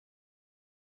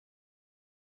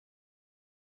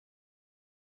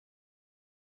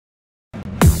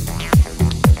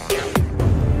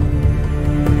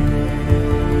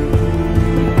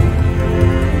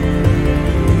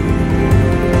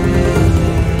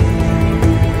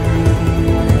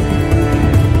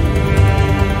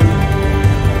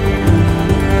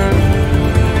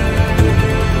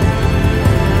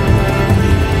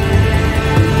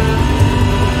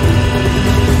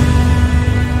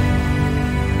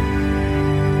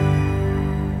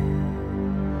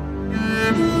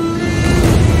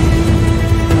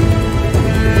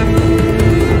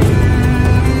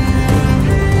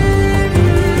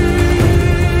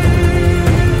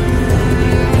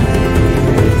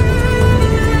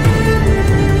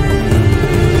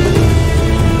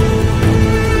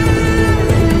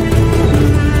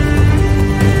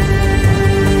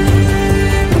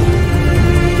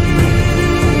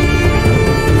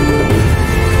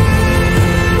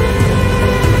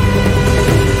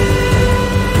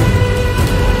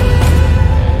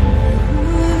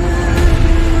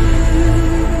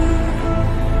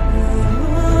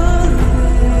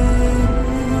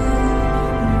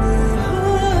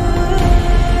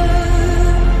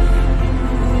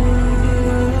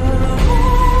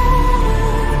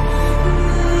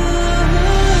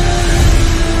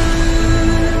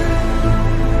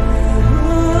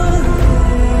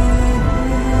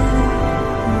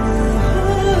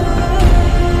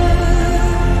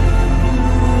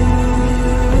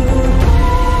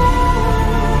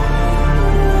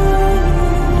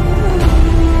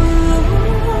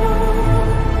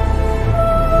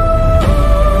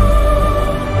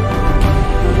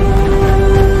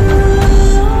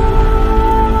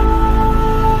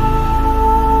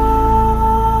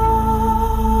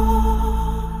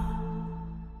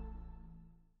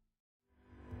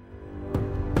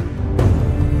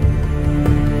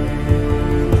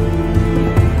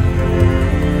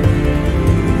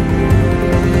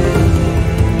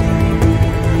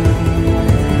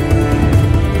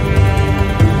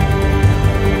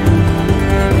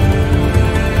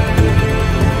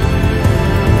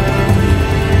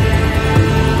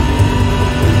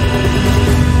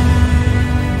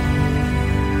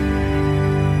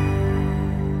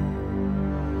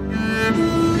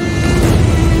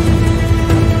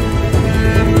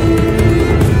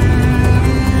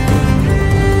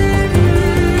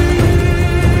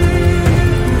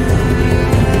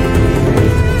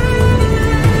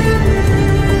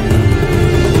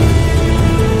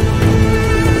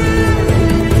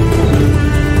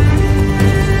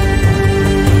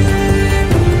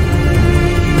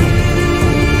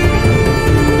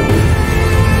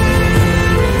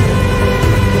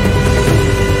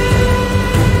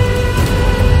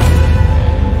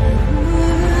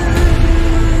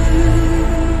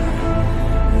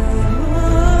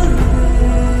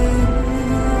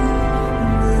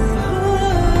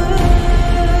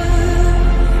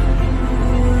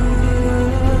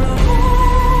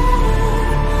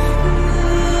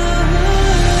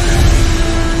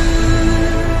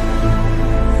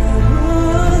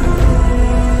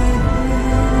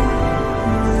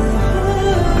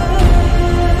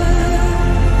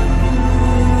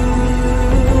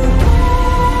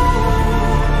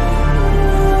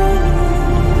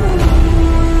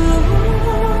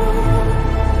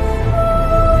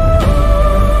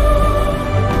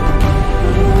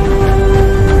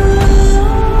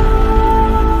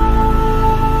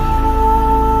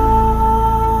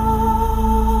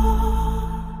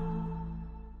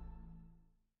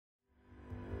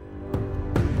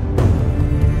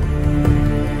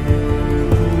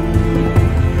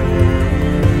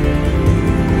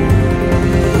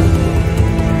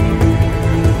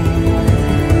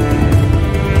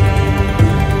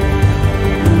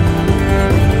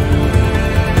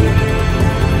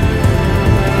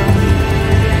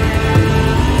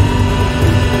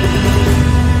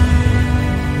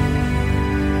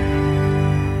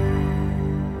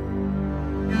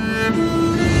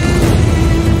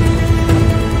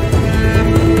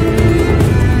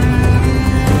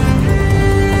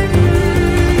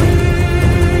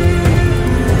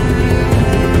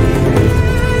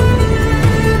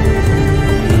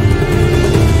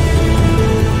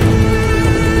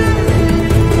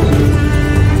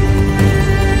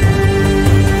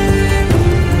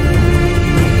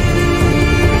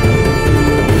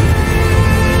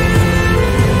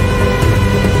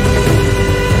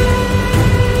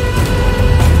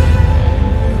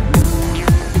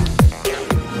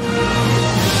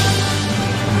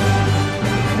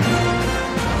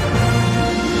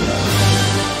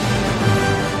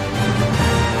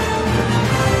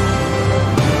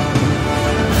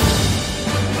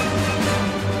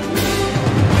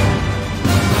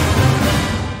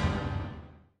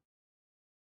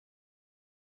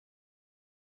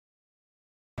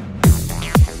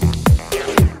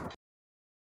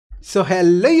So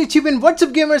hello YouTube and what's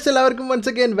up gamers, എല്ലാവർക്കും once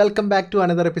again welcome back to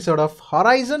another episode of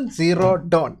Horizon Zero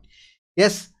Dawn.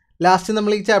 Yes, last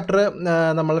നമ്മൾ ഈ chapter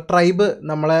നമ്മളെ tribe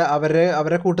നമ്മളെ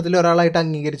അവരെ കൂട്ടത്തിൽ ഒരാളായിട്ട്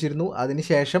അംഗീകരിച്ചിരുന്നു.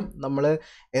 അതിനുശേഷം നമ്മൾ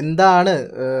എന്താണ്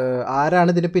ആരാണ്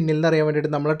ഇതിന് പിന്നിൽ നിന്ന് അറിയാൻ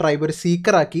വേണ്ടിയിട്ട് നമ്മളെ ട്രൈബ് ഒരു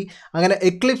സീക്കറാക്കി. അങ്ങനെ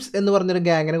എക്ലിപ്സ് എന്ന് പറഞ്ഞൊരു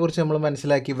ഗ്യാങ്ങിനെ കുറിച്ച് നമ്മൾ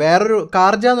മനസ്സിലാക്കി. വേറൊരു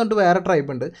കാർജ എന്ന് പറഞ്ഞിട്ട് വേറെ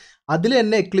ട്രൈബ് ഉണ്ട്. അതിൽ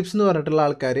തന്നെ എക്ലിപ്സ് എന്ന് പറഞ്ഞിട്ടുള്ള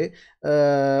ആൾക്കാർ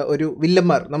ഒരു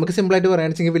വില്ലന്മാർ, നമുക്ക് സിമ്പിളായിട്ട്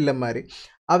പറയുകയാണെന്ന് വെച്ചെങ്കിൽ വില്ലന്മാർ,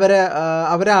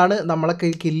 അവരാണ് നമ്മളെ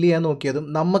കില്ല് ചെയ്യാൻ നോക്കിയതും.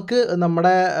 നമുക്ക്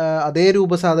നമ്മുടെ അതേ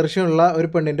രൂപസാദൃശ്യമുള്ള ഒരു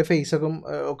പെണ്ണിൻ്റെ ഫേസൊക്കെ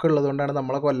ഉള്ളതുകൊണ്ടാണ്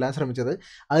നമ്മളെ കൊല്ലാൻ ശ്രമിച്ചത്.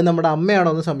 അത് നമ്മുടെ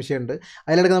അമ്മയാണോ എന്ന് സംശയമുണ്ട്.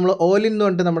 അതിലിടയ്ക്ക് നമ്മൾ ഓലിൻ എന്ന്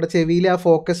പറഞ്ഞിട്ട് നമ്മുടെ ചെവിയിൽ ആ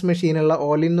ഫോക്കസ് മെഷീനുള്ള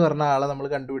ഓലിൻ എന്ന് പറഞ്ഞ ആളെ നമ്മൾ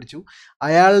കണ്ടുപിടിച്ചു.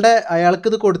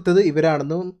 അയാൾക്കിത് കൊടുത്തത്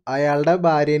ഇവരാണെന്നും അയാളുടെ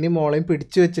ഭാര്യേനെയും മോളെയും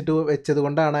പിടിച്ചു വെച്ചത്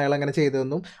കൊണ്ടാണ് അയാൾ അങ്ങനെ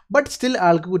ചെയ്തതെന്നും. ബട്ട് സ്റ്റിൽ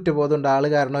ആൾക്ക് കുറ്റബോധമുണ്ട്. ആൾ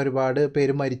കാരണം ഒരുപാട്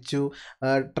പേര് മരിച്ചു,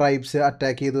 ട്രൈബ്സ്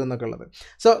അറ്റാക്ക് ചെയ്തു എന്നൊക്കെ ഉള്ളത്.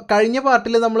 സോ കഴിഞ്ഞ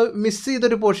പാർട്ടിൽ നമ്മൾ മിസ്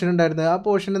ചെയ്തൊരു പോർഷൻ ഉണ്ടായിരുന്നു. ആ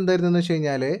പോർഷൻ എന്തായിരുന്നു എന്ന് വെച്ച്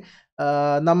കഴിഞ്ഞാൽ,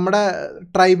 നമ്മുടെ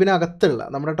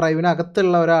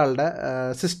ട്രൈബിനകത്തുള്ള ഒരാളുടെ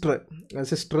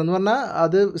സിസ്റ്റർ എന്ന് പറഞ്ഞാൽ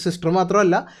അത് സിസ്റ്റർ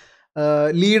മാത്രമല്ല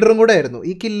ലീഡറും കൂടെ ആയിരുന്നു.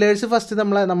 ഈ കില്ലേഴ്സ് ഫസ്റ്റ്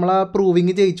നമ്മളെ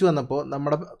പ്രൂവിങ് ജയിച്ചു വന്നപ്പോൾ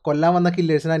നമ്മുടെ കൊല്ലാൻ വന്ന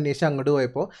കില്ലേഴ്സിനെ അന്വേഷിച്ച് അങ്ങോട്ട്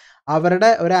പോയപ്പോൾ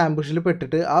അവരുടെ ഒരു ആംബുഷിൽ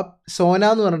പെട്ടിട്ട് ആ സോന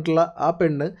എന്ന് പറഞ്ഞിട്ടുള്ള ആ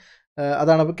പെണ്ണ്,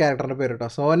 അതാണ് ക്യാരക്ടറിൻ്റെ പേര് കേട്ടോ,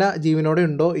 സോന ജീവനോടെ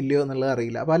ഉണ്ടോ ഇല്ലയോ എന്നുള്ളത്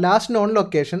അറിയില്ല. അപ്പോൾ ആ ലാസ്റ്റ് നോൺ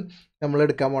ലൊക്കേഷൻ നമ്മൾ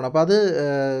എടുക്കാൻ പോകണം. അപ്പോൾ അത്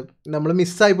നമ്മൾ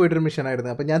മിസ്സായി പോയിട്ടൊരു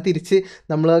മിഷനായിരുന്നു. അപ്പോൾ ഞാൻ തിരിച്ച്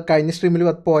നമ്മൾ കഴിഞ്ഞ സ്ട്രീമിൽ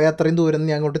പോയ അത്രയും ദൂരം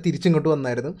ഞാൻ തിരിച്ചിങ്ങോട്ട്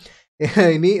വന്നായിരുന്നു.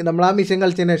 ഇനി നമ്മൾ ആ മിഷൻ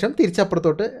കളിച്ചതിന് ശേഷം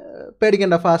തിരിച്ചപ്പുറത്തോട്ട്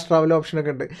പേടിക്കേണ്ട, ഫാസ്റ്റ് ട്രാവൽ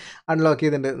ഓപ്ഷനൊക്കെ ഉണ്ട്, അൺലോക്ക്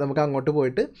ചെയ്തിട്ടുണ്ട്. നമുക്ക് അങ്ങോട്ട്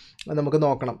പോയിട്ട് നമുക്ക്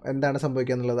നോക്കണം എന്താണ്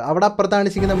സംഭവിക്കുക എന്നുള്ളത്. അവിടെ അപ്പുറത്താണ്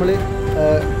വെച്ചെങ്കിൽ നമ്മൾ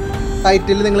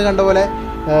ടൈറ്റിൽ നിങ്ങൾ കണ്ട പോലെ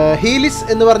ഹീലിസ്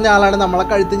എന്ന് പറഞ്ഞ ആളാണ് നമ്മളെ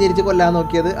കഴുത്ത് ഞെരിച്ച് കൊല്ലാൻ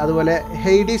നോക്കിയത്. അതുപോലെ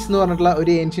ഹെയ്ഡീസ് എന്ന് പറഞ്ഞിട്ടുള്ള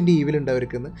ഒരു ഏൻഷ്യൻ്റ് ഈവിലുണ്ട്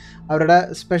അവർക്ക്. അവരുടെ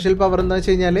സ്പെഷ്യൽ പവർ എന്താ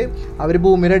വെച്ച് കഴിഞ്ഞാൽ അവർ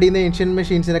ഭൂമിയുടെ അടിയിൽ നിന്ന് ഏൻഷ്യൻ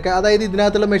മെഷീൻസിനൊക്കെ, അതായത്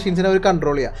ഇതിനകത്തുള്ള മെഷീൻസിനെ അവർ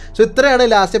കൺട്രോൾ ചെയ്യുക. സോ ഇത്രയാണ്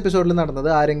ലാസ്റ്റ് എപ്പിസോഡിൽ നടന്നത്.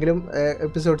 ആരെങ്കിലും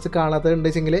എപ്പിസോഡ്സ്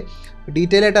കാണാത്തതുണ്ടെങ്കിൽ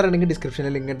ഡീറ്റെയിൽ ആയിട്ട് അറിയണമെങ്കിൽ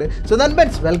ഡിസ്ക്രിപ്ഷനിൽ ലിങ്ക് ഉണ്ട്. So നൻ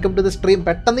Benz, welcome to the stream.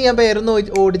 പെട്ടെന്ന് ഞാൻ പേരൊന്ന്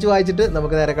ഓടിച്ച് വായിച്ചിട്ട്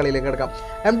നമുക്ക് നേരെ കളിയിലേക്ക് കിടക്കാം.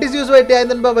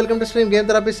 Welcome to stream. Game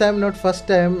therapist. I am not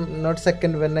first, I am not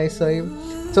second when I so you.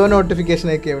 So notification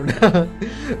ഒക്കെ ഉണ്ട്.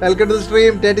 Welcome to the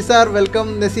stream. ടെറ്റി sir welcome.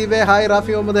 നസീബെ hi.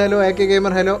 Rafi Muhammad hello. A K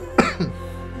gamer hello.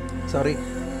 Sorry.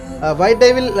 White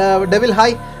devil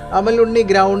hi. Amal Unni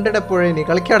grounded എപ്പോഴേനി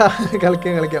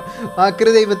കളിക്കാം. വാക്കൃ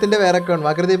ദൈവത്തിൻ്റെ വേറെ account.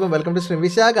 വാക്കൃ ദൈവം welcome to stream.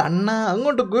 Vishakh അണ്ണ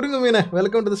അങ്ങോട്ട് കുരുങ്ങുമീനെ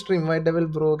welcome to the stream. White devil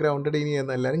bro grounded ഇനി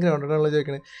എന്ന് എല്ലാവരും grounded ആണല്ലോ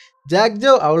ചോദിക്കണേ. ജാക്ക്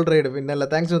ജോ ഔൾ റൈഡ് പിന്നല്ല.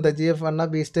 താങ്ക്സ് മുത്ത. ജി എഫ് അണ്ണ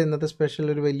ബീസ്റ്റ് ഇന്നത്തെ സ്പെഷ്യൽ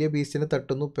ഒരു വലിയ ബീസ്റ്റിനെ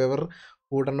തട്ടുന്നു. പെവർ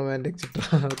കൂടണം വേണ്ട എക്സെട്ര.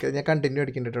 ഓക്കെ, ഞാൻ കണ്ടിന്യൂ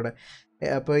അടിക്കുന്നുണ്ട് ഇവിടെ.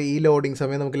 അപ്പോൾ ഈ ലോഡിങ്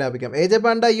സമയം നമുക്ക് ലാഭിക്കാം. എ ജെ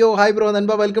പാണ്ട അയ്യോ hi bro.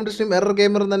 നൻപ welcome to stream. Error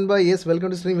gamer നൻപ yes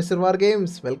welcome to stream. Mister war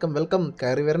games welcome.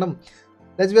 കയറി വരണം.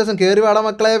 ലജ്ബിയാസം കയറി വാടാ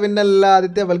മക്കളെ. പിന്നല്ല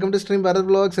Aditya welcome to stream. Bharat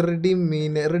blogs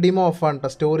redeem of ആണ് കേട്ടോ.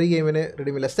 Story ഗെയിമിന്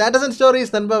റിഡീമില്ല. Status and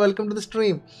stories നൻപ welcome to the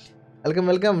stream.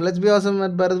 Welcome. ലജ്ബിയാസം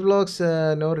at Bharat blogs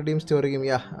no redeem story game.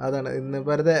 അതാണ് ഇന്ന്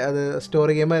വെറുതെ അത്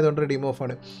സ്റ്റോറി ഗെയിം ആയതുകൊണ്ട് റിഡീം ഓഫ്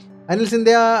ആണ്. Anil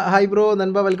Scindia hi bro.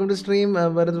 നൻപ welcome to stream.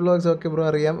 Bharat vlogs okay bro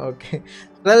അറിയാം. Okay.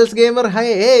 റെൽസ് gamer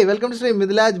hi. Welcome to stream.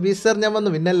 Mithilaj booster ഞാൻ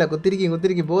വന്നു. പിന്നല്ല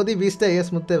കുത്തിരിക്കും. ബോധി ബീസ്റ്റർ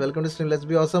യെസ് മുത്തേ welcome to stream.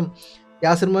 Let's be awesome.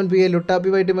 Yasir മോൻ P A Luttappi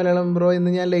white Malayalam bro.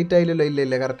 ഇന്ന് ഞാൻ ലേറ്റ് ആയില്ലല്ലോ.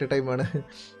 ഇല്ല കറക്റ്റ് ടൈമാണ്.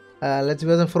 Let's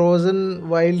be awesome. Frozen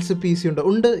wilds P C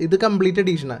ഉണ്ട്. ഇത് കംപ്ലീറ്റ്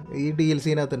എഡീഷനാണ്. ഈ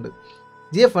DLC-നകത്തുണ്ട്.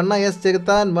 ജി എഫ് അണ്ണ യെസ്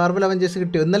ചെകുത്താൻ. മാർബൽ അവഞ്ചേഴ്സ്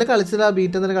കിട്ടിയോ? ഇന്നലെ കളിച്ചത് ആ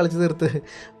ബീറ്റ് തന്നെ കളിച്ച് തീർത്ത്.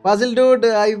 Fazil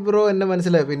dude hi bro. എന്നെ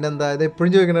മനസ്സിലായി. പിന്നെന്താ ഇത്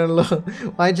എപ്പോഴും ചോദിക്കണമല്ലോ.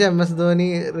 വാങ്ങിച്ച MS ധോനി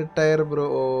റിട്ടയർ ബ്രോ.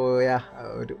 ഓ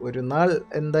ഒരു നാൾ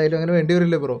എന്തായാലും അങ്ങനെ വേണ്ടി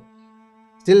വരില്ലേ ബ്രോ.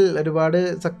 സ്റ്റിൽ ഒരുപാട്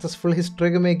സക്സസ്ഫുൾ ഹിസ്റ്ററി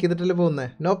ഒക്കെ മേക്ക് ചെയ്തിട്ടല്ലേ പോകുന്നത്.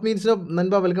 Nope means no.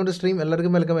 നൻപ welcome to stream.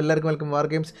 എല്ലാവർക്കും welcome. War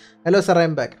games hello sir I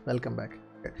M back. Welcome back.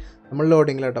 നമ്മൾ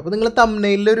ലോഡിങ്ങിലോട്ടോ. അപ്പോൾ നിങ്ങൾ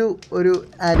തംബ്നെയിലൊരു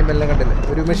ആനിമലിനെ കണ്ടില്ലേ,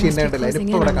 ഒരു മെഷീനെ കണ്ടില്ലേ,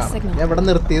 അതിനിപ്പോൾ ഇവിടെ കാണാം. ഞാൻ ഇവിടെ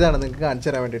നിർത്തിയതാണ് നിങ്ങൾക്ക് കാണിച്ചു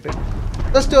തരാൻ വേണ്ടിയിട്ട്.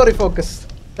 The story focus.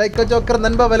 Psycho Joker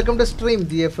നൻപ welcome to stream.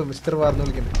 GF mister വാർന്ന്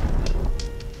വിളിക്കുന്നുണ്ട്.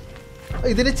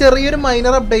 ഇതിന് ചെറിയൊരു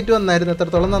മൈനർ അപ്ഡേറ്റ് വന്നായിരുന്നു.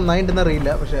 എത്രത്തോളം നന്നായിട്ടുണ്ടെന്ന് അറിയില്ല,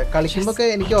 പക്ഷേ കളിക്കുമ്പോൾ ഒക്കെ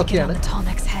എനിക്ക് ഓക്കെയാണ്.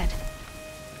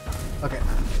 ഓക്കെ,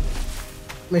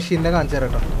 മെഷീനെ കാണിച്ചു തരാം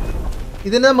കേട്ടോ.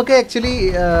 ഇതിന് നമുക്ക് ആക്ച്വലി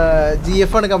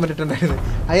GF ആണ് കമ്മിറ്റിട്ടുണ്ടായിരുന്നത്.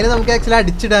 അതിന് നമുക്ക് ആക്ച്വലി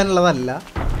അടിച്ചിടാനുള്ളതല്ല.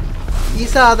 ഈ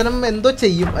സാധനം എന്തോ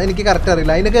ചെയ്യും, അതെനിക്ക് കറക്റ്റ്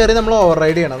അറിയില്ല. അതിന് കയറി നമ്മൾ ഓവർ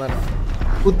റൈഡ് ചെയ്യണം എന്നാണ്.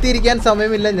 കുത്തിയിരിക്കാൻ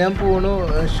സമയമില്ല, ഞാൻ പോണു.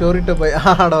 ഷോറിട്ട് പോയി.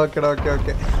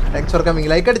 Okay. Thanks for coming.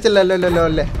 Like അടിച്ചില്ലല്ലോ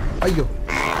അല്ലേ. അയ്യോ,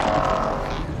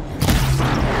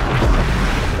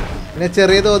 പിന്നെ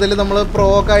ചെറിയ തോതിൽ നമ്മൾ പ്രോ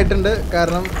ഒക്കെ ആയിട്ടുണ്ട്.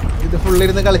 കാരണം ഇത്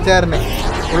ഫുള്ളിരുന്ന് കളിച്ചായിരുന്നേ.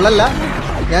 ഫുള്ളല്ല,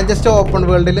 ഞാൻ ജസ്റ്റ് ഓപ്പൺ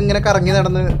വേൾഡിൽ ഇങ്ങനെ കറങ്ങി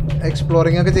നടന്ന്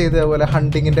എക്സ്പ്ലോറിംഗ് ഒക്കെ ചെയ്ത്, അതുപോലെ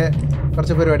ഹണ്ടിങ്ങിൻ്റെ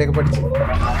കുറച്ച് പരിപാടിയൊക്കെ പഠിച്ചു.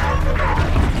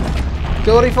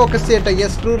 സ്റ്റോറി ഫോക്കസ് ചെയ്യട്ടെ.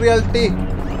 Yes true reality.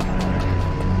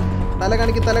 തല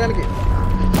കാണിക്ക്.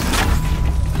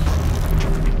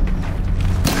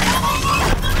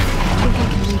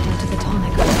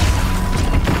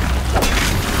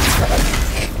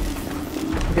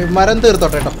 മരം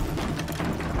തീർത്തോട്ടെ കേട്ടോ.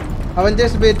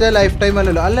 അവഞ്ചേഴ്സ് ബീറ്റ ലൈഫ് ടൈം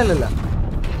അല്ലല്ലോ. അല്ലല്ല,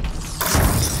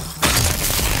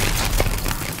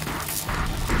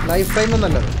 ലൈഫ് ടൈം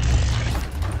ഒന്നല്ലത്.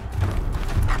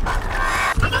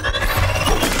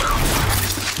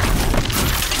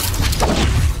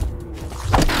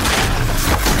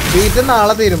 ബീറ്റ്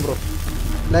നാളെ തീരും ബ്രോ.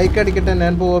 ലൈക്ക് അടിക്കട്ടെ,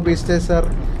 ഞാൻ പോവാ ബീസ്റ്റേ സാർ.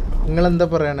 നിങ്ങളെന്താ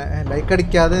പറയണേ? ലൈക്ക്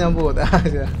അടിക്കാതെ ഞാൻ പോകുന്നത്.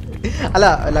 അല്ല,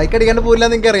 ലൈക്ക് അടിക്കാണ്ട് പോവില്ല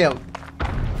എന്ന് എനിക്കറിയാം,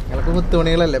 നിങ്ങൾക്ക്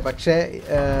മുത്തുമണികളല്ലേ. പക്ഷേ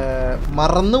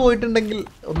മറന്നു പോയിട്ടുണ്ടെങ്കിൽ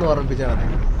ഒന്ന് ഓർമ്മിപ്പിച്ചാൽ മതി.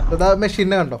 അതാ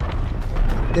മെഷീനെ കണ്ടോ,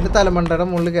 ഇതിൻ്റെ തലമണ്ടയുടെ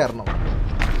മുകളിൽ കയറണം.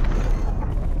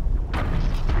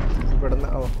 ഇവിടുന്ന്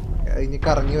ഇനി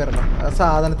കറങ്ങി വരണം. ആ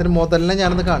സാധനത്തിന് മുതലിനെ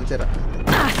ഞാനൊന്ന് കാണിച്ചു തരാം.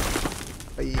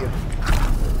 അയ്യോ,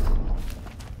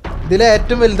 ഇതിലെ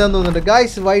ഏറ്റവും വലുതാന്ന് തോന്നുന്നുണ്ട്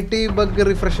ഗായ്സ്. വൈറ്റ് ബഗ്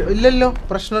റിഫ്രഷ് ഇല്ലല്ലോ,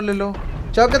 പ്രശ്നമില്ലല്ലോ.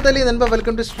 ചോക്കത്തലി നൻപ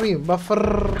വെൽക്കം ടു സ്ട്രീം. ബഫർ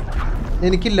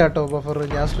എനിക്കില്ല കേട്ടോ, ബഫർ.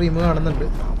 ഞാൻ സ്ട്രീം കാണുന്നുണ്ട്.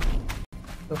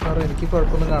 ബഫർ എനിക്ക്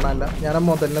കുഴപ്പമൊന്നും കാണാനില്ല. ഞാൻ ആ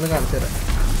മുതലിനൊന്ന് കാണിച്ചു തരാം.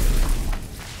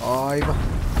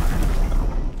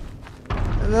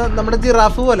 നമ്മുടെ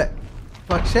ജിറാഫ് പോലെ,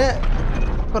 പക്ഷേ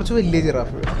കുറച്ച് വലിയ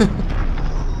ജിറാഫ്.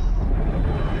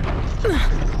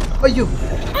 അയ്യോ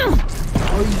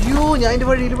അയ്യോ, ഞാൻ അതിൻ്റെ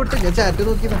വഴിയിൽ പെട്ടു. ഞാൻ ചാറ്റ്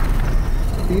നോക്കിയതാ.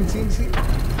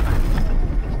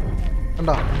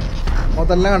 കണ്ടോ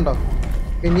മുതലിനെ കണ്ടോ?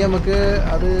 ഇനി നമുക്ക്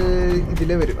അത്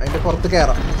ഇതിലേ വരും, അതിൻ്റെ പുറത്ത്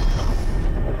കയറാം.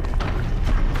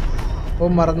 ഓ,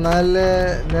 മറന്നാൽ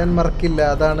ഞാൻ മറക്കില്ല.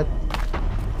 അതാണ്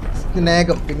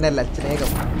സ്നേഹം, പിന്നല്ല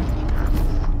സ്നേഹം.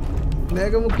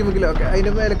 സ്നേഹം മുക്കില്ല. ഓക്കെ,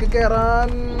 അതിൻ്റെ മേലേക്ക് കയറാൻ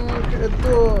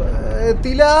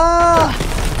എത്തില്ല.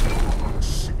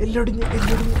 എല്ലൊടിഞ്ഞ്.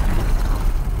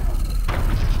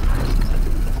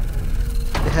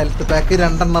 ഹെൽത്ത് പാക്ക്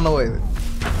 2 എണ്ണമാണ് പോയത്.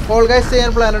 ഫോൾ ഗൈസ്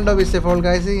ചെയ്യാൻ പ്ലാൻ ഉണ്ടോ ബിസെ? ഫോൾ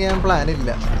ഗൈസ് ചെയ്യാൻ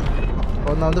പ്ലാനില്ല.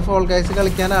 ഒന്നാമത് ഫോൾ ഗൈസ്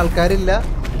കളിക്കാൻ ആൾക്കാരില്ല,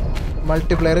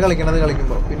 മൾട്ടിപ്ലെയർ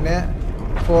കളിക്കുമ്പോൾ. പിന്നെ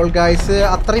ഫോൾ ഗൈസ്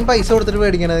അത്രയും പൈസ കൊടുത്തിട്ട്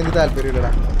മേടിക്കണത് എനിക്ക് താല്പര്യമില്ല.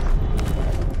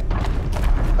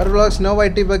 Blogs no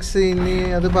വൈറ്റി Bugs. ഇനി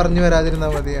അത് പറഞ്ഞു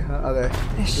വരാതിരുന്നാൽ മതി. അതെ,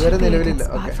 ഇതുവരെ നിലവിലില്ല.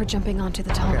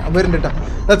 വരുന്നുണ്ട്.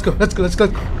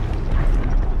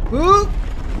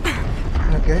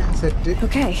 Okay, set.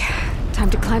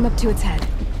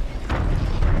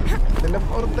 ഇതിന്റെ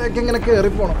പുറത്തേക്ക് ഇങ്ങനെ കയറി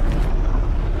പോണം.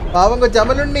 പാവം കൊച്ചു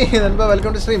അമലുണ്ണി നൻപ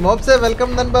welcome to stream. മോപ്സെ welcome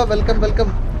നൻപ, welcome.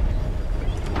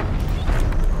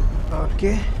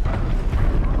 Okay,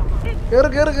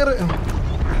 കേറ്.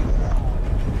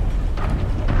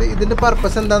 ഇതിന്റെ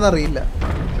പർപ്പസ് എന്താണെന്ന് അറിയില്ല.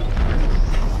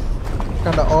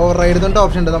 കണ്ടോ, ഓവർ റൈഡ് കൊണ്ട്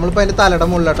ഓപ്ഷൻ ഉണ്ട്. നമ്മളിപ്പോൾ അതിന്റെ തലയുടെ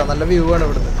മുകളിലാട്ടോ. നല്ല വ്യൂ ആണ്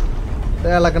ഇവിടുന്ന്.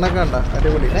 ഇളക്കണൊക്കെ കണ്ട,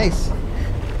 അടിപൊളി, നൈസ്.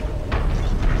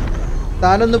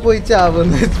 താനൊന്ന് പോയി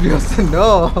ചാവുന്നോ?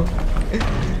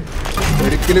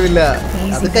 ഒരിക്കലുമില്ല,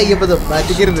 അത് കയ്യപ്പതും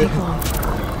മാറ്റിക്കരുത്.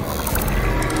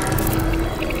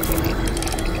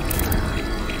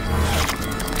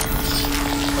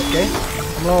 ഓക്കെ,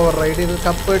 നമ്മൾ ഓവർ റൈഡ് ചെയ്ത്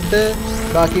കപ്പിട്ട്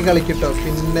ബാക്കി കളിക്കട്ടോ.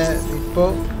 പിന്നെ ഇപ്പോൾ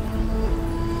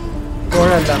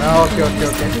കുഴപ്പമില്ല.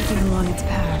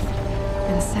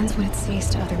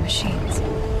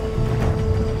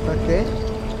 ഓക്കെ. ഓക്കെ,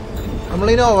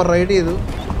 നമ്മളിനി ഓവർ റൈഡ് ചെയ്തു.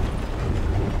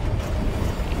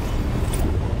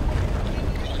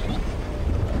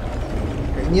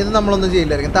 ഇനി ഇത് നമ്മളൊന്നും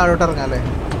ചെയ്യില്ലായിരിക്കും. താഴോട്ട് ഇറങ്ങാം അല്ലേ?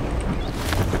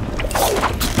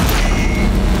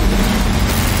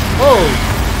 ഓ,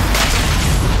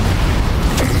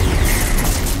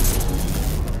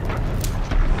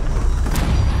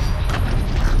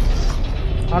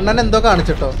 അണ്ണൻ എന്തോ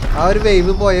കാണിച്ചിട്ടോ. ആ ഒരു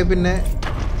വേവ് പോയ പിന്നെ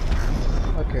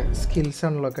ഓക്കെ, സ്കിൽസ്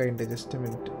അൺലോക്ക് ആയിട്ടുണ്ട്. Just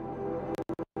minute.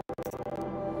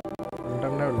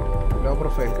 2 ഉള്ളൂ. ലോ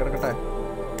പ്രൊഫൈൽ കിടക്കട്ടെ.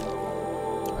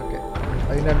 ഓക്കെ,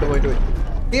 അതിന് 2 പോയിട്ട് പോയി.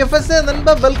 TFS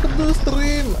welcome to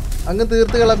stream. അങ്ങ്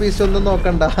തീർത്ത് കള ബീച്ച്, ഒന്നും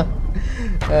നോക്കണ്ട.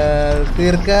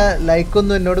 തീർക്ക.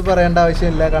 ലൈക്കൊന്നും എന്നോട് പറയേണ്ട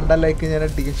ആവശ്യമില്ല. കണ്ട ലൈക്ക് ഞാൻ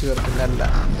അടിച്ചു ചേർക്കുന്നല്ല.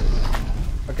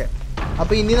 ഓക്കെ,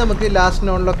 അപ്പോൾ ഇനി നമുക്ക് last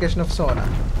non location of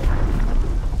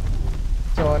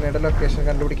സോനയുടെ location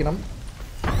കണ്ടുപിടിക്കണം.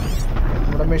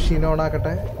 നമ്മുടെ മെഷീൻ ഓൺ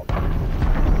ആക്കട്ടെ.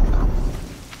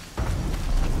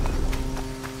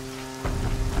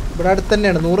 ഇവിടെ അടുത്ത്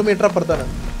തന്നെയാണ്, 100 മീറ്റർ അപ്പുറത്താണ്.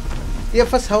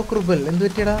 TFS how ക്രൂബൽ. എന്ത്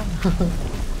പറ്റിയടാ?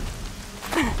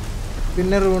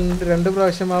 പിന്നെ 2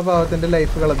 പ്രാവശ്യം ആ പാവത്തിൻ്റെ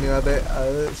ലൈഫ് കളഞ്ഞു. അത്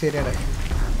ശരിയാണ്.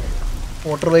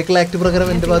 മോട്ടോർ വെഹിക്കിൾ ആക്ട്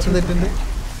പ്രകാരം എൻ്റെ ഭാഗത്ത് തെറ്റുണ്ട്.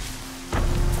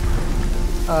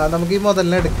 നമുക്ക് ഈ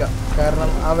മുതലിനെ എടുക്കാം, കാരണം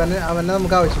അവനെ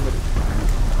നമുക്ക് ആവശ്യം വരും.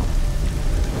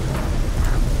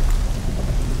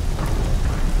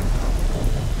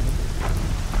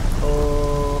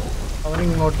 അവൻ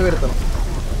ഇങ്ങോട്ട് വരുത്തണം.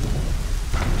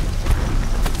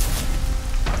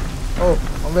 ഓ,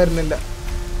 അവൻ വരുന്നില്ല.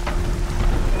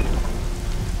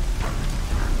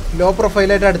 ലോ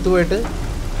പ്രൊഫൈലായിട്ട് അടുത്ത് പോയിട്ട്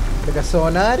എടുക്കാം.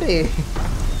 സോനാരേ.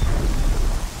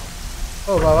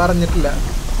 ഓ, അറിഞ്ഞിട്ടില്ല.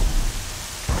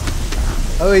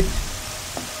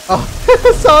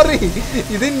 സോറി,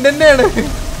 ഇത് ഇന്റെയാണ്.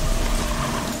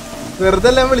 വെറുതെ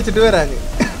എല്ലാം വിളിച്ചിട്ട് വരാന്.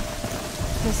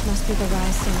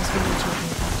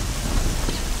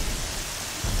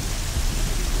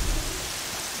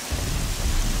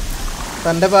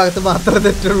 തന്റെ ഭാഗത്ത് മാത്രമേ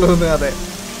തെറ്റുള്ളൂ എന്ന്. അതെ,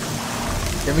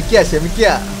 ക്ഷമിക്ക.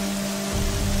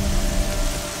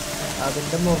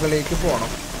 അതിന്റെ മുകളിലേക്ക്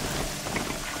പോണം.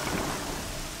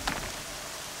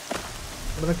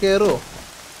 ഇവിടുന്ന് കേറുവോ?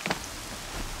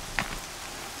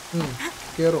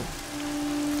 കേറും.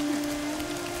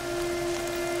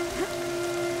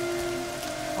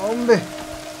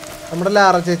 നമ്മുടെ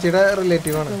ലാറ ചേച്ചിയുടെ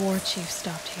റിലേറ്റീവ് ആണ്.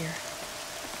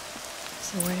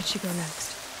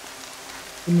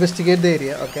 Investigate the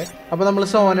area. ഓക്കെ, അപ്പൊ നമ്മൾ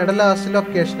സോനയുടെ ലാസ്റ്റ്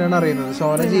ലൊക്കേഷനാണ് അറിയുന്നത്.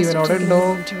 സോന ജീവനോടെ ഉണ്ടോ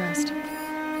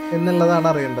എന്നുള്ളതാണ്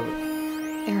അറിയേണ്ടത്.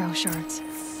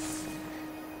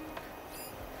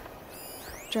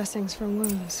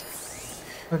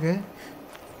 ഓക്കെ,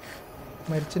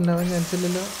 മരിച്ചിട്ടുണ്ടാവാൻ ചാൻസ്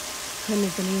ഇല്ലല്ലോ.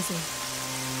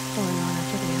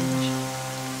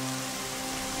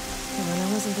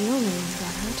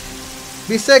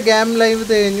 ഗെയിം ലൈവ്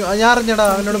തേഞ്ഞു. ഞാൻ അറിഞ്ഞടാ,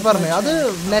 അവനോട് പറഞ്ഞു. അത്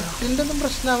നെറ്റിന്റെ ഒന്നും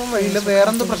പ്രശ്നമാകാൻ വഴിയില്ല,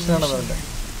 വേറെന്തോ പ്രശ്നമാണ് അവൻ്റെ.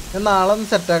 ഞാൻ നാളെ ഒന്ന്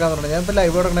സെറ്റാക്കാൻ പറഞ്ഞു. ഞാൻ ഇപ്പോൾ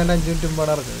ലൈവ് തുടങ്ങണതിന് 5 മിനിറ്റ്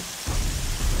മുമ്പാണ് അറിഞ്ഞത്.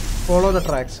 Follow the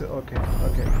tracks. Okay,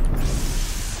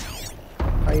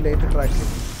 highlight tracks.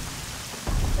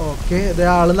 Okay, ഇത്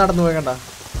ആള് നടന്നു പോയി കണ്ട.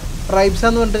 ട്രൈബ്സ്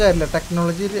എന്ന് പറഞ്ഞിട്ട് കാര്യമില്ല,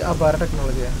 ടെക്നോളജി അപാര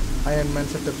ടെക്നോളജിയാണ്. അയൺമാൻ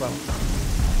സെറ്റപ്പാണ്.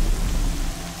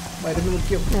 മരുന്ന്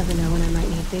മുഖ്യം.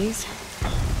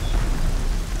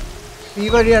 ഈ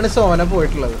വഴിയാണ് സോന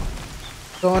പോയിട്ടുള്ളത്.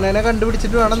 സോനനെ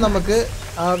കണ്ടുപിടിച്ചിട്ട് വേണം നമുക്ക്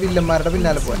ആ വില്ലന്മാരുടെ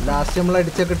പിന്നാലെ പോകാൻ. ലാസ്റ്റ് നമ്മൾ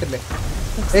അടിച്ചൊക്കെ ഇട്ടില്ലേ,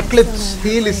 എക്ലിപ്സ്,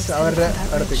 ഹീലിസ്, അവരുടെ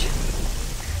അടുത്തേക്ക്.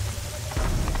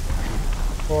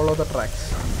 Follow the tracks.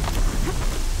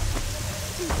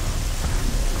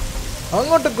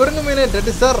 അങ്ങോട്ട് കുരങ്ങു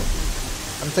മീനേറ്റ് sir.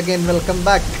 once again welcome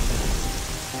back.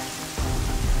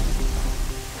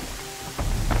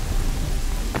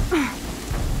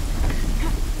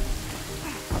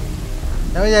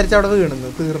 ഞാൻ വിചാരിച്ച അവിടെ വീണു,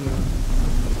 തീർന്നു.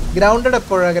 ഗ്രൗണ്ടഡ്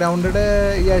എപ്പോഴാണ്? ഗ്രൗണ്ടഡ്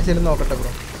ഈ ആഴ്ചയിൽ നോക്കട്ടെ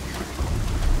bro.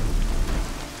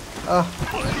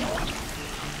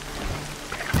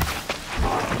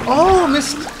 Oh,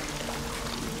 missed.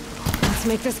 Let's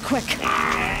make this quick.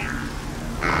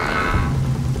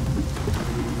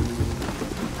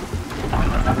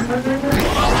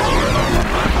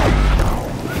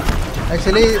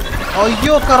 Actually,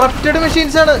 അയ്യോ കറപ്റ്റഡ്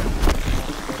മെഷീൻസ് ആണ്.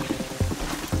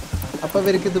 അപ്പൊ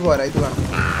ഇവർക്ക് ഇത് പോരാ, ഇത് വേണം.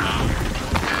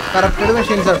 കറപ്റ്റഡ്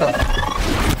മെഷീൻസ് ആട്ടോ,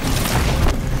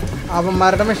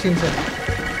 അവന്മാരുടെ മെഷീൻസ്.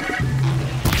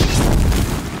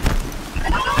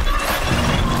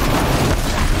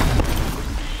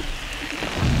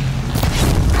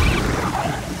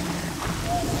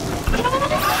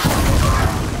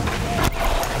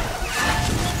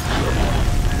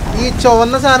 ഈ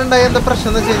ചുവന്ന സാധനം ഉണ്ടായ എന്താ പ്രശ്നം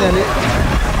എന്ന് വെച്ച് കഴിഞ്ഞാല്,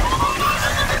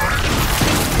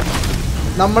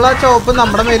 നമ്മളാ ചുവപ്പ്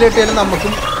നമ്മുടെ മേലെ കിട്ടിയാലും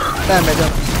നമുക്കും ഡാമേജ്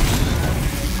ആണ്.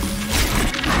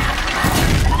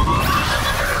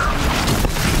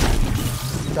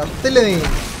 ചത്തില്ലേ നീ?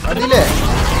 അതില്ലേ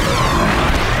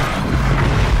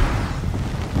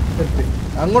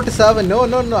അങ്ങോട്ട് സാവൻ. നോ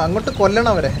നോ നോ, അങ്ങോട്ട്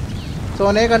കൊല്ലണം അവരെ.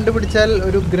 സോനയെ കണ്ടുപിടിച്ചാൽ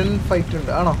ഒരു ഗ്രൻ ഫൈറ്റ്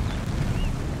ഉണ്ട്. ആണോ?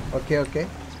 Okay okay.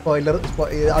 സ്പോയിലർ,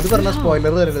 അത് പറഞ്ഞ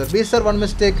spoiler തരരുത്. B sir, one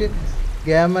mistake.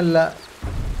 Game അല്ല,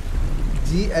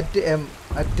 G@M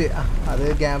അറ്റ്. അത്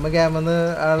ഗാമെന്ന്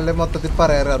ആളുടെ മൊത്തത്തിൽ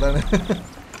പറയാറ്, അതാണ്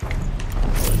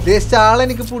ഉദ്ദേശിച്ച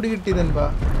ആളെനിക്ക് പൊടി കിട്ടിയതെന്താ.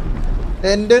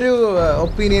 എൻ്റെ ഒരു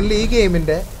ഒപ്പീനിയനിൽ ഈ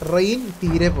ഗെയിമിൻ്റെ റെയിൻ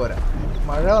തീരെ പോരാ.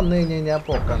 മഴ വന്നു കഴിഞ്ഞ് കഴിഞ്ഞാൽ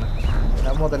പോക്കാണ്.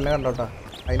 ഞാൻ മുതലിനെ കണ്ടോട്ടാ,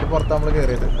 അതിൻ്റെ പുറത്ത് നമ്മൾ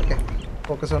കയറിയത്. Okay,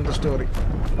 focus on the story.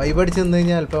 Vibe അടിച്ച് നിന്ന്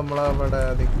കഴിഞ്ഞാൽ അല്പം നമ്മളവിടെ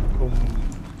നിൽക്കും.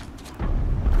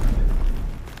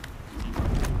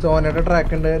 സോനയുടെ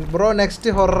ട്രാക്ക് ഉണ്ട് ബ്രോ.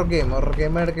 നെക്സ്റ്റ് ഹൊറർ ഗെയിം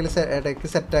ഇടയ്ക്ക്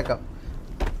സെറ്റാക്കാം.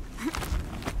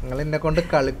 നിങ്ങൾ എന്നെ കൊണ്ട്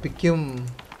കളിപ്പിക്കും.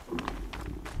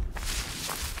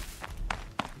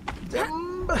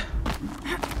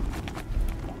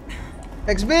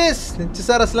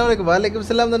 സാർ അസ്സലാമു അലൈക്കും. വലൈക്കും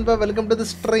സലാം. Welcome to the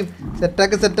stream.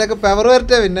 സെറ്റാക്ക് power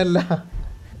വരട്ടെ, പിന്നല്ല.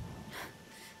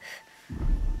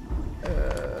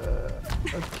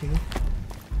 ഓക്കെ,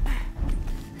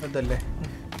 അതല്ലേ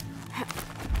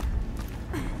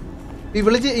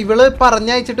ഇവള്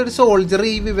പറഞ്ഞയച്ചിട്ടൊരു സോൾജർ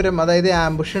ഈ വിവരം, അതായത്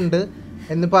ആംബുഷ് ഉണ്ട്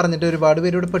എന്ന് പറഞ്ഞിട്ട് ഒരുപാട്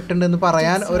പേര് ഇവിടെ പെട്ടുണ്ട് എന്ന്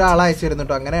പറയാൻ ഒരാൾ അയച്ചിരുന്നു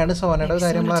കേട്ടോ. അങ്ങനെയാണ് സോനയുടെ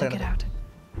കാര്യം പറയുന്നത്.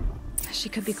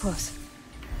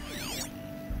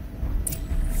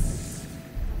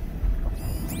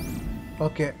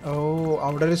 ഓക്കെ. ഓ,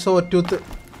 അവിടെ ഒരു സോറ്റൂത്ത്,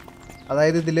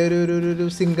 അതായത് ഇതിലൊരു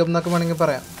സിംഗം എന്നൊക്കെ വേണമെങ്കിൽ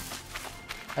പറയാം.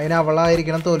 അതിന്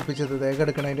അവളായിരിക്കണം തോൽപ്പിച്ചത്. ഇതേ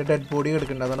കിടക്കണം, അതിൻ്റെ ഡെഡ് ബോഡി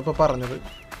കിടക്കുന്നുണ്ട്. അതാണ് ഇപ്പോൾ പറഞ്ഞത്.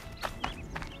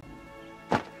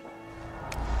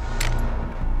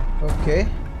 ഓക്കെ.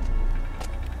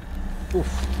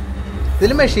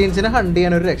 ഇതിൽ മെഷീൻസിനെ ഹണ്ട്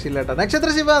ചെയ്യാൻ ഒരു രക്ഷയില്ല കേട്ടോ. നക്ഷത്ര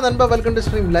Shiva നൻപ welcome to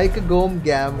stream like ഗോം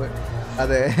ഗ്യാം.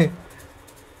 അതെ.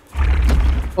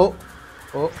 ഓ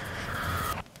ഓ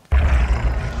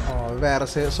ഓ വേറെ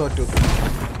സോറ്റു.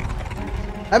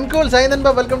 I'm cool. Sai Nanba,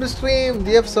 welcome to stream.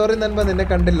 GF, sorry Nanba, ninne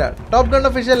kandilla. Top Gun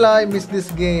official, I miss this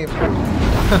game.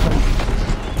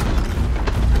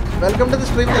 Welcome to the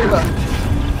stream, Nanba.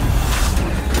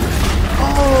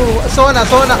 Oh, Sona.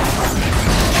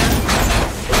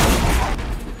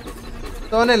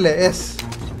 Sonelle, yes.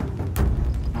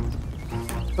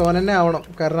 Sonenne avanam.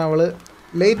 Karanam avalu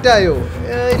late ayo.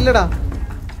 Illada.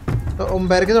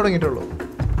 9:00 തുടങ്ങിയിട്ടുള്ളൂ.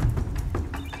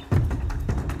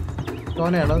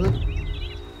 Sonayano adu.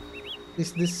 Is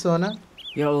this Sona?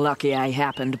 You're lucky I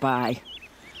happened by.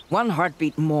 One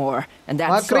heartbeat more, and that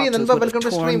Makri, Nanba, welcome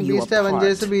to stream. Beast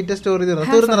Avengers beta story.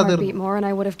 Half a heartbeat more, and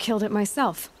I would have killed it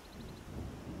myself.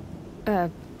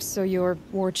 So you're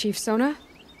War Chief Sona?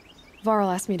 Varl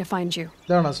asked me to find you.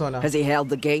 Dona Sona. Has he held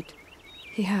the gate?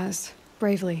 He has,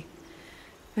 bravely.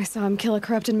 I saw him kill a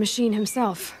corrupted machine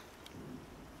himself.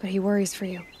 But he worries for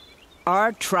you.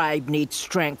 Our tribe needs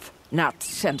strength, not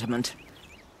sentiment.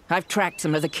 I've tracked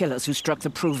some of the killers who struck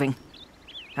the Proving.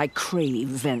 I crave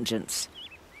vengeance.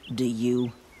 Do you?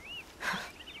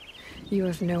 You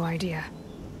have no idea.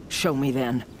 Show me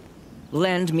then.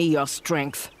 Lend me your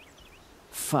strength.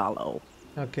 Follow.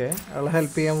 Okay, I'll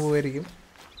help you.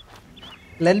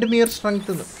 Lend me your strength.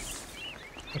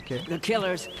 Okay. The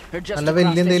killers are just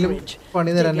across this ridge,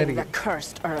 digging the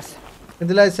cursed earth.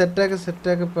 ഇതിലായി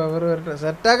സെറ്റാക്ക് power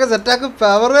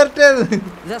വരട്ടെ.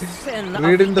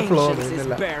 Read in the flow.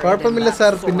 കുഴപ്പമില്ല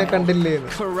sir, പിന്നെ കണ്ടില്ലേ.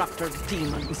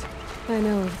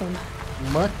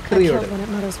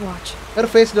 Her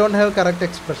face don't have correct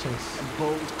expressions.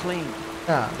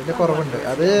 അതിന്റെ കുറവുണ്ട്.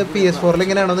 അത് PS4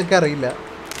 ഇങ്ങനെയാണോ എന്നൊക്കെ അറിയില്ല.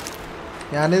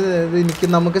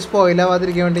 നമുക്ക് സ്പോയിൽ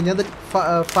ആവാതിരിക്കാൻ വേണ്ടി ഞാൻ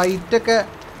ഫൈറ്റൊക്കെ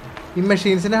ഈ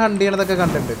മെഷീൻസിനെ ഹണ്ട് ചെയ്യണതൊക്കെ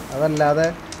കണ്ടിട്ടുണ്ട്. അതല്ലാതെ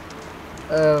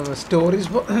സ്റ്റോറി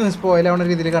സ്പോയിൽ ആവുന്ന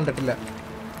രീതിയിൽ കണ്ടിട്ടില്ല.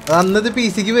 അത് അന്നത്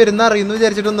PC ക്ക് വരുന്ന അറിയുന്നു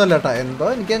വിചാരിച്ചിട്ടൊന്നുമല്ല കേട്ടോ. എന്തോ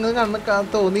എനിക്ക് അങ്ങനെ കാണാൻ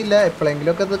തോന്നിയില്ല.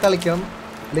 എപ്പോഴെങ്കിലും ഒക്കെ അത് കളിക്കണം,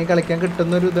 അല്ലെങ്കിൽ കളിക്കാൻ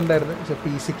കിട്ടുന്നൊരു ഇതുണ്ടായിരുന്നു. പക്ഷെ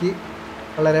PC ക്ക്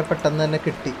വളരെ പെട്ടെന്ന് തന്നെ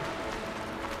കിട്ടി.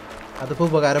 അതിപ്പോൾ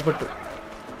ഉപകാരപ്പെട്ടു.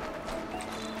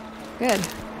 Good.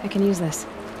 I can use this.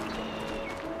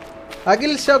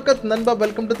 Agil Shaukat Nanba,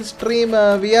 welcome to the stream.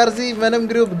 VRZ Venom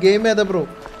Group game ഏതാ bro?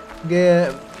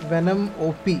 Venom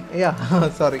OP. Yeah,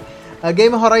 sorry.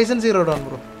 Game Horizon Zero Dawn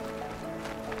bro.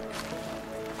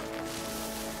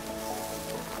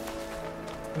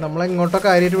 നമ്മളെ ഇങ്ങോട്ടൊക്കെ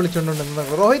കാര്യമായിട്ട് വിളിച്ചോണ്ടുണ്ടെന്ന്.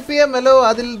 Rohit PM, hello.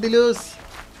 Adil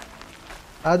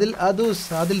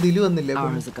Dilu വന്നില്ലേ?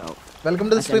 Welcome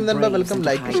to the stream Nanba, welcome.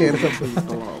 Like, share, subscribe.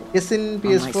 Yes, in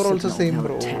PS4 also same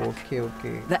bro.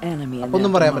 Okay. The enemy and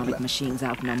their machines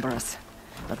outnumber us,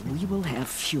 but we will have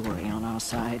fury on our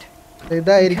side.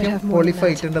 ഇതായിരിക്കും poly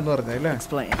fight ഉണ്ടെന്ന് പറഞ്ഞല്ലേ?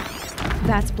 Explain.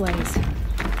 That's Blaze.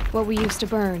 What we used to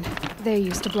burn, they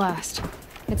used to blast.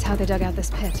 It's how they dug out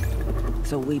this pit.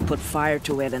 So we put fire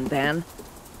to it and then?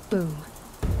 Boom.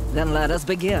 Then let us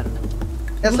begin.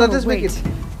 Yes, let us begin.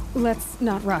 Let's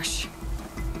not rush.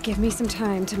 Give me some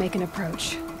time to make an approach.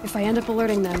 If I end up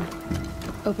alerting them,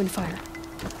 open fire.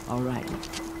 All right.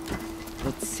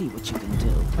 Let's see what you can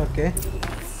do. Okay.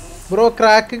 Bro,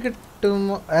 crack കിട്ടും.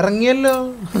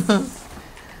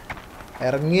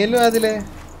 ഇറങ്ങിയല്ലോ അതിലെ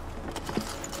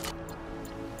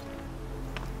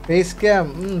face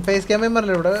ക്യാമേ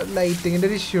പറഞ്ഞില്ല. ഇവിടെ ലൈറ്റിങ്ങിൻ്റെ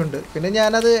ഒരു issue ഉണ്ട്. പിന്നെ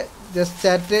ഞാനത് just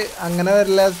chat അങ്ങനെ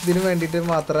വരില്ല ഇതിന് വേണ്ടിയിട്ട്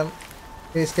മാത്രം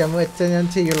ഫേസ് ക്യാമ് വെച്ചാൽ ഞാൻ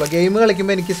ചെയ്യുള്ളൂ. ഗെയിം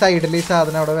കളിക്കുമ്പോൾ എനിക്ക് സൈഡിൽ ഈ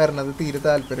സാധനം അവിടെ വരണത് തീരെ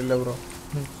താല്പര്യമില്ല ബ്രോ.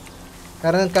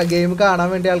 കാരണം ഗെയിം കാണാൻ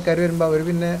വേണ്ടി ആൾക്കാർ വരുമ്പോൾ അവർ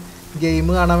പിന്നെ ഗെയിം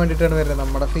കാണാൻ വേണ്ടിയിട്ടാണ് വരുന്നത്,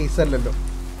 നമ്മുടെ ഫേസ് അല്ലല്ലോ.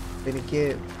 എനിക്ക്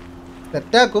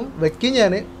സെറ്റാക്കും വെക്കും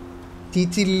ഞാൻ ഈ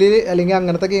ചില്ല് അല്ലെങ്കിൽ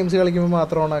അങ്ങനത്തെ ഗെയിംസ് കളിക്കുമ്പോൾ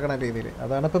മാത്രം ഓണാക്കണ രീതിയിൽ.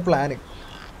 അതാണ് ഇപ്പോൾ പ്ലാന്.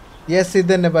 യെസ്, ഇത്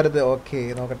തന്നെ പരുത്. ഓക്കെ,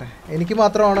 നോക്കട്ടെ. എനിക്ക്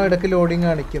മാത്രമാണോ ഇടയ്ക്ക് ലോഡിങ്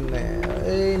കാണിക്കുന്നത്?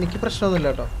 എനിക്ക് പ്രശ്നമൊന്നുമില്ല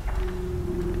കേട്ടോ.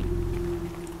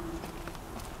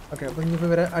 ഓക്കെ, അപ്പോൾ ഇനിയിപ്പോൾ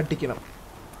ഇവരെ അടിക്കണം.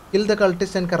 Kill the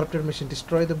കൾട്ടിസ്റ്റ് and corrupted machine,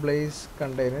 destroy the blaze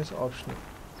containers option.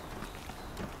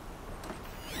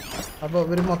 അപ്പോൾ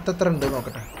ഇവർ മൊത്തം എത്ര ഉണ്ട്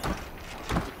നോക്കട്ടെ.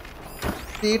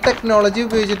 ഈ ടെക്നോളജി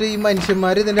ഉപയോഗിച്ചിട്ട് ഈ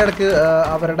മനുഷ്യന്മാർ ഇതിൻ്റെ ഇടയ്ക്ക്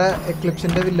അവരുടെ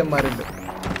എക്ലിപ്സിൻ്റെ വില്ലന്മാരുണ്ട്.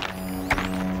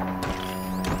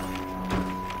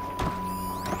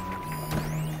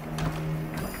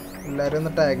 എല്ലാവരും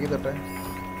ഒന്ന് ടാഗ് ചെയ്തോട്ടെ.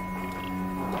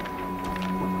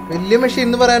 വലിയ മെഷീൻ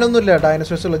എന്ന് പറയാനൊന്നുമില്ല.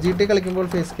 ഡൈനോസോഴ്സ് ഉള്ള GTA കളിക്കുമ്പോൾ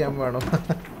ഫേസ് ക്യാം വേണം.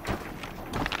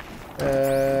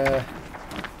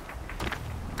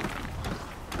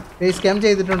 ഫേസ് ക്യാം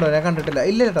ചെയ്തിട്ടുണ്ടോ? ഞാൻ കണ്ടിട്ടില്ല.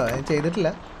 ഇല്ല കേട്ടോ, ഞാൻ ചെയ്തിട്ടില്ല.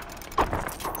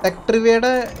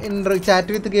 ടെക്ട്രിവിയുടെ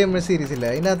ചാറ്റ് വിത്ത് ഗെയിമർ സീരീസ് ഇല്ല,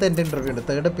 അതിനകത്ത് എൻ്റെ ഇൻ്റർവ്യൂ ഉണ്ട്,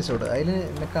 3rd എപ്പിസോഡ്. അതിൽ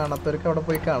എന്നെ കാണാത്തവർക്ക് അവിടെ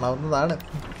പോയി കാണാവുന്നതാണ്.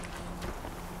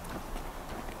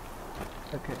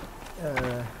 Okay.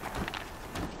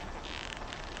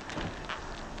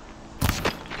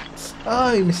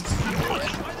 I missed.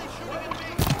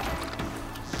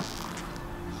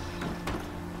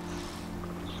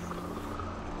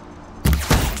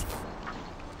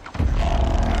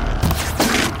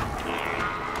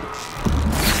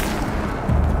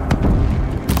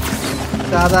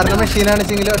 സാധാരണ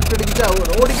മെഷീനാണെച്ചെങ്കിൽ ഒറ്റയടിക്ക് ചാവും.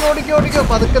 ഓടിക്കോ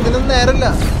പതുക്കെ, ഇതിനൊന്നും നേരമില്ല.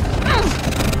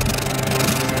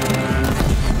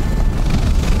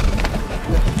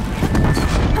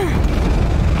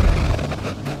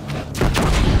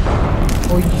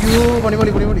 അയ്യോ പണി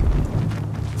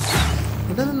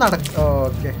ഇതൊന്നും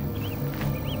ഓക്കെ.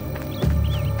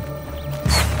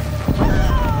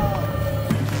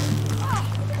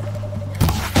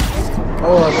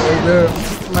 ഓ ഇത്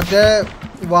മറ്റേ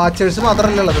വാച്ചേഴ്സ്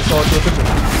മാത്രമല്ല ഉള്ളത്, ഷോർട്ട് കിട്ടും.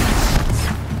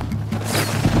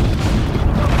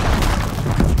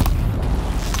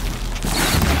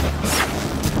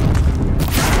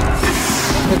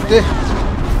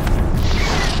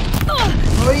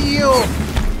 അയ്യോ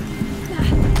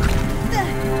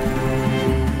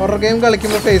ഹൊറർ ഗെയിം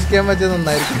കളിക്കുമ്പോൾ ഫേസ് ചെയ്യാൻ പറ്റിയത്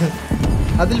നന്നായിരിക്കും.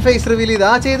 അതിൽ ഫേസ് റിവീൽ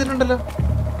ചെയ്ത് ചെയ്തിട്ടുണ്ടല്ലോ.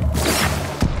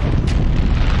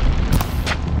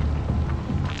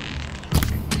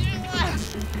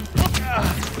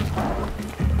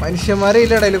 മനുഷ്യന്മാരെ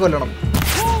ഇല്ല ഇടയിൽ കൊല്ലണം.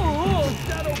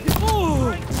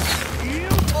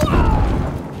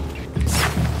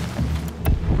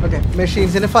 ഓക്കെ,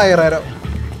 മെഷീൻസിന് ഫയർ ആരോ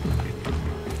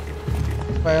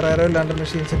ഇല്ലാണ്ട്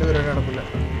മെഷീൻസിന്റെ പരിപാടി നടക്കില്ല.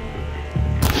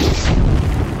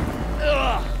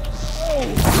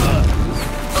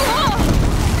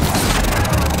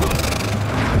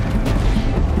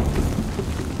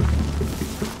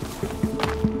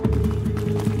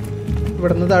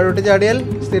 ഇവിടുന്ന് താഴോട്ട് ചാടിയാൽ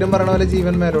സ്ഥിരം പറയണ പോലെ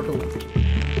ജീവൻ മേലോട്ട് പോകും.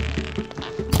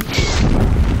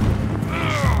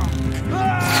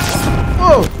 ഓ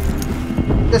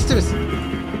ജസ്റ്റ് മിസ്.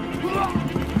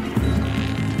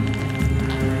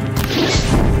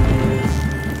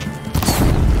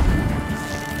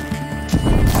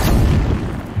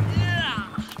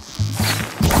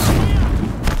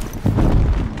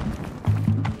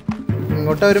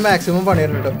 ഇങ്ങോട്ട് ഒരു മാക്സിമം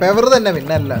പണിയുണ്ട് കേട്ടോ. പെവർ തന്നെ,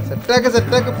 പിന്നെ അല്ല.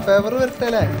 സെറ്റാക്ക് പെവർ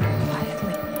വരട്ടല്ലേ.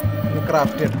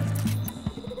 ക്രാഫ്റ്റ് ചെയ്യണം.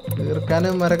 തീർക്കാനും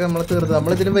ഇവന്മാരൊക്കെ നമ്മൾ തീർത്ത്.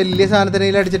 നമ്മളിതിന് വലിയ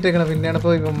സാധനത്തിനെങ്കിലും അടിച്ചിട്ടേക്കണം. പിന്നെയാണ്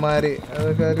ഇപ്പോൾ ഇവന്മാര്.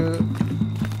 അതൊക്കെ ഒരു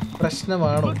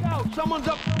പ്രശ്നമാണോ?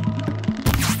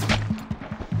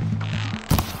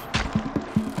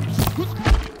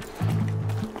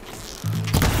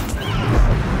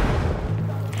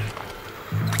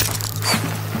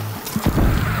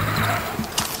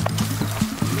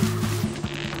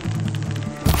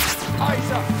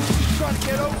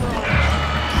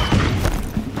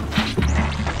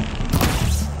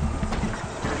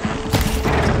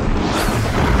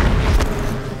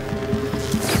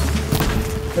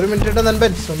 ഒരു മിനിറ്റ് ഇട്ടോ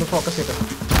നൻപൻ, ഒന്ന് ഫോക്കസ് ചെയ്തോ.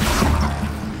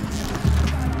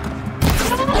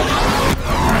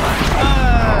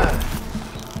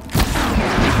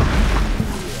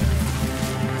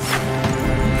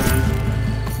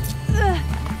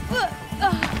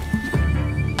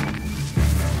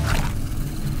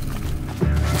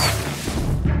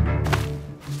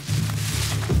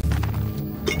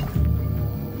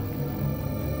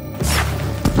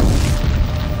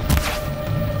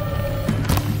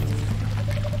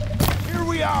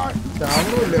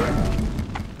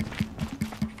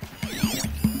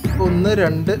 ഒന്ന്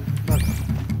രണ്ട്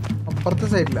അപ്പുറത്തെ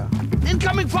സൈഡിലാ.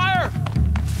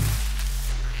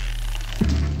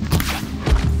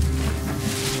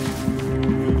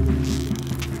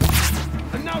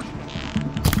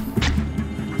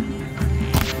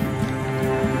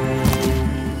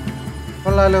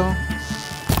 കൊള്ളാലോ.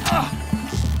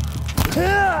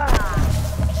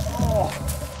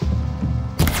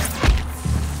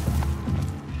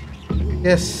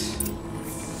 യെസ്,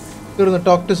 തീർന്നു.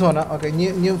 Talk to Sona. ഓക്കെ,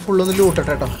 ഇനി ഫുള്ളൊന്ന് ലൂട്ടട്ടെ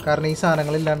കേട്ടോ, കാരണം ഈ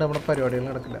സാധനങ്ങളില്ലാണ്ട് നമ്മുടെ പരിപാടികൾ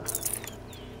നടക്കില്ല.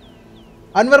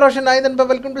 Anwar Roshan, hi നൻപ,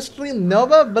 welcome to stream.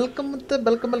 Nova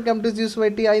welcome to juice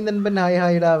വൈറ്റി. Hi Nanban,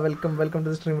 hi ഡാ, welcome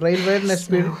to stream. Railway net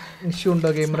speed issue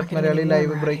ഉണ്ടോ? ഗെയിമർ മലയാളി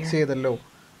ലൈവ് ബ്രേക്ക് ചെയ്തല്ലോ.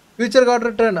 ഫ്യൂച്ചർ ഗോഡ്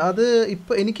റിട്ടേൺ, അത്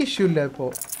ഇപ്പോൾ എനിക്ക് ഇഷ്യൂ ഇല്ല. ഇപ്പോൾ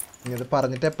ഇത്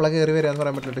പറഞ്ഞിട്ട് എപ്പോഴാണ് കയറി വരിക എന്ന്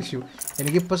പറയാൻ പറ്റില്ല. ഇഷ്യൂ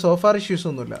എനിക്കിപ്പോൾ സോഫാർ ഇഷ്യൂസ്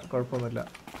ഒന്നുമില്ല, കുഴപ്പമൊന്നുമില്ല,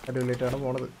 അടിപൊളിയായിട്ടാണ്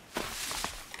പോണത്.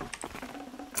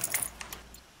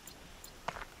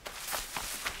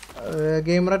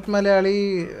 ഗെയിമർ മലയാളി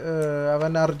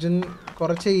അവൻ അർജുൻ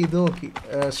കുറച്ച് ചെയ്ത് നോക്കി,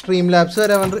 സ്ട്രീം ലാബ്സ്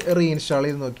വരെ അവൻ റീഇൻസ്റ്റാൾ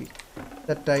ചെയ്ത് നോക്കി,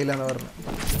 തെറ്റായില്ലെന്ന് പറഞ്ഞു.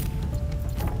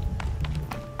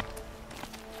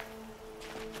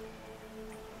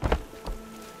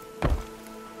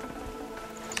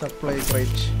 സപ്ലൈ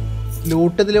ക്രൈറ്റ്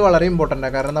ലൂട്ട് ഇതിൽ വളരെ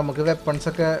ഇമ്പോർട്ടൻ്റാണ്, കാരണം നമുക്ക് വെപ്പൺസ്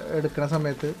ഒക്കെ എടുക്കുന്ന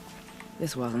സമയത്ത്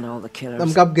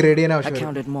നമുക്ക് അപ്ഗ്രേഡ് ചെയ്യാൻ ആവശ്യമില്ല.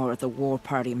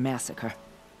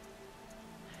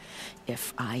 If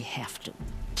I have to.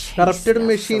 Corrupted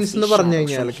machines എന്ന് പറഞ്ഞു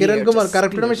കഴിഞ്ഞാൽ കിരൺ കുമാർ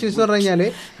corrupted machines എന്ന് പറഞ്ഞു കഴിഞ്ഞാൽ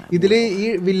ഇതിൽ ഈ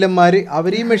വില്ലന്മാർ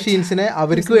അവർ ഈ മെഷീൻസിനെ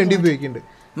അവർക്ക് വേണ്ടി ഉപയോഗിക്കുന്നുണ്ട്.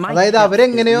 അതായത്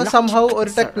അവരെങ്ങനെയോ സംഭവം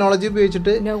ഒരു ടെക്നോളജി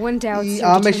ഉപയോഗിച്ചിട്ട് ഈ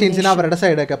ആ മെഷീൻസിനെ അവരുടെ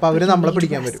സൈഡൊക്കെ അപ്പോൾ അവർ നമ്മളെ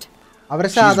പിടിക്കാൻ വരും. അവരെ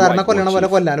സാധാരണ കൊല്ലണ പോലെ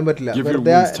കൊല്ലാനും പറ്റില്ല.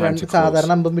 വെറുതെ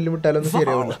സാധാരണ 50 മില്ലി വിട്ടാലൊന്നും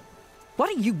ശരിയാവില്ല. What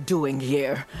are you doing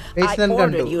here? I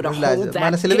ordered you to hold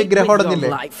that gate of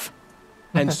life.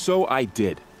 And so I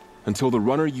did, until the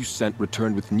runner you sent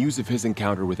returned with news of his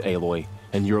encounter with Aloy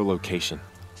and your location.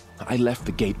 I left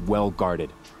the gate well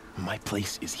guarded. My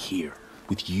place is here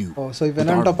with you. Oh, so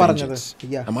even on top പറഞ്ഞത്.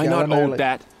 Am I not owed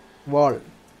that? Wall.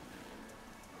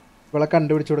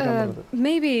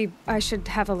 Maybe I should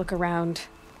have a look around,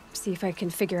 see if I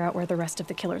can figure out where the rest of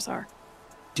the killers are.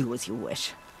 Do as you wish.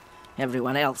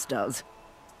 Everyone else does.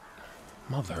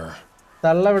 Mother.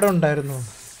 തള്ള ഇവിടെ ഉണ്ടായിരുന്നു.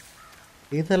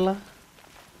 ഇതല്ല.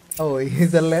 ഓ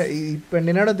ഇതല്ല ഈ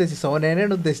പെണ്ണിനാണ് ഉദ്ദേശിച്ചത്,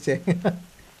 സോനേനെയാണ് ഉദ്ദേശിച്ചത്.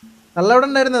 തള്ള ഇവിടെ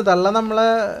ഉണ്ടായിരുന്നു. തള്ള നമ്മളെ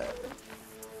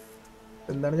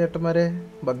എന്താണ് ചേട്ടന്മാരെ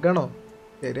ബഗ്ഗാണോ?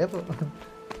 ശരിയാപ്പോ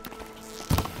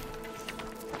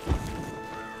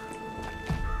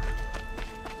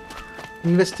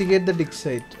ഇൻവെസ്റ്റിഗേറ്റ് ദ ഡിഗ്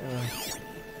സൈറ്റ്.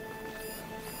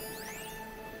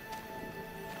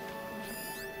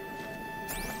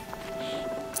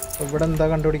 ഇവിടെ എന്താ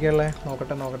കണ്ടുപിടിക്കാനുള്ളേ?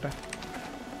 നോക്കട്ടെ.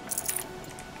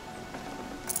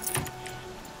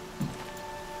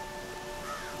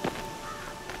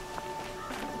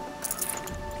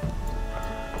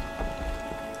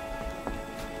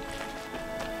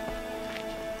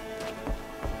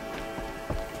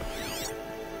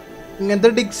 ഇങ്ങനത്തെ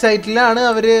ഡിഗ് സൈറ്റിലാണ്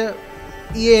അവർ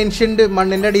ഈ ഏൻഷ്യൻ്റ്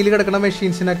മണ്ണിൻ്റെ അടിയിൽ കിടക്കുന്ന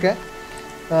മെഷീൻസിനൊക്കെ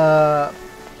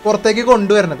പുറത്തേക്ക്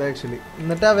കൊണ്ടുവരണത് ആക്ച്വലി.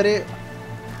 എന്നിട്ട് അവർ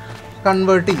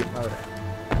കൺവേർട്ട് ചെയ്യും അവരെ.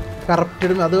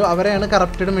 കറപ്റ്റഡ് അത് അവരെയാണ്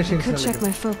corrupted machines.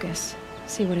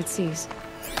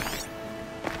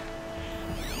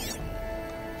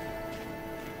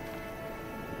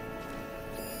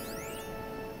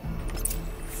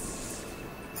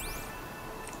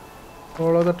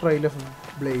 Follow the trail of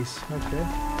blaze. Okay.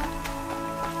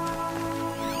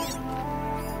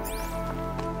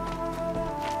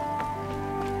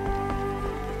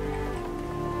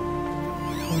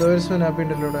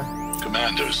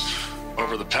 Commanders,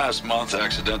 over the past month,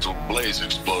 accidental blaze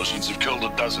explosions have killed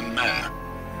 12 men.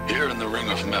 Here in the Ring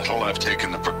of Metal, I've taken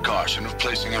the precaution of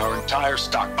placing our entire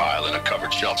stockpile in a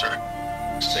covered shelter,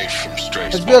 safe from stray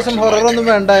sparks and lightning.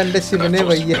 I've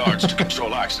posted guards to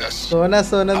control access. I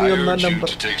urge you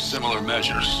to take similar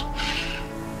measures,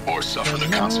 or suffer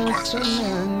the consequences.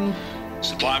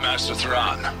 Supply Master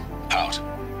Thrawn, out.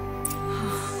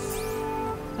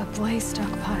 A blaze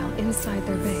stockpile inside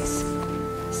their base.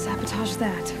 Sabotage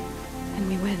that, and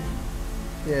we win.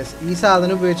 Yes, ഈ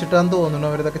സാധനം ഉപയോഗിച്ചിട്ടാണ് തോന്നുന്നു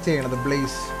അവരിതൊക്കെ ചെയ്യണത്.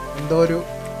 Blaze എന്തോ ഒരു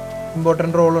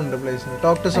important role ഉണ്ട് ബ്ലേസിന്.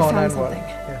 Talk to Sona and wall.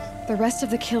 The rest of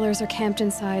the killers are camped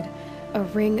inside a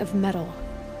ring of metal.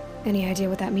 Any idea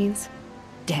what that means?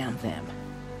 Damn them.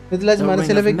 ഇതിലെ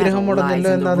മനസ്സിലെ വിഗ്രഹം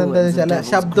മുടങ്ങല്ലോ എന്നാണ് എന്താ വെച്ചാൽ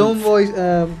ശബ്ദവും വോയിസ്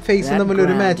ഫേസും തമ്മിൽ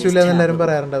ഒരു മാച്ചും ഇല്ല എന്ന് എല്ലാവരും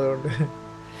പറയാറുണ്ട്. അതുകൊണ്ട്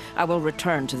I will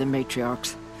return to the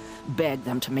matriarchs. Beg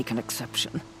them to make an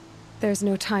exception. There's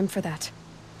no time for that.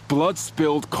 Blood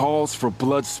spilled calls for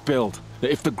blood spilled.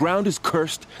 If the ground is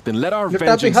cursed, then let our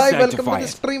vengeance sanctify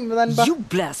it. You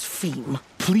blaspheme.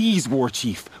 Please, War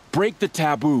Chief, break the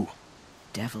taboo.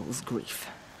 Devil's Grief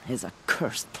is a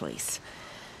cursed place.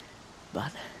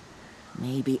 But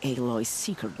maybe Aloy's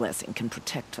secret blessing can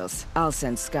protect us. I'll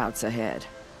send scouts ahead.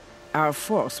 Our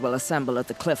force will assemble at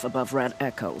the cliff above Red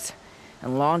Echoes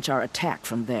and launch our attack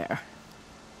from there.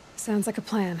 Sounds like a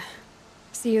plan.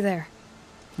 See you there.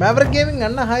 Maverick Gaming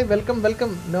Anna, hi, welcome.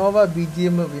 Nova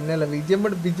BGM Vinella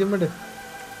BGM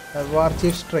War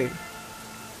Chief's Trail.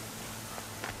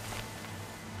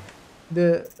 The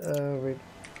wait.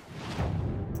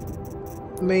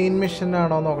 Main mission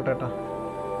ആണോ നോക്കട്ടെ.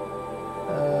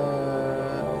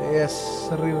 Yes,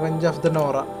 Revenge of the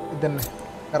Nora. ഇതന്നെ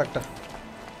correct.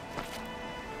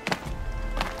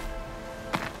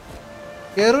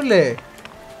 കേറൂല്ലേ?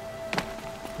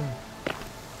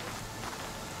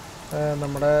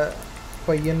 നമ്മുടെ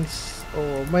പയ്യൻസ്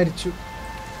മരിച്ചു.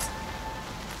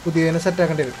 പുതിയതിനെ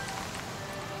സെറ്റാക്കേണ്ടി വരും.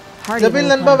 ജബിൽ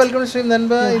നൻപ welcome stream.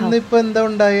 നൻപ ഇന്നിപ്പോൾ എന്താ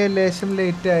ഉണ്ടായ ലേശം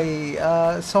ലേറ്റായി.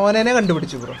 സോനേനെ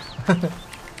കണ്ടുപിടിച്ചു ബ്രോ.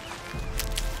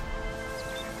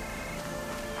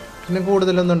 പിന്നെ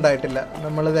കൂടുതലൊന്നും ഉണ്ടായിട്ടില്ല.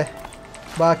 നമ്മളിതേ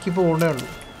ബാക്കി പോകണേ ഉള്ളൂ.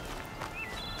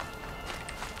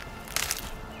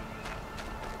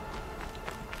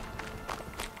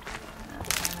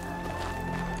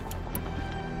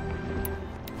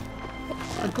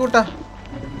 കൂട്ടാ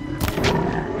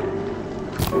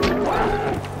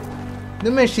ഇത്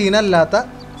മെഷീനല്ലാത്ത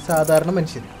സാധാരണ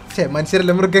മനുഷ്യൻ.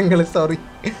 മനുഷ്യരല്ല മൃഗങ്ങൾ, സോറി.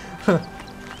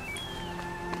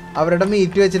 അവരുടെ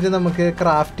മീറ്റ് വെച്ചിട്ട് നമുക്ക്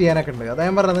ക്രാഫ്റ്റ് ചെയ്യാനൊക്കെ ഉണ്ട്. അതാ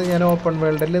ഞാൻ പറഞ്ഞത്, ഞാൻ ഓപ്പൺ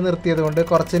വേൾഡിൽ നിർത്തിയത് കൊണ്ട്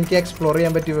കുറച്ച് എനിക്ക് എക്സ്പ്ലോർ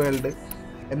ചെയ്യാൻ പറ്റിയ വേൾഡ്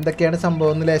എന്തൊക്കെയാണ്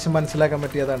സംഭവം എന്ന് ലേശം മനസ്സിലാക്കാൻ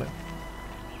പറ്റിയതാണ്.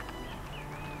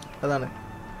 അതാണ്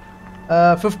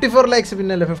 54 ലൈക്സ്.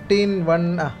 പിന്നല്ലേ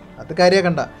 15 അത്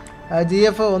കാര്യമാക്കണ്ട.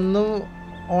 GF ഒന്നും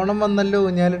ഓണം വന്നല്ലോ,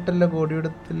 ഊഞ്ഞാലിട്ടല്ലോ,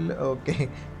 കോടിയെടുത്തില്ല. ഓക്കെ,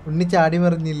 ഉണ്ണി ചാടി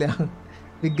മറിഞ്ഞില്ല,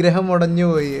 വിഗ്രഹം ഉടഞ്ഞു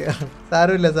പോയി.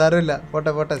 സാരമില്ല,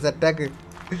 പോട്ടെ സെറ്റാക്ക്.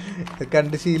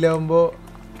 കണ്ട് ശീലമാകുമ്പോൾ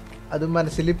അത്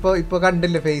മനസ്സിലിപ്പോൾ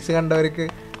കണ്ടില്ലേ, ഫേസ് കണ്ടവർക്ക്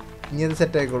ഇനി അത്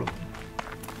സെറ്റായിക്കോളും.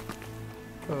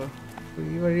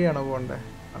 ഈ വഴിയാണോ പോകണ്ടേ?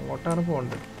 അങ്ങോട്ടാണ്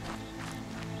പോകേണ്ടത്.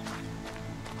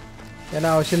 ഞാൻ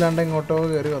ആവശ്യമില്ലാണ്ട് ഇങ്ങോട്ടോ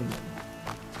കയറി വന്നു.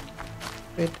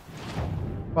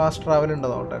 ഫാസ്റ്റ് ട്രാവൽ ഉണ്ടോ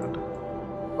നോട്ടെ അങ്ങോട്ട്.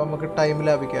 അപ്പം നമുക്ക് ടൈം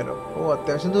ലാഭിക്കാമല്ലോ.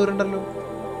 അത്യാവശ്യം ദൂരം ഉണ്ടല്ലോ.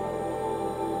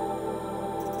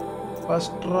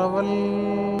 ഫാസ്റ്റ് ട്രാവൽ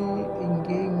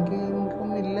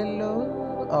ഇങ്കും ഇല്ലല്ലോ.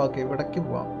 ഓക്കെ, ഇവിടേക്ക്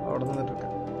പോവാം. അവിടെ നിന്നിട്ടൊക്കെ.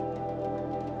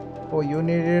 You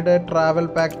need travel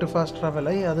pack to fast travel.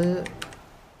 അത്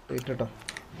കേട്ടോ.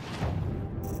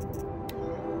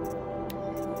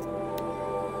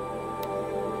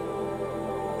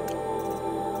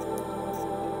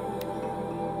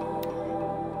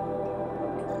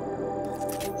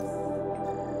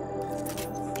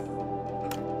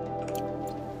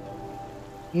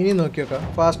 ഇനി നോക്കി നോക്കാം.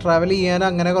 ഫാസ്റ്റ് ട്രാവൽ ചെയ്യാൻ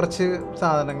അങ്ങനെ കുറച്ച്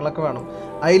സാധനങ്ങളൊക്കെ വേണം.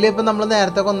 അതിലിപ്പോൾ നമ്മൾ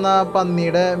നേരത്തെ കൊന്ന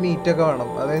പന്നിയുടെ മീറ്റൊക്കെ വേണം.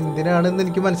 അത് എന്തിനാണെന്ന്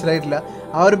എനിക്ക് മനസ്സിലായിട്ടില്ല.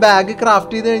 ആ ഒരു ബാഗ്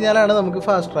ക്രാഫ്റ്റ് ചെയ്ത് കഴിഞ്ഞാലാണ് നമുക്ക്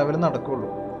ഫാസ്റ്റ് ട്രാവൽ നടക്കുള്ളൂ.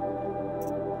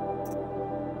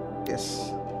 യെസ്,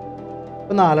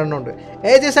 ഇപ്പോൾ 4 എണ്ണം ഉണ്ട്.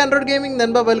 AJS Android gaming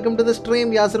നൻപ, welcome to the stream.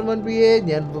 Yasir മോൻ PA.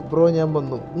 ഞാൻ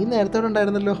വന്നു. നീ നേരത്തെ അവിടെ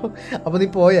ഉണ്ടായിരുന്നല്ലോ. അപ്പോൾ നീ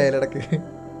പോയ അതിലിടക്ക്.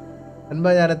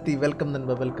 നൻപ ഞാനെത്തി. Welcome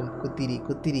നൻപ, welcome.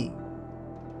 കുത്തിരി.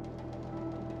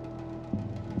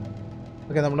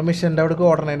 ഓക്കെ, നമ്മുടെ മിഷൻ്റെ അവിടെ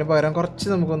ഓടണതിന് പകരം കുറച്ച്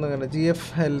നമുക്കൊന്ന് കണ്ടു. GF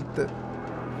health.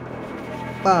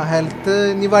 ഹെൽത്ത്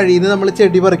ഇനി വഴിയിൽ നിന്ന് നമ്മൾ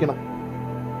ചെടി പറിക്കണം.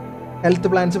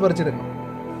 Health plants പറിച്ചെടുക്കണം.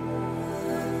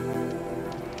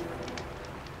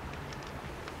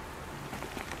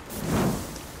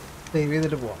 സേവ്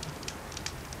ചെയ്തിട്ട് പോവാം.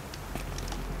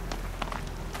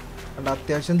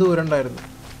 അത്യാവശ്യം ദൂരം ഉണ്ടായിരുന്നു.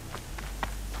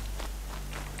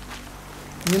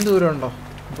 ഇനിയും ദൂരം ഉണ്ടോ?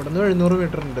 ഇവിടുന്ന് 700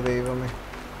 മീറ്റർ ഉണ്ട്. ദൈവമേ.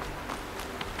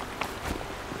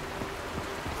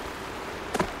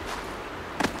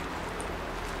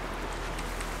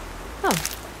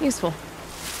 Useful.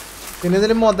 പിന്നെ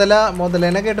ഇതിൽ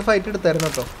മുതലേനൊക്കെ ആയിട്ട് ഫൈറ്റ് എടുത്തായിരുന്നു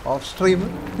കേട്ടോ, ഓഫ് സ്ട്രീം.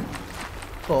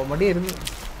 കോമഡി ആയിരുന്നു.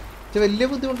 പക്ഷെ വലിയ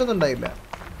ബുദ്ധിമുട്ടൊന്നും ഉണ്ടായില്ല.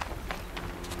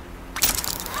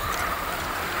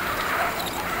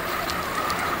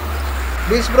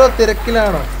 Beach bro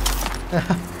തിരക്കിലാണോ?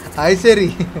 അത് ശരി,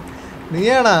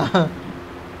 നീയാണോ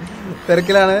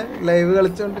തിരക്കിലാണ്? ലൈവ്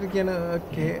കളിച്ചുകൊണ്ടിരിക്കുകയാണ്.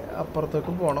 ഓക്കെ,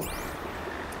 അപ്പുറത്തേക്ക് പോകണം.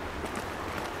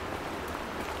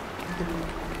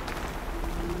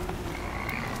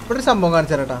 ഇവിടെ ഒരു സംഭവം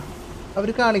കാണിച്ചു തരാട്ടാ. അവർ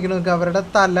കാണിക്കണമെങ്കിൽ അവരുടെ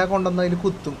തല കൊണ്ടുവന്ന് അതിൽ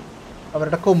കുത്തും,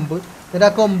 അവരുടെ കൊമ്പ്. എന്നിട്ട് ആ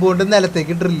കൊമ്പ് കൊണ്ട്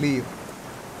നിലത്തേക്ക് ഡ്രില്ല് ചെയ്യും.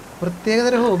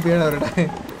 പ്രത്യേകതരം ഹോബിയാണ് അവരുടെ.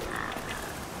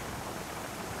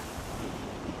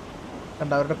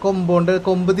 കണ്ട, അവരുടെ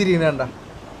കൊമ്പ് തിരിയണ കണ്ട.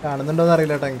 കാണുന്നുണ്ടോയെന്ന്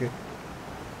അറിയില്ല കേട്ടോ എനിക്ക്.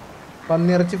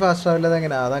 പന്നിയിറച്ചി ഫാസ്റ്റ് ട്രാവൽ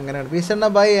അതെങ്ങനെയാണ്? അതങ്ങനെയാണ്. പീസണ്ണ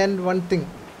ബൈ ആൻഡ് വൺ തിങ്.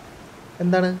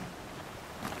 എന്താണ്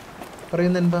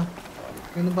പറയുന്നത്?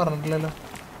 ഒന്നും പറഞ്ഞിട്ടില്ലല്ലോ.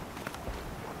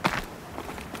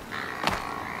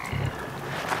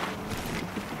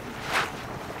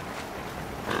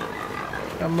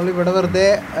 നമ്മളിവിടെ വെറുതെ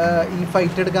ഈ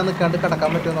ഫൈറ്റ് എടുക്കാൻ നിൽക്കാണ്ട് കിടക്കാൻ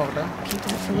പറ്റുമോ നോക്കട്ടെ.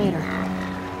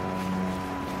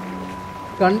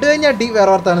 കണ്ടു കഴിഞ്ഞാൽ അടി,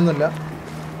 വേറെ വർത്താനൊന്നുമില്ല.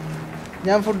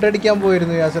 ഞാൻ ഫുഡ് അടിക്കാൻ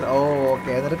പോയിരുന്നു യാസർ.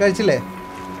 ഓക്കെ, എന്നിട്ട് കഴിച്ചില്ലേ?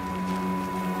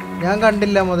 ഞാൻ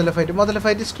കണ്ടില്ല മുതല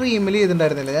ഫൈറ്റ് സ്ട്രീമിൽ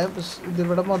ചെയ്തിട്ടുണ്ടായിരുന്നില്ല. ഞാൻ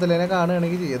ഇതിവിടെ മുതലേനെ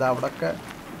കാണുകയാണെങ്കിൽ ചെയ്ത്. അവിടെയൊക്കെ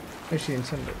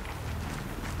മെഷീൻസ് ഉണ്ട്.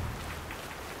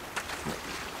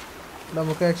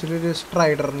 നമുക്ക് ആക്ച്വലി ഒരു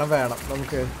സ്ട്രൈഡറിനെ വേണം.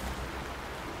 നമുക്ക്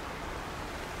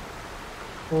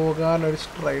പോകാനൊരു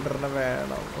സ്ട്രൈഡറിനെ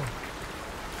വേണം.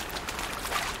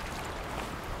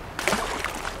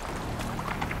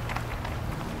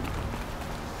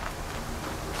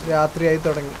 രാത്രിയായി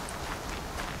തുടങ്ങി.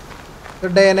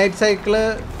 ഡേ നൈറ്റ് സൈക്കിള്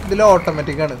ഇതിൽ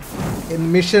ഓട്ടോമാറ്റിക്കാണ്.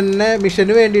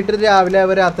 മിഷന് വേണ്ടിയിട്ട് രാവിലെ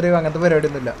രാത്രി അങ്ങനത്തെ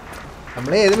പരിപാടിയൊന്നുമില്ല.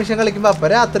 നമ്മൾ ഏത് മിഷൻ കളിക്കുമ്പോൾ അപ്പം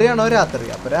രാത്രിയാണോ രാത്രി,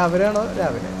 അപ്പം രാവിലെയാണോ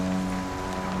രാവിലെ.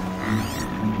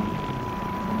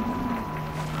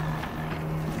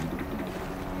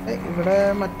 ഇവിടെ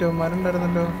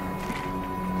മറ്റവന്മാരുണ്ടായിരുന്നല്ലോ.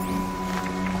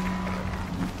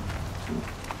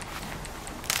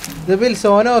 ഇത് ബിൽ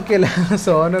സോന ഓക്കെ അല്ല?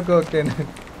 സോനൊക്കെ ഓക്കെയാണ്.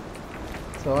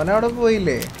 സോന അവിടെ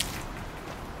പോയില്ലേ?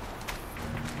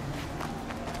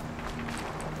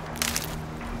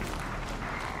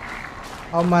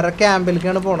 അവന്മാരുടെ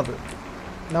ക്യാമ്പിലേക്കാണ് പോണത്.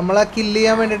 നമ്മളെ കില്ല്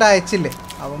ചെയ്യാൻ വേണ്ടിയിട്ട് അയച്ചില്ലേ,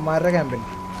 അവന്മാരുടെ ക്യാമ്പിൽ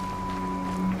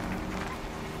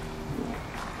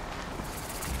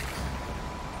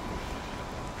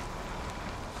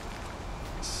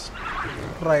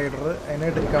റൈഡർ അതിനെ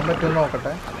എടുക്കാൻ പറ്റുമോ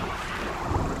നോക്കട്ടെ.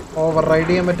 ഓവർ റൈഡ്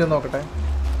ചെയ്യാൻ പറ്റുമോ നോക്കട്ടെ.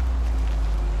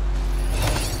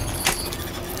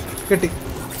 കിട്ടി.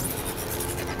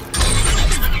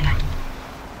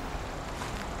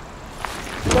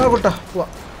 പോവാ കുട്ടാ പോവാ.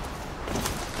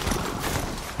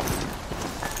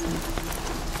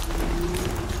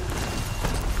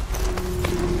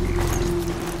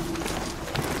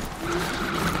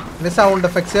 പിന്നെ സൗണ്ട്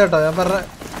എഫക്ട്സ് കേട്ടോ. ഞാൻ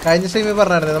കഴിഞ്ഞ സ്ട്രീമിൽ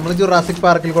പറഞ്ഞായിരുന്നു നമ്മൾ ജുറാസിക്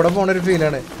പാർക്കിൽ കൂടെ പോണൊരു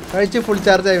ഫീലാണ്. കഴിച്ച് ഫുൾ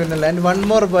ചാർജ് ആയി പിന്നല്ല. And one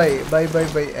more bye bye bye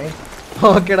bye.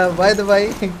 ഓക്കേടാ ബൈ ബൈ.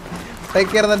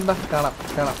 ടേക്ക് കെയർ തന്നെ. കാണാം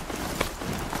കാണാം.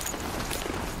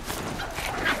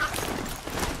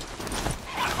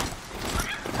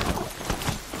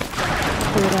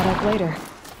 Figure that out later.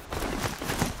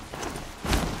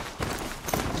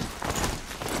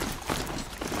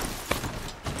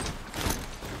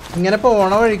 ഇങ്ങനെ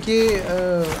പോണ വഴിക്ക്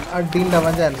അടി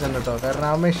ഉണ്ടാവാൻ ചാൻസ് ഉണ്ട് കേട്ടോ. കാരണം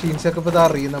ആ മെഷീൻസൊക്കെ ഇപ്പോൾ ഇത്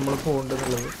അറിയും നമ്മൾ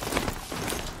പോകണ്ടെന്നുള്ളത്.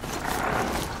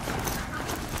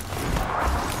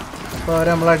 അപ്പോൾ അവർ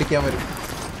നമ്മളെ അടിക്കാൻ വരും.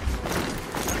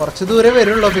 കുറച്ച് ദൂരെ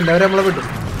വരുള്ളൂ, പിന്നെ അവർ നമ്മളെ വിടും.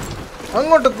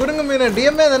 അങ്ങോട്ട് കുരുങ്ങും മീനെ. ഡി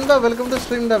എം എ എന്താ welcome to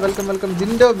stream. Welcome welcome.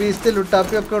 Jinto beast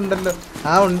ലുട്ടാപ്പിയൊക്കെ ഉണ്ടല്ലോ.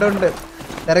 ആ ഉണ്ട് ഉണ്ട്.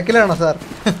 തിരക്കിലാണോ സാർ?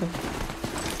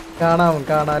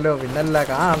 കാണാലോ. പിന്നല്ല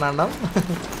കാണണം.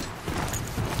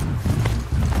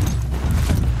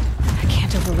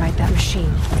 Override that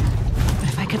machine. But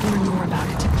if I could learn more about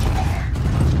it.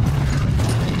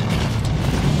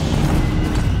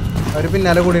 അവർ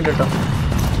പിന്നാലെ കൂടി ഉണ്ട് കേട്ടോ.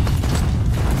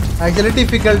 Actually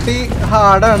difficulty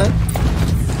ഹാർഡാണ്.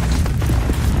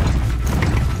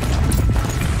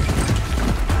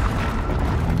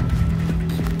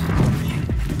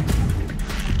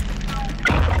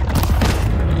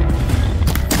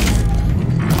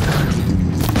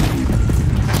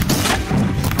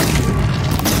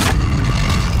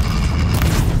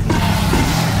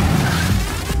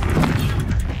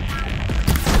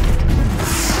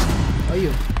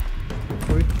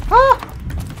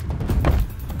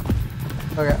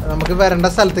 ഓക്കെ, നമുക്ക് വരേണ്ട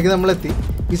സ്ഥലത്തേക്ക് നമ്മൾ എത്തി.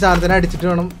 ഈ സാധനത്തിനെ അടിച്ചിട്ട്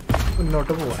വേണം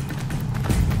മുന്നോട്ട് പോവാൻ.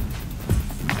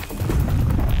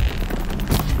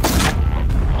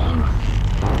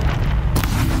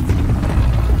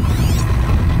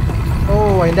 ഓ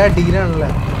അതിൻ്റെ അടിയിലാണല്ലേ.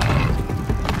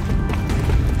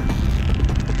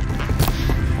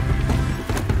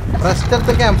 Rest of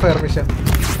the camp fire mission.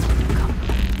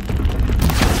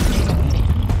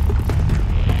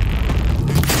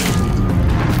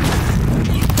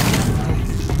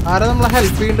 ആരാ നമ്മളെ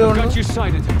ഹെൽപ്പ് ചെയ്യേണ്ടതുകൊണ്ട്?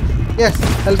 യെസ്,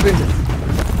 ഹെൽപ്പ് ചെയ്യുന്നുണ്ട്.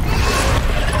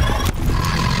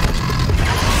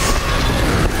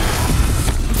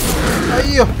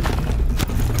 അയ്യോ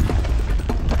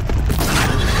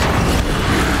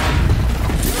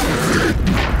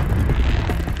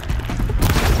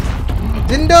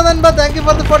Jinto നൻപ, thank you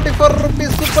for the 44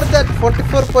 rupees super chat.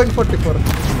 44.44.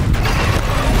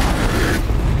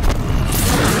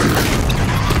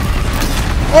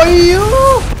 അയ്യോ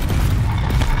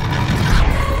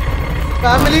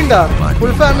ഫാമിലി ഉണ്ടാ?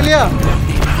 ഫുൾ ഫാമിലിയാ?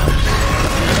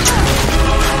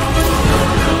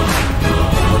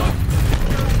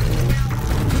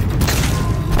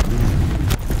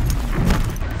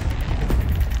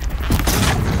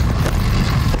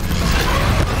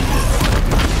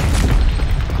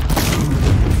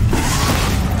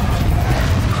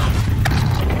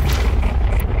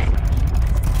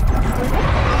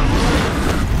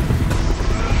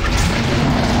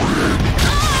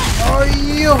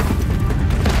 അയ്യോ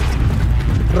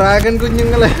ഡ്രാഗൺ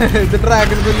കുഞ്ഞുങ്ങളെ. ഇത്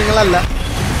ഡ്രാഗൺ കുഞ്ഞുങ്ങളല്ല.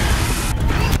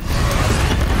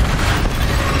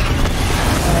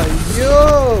 അയ്യോ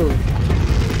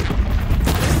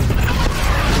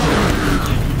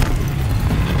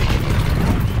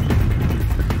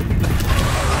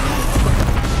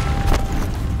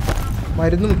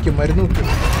മരുന്ന് മുഖ്യം.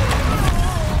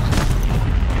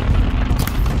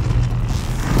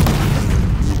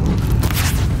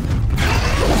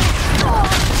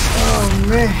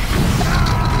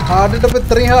 ഹാർഡ് ഇട്ടപ്പോൾ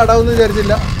ഇത്രയും ഹാർഡാവുമെന്ന്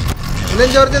വിചാരിച്ചില്ല. ഇല്ല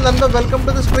George Nanda, welcome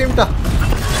to the stream ടാ.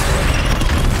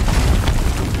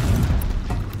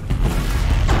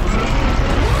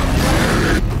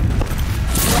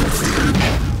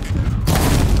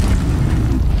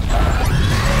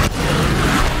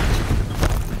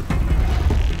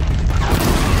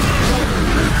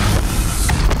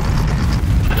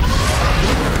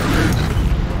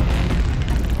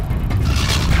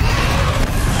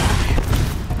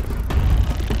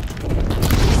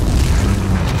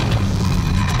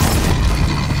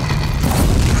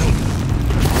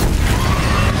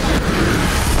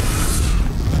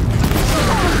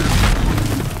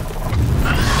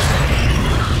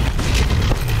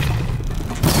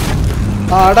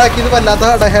 ഹാർഡാക്കിയത് വല്ലാത്ത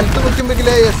ഹാർഡാ. ഹെൽത്ത്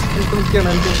മുക്കുമ്പോഴേക്കില്ലേ? Yes, health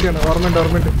മുക്കിയാണ്.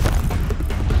 ഓർമ്മയുണ്ട്.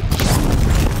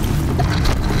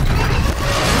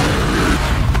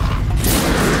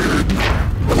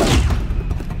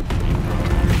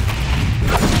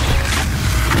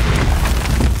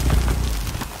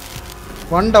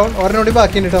 One down. ഒരെണ്ണോടി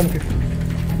ബാക്കിയുണ്ട് നമുക്ക്.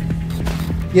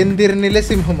 എന്തിരനിലെ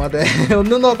സിംഹം. അതെ,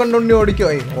 ഒന്നും നോക്കണ്ട ഉണ്ണി, ഓടിക്കോ.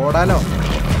 ഓടാനോ?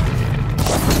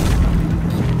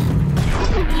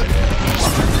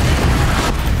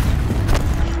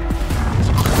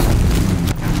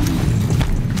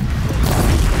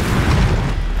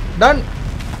 ഡൺ.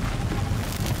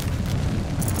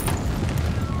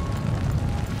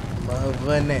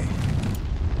 മവനെ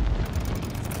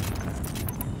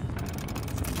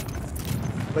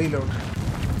റീലോഡ്.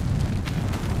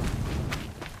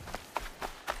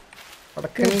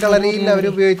 വടക്കൻ കളരിയിൽ അവർ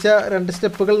ഉപയോഗിച്ച 2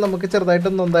 സ്റ്റെപ്പുകൾ നമുക്ക്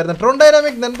ചെറുതായിട്ടൊന്നും ഉണ്ടായിരുന്നു. Tron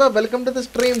dynamic നൻപ welcome to the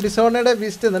stream. ഡിസോണയുടെ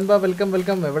beast നൻപ welcome.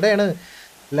 എവിടെയാണ്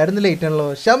എല്ലാവരും? ലേറ്റ് ആണല്ലോ.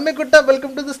 ഷമ്മിക്കുട്ട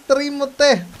വെൽക്കം ടു ദ സ്ട്രീം.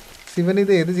 മുത്തേ ശിവൻ,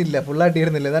 ഇത് ഏത് ജില്ല? ഫുൾ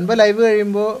അടിയിരുന്നില്ലേ? നൻപ ലൈവ്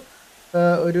കഴിയുമ്പോൾ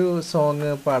ഒരു സോങ്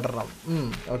പാടണം.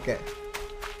 ഓക്കെ.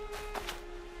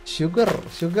 ഷുഗർ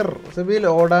സബീൽ.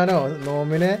 ഓടാനോ?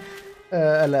 നോമിനെ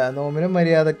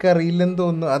മര്യാദക്ക് അറിയില്ലെന്ന്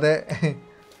തോന്നുന്നു. അതെ,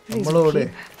 നമ്മളോട്.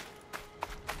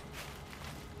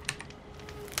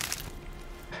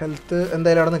 ഹെൽത്ത്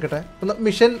എന്തായാലും അവിടെ നിൽക്കട്ടെ.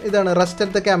 മിഷൻ ഇതാണ്, rest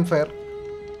at the camp fire.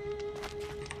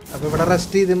 അപ്പോൾ ഇവിടെ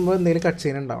റെസ്റ്റ് ചെയ്യുമ്പോൾ എന്തെങ്കിലും കട്ട്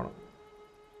സീൻ ഉണ്ടാവണം.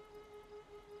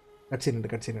 കട്ട്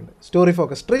സീൻ ഉണ്ട്. Story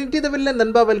focus. Trinity the villain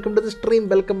നൻപ welcome to the stream.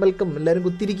 Welcome. എല്ലാവരും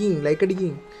കുത്തിരിക്കും, ലൈക്ക്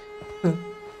അടിക്കും.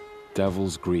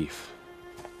 Devil's grief.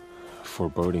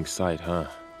 Foreboding sight, huh?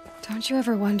 Don't you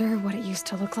ever wonder what it used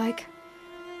to look like?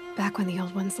 Back when the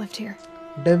old ones lived here.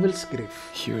 Devil's grief.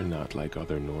 You're not like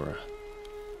other Nora.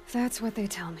 That's what they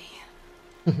tell me.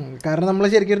 കാരണം നമ്മൾ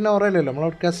ശരിക്കും ഒരു നോറ അല്ലല്ലോ, നമ്മൾ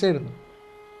outcast ആയിരുന്നു.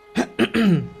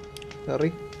 Sorry.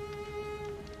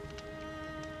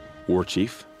 War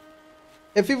Chief?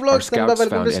 F vlogs നൻപ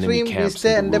welcome to stream. Beast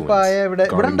എൻ്റെ പായ ഇവിടെ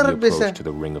ഉണ്ട്. റെഡ്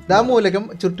ബീസ്റ്റ് ദാ മൂലകം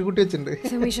ചുട്ടിക്കുട്ടി വെച്ചിട്ടുണ്ട്.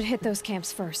 Then we should hit those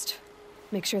camps first.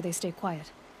 Make sure they stay quiet.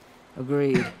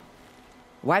 Agreed.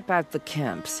 Wipe out the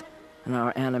camps, and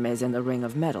our enemies in the ring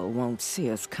of metal won't see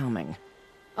us coming.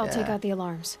 I'll take out the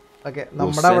alarms. Okay,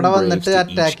 നമ്മുടെ അവിടെ വന്നിട്ട്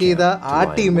attack ചെയ്ത ആ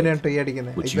ടീമിനെ ഈ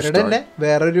അടിക്കുന്നത്. ഇവരുടെ തന്നെ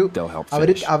വേറൊരു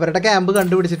അവരുടെ ക്യാമ്പ്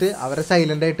കണ്ടുപിടിച്ചിട്ട് അവരെ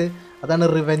സൈലന്റ് ആയിട്ട് അതാണ്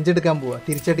റിവെഞ്ച് എടുക്കാൻ പോവുക,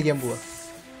 തിരിച്ചടിക്കാൻ പോവുക.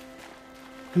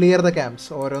 ക്ലിയർ ദ ക്യാമ്പ്സ്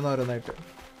ഓരോന്നായിട്ട്.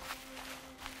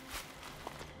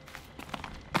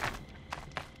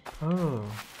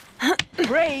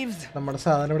 നമ്മുടെ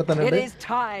സാധനം ഇവിടെ തന്നെ ഉണ്ട്.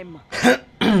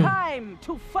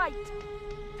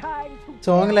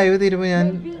 സോങ് ലൈവ് തീരുമ്പോൾ ഞാൻ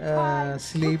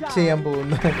സ്ലീപ്പ് ചെയ്യാൻ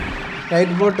പോകുന്നു.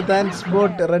 Night boat, thanks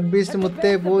boat. Red beast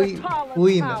മുത്തേ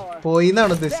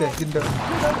പോയിന്നാണ് ഉദ്ദേശിച്ചത്. Jinto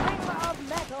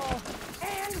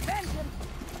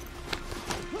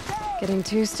Getting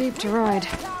too steep to ride.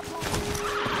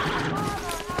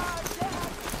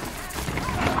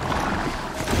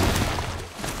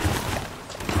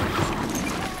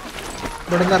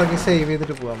 ഇവിടെ നിന്ന് ഇറങ്ങി സേവ്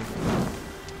ചെയ്തിട്ട് പോകാം.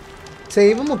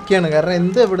 സേവ് മുഖ്യമാണ്, കാരണം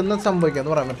എന്ത് എവിടുന്ന്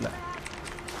സംഭവിക്കാന്ന് പറയാൻ പറ്റില്ല.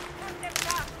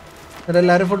 എന്നിട്ട്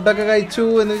എല്ലാവരും ഫുഡൊക്കെ കഴിച്ചു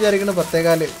എന്ന് വിചാരിക്കണം.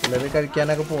 10:15 ചിലർ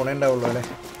കഴിക്കാനൊക്കെ പോണേ ഉണ്ടാവുള്ളൂ അല്ലേ.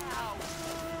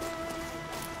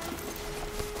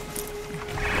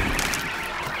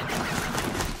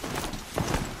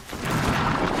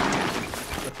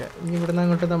 ഓക്കെ, ഇനി ഇവിടുന്ന്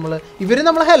അങ്ങോട്ട് ഇവര്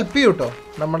നമ്മളെ ഹെൽപ്പ് ചെയ്യും കേട്ടോ.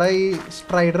 നമ്മുടെ ഈ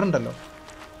സ്ട്രൈഡർ ഉണ്ടല്ലോ,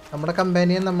 നമ്മുടെ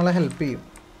കമ്പാനിയൻ നമ്മളെ ഹെൽപ്പ് ചെയ്യും.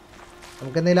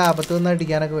 നമുക്ക് എന്തെങ്കിലും ആപത്ത് വന്ന്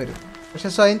അടിക്കാനൊക്കെ വരും, പക്ഷെ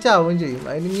സ്വയം ചാവുകയും ചെയ്യും.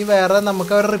 അതിന് ഇനി വേറെ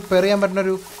നമുക്ക് അവർ റിപ്പയർ ചെയ്യാൻ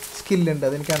പറ്റുന്നൊരു സ്കില്ലുണ്ട്,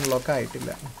 അതെനിക്ക് അൺലോക്ക്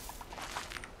ആയിട്ടില്ല.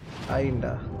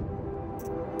 ആയിണ്ടാ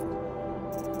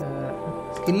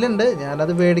സ്കില്ലുണ്ട്,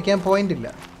 ഞാനത് മേടിക്കാൻ പോയിന്റ് ഇല്ല.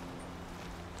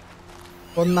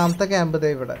 ഒന്നാമത്തെ ക്യാമ്പ്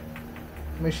ദേ ഇവിടെ,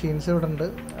 മെഷീൻസ് ഇവിടെ ഉണ്ട്,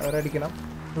 അവരടിക്കണം.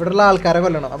 ഇവിടെയുള്ള ആൾക്കാരെ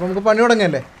കൊല്ലണം. അപ്പോൾ നമുക്ക് പണി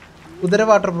തുടങ്ങല്ലേ. കുതിര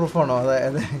വാട്ടർ പ്രൂഫാണോ?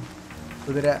 അതെ,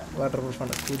 കുതിര വാട്ടർ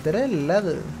പ്രൂഫാണ്. കുതിര അല്ല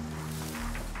അത്.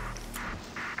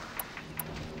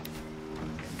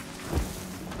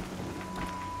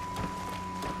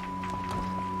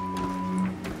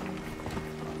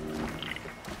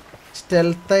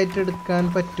 സ്റ്റെൽത്തായിട്ട് എടുക്കാൻ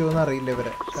പറ്റുമോയെന്ന് അറിയില്ല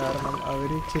ഇവരെ, കാരണം അവർ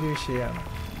ഇച്ചിരി വിഷയമാണ്.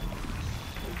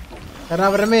 കാരണം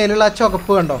അവരുടെ മേലുള്ള ആ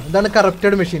ചുവപ്പ് കണ്ടോ, ഇതാണ്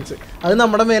കറപ്റ്റഡ് മെഷീൻസ്. അത്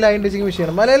നമ്മുടെ മേലായിട്ട്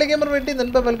വിഷയമാണ്. മലയാളി ഗെയിമർ വേണ്ടി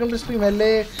നൻപ വെൽക്കം ടു സ്ട്രീം.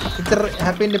 അല്ലേ ഇത്ര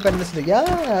happy independence day.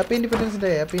 Happy independence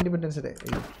day, happy independence day.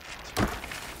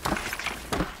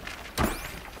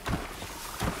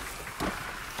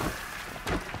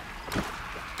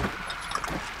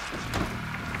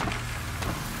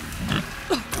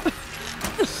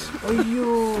 അയ്യോ,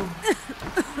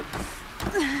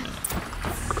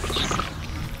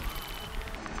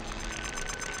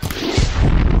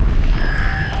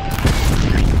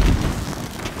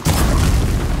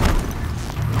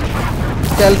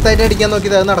 സ്റ്റെൽത്തായിട്ട് അടിക്കാൻ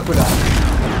നോക്കിയത് അത് നടക്കൂല.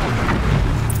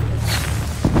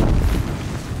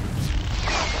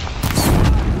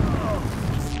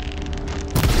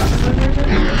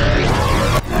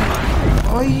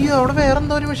 അയ്യോ അവിടെ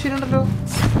വേറെന്തോ ഒരു മെഷീൻ ഉണ്ടല്ലോ.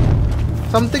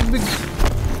 Something big.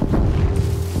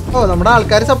 ഓ നമ്മുടെ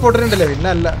ആൾക്കാർ സപ്പോർട്ടിനുണ്ടല്ലേ, പിന്നെ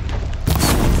അല്ല.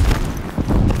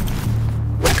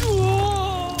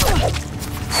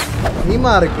 നീ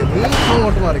മാറിക്ക്, നീ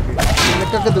അങ്ങോട്ട് മാറിക്ക്,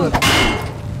 നിനക്കൊക്കെ ഇത് മതി.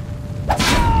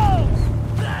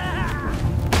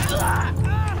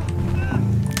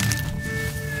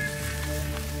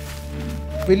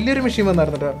 വലിയൊരു മെഷീൻ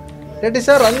വന്നായിരുന്നു കേട്ടോ.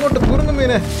 സാർ അങ്ങോട്ട് കുറുങ്ങും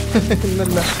മീനെ.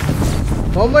 ഇന്നല്ല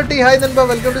മൊമ്മട്ടി ഹായ് നൻപ,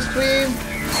 വെൽക്കം ടു സ്ട്രീം.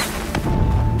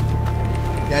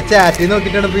 ഞാൻ ചാറ്റിൽ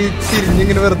നോക്കിയിട്ടാണ് ഇപ്പൊ ഈ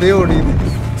ചിരിഞ്ഞിങ്ങനെ വെറുതെ ഓടിയത്.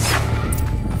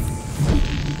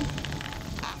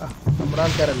 നമ്മുടെ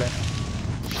ആൾക്കാരല്ലേ.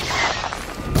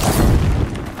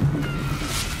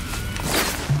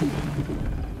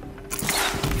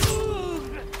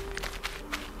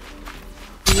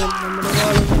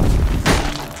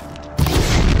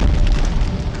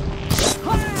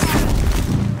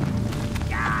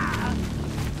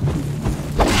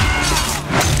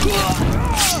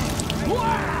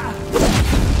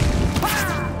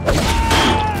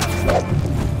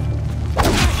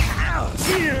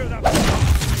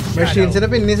 മെഷീൻസിനെ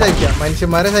പിന്നെ സഹിക്കാം,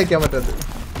 മനുഷ്യന്മാരെ സഹിക്കാൻ പറ്റത്.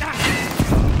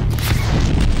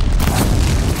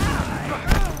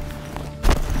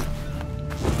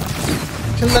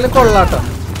 പക്ഷെ എന്നാലും കൊള്ളാട്ടോ.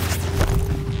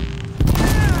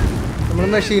 നമ്മൾ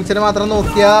മെഷീൻസിനെ മാത്രം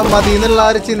നോക്കിയാൽ മതി എന്നുള്ള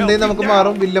ഒരു ചിന്തയും നമുക്ക്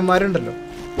മാറും. വില്ലന്മാരുണ്ടല്ലോ.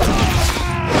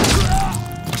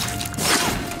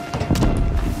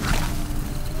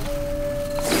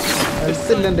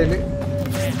 ഇല്ല എൻ്റെ കയ്യില്.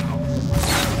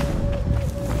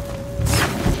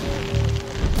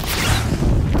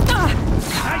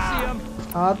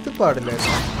 അത്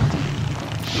പാടില്ലായിരുന്നു.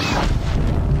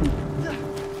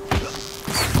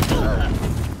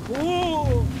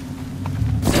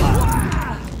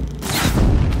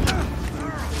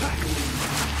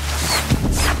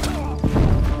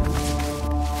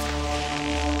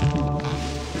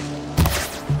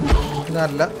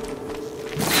 നല്ല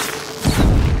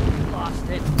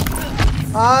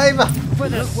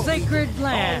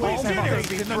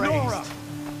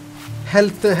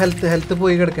ഹെൽത്ത്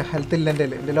പോയി കിടക്കുക. ഹെൽത്ത് ഇല്ല എൻ്റെ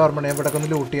എൻ്റെ ഓർമ്മ. ഞാൻ ഇവിടെ ഒന്ന്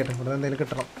ലൂട്ട് ചെയ്യട്ടെ. ഇവിടെ എന്തെങ്കിലും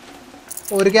കിട്ടണം.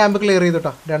 ഒരു ക്യാമ്പ് ക്ലിയർ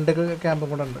ചെയ്തിട്ടോ, 2 ക്യാമ്പും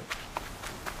കൂടെ ഉണ്ട്.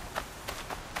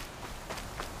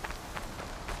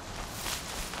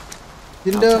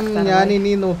 ഇതിൻ്റെ ഞാൻ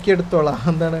ഇനി നോക്കിയെടുത്തോളാം.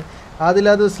 എന്താണ്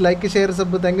അതിലത് like share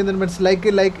sub. Thank you very much.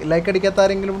 Like അടിക്കാത്ത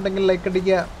ആരെങ്കിലും ഉണ്ടെങ്കിൽ ലൈക്ക്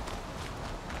അടിക്കുക.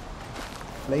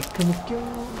 ലൈക്ക് മുഖ്യം.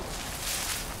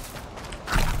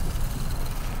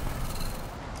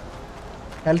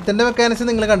 ഹെൽത്തിൻ്റെ മെക്കാനിസം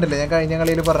നിങ്ങൾ കണ്ടില്ലേ, ഞാൻ കഴിഞ്ഞ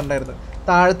കളിയിൽ പറഞ്ഞിട്ടുണ്ടായിരുന്നു.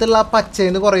 താഴത്തുള്ള ആ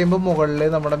പച്ചയിന്ന് കുറയുമ്പോൾ മുകളിൽ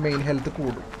നമ്മുടെ മെയിൻ ഹെൽത്ത്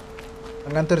കൂടും.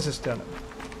 അങ്ങനത്തെ ഒരു സിസ്റ്റമാണ്.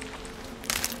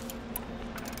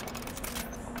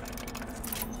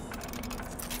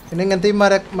 പിന്നെ ഇങ്ങനത്തെ ഈ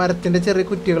മരത്തിൻ്റെ ചെറിയ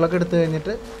കുറ്റികളൊക്കെ എടുത്തു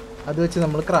കഴിഞ്ഞിട്ട് അത് വെച്ച്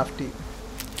നമ്മൾ ക്രാഫ്റ്റ് ചെയ്യും.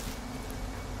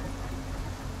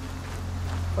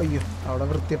 അയ്യോ അവിടെ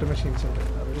വൃത്തിയായിട്ട് മെഷീൻസ് ഉണ്ട്,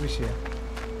 അതൊരു വിഷയമാണ്.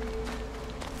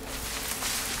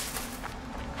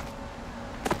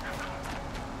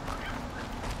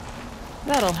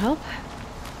 That'll help.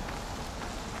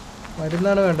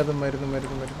 മരുന്നാണ് വേണ്ടത്. മരുന്ന്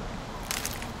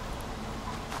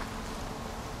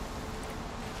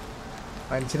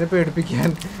മനുഷ്യനെ പേടിപ്പിക്കാൻ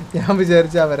ഞാൻ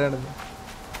വിചാരിച്ച അവരാണെന്ന്.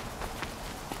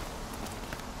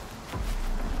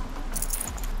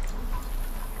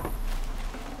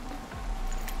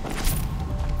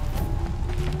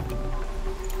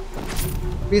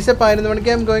 പീസ 11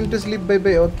 മണിക്ക് I am going to sleep. Bye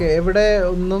bye. Okay. എവിടെ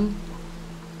ഒന്നും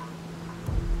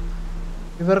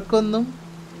ഇവർക്കൊന്നും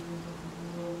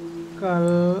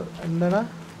എന്താടാ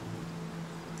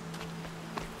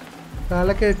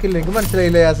കാല കേൾക്കില്ല. എനിക്ക്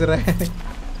മനസ്സിലായില്ല യാസിറെ.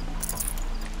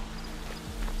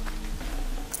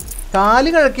 കാല്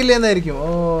കിഴക്കില്ല എന്നായിരിക്കും.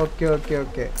 ഓക്കെ ഓക്കെ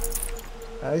ഓക്കെ,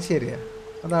 അത് ശരിയാ.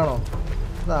 അതാണോ?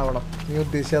 അതാവണം നീ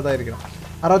ഉദ്ദേശിച്ച അതായിരിക്കണം.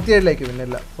 67 പിന്നെ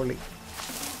ഇല്ല പൊള്ളി.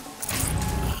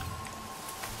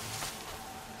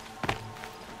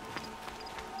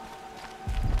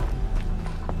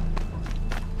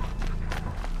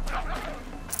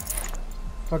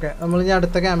 ഓക്കെ, നമ്മൾ ഇനി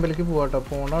അടുത്ത ക്യാമ്പിലേക്ക് പോവാം കേട്ടോ.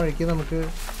 പോണ വഴിക്ക് നമുക്ക്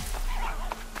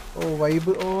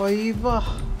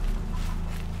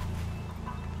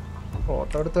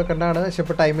ഫോട്ടോ എടുത്ത് വെക്കേണ്ടതാണ്. പക്ഷെ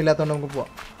ഇപ്പോൾ ടൈം ഇല്ലാത്തതുകൊണ്ട് നമുക്ക്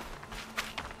പോവാം.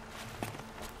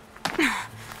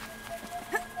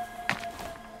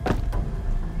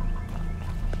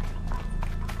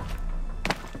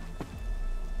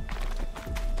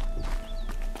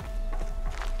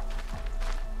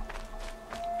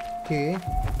 Okay.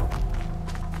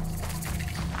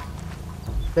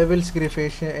 Devil's Grief,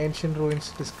 ancient ruins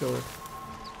discovered.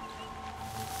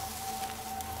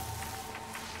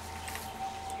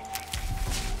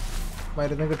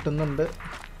 മരുന്ന് കിട്ടുന്നുണ്ട്.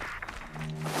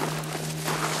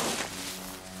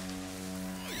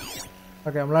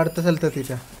 ഓക്കെ, നമ്മൾ അടുത്ത സ്ഥലത്ത്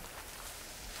എത്തിയിട്ടാ.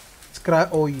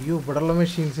 ഓയ്യോ, ഇവിടെയുള്ള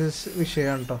മെഷീൻസ്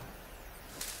വിഷയമാണ് കേട്ടോ.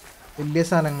 വലിയ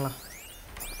സാധനങ്ങളാണ്.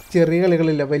 ചെറിയ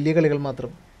കളികളില്ല, വലിയ കളികൾ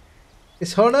മാത്രം.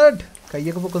 It's honoured.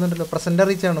 കൈയൊക്കെ പൊക്കുന്നുണ്ടല്ലോ. Present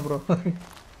അറിയിച്ചാണ് bro.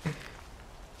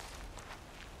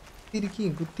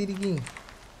 കുത്തിരിക്കും.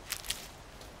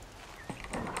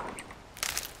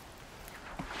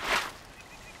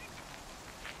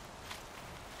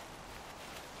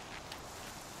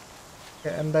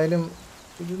 എന്തായാലും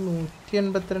ഇത്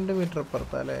 182 മീറ്റർ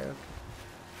അപ്പുറത്തല്ലേ.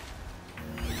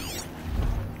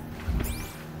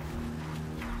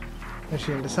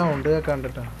 മെഷീൻ്റെ സൗണ്ട്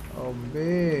കേൾക്കാണ്ടിട്ടാ. ഒമ്പേ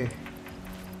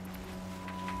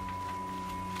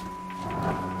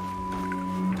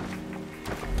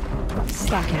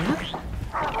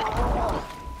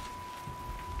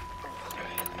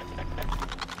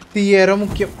തീയേരോ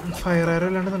മുഖ്യം. ഫയർ എയറോ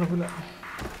ഇല്ലാണ്ട് നടക്കില്ല.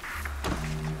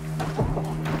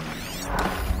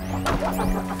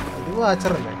 ഇത്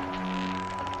വാച്ചറല്ലേ?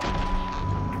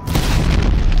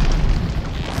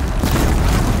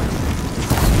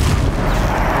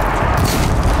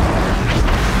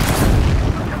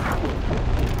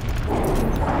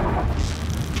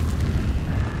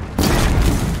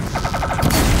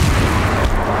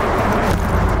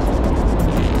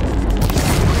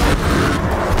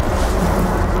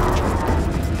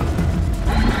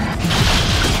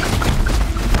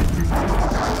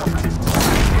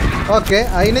 ഓക്കെ,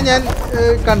 അതിന് ഞാൻ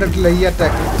കണ്ടിട്ടില്ല ഈ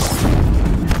അറ്റാക്ക്.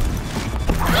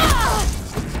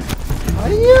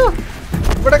 അയ്യോ,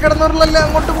 ഇവിടെ കിടന്നവരിലല്ലേ.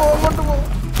 അങ്ങോട്ട് പോകും.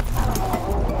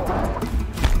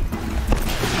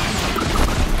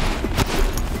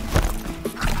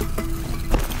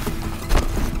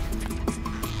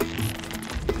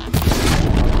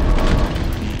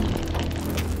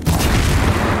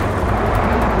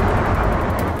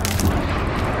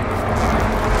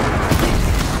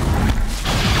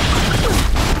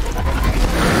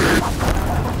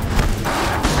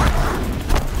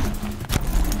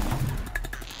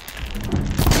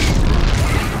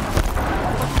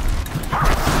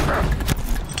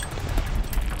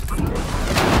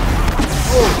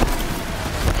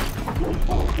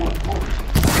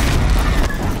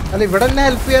 അല്ല, ഇവിടെ തന്നെ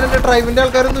ഹെൽപ്പ് ചെയ്യാൻ എൻ്റെ ട്രൈബിൻ്റെ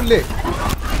ആൾക്കാരൊന്നും ഇല്ലേ?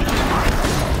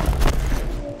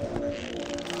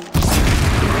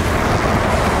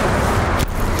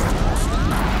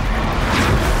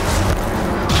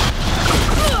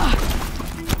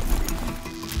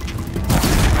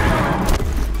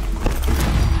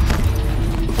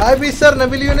 Hi B sir,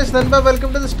 Nabil Yunus, Nanba,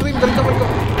 welcome to the stream. Welcome.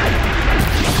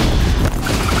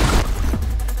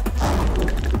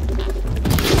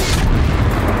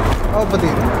 Oh,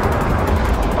 buddy.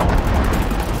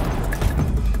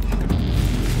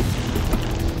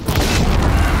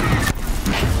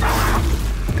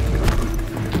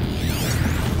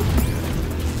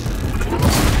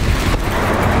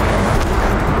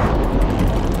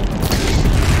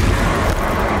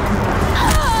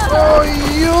 Oh,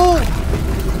 you.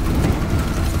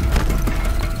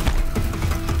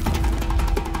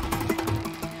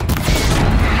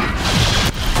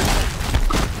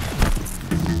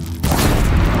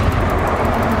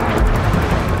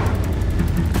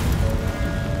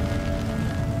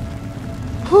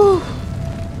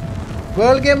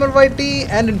 World Gamer YT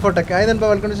and Infotech. I then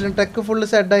welcome to Tech full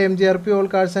set MGRP all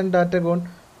cards and data gone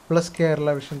plus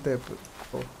Kerala Vision tape.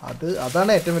 Oh,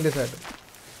 അതാണ് ഏറ്റവും വലിയ side.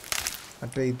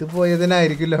 മറ്റേ ഇത്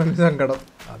പോയതിനായിരിക്കില്ല അവന് സങ്കടം.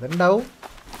 അതുണ്ടാവും.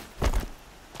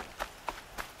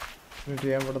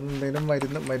 ഞാൻ ഇവിടെ നിന്ന് എന്തെങ്കിലും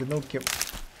മരുന്ന് മുഖ്യം.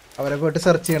 അവരെ പോയിട്ട്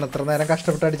സെർച്ച് ചെയ്യണം. എത്ര നേരം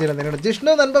കഷ്ടപ്പെട്ട് അടിച്ചില്ല എന്തെങ്കിലും.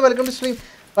 Jishnu നൻപ welcome to stream.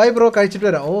 Bye bro, കഴിച്ചിട്ട്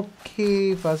വരാം. ഓക്കെ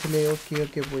ഫാസിലേ,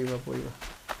 ഓക്കെ പോയി വാ.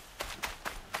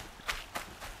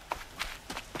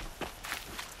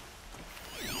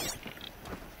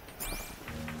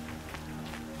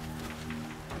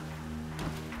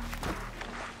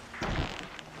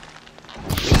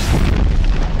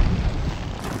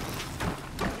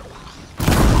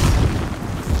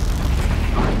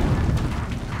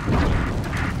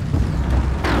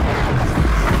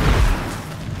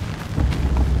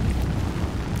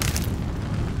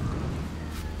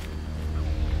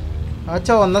 ആ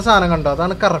ചുവന്ന സാധനം കണ്ടോ,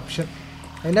 അതാണ് കറപ്ഷൻ.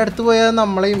 അതിൻ്റെ അടുത്ത് പോയാൽ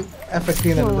നമ്മളെയും എഫക്ട്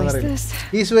ചെയ്യുന്നുണ്ടെന്ന്.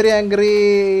 Is very angry.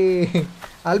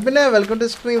 ആൽബിനെ welcome to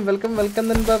stream. Welcome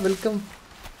നൻപ welcome.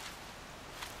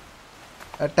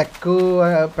 ടെക്കു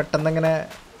പെട്ടെന്ന് അങ്ങനെ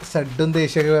സെഡും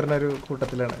ദേഷ്യമൊക്കെ വരുന്ന ഒരു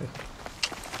കൂട്ടത്തിലാണ്.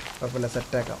 കുഴപ്പമില്ല,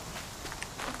 സെറ്റാക്കാം.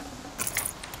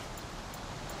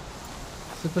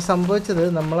 ഇപ്പോൾ സംഭവിച്ചത്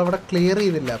നമ്മളവിടെ ക്ലിയർ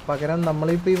ചെയ്തില്ല. പകരം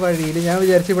നമ്മളിപ്പോൾ ഈ വഴിയിൽ ഞാൻ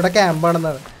വിചാരിച്ചു ഇവിടെ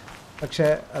ക്യാമ്പാണെന്നാണ്. പക്ഷേ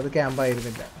അത്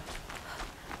ക്യാമ്പായിരുന്നില്ല.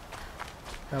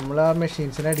 നമ്മൾ ആ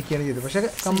മെഷീൻസിനെ അടിക്കുകയാണ് ചെയ്തത്. പക്ഷെ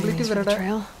കംപ്ലീറ്റ് ഇവരുടെ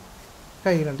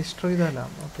കയ്യിലാണ് ഡിസ്ട്രോയ്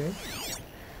ചെയ്താലാം. ഓക്കെ,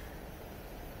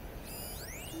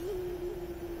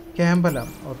 ക്യാമ്പലാം.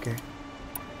 ഓക്കെ,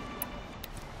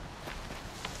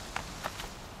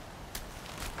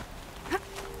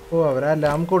 ഓ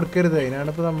അവരലാം കൊടുക്കരുത്, അതിനാണ്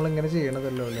ഇപ്പോൾ നമ്മളിങ്ങനെ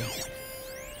ചെയ്യണതല്ലോ അല്ലേ.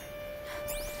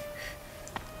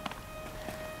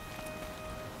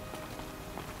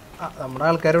 ആ നമ്മുടെ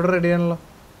ആൾക്കാരോട് റെഡിയാണല്ലോ.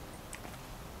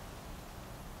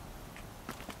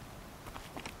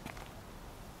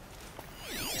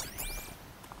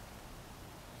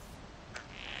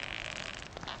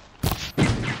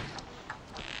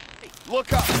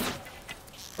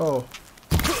 ഓ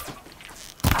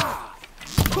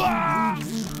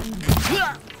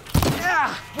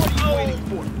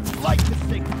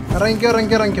ഇറങ്ങിക്കോ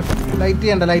ഇറങ്ങിക്കോ ഇറങ്ങിക്കോ. ലൈറ്റ്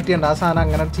ചെയ്യണ്ട, ആ സാധനം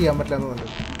അങ്ങനെ ചെയ്യാൻ പറ്റില്ല എന്ന് തോന്നുന്നു.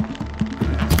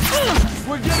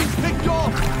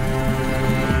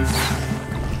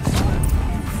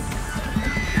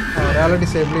 ഒരാളെ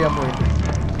ഡിസേബിൾ ചെയ്യാൻ പോയി.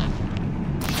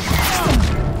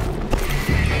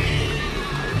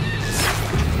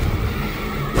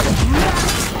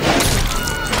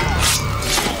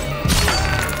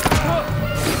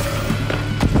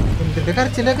 എന്തിന്റെ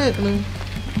കരച്ചിലാ കേൾക്കണ്?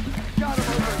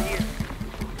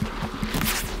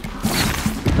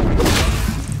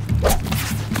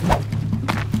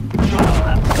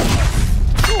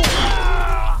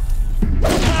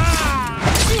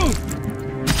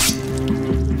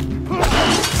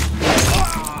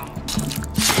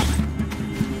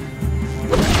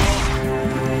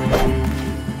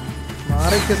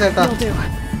 ചേട്ടാ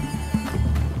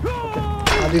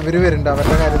അത് ഇവര് വരുന്നുണ്ട്,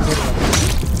 അവരുടെ കാര്യം തീരുമാനം.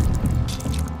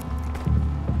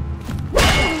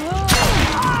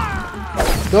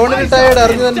 Don't be tired,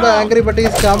 Arjun by angry but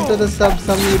he's come to the sub.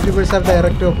 Some YouTubers are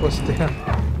direct opposite.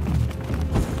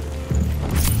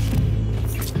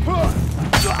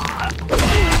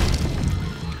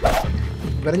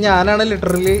 ഇവരെ ഞാനാണ്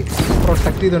ലിറ്ററലി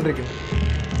പ്രൊട്ടക്ട് ചെയ്തോണ്ടിരിക്കുന്നത്.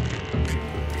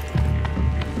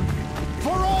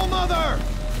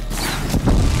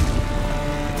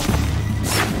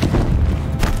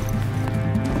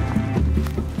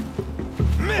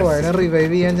 ഓ അതിനെ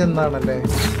റിവൈവ് ചെയ്യാൻ ചെന്നാണല്ലേ.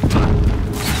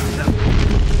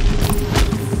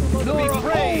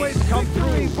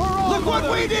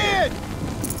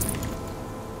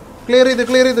 ക്ലിയർ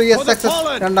ചെയ്തു. Yes success.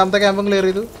 രണ്ടാമത്തെ ക്യാമ്പും ക്ലിയർ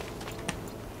ചെയ്തു.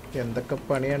 എന്തൊക്കെ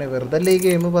പണിയാണ്, വെറുതെ അല്ലേ ഈ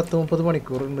ഗെയിം 10-30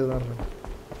 മണിക്കൂർ ഉണ്ട് എന്ന് പറഞ്ഞു.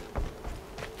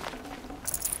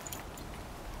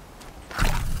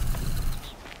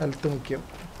 ഹെൽത്ത് മുഖ്യം.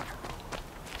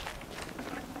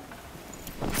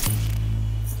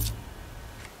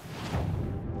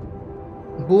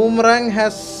 Boomerang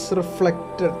has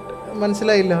reflected.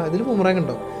 മനസ്സിലായില്ല, ഇതിൽ ബൂമറാങ്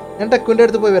ഉണ്ടോ? ഞാൻ ടെക്കുവിൻ്റെ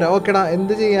അടുത്ത് പോയി വരാം. ഓക്കെടാ,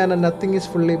 എന്ത് ചെയ്യാനാ, നത്തിങ് ഈസ്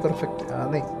ഫുള്ളി പെർഫെക്റ്റ്.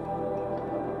 ആന്നേ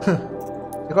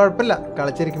കുഴപ്പമില്ല,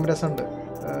 കളിച്ചിരിക്കുമ്പോൾ രസമുണ്ട്.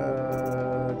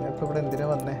 ഞാനിപ്പോൾ ഇവിടെ എന്തിനാ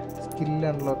വന്നേ? സ്കില്ല്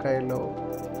അൺലോക്ക് ആയല്ലോ.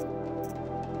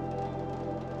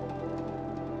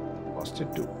 കോസ്റ്റ്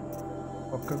 2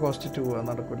 ഒക്കെ കോസ്റ്റ് 2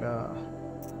 നടക്കില്ല.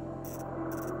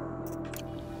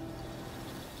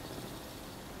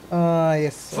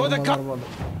 യെസ്,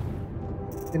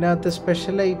 ഇതിനകത്ത്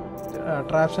സ്പെഷ്യൽ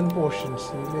ട്രാപ്സ് ആൻഡ് പോർഷൻസ്.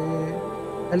 ഇതിൽ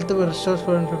health resource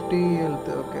 150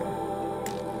 health. Okay,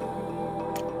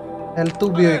 health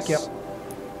ഉപയോഗിക്കാം.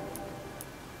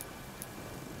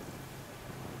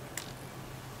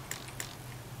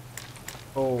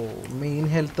 ഓ മെയിൻ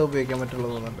ഹെൽത്ത് ഉപയോഗിക്കാൻ പറ്റുള്ളൂ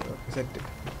തോന്നുന്നുണ്ട്. ഓക്കെ സെറ്റ്,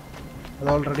 അത്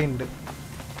ഓൾറെഡി ഉണ്ട്.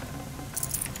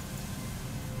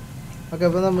 ഓക്കെ,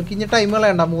 അപ്പോൾ നമുക്ക് ഇനി ടൈം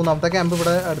കളയണ്ട. മൂന്നാമത്തെ ക്യാമ്പ്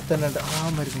ഇവിടെ അടുത്ത് തന്നെ ഉണ്ട്.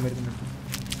 മരുന്നുണ്ട്.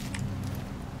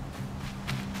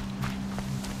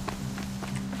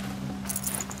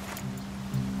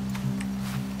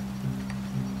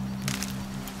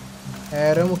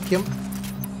 ഏറെ മുഖ്യം.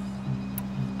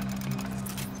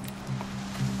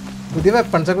 പുതിയ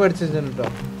വെപ്പൺസ് ഒക്കെ മേടിച്ചു കേട്ടോ,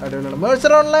 അടിപൊളിയാണ്.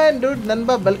 മേഴ്സർ online dude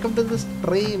നൻബ, welcome to the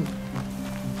stream.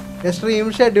 Stream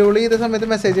schedule ചെയ്ത സമയത്ത്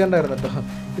മെസ്സേജ് കണ്ടായിരുന്നു കേട്ടോ.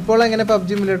 ഇപ്പോൾ എങ്ങനെ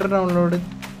പബ്ജി മിലിറ്റർ ഡൗൺലോഡ്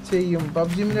ചെയ്യും?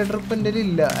 പബ്ജി മിലിറ്റർ ഇപ്പം എൻ്റെ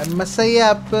ഇല്ല. MSI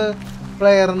ആപ്പ്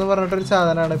പ്ലെയർ എന്ന് പറഞ്ഞിട്ടൊരു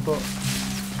സാധനമാണ് ഇപ്പോൾ.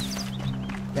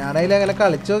 ഞാനതിൽ അങ്ങനെ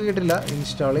കളിച്ചു നോക്കിയിട്ടില്ല,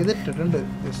 ഇൻസ്റ്റാൾ ചെയ്തിട്ടിട്ടുണ്ട്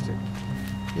ജസ്റ്റ്.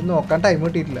 ഇത് നോക്കാൻ ടൈം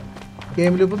കിട്ടിയിട്ടില്ല.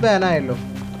 ഗെയിമിൽ ഇപ്പോൾ ബാനായല്ലോ.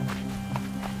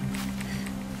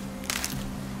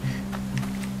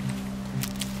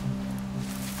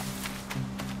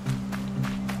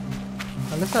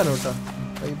 നല്ല സ്ഥലം കേട്ടോ,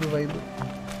 വൈബ്.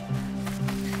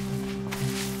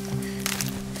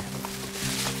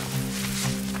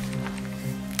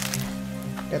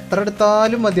 എത്ര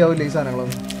എടുത്താലും മതിയാവില്ല ഈ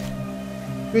സാധനങ്ങളൊന്നും.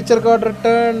 ഫ്യൂച്ചർ കോഡ്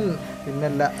റിട്ടേൺ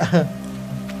പിന്നല്ല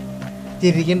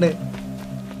തിരികണ്ട്.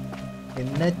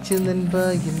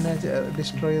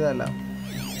 ഡിസ്ട്രോയ് ചെയ്തല്ല.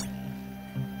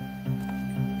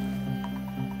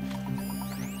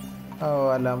 ഓ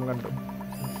അല്ലാം കണ്ടു.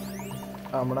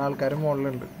 നമ്മുടെ ആൾക്കാർ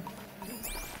മുകളിലുണ്ട്.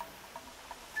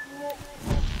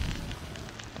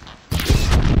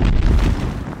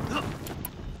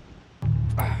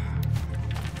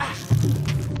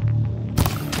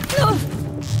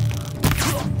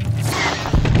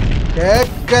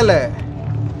 കേക്കല്ലേ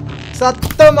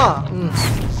സത്തമാ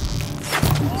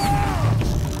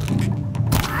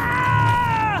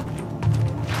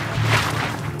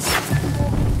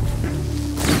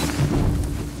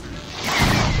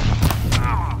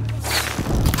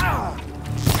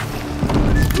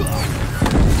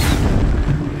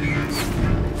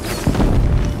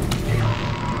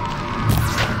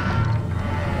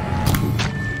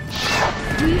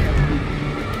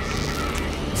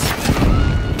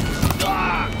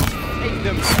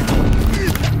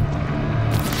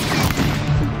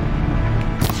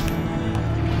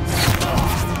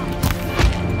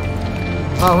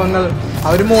പാവങ്ങൾ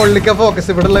അവര് മുകളിലേക്ക് ഫോക്കസ്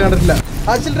ഇവിടെ ഉള്ള കണ്ടിട്ടില്ല.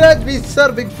 Ashil Raj V sir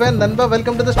big fan നൻപ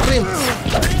welcome to the stream.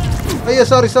 അയ്യോ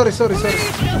sorry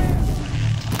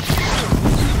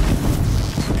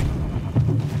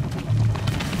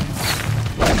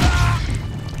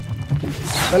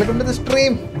welcome to the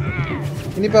stream.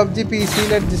 ഇനി പബ്ജി പി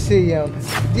സിയിൽ അഡ്ജസ്റ്റ് ചെയ്യാം.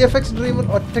 GFX dreamer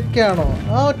ഒറ്റയ്ക്കാണോ?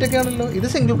 ഒറ്റയ്ക്കാണല്ലോ. ഇത്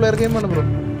സിംഗിൾ പ്ലെയർ ഗെയിമാണ് ബ്രോ.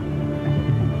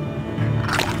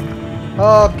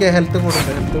 ഓക്കെ ഹെൽത്ത്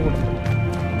കൂടുന്നുണ്ട്.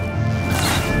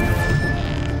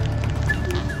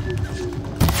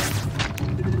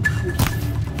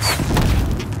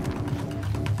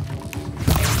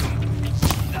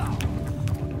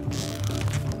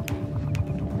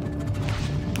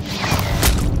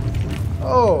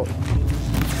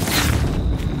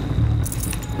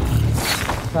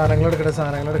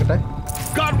 സാധനങ്ങൾ എടുക്കട്ടെ.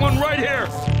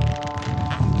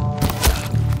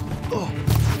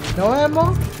 നോ ആമോ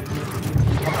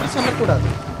അപ്പുറം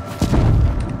ചെല്ലക്കൂടാതെ.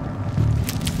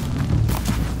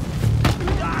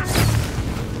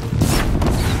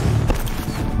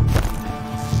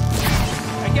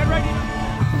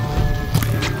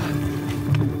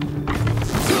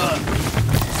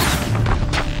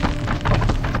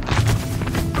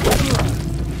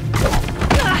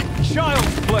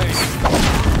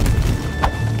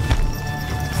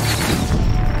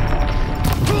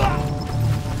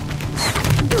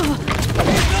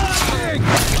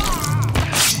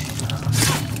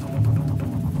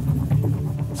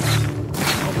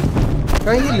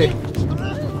 കഴിഞ്ഞില്ലേ?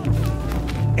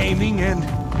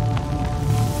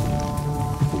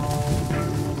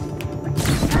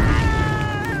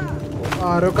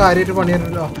 ആരോ കാര്യമായിട്ട്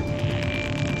പണിയല്ലോ.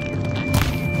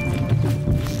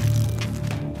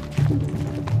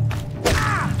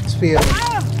 Sphere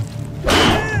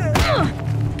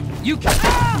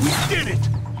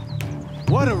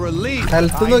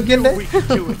health നോക്കിയണ്ടേ?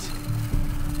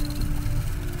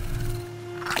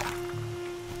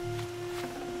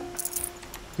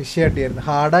 വിഷയമായിട്ടായിരുന്നു.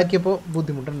 ഹാർഡാക്കിയപ്പോൾ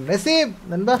ബുദ്ധിമുട്ടുണ്ട്.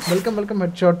 എന്താ വെൽക്കം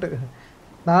ഹെഡ് ഷോട്ട്.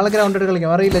 നാളെ ഗ്രൗണ്ടഡ്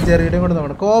കളിക്കാം. അറിയില്ല ചെറിയുടെയും കൂടെ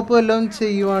നോക്കണം. കോപ്പ് വല്ലതും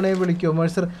ചെയ്യുവാണെങ്കിൽ വിളിക്കുമോ?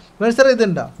 മേഴ്സർ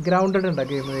ഇതുണ്ടോ? ഗ്രൗണ്ടഡ് ഉണ്ടോ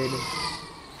ഗെയിം കയ്യിൽ?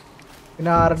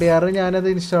 പിന്നെ RDR ഞാനത്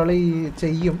ഇൻസ്റ്റാൾ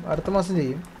ചെയ്യും. അടുത്ത മാസം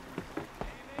ചെയ്യും.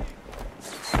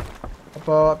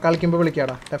 അപ്പോൾ കളിക്കുമ്പോൾ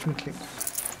വിളിക്കാടാ ഡെഫിനറ്റ്ലി.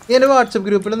 ഞാൻ വാട്സപ്പ്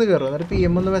ഗ്രൂപ്പിലൊന്ന് കയറും. എന്നിട്ട്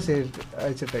PM ഒന്ന് മെസ്സേജ്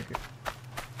അയച്ചിട്ടേക്ക്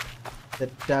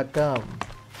സെറ്റാക്കാം.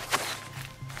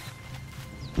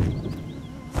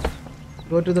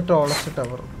 Go to the tallest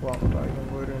tower.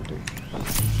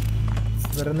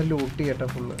 ഇവരൊന്ന് loot ചെയ്യട്ടെ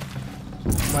ഫുള്ള്.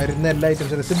 മരുന്ന് എല്ലാ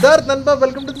ഐറ്റംസും. Siddharth നൻപ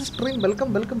welcome to the stream. Welcome.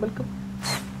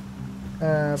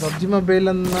 PUBG mobile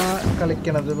എന്നാ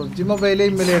കളിക്കണത്? പബ്ജി മൊബൈൽ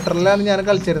ഇമുലേറ്ററിലാണ് ഞാൻ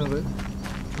കളിച്ചിരുന്നത്.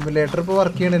 ഇമുലേറ്റർ ഇപ്പോൾ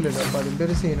വർക്ക് ചെയ്യണില്ലല്ലോ. അപ്പോൾ അതിൻ്റെ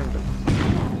ഒരു സീനുണ്ട്.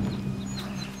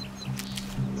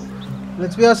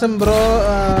 Let's be awesome bro.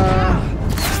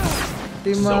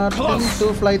 Martin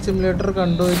 2 flight simulator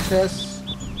കണ്ടു. It has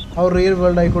how real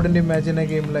world I couldn't imagine a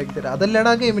game like that.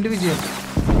 അതല്ലടാ ഗെയിമിൻ്റെ വിജയം.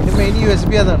 ഇതിൻ്റെ മെയിൻ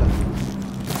USB അതാണ്.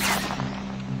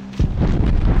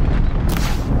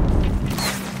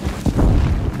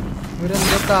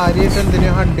 ഇവരെന്തോ കാര്യമായിട്ട്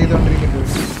എന്തിനാ ഹണ്ട് ചെയ്തോണ്ടിരിക്കുന്നത്?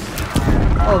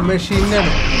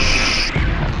 മെഷീനാണ്.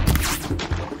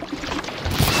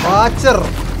 വാച്ചർ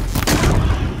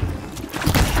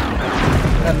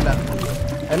അല്ല,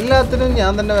 എല്ലാത്തിനും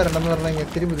ഞാൻ തന്നെ വരണം എന്ന് പറഞ്ഞാൽ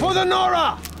ഇത്തിരി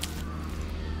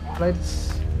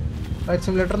ഫ്ലൈറ്റ്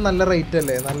സിമുലേറ്റർ നല്ല റേറ്റ്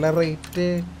അല്ലേ? നല്ല റേറ്റ്.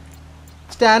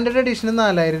 സ്റ്റാൻഡേർഡ് എഡിഷന്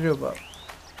 4000 രൂപ.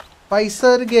 പൈസ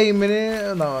ഒരു ഗെയിമിന്,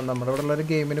 നമ്മുടെ ഇവിടെ ഉള്ളൊരു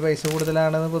ഗെയിമിന് പൈസ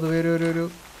കൂടുതലാണെന്ന് പൊതുവെ ഒരു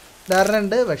ധാരണ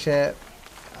ഉണ്ട്. പക്ഷേ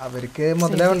അവർക്ക്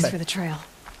മുതലാവണ്ടേ.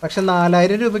 പക്ഷെ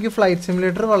 4000 രൂപയ്ക്ക് ഫ്ലൈറ്റ്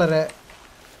സിമുലേറ്റർ വളരെ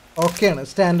ഓക്കെയാണ്.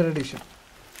 Standard edition.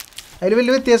 അതിൽ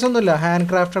വലിയ വ്യത്യാസമൊന്നുമില്ല. ഹാൻഡ്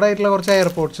ക്രാഫ്റ്റഡ് ആയിട്ടുള്ള കുറച്ച്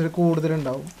എയർപോർട്ട്സ്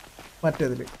കൂടുതലുണ്ടാവും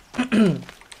മറ്റേതിൽ.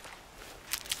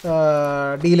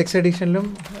 ഡീലക്സ് എഡിഷനിലും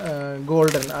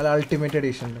ഗോൾഡൻ അൾട്ടിമേറ്റ്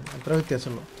എഡിഷനിലും അത്ര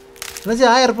വ്യത്യാസമുള്ളൂ. എന്നുവെച്ചാൽ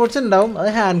ആ എയർപോർട്ട്സ് ഉണ്ടാവും. അത്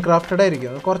ഹാൻഡ് ക്രാഫ്റ്റഡ്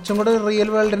ആയിരിക്കും. കുറച്ചും കൂടെ റിയൽ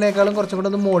വേൾഡിനേക്കാളും കുറച്ചും കൂടെ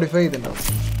ഒന്ന് മോഡിഫൈ ചെയ്തിട്ടുണ്ടാവും.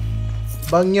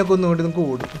 ഭംഗിയൊക്കെ ഒന്നുകൂടി ഒന്ന്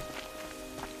കൂടും.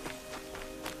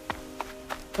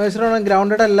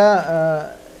 ഗ്രൗണ്ടഡ് അല്ല.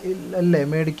 അല്ലേ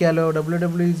മേടിക്കാലോ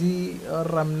WWG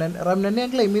റംനൻ ഞാൻ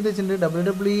ക്ലെയിം ചെയ്ത് വെച്ചിട്ടുണ്ട്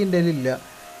WWE എൻ്റെ ഇല്ല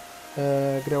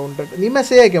ഗ്രൗണ്ടഡ് നീ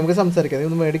മെസ്സേജ് അയക്കാം നമുക്ക് സംസാരിക്കാം നീ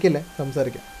ഒന്നും മേടിക്കില്ലേ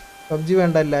സംസാരിക്കാം PUBG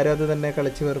വേണ്ട എല്ലാവരും അത് തന്നെ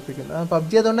കളിച്ച് വെറുപ്പിക്കുന്നു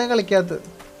PUBG അതുകൊണ്ടാണ് കളിക്കാത്തത്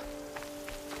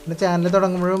പിന്നെ ചാനൽ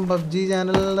തുടങ്ങുമ്പോഴും PUBG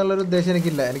ചാനൽ എന്നുള്ളൊരു ഉദ്ദേശം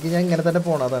എനിക്കില്ല ഞാൻ ഇങ്ങനെ തന്നെ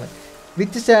പോകണം അതാണ്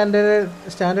with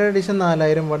standard edition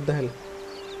 4000 what the hell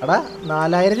എടാ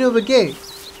 4000 രൂപയ്ക്ക്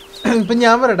ഇപ്പം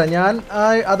ഞാൻ പറയട്ടെ ഞാൻ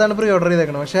അതാണ് പ്രീ ഓർഡർ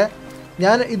ചെയ്തേക്കണം പക്ഷേ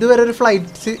ഞാൻ ഇതുവരെ ഒരു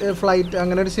ഫ്ലൈറ്റ്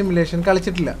അങ്ങനെ ഒരു സിമുലേഷൻ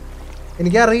കളിച്ചിട്ടില്ല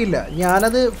എനിക്കറിയില്ല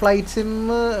ഞാനത്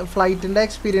ഫ്ലൈറ്റിൻ്റെ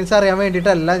എക്സ്പീരിയൻസ് അറിയാൻ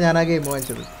വേണ്ടിയിട്ടല്ല ഞാൻ ആ ഗെയിം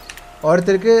വാങ്ങിച്ചത്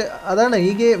ഓരോരുത്തർക്ക് അതാണ്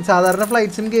ഈ ഗെയിം സാധാരണ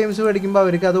ഫ്ലൈറ്റ്സും ഗെയിംസ് മേടിക്കുമ്പോൾ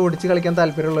അവർക്ക് അത് ഓടിച്ച് കളിക്കാൻ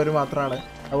താല്പര്യമുള്ളവർ മാത്രമാണ്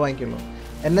അത് വാങ്ങിക്കുള്ളൂ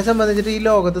എന്നെ സംബന്ധിച്ചിട്ട് ഈ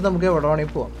ലോകത്ത് നമുക്ക് എവിടെ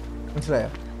വേണമെങ്കിൽ പോവാം മനസ്സിലായോ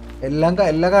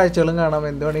എല്ലാ കാഴ്ചകളും കാണാം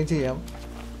എന്ത് വേണമെങ്കിൽ ചെയ്യാം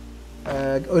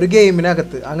ഒരു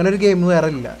ഗെയിമിനകത്ത് അങ്ങനെ ഒരു ഗെയിം വേറെ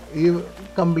ഇല്ല ഈ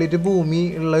കംപ്ലീറ്റ് ഭൂമി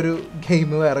ഉള്ളൊരു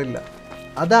ഗെയിം വേറെ ഇല്ല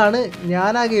അതാണ്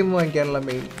ഞാൻ ആ ഗെയിം വാങ്ങിക്കാനുള്ള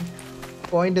മെയിൻ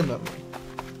പോയിന്റ് എന്ന് പറഞ്ഞു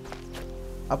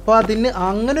അപ്പോൾ അതിന്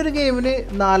അങ്ങനെ ഒരു ഗെയിമിന്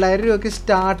 4000 രൂപയ്ക്ക്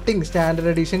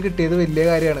സ്റ്റാൻഡേർഡ് എഡിഷൻ കിട്ടിയത് വലിയ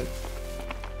കാര്യമാണ്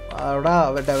അവിടെ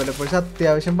ഡെവലപ്പേഴ്സ്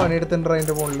അത്യാവശ്യം പണിയെടുത്തിട്ടുണ്ടോ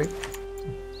അതിൻ്റെ ഫോണിൽ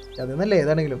അതെന്നല്ലേ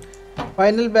ഏതാണെങ്കിലും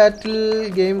ഫൈനൽ ബാറ്റിൽ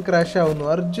ഗെയിം ക്രാഷ് ആവുന്നു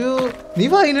അർജു നീ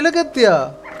ഫൈനലൊക്കെ എത്തിയാ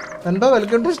നൻപ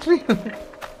വെൽക്കം ടു സ്ട്രീം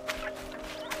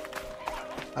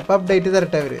അപ്പം അപ്ഡേറ്റ്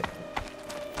തരട്ടെ അവര്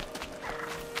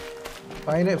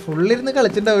ഫുള്ളിരുന്ന്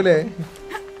കളിച്ചിട്ടുണ്ടാവൂലേ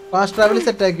fast travel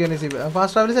set ആക്കിയാണ്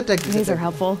fast travel set ആക്കി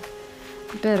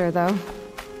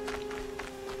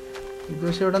ഇത്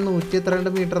പക്ഷെ ഇവിടെ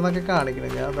 132 മീറ്റർ എന്നൊക്കെ കാണിക്കണേ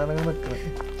ഞാൻ അതാണ് നിൽക്കുന്നത്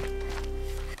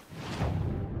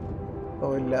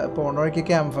ഓ ഇല്ല പോണ വഴിക്ക്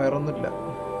ക്യാമ്പ് ഫയർ ഒന്നും ഇല്ല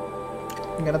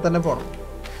ഇങ്ങനെ തന്നെ പോണം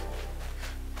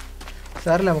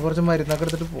സാറില്ല നമുക്ക് കുറച്ച് മരുന്നൊക്കെ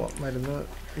എടുത്തിട്ട് പോവാം മരുന്ന്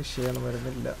വിഷയമാണ്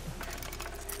മരുന്നില്ല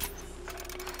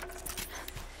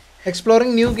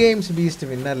എക്സ്പ്ലോറിങ് ന്യൂ ഗെയിംസ് ബീസ്റ്റ്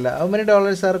പിന്നല്ല how many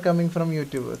dollars are coming from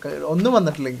YouTube ഒന്നും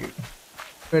വന്നിട്ടില്ലെങ്കിൽ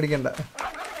പേടിക്കണ്ട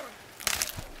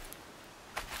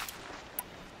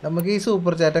നമുക്ക് ഈ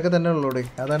സൂപ്പർ ചാറ്റൊക്കെ തന്നെ ഉള്ളൂടെ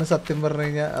അതാണ് സത്യം പറഞ്ഞു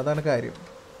കഴിഞ്ഞാൽ അതാണ് കാര്യം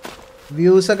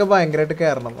വ്യൂസൊക്കെ ഭയങ്കരമായിട്ട്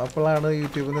കയറണം അപ്പോഴാണ്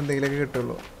യൂട്യൂബിൽ നിന്ന് എന്തെങ്കിലുമൊക്കെ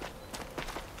കിട്ടുള്ളൂ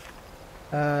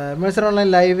മത്സരം ഓൺലൈൻ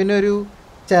ലൈവിനൊരു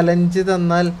ചലഞ്ച്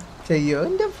തന്നാൽ ചെയ്യോ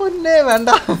എൻ്റെ പൊന്നെ വേണ്ട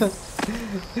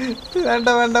വേണ്ട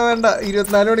വേണ്ട വേണ്ട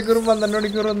 24 മണിക്കൂറും 12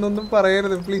 മണിക്കൂറും ഒന്നൊന്നും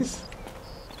പറയരുത് please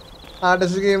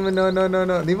artist game no no no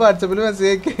no നീ വാട്സപ്പിൽ മെസ്സേജ്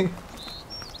അയക്കേ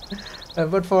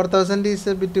ബട്ട് 4000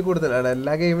 ഈസ് ബിറ്റ് കൂടുതലാണ്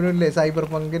എല്ലാ ഗെയിമിനും ഇല്ലേ സൈബർ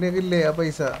പങ്കിനൊക്കെ ഇല്ലേ ആ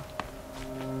പൈസ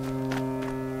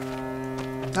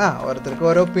ഓരോരുത്തർക്ക്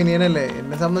ഓരോ ഒപ്പീനിയൻ അല്ലേ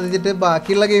എന്നെ സംബന്ധിച്ചിട്ട്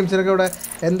ബാക്കിയുള്ള ഗെയിംസിനൊക്കെ ഇവിടെ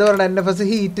എന്താ പറയുക NFS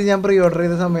ഹീറ്റ് ഞാൻ പ്രീ ഓർഡർ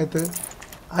ചെയ്ത സമയത്ത്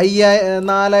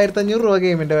 4500 രൂപ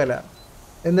ഗെയിമിൻ്റെ വില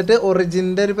എന്നിട്ട്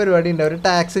ഒറിജിൻ്റെ ഒരു പരിപാടി ഉണ്ട് അവർ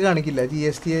ടാക്സ് കാണിക്കില്ല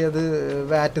GST അത്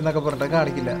വാറ്റ് എന്നൊക്കെ പറഞ്ഞിട്ട്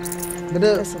കാണിക്കില്ല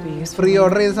എന്നിട്ട് പ്രീ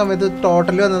ഓർഡർ ചെയ്ത സമയത്ത്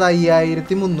ടോട്ടൽ വന്നത്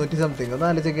 5300 സംതിങ് ഒന്ന്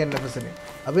ആലോചിക്കുക NFSന്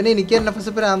അപ്പം പിന്നെ എനിക്ക് NFS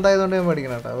പ്രാന്തായതുകൊണ്ട് ഞാൻ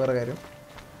മേടിക്കണം കേട്ടോ വേറെ കാര്യം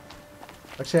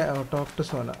പക്ഷേ ടോക്ക് ടു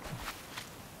സോന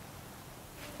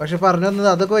പക്ഷെ പറഞ്ഞു വന്നത്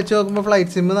അതൊക്കെ വെച്ച് നോക്കുമ്പോൾ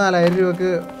ഫ്ലൈറ്റ് സിം 4000 രൂപക്ക്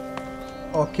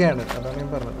ഓക്കെയാണ് അതാണ് ഞാൻ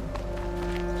പറഞ്ഞത്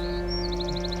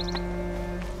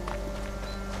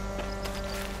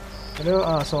ഹലോ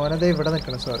സോനത ഇവിടെ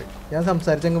നിൽക്കണം സോറി ഞാൻ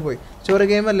സംസാരിച്ചങ്ങ് പോയി സ്റ്റോറി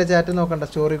ഗെയിം അല്ലേ ചാറ്റ് നോക്കണ്ട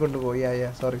സ്റ്റോറി കൊണ്ടുപോയി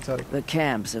സോറി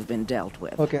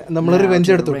ഓക്കെ നമ്മൾ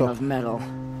റിവെഞ്ച് എടുത്തു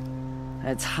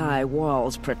Its high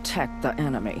walls protect the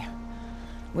enemy.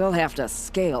 We'll have to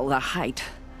scale the height.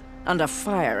 Under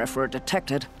fire if we're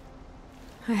detected.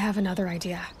 I have another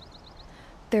idea.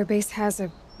 Their base has a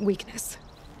weakness.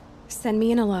 Send me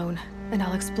in alone, and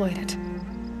I'll exploit it.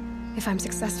 If I'm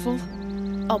successful,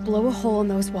 I'll blow a hole in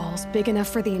those walls big enough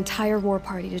for the entire war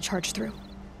party to charge through.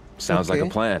 Sounds like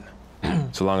a plan.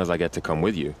 So long as I get to come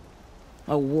with you.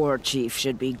 A war chief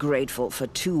should be grateful for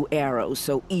 2 arrows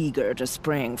so eager to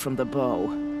spring from the bow.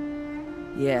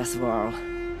 Yes, Varl.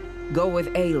 Go with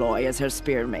Aloy as her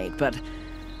spearmate, but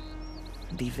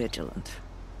be vigilant.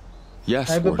 Yes,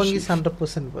 Cyberpunk is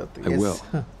 100% worth it. I will.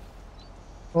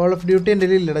 Call of Duty and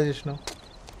Lilla Jishno.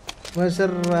 Sir,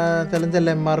 challenge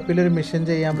MRP mission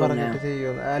ചെയ്യാൻ പറഞ്ഞിട്ട്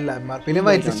ചെയ്യുന്നു അല്ല MRP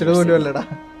white listed പോലും അല്ലടാ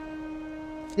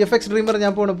FX Dreamer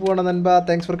ഞാൻ പോകണം നൻപാ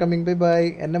thanks for coming bye bye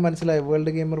എന്നെ മനസ്സിലായി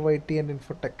world gamer YT and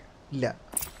Infotech ഇല്ല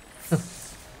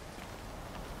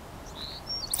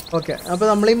ഓക്കെ അപ്പോൾ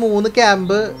നമ്മൾ ഈ 3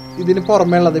 ക്യാമ്പ് ഇതിന്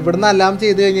പുറമേ ഉള്ളത് ഇവിടുന്ന് അലാം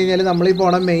ചെയ്ത് കഴിഞ്ഞ് കഴിഞ്ഞാൽ നമ്മൾ ഈ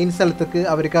പോണ മെയിൻ സ്ഥലത്തേക്ക്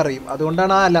അവർക്ക് അറിയും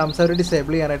അതുകൊണ്ടാണ് ആ അലാംസ് അവർ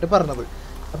ഡിസേബിൾ ചെയ്യാനായിട്ട് പറഞ്ഞത്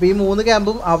അപ്പോൾ ഈ 3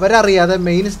 ക്യാമ്പും അവരറിയാതെ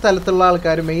മെയിൻ സ്ഥലത്തുള്ള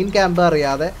ആൾക്കാർ മെയിൻ ക്യാമ്പ്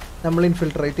അറിയാതെ നമ്മൾ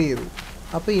ഇൻഫിൽട്രേറ്റ് ചെയ്തു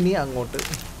അപ്പോൾ ഇനി അങ്ങോട്ട്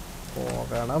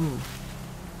പോകണം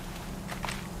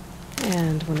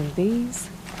And one of these.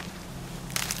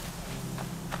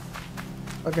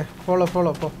 Okay, follow,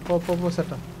 po,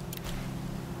 set up.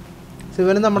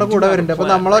 ശിവന് നമ്മുടെ കൂടെ വരുന്നുണ്ട്. അപ്പോൾ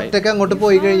നമ്മൾ ഒറ്റയ്ക്ക് അങ്ങോട്ട്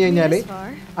പോയി കഴിഞ്ഞ് കഴിഞ്ഞാൽ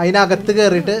അതിനകത്ത്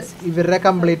കയറിയിട്ട് ഇവരുടെ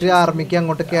കംപ്ലീറ്റ് ആർമിക്ക്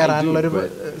അങ്ങോട്ട് കയറാനുള്ളൊരു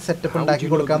സെറ്റപ്പ് ഉണ്ടാക്കി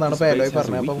കൊടുക്കാന്നാണ് പേലോയി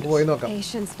പറഞ്ഞത്. അപ്പോൾ നമുക്ക് പോയി നോക്കാം.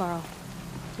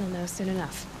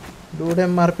 ഇവിടെ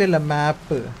MRP അല്ല,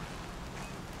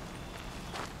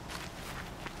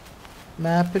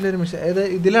 മാപ്പിലൊരു മിഷൻ. ഏത്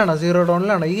ഇതിലാണോ? സീറോ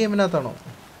ഡോണിലാണോ? ഈ ഗെയിമിനകത്താണോ?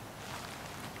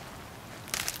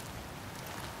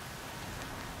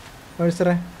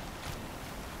 മേഴ്സറേ,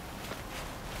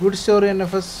 good story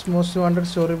NFS, most wanted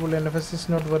story പുള്ളി NFS is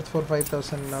not worth for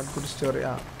 5,000, not good story.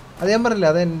 ആ അത് ഞാൻ പറഞ്ഞില്ല,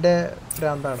 അത് എൻ്റെ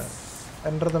ഭ്രാന്താണ്.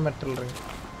 Enter the metal ring.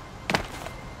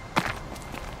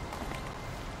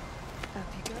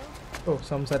 ഓ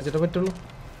സംസാരിച്ചിട്ട് പറ്റുള്ളൂ.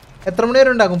 എത്ര മണി വരെ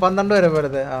ഉണ്ടാക്കും? 12 വരെ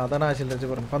വെറുതെ. ആ അതാണ് ആശിൽ വെച്ച്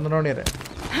പറഞ്ഞു, 12 മണി വരെ.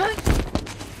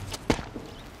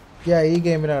 ഈ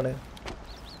ഗെയിമിലാണ്.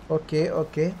 ഓക്കെ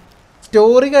ഓക്കെ,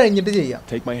 സ്റ്റോറി കഴിഞ്ഞിട്ട് ചെയ്യാം.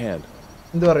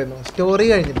 എന്ത് പറയുന്നു? സ്റ്റോറി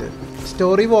കഴിഞ്ഞിട്ട്,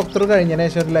 സ്റ്റോറി വാക്ക് ത്രൂ കഴിഞ്ഞതിന്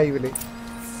ശേഷം ഒരു ലൈവിൽ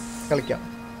കളിക്കാം.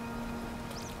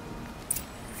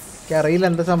 അറിയില്ല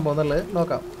എന്താ സംഭവം എന്നുള്ളത്,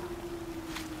 നോക്കാം.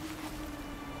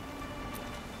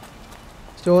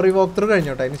 സ്റ്റോറി വാക്ക് ത്രൂ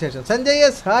കഴിഞ്ഞോട്ടെ, അതിന് ശേഷം. Sanjay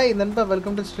yes, hi നൻപ,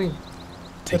 welcome to stream.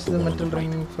 Metal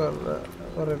ring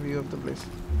four A view of the place.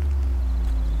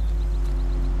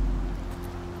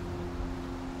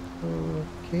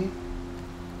 Okay,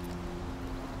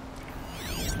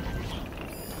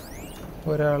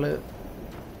 ഒരാള്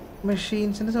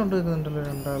മെഷീൻസിന്റെ സൗണ്ട് കേൾക്കുന്നുണ്ടല്ലോ,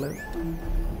 രണ്ടാള്.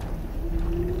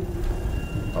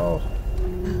 ഓ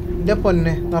എന്റെ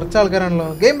പൊന്നെ, നിറച്ച ആൾക്കാരാണല്ലോ.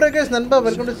 Game breakers നൻപ,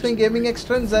 welcome to stream. Gaming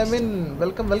എക്സ്ട്രെൻസ്, I mean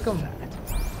welcome welcome.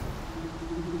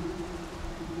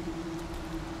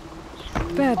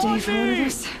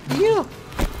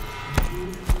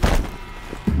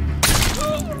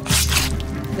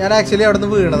 ഞാൻ ആക്ച്വലി അവിടെ നിന്ന്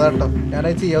വീണതാ കേട്ടോ,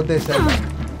 ഞാനത് ചെയ്യാൻ ഉദ്ദേശിച്ചല്ല.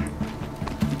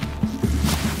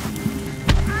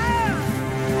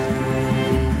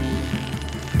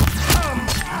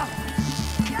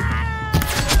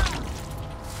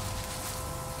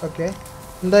 ഓക്കെ,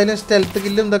 എന്തായാലും സ്റ്റെൽത്ത്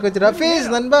കില്ലും ഇതൊക്കെ വെച്ചിട്ട് ഫേസ്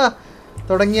നൻപ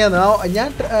തുടങ്ങിയാന്ന്. ഞാൻ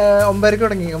 9:00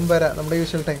 തുടങ്ങി, 9:30 നമ്മുടെ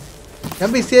യൂഷ്വൽ ടൈം. ഞാൻ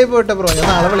ബിസി ആയി പോയിട്ടെ ബ്രോ, ഞാൻ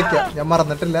നാളെ വിളിക്കാം, ഞാൻ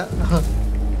മറന്നിട്ടില്ല.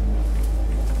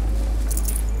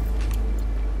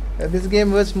 This game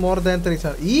was more than 3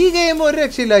 stars. ഈ ഗെയിം ഒരു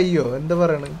രക്ഷയില്ല. അയ്യോ എന്താ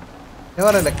പറയണ, ഞാൻ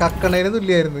പറയല്ലേ, കക്കണേന്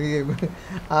തുല്യമായിരുന്നു ഈ ഗെയിം.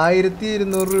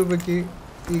 1200 രൂപയ്ക്ക്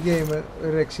ഈ ഗെയിം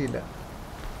ഒരു രക്ഷയില്ല.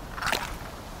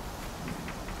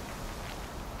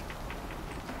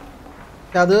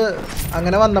 അത്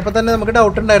അങ്ങനെ വന്നപ്പോൾ തന്നെ നമുക്ക്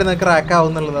ഡൗട്ട് ഉണ്ടായിരുന്നു ക്രാക്ക് ആവും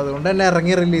എന്നുള്ളത്. അതുകൊണ്ട് തന്നെ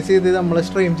ഇറങ്ങി റിലീസ് ചെയ്ത് നമ്മൾ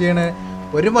സ്ട്രീം ചെയ്യണ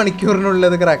 1 മണിക്കൂറിനുള്ളിൽ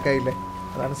അത് ക്രാക്ക് ആയില്ലേ,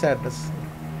 അതാണ് sadness.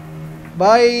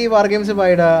 By war games,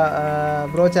 ബൈഡാ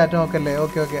bro. Chat നോക്കല്ലേ?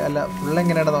 Okay okay. അല്ല ഫുൾ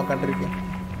എങ്ങനെയാണ് നോക്കാണ്ടിരിക്കുക?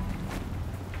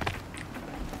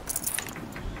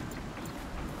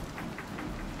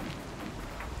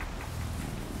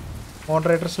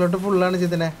 മോഡറേറ്റർ സ്ലോട്ട് ഫുള്ളാണ്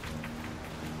ചെയ്തേ.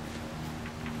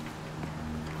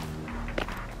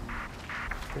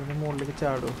 ഇതിന് മുകളിലേക്ക്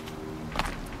ചാടും.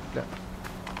 ഇല്ല,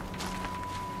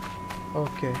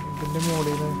 ഓക്കെ. ഇതിൻ്റെ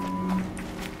മുകളിൽ നിന്ന്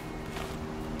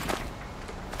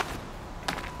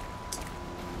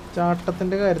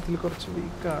ചാട്ടത്തിൻ്റെ കാര്യത്തിൽ കുറച്ച്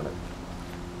വീക്കാണ്.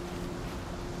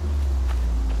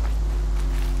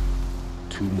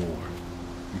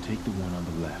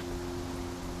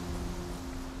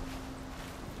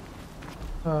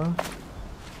 ആ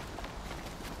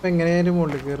ഇപ്പം എങ്ങനെയായാലും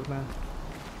മുകളിൽ കയറുന്ന?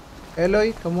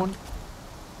 Haloi come on.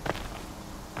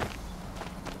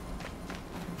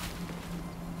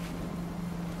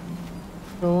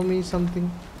 Show me something.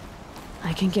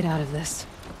 I can get out of this.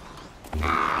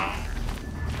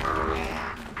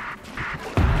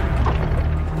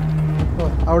 Oh,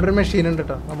 അവിടെ ഒരു മെഷീൻ ഉണ്ട്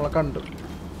കേട്ടോ, നമ്മളെ കണ്ടു.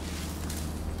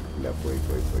 ഇല്ല, പോയി.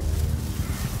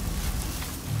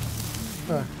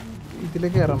 ആ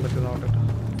ഇതിലേക്ക് കയറാൻ പറ്റും നോക്കട്ടെ.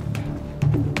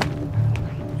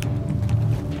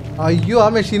 അയ്യോ, ആ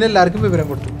മെഷീൻ എല്ലാവർക്കും വിവരം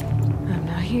കൊടുത്തു.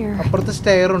 അപ്പുറത്ത്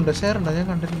സ്റ്റെയർ ഉണ്ടോ? ഞാൻ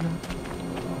കണ്ടിട്ടില്ല.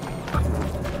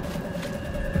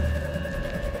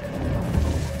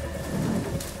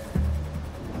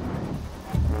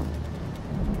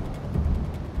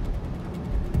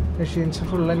 മെഷീൻസ്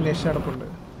ഫുൾ അന്വേഷിച്ച് നടപ്പുണ്ട്.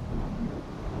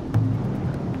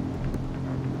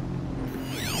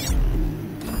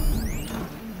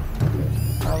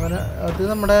 അവന് അത്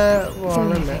നമ്മുടെ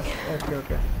വാളല്ലേ?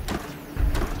 ഓക്കെ.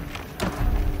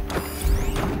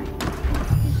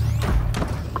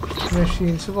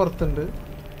 മെഷീൻസ് പുറത്തുണ്ട്,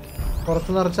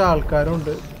 പുറത്ത് നിറച്ച ആൾക്കാരും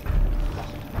ഉണ്ട്.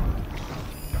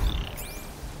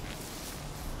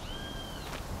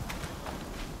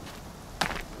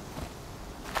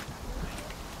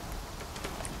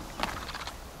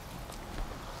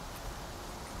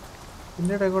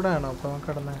 ഇതിൻ്റെ ഇടയിൽ കൂടെ ആണോ അപ്പം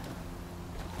കിടന്നേ?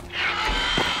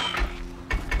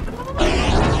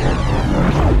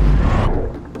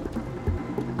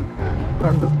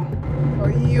 കണ്ടു.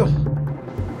 അയ്യോ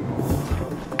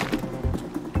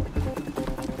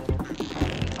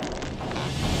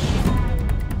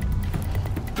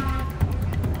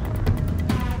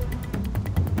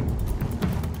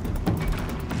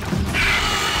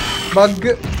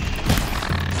ബഗ്.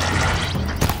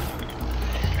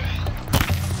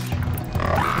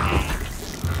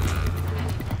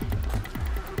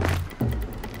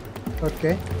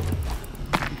 ഓക്കെ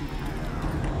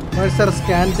സർ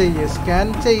സ്കാൻ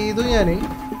ചെയ്തു ഞാൻ.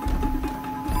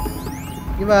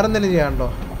 ഈ വേറെ എന്തെങ്കിലും ചെയ്യാനുണ്ടോ?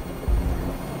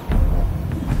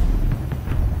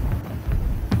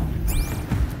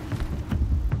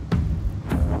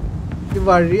 ഈ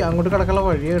വഴി അങ്ങോട്ട് കിടക്കാനുള്ള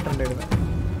വഴി കിട്ടണ്ടായിരുന്നു.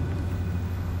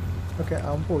 ഓക്കെ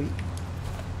അവൻ പോയി.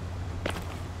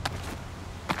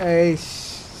 ഏയ്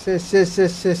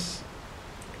ശശ്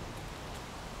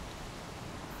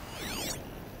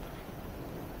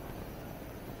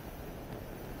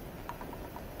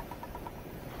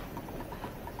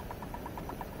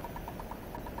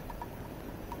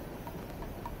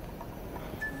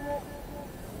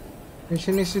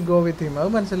Mission is to go with him. അത്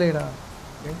മനസ്സിലായിടാ.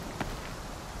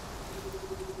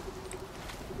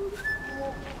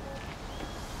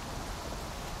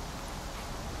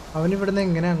 അവനിവിടുന്ന്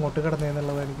എങ്ങനെ അങ്ങോട്ട്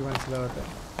കടന്നേന്നുള്ളത് എനിക്ക് മനസ്സിലാവട്ടെ.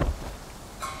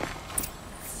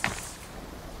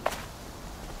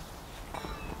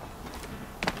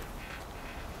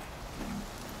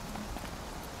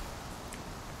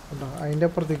 അതിൻ്റെ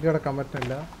അപ്പുറത്തേക്ക് കിടക്കാൻ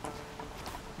പറ്റില്ല.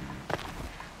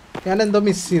 ഞാൻ എന്തോ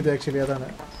മിസ് ചെയ്തു ആക്ച്വലി. അതാണ്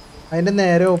അതിൻ്റെ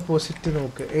നേരെ ഓപ്പോസിറ്റ്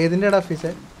നോക്ക്. ഏതിൻ്റെ ഓഫീസേ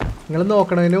നിങ്ങൾ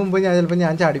നോക്കണതിന് മുമ്പ് ചിലപ്പോൾ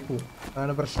ഞാൻ ചാടിപ്പോവും.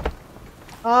 അതാണ് പ്രശ്നം.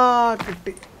 ആ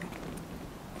കിട്ടി.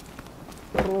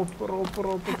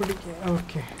 റോപ്പ് പിടിക്കുക.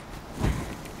 Okay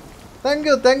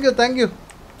thank you.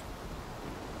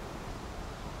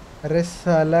 Are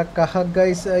Salah കഹ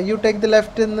guys you take the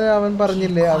left എന്ന് അവൻ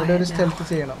പറഞ്ഞില്ലേ? അവിടെ ഒരു സ്റ്റെൽത്ത്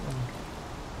ചെയ്യണം.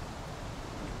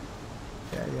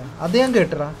 അത് ഞാൻ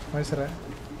കേട്ടറാ മനസ്സിലെ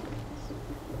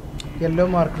യെല്ലോ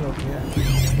മാർക്ക് നോക്കിയ.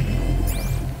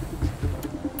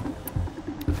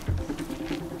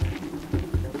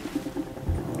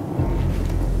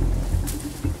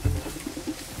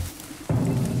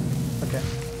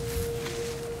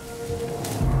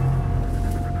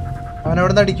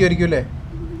 അവനവിടെ നിന്ന് അടിക്കുമായിരിക്കും അല്ലേ?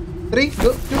 3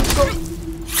 2 go.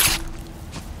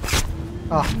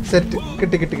 ആ സെറ്റ്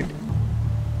കിട്ടി.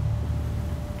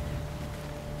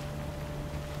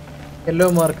 യെല്ലോ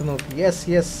മാർക്ക് നോക്കി.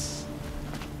 Yes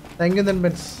thank you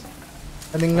നെൻബൻസ്.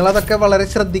 നിങ്ങളതൊക്കെ വളരെ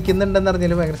ശ്രദ്ധിക്കുന്നുണ്ടെന്ന്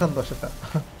അറിഞ്ഞാൽ ഭയങ്കര സന്തോഷട്ടാ.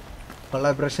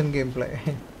 Collaboration game play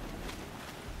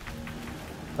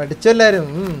പഠിച്ചെല്ലാരും.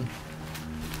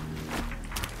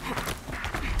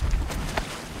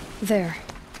 There.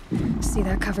 See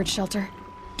that covered shelter?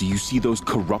 Do you see those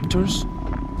corruptors?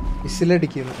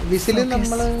 വിസിലടിക്കുന്നു. Whistle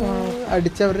നമ്മൾ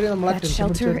അടിച്ചവര് നമ്മൾ That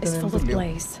shelter is full of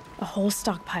blaze. A whole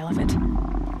stockpile of it.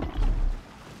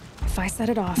 If I set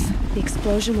it off, the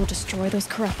explosion will destroy those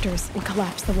corruptors and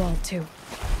collapse the wall too.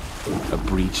 A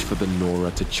breach for the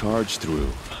Nora to charge through.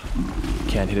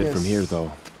 Can't hit it from here though.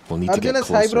 We'll need to get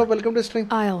closer. Hi bro, welcome to stream.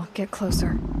 I'll get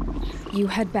closer. You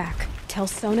head back. Tell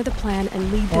Sona the plan and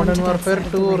lead them Modern to that Warfare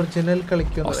side 2 of the original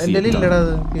കളിക്കുന്നു. I'll see എൻ്റെ it done. ഇല്ലടാ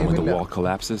And when the ഗെയിമില്ല. wall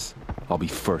collapses, I'll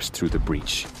be first through the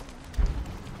breach.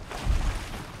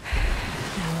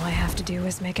 Now all I have to do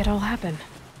is make it all happen.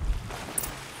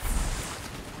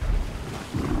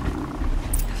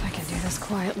 If I can do this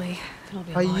quietly, it'll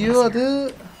be a lot അയ്യോ easier. അത്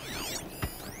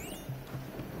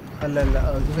അല്ല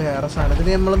അത് വേറെ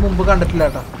സാധനത്തിന് നമ്മൾ മുമ്പ് കണ്ടിട്ടില്ല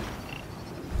കേട്ടോ.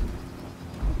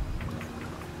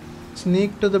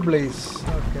 Sneak to the blaze.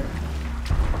 Okay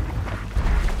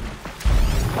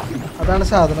അതാണ്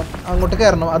സാധനം. അങ്ങോട്ട്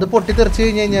കയറണം. അത് പൊട്ടിത്തെറിച്ച്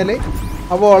കഴിഞ്ഞ് കഴിഞ്ഞാൽ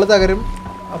ആ വോള് തകരും.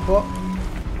 അപ്പോൾ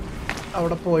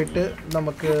അവിടെ പോയിട്ട്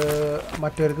നമുക്ക്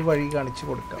മറ്റവർക്ക് വഴി കാണിച്ചു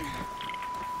കൊടുക്കാം.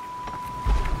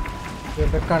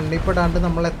 ഇവരുടെ കണ്ണിപ്പെടാണ്ട്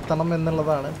നമ്മൾ എത്തണം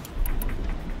എന്നുള്ളതാണ്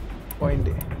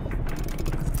പോയിന്റ്.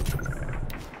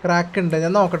 ക്രാക്ക് ഉണ്ട്.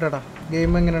 ഞാൻ നോക്കട്ടെടാ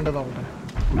ഗെയിം എങ്ങനെയുണ്ട് നോക്കട്ടെ.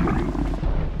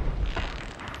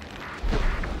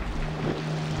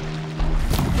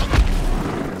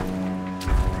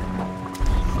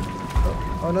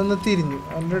 അവനൊന്ന് തിരിഞ്ഞു.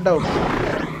 അവൻ്റെ ഡൗട്ട്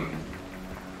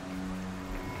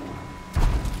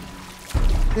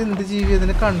എന്ത് ജീവി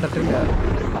അതിനെ കണ്ടിട്ടില്ല.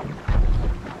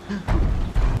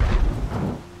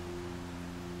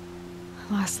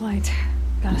 Last light.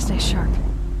 Gotta stay sharp.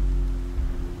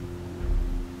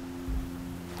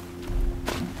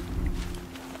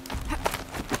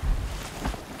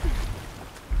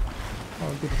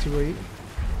 അവൻ തിരിച്ചുപോയി.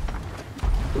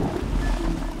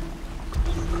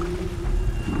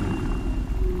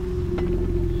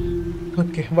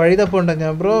 ഓക്കെ വഴി തപ്പുണ്ടോ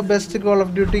ഞാൻ? Bro best call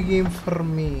of duty game for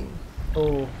me. Oh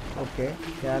okay.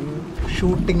 ഞാൻ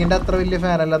ഷൂട്ടിങ്ങിൻ്റെ അത്ര വലിയ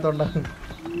ഫാനല്ലാത്തതുകൊണ്ടാണ്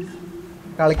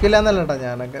കളിക്കില്ല എന്നല്ല കേട്ടോ.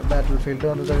 ഞാനൊക്കെ ബാറ്റിൽ ഫീൽഡ്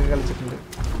വന്നിട്ടൊക്കെ കളിച്ചിട്ടുണ്ട്.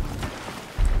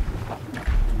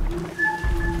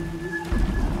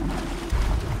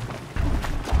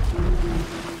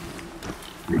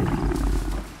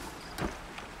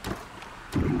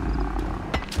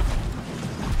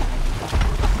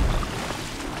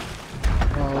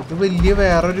 ഇത് വലിയ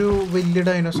വേറൊരു വലിയ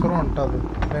ഡൈനോസർ ആണ് കേട്ടോ. അത്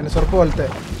ഡൈനോസർ പോലത്തെ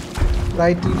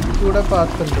റൈറ്റിൽ കൂടെ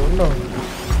പാത്തുണ്ട് ഉണ്ടോ?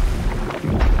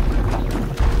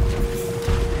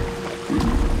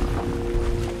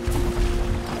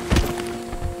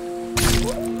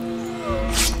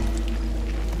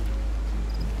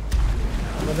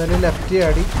 അതായത് ലെഫ്റ്റ്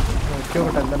ചാടി നോക്കി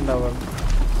നോക്കട്ടെ എന്തുണ്ടാവുക.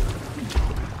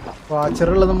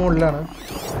 വാച്ചറുള്ളത് മുകളിലാണ്.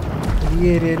 ഈ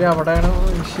ഏരിയയിൽ അവിടെയാണ്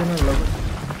മിഷീനുള്ളത്.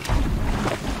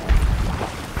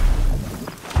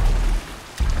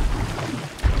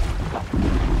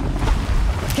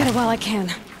 Get it while I can.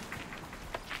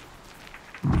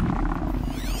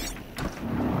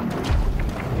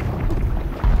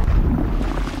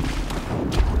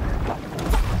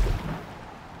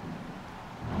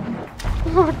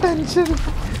 Tension.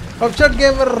 ഓപ്ഷോട്ട്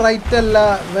gamer right അല്ല.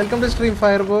 Welcome to stream.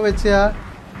 ഫയർബോ വെച്ച് ആ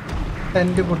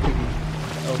ടെൻറ്റ് പൊട്ടിക്കും.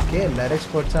 ഓക്കെ, എല്ലാവരും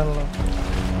എക്സ്പേർട്സ് ആണല്ലോ.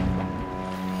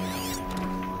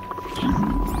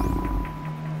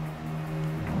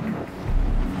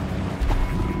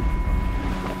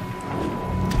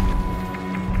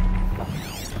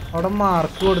 അവിടെ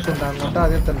മാർക്ക് കൊടുത്തിട്ടുണ്ട്, അങ്ങോട്ട്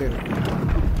ആദ്യം എത്തേണ്ടി വരും.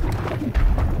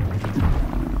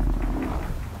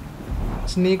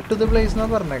 സ്നീക്ക് ടു ദി പ്ലേസ് എന്നാ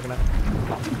പറഞ്ഞേക്കണേ.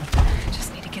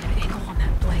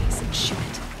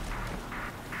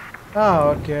 ആ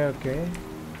ഓക്കെ ഓക്കെ.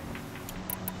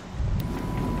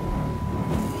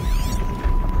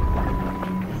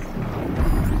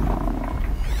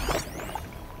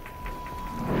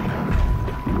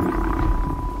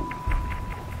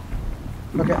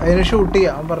 ഓക്കെ, അതിന് ഷൂട്ട്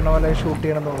ചെയ്യാം. പറഞ്ഞ പോലെ ഷൂട്ട്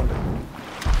ചെയ്യണം തോന്നുന്നുണ്ട്.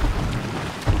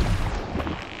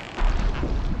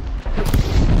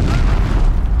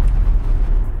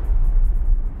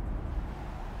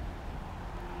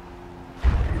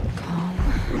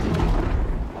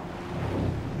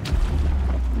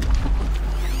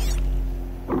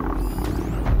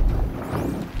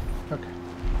 ഓക്കെ,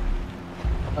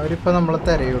 അവരിപ്പോൾ നമ്മളെ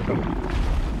തിരയും കേട്ടോ.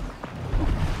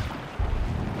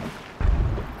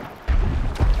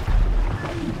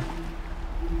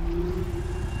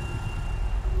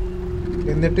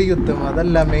 എന്നിട്ട് യുദ്ധം,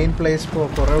 അതല്ല മെയിൻ പ്ലേസ്.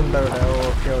 കുറേ ഉണ്ട് അവിടെ.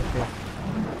 ഓക്കെ ഓക്കെ,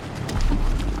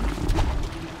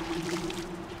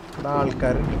 ഇവിടെ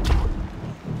ആൾക്കാരുണ്ട്.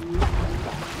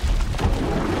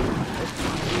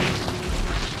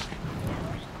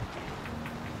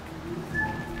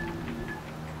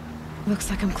 Looks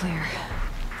like I'm clear.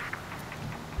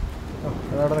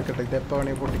 അതവിടെ നിൽക്കട്ടെ, ഇതെപ്പോൾ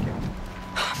വേണമെങ്കിൽ പൊട്ടിക്കാം.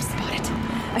 I'm spotted.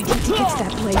 I need to get to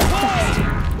that blade fast.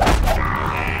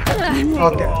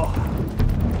 Okay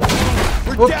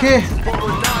okay.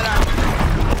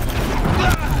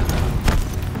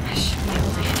 I should be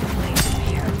able to hit the blaze from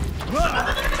here.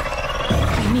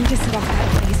 I need to set off that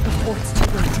blaze before it's too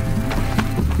late.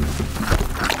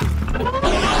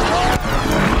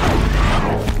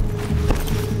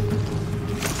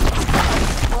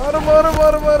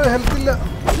 മാറ് ഹെൽത്തില്ല.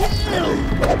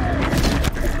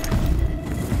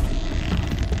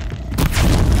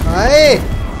 ആയേ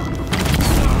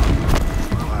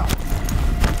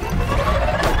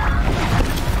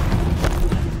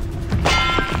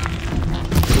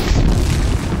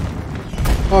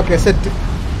okay, set.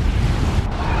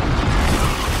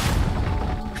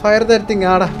 Fire തരത്തിങ്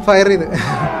ആടാ, fire ചെയ്ത്.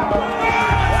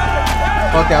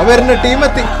 Okay, അവരുന്ന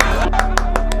ടീമെത്തി.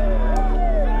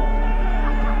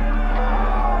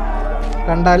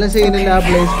 കണ്ടാലും സീനില്ല. ആ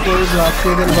blaze പോയി blast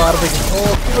ചെയ്ത് വാർപ്പിക്കും.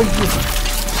 Okay,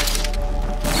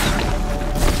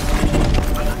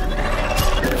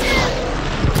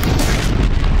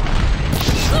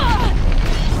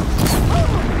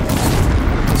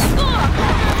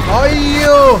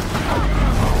 അയ്യോ.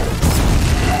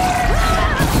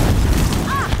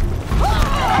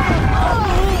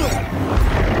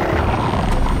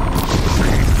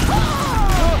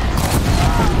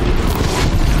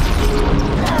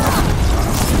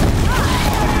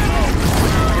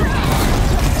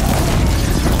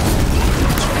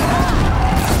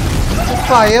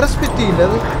 ഫയർ സ്പിറ്റ് ചെയ്യില്ല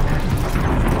അത്.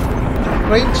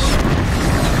 റേഞ്ച്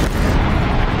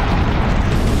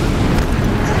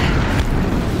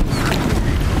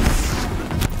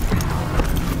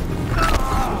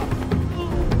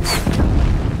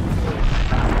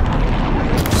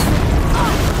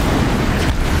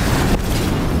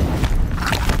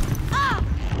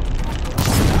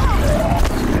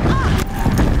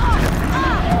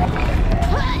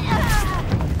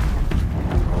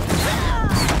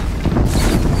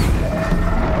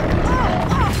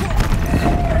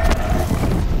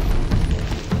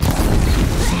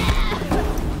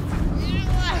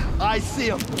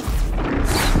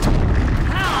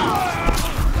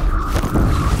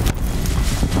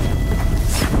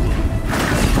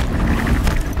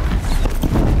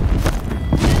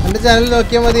ചാനൽ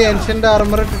നോക്കിയാൽ മതി. ഏൻഷ്യൻ്റ്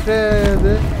ആർമർ ഇട്ടിട്ട്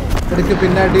ഇത് എടുക്ക്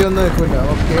പിന്നെ അടിയൊന്നും വെക്കില്ല.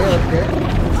 ഓക്കെ ഓക്കെ,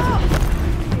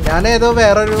 ഞാനേതോ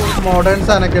വേറൊരു മോഡേൺ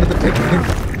സാധനമൊക്കെ എടുത്തിട്ട്.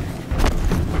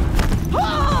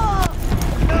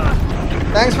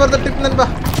 Thanks for the tip നൻപ.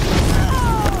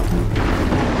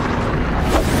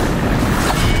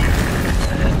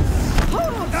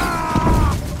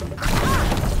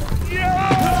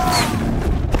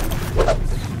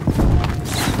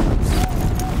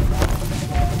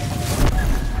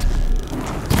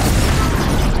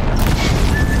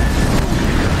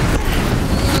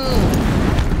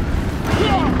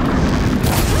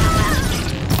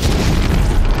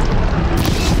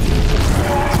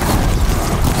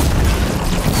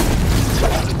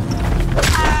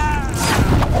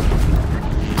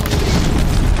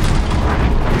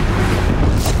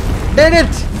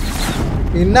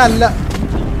 പിന്നെ അല്ല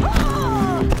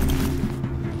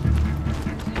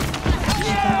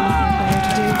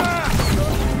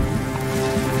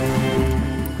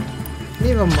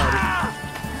നീ വമ്മാരി.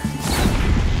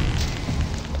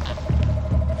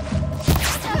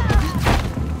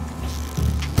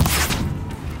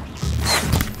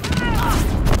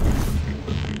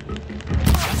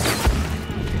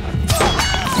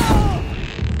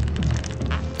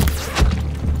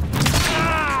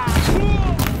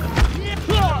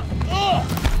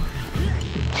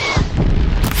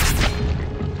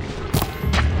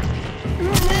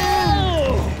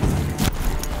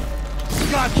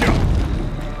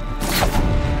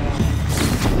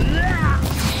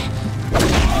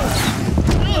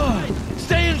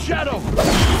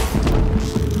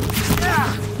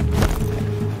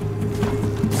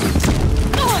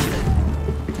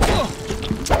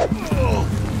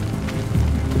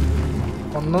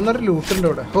 ഒന്നൊന്നര ലൂട്ടുണ്ട്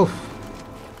ഇവിടെ. ഓ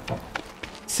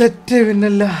സെറ്റ്.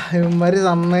 പിന്നല്ല ഇവന്മാര്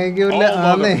സമ്മതിക്കൂല.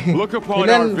 ആന്നേ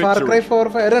ഫാർ ക്രൈ 4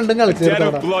 5 രണ്ടും കളിച്ചു.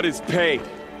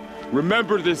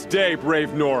 Remember this day,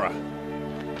 brave Nora.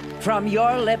 From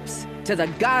your lips to the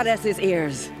goddess's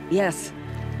ears. Yes,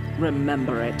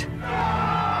 remember it.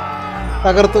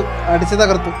 തകർത്തു, അടിച്ച്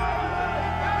തകർത്തു.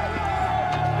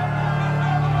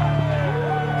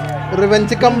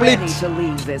 Revenge complete. Ready to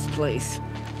leave this place.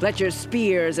 Let your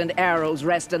spears and arrows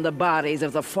rest in the bodies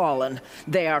of the fallen.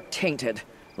 They are tainted,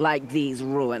 like these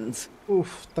ruins.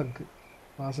 Oof, thank you.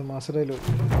 Master.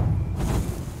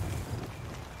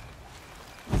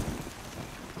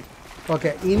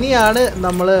 Okay, ഇനിയാണ്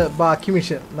നമ്മൾ ബാക്കി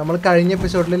mission. നമ്മൾ കഴിഞ്ഞ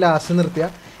എപ്പിസോഡിൽ last നിർത്തിയ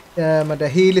മറ്റേ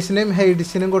ഹീലിസിനെയും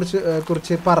ഹെയ്ഡിസിനെയും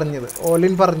കുറിച്ച് പറഞ്ഞത്,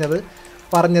 ഓലിൻ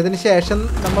പറഞ്ഞതിന് ശേഷം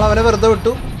നമ്മൾ അവനെ വെറുതെ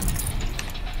വിട്ടു.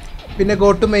 പിന്നെ ഗോ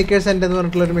ടു മേക്കേഴ്സ് എൻഡ് എന്ന്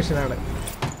പറഞ്ഞിട്ടുള്ളൊരു മിഷനാണ്.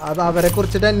 അത് അവരെ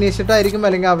കുറിച്ചിട്ട് അന്വേഷിച്ചിട്ടായിരിക്കും,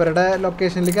 അല്ലെങ്കിൽ അവരുടെ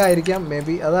ലൊക്കേഷനിലേക്ക് ആയിരിക്കാം, മേ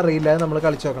ബി അതറിയില്ല. നമ്മൾ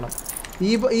കളിച്ചു നോക്കണം.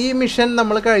 ഈ മിഷൻ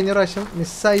നമ്മൾ കഴിഞ്ഞ പ്രാവശ്യം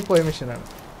മിസ്സായി പോയ മിഷനാണ്.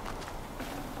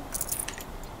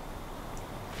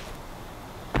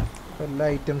 എല്ലാ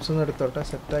ഐറ്റംസും എടുത്തോട്ടെ,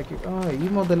 സെറ്റാക്കി. ഈ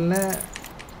മുതലിനെ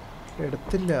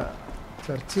എടുത്തില്ല,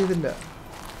 സെർച്ച് ചെയ്തില്ല.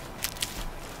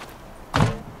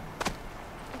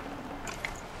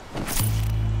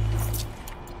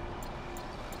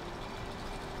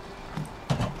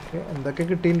 എന്തൊക്കെ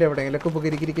കിട്ടിയിട്ടുണ്ട്, എവിടെയെങ്കിലൊക്കെ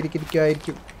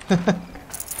ഉപകരിക്കായിരിക്കും.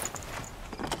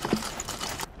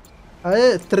 അത്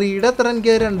 3D അത്ര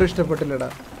എനിക്ക് രണ്ടും ഇഷ്ടപ്പെട്ടില്ലടാ.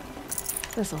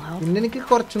 പിന്നെ എനിക്ക്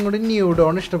കുറച്ചും കൂടി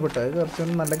ന്യൂഡോൺ ഇഷ്ടപ്പെട്ടു. അത്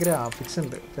കുറച്ചും നല്ല ഗ്രാഫിക്സ്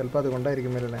ഉണ്ട്, ചിലപ്പോൾ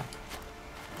അതുകൊണ്ടായിരിക്കും വരുന്നത്.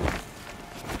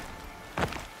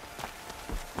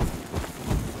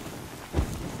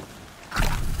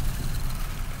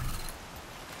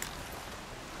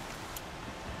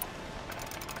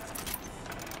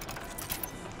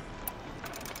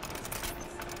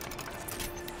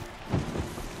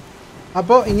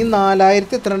 അപ്പോൾ ഇനി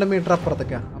 4000 മീറ്റർ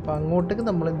അപ്പുറത്തേക്കാണ്. അപ്പോൾ അങ്ങോട്ടേക്ക്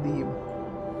നമ്മൾ എന്ത് ചെയ്യും?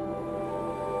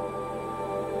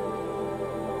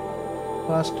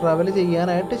 ഫാസ്റ്റ് ട്രാവൽ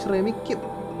ചെയ്യാനായിട്ട് ശ്രമിക്കും.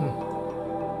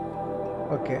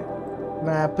 ഓക്കെ,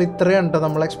 മാപ്പ് ഇത്രയുണ്ടോ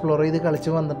നമ്മൾ എക്സ്പ്ലോർ ചെയ്ത്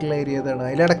കളിച്ച് വന്നിട്ടുള്ള ഏരിയ ഇതാണ്.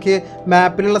 അതിലിടയ്ക്ക്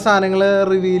മാപ്പിലുള്ള സാധനങ്ങൾ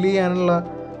റിവീൽ ചെയ്യാനുള്ള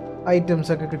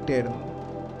ഐറ്റംസൊക്കെ കിട്ടിയായിരുന്നു.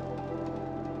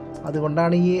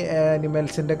 അതുകൊണ്ടാണ് ഈ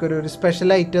അനിമൽസിൻ്റെ ഒക്കെ ഒരു സ്പെഷ്യൽ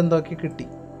ഐറ്റം എന്തൊക്കെ കിട്ടി.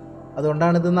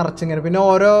 അതുകൊണ്ടാണ് ഇത് നിറച്ചിങ്ങനെ. പിന്നെ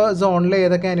ഓരോ സോണിൽ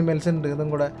ഏതൊക്കെ അനിമൽസ് ഉണ്ട് ഇതും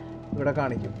കൂടെ ഇവിടെ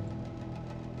കാണിക്കും.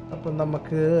 അപ്പം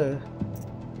നമുക്ക്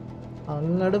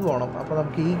അങ്ങോട്ട് പോകണം. അപ്പോൾ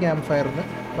നമുക്ക് ഈ ക്യാമ്പ് ഫയറിന്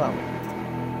ട്രാവൽ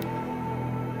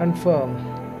കൺഫേം.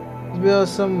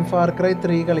 ദിവസം ഫാർ ക്രൈ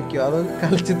 3 കളിക്കുമോ? അത്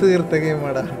കളിച്ച് തീർത്ത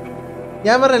ഗെയിമാടാ.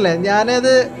 ഞാൻ പറഞ്ഞില്ലേ,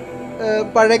 ഞാനത്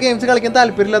പഴയ ഗെയിംസ് കളിക്കാൻ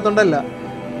താല്പര്യമില്ലാത്തതുകൊണ്ടല്ല.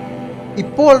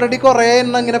 ഇപ്പോൾ ഓൾറെഡി കുറേ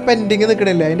എണ്ണം ഇങ്ങനെ പെൻഡിങ്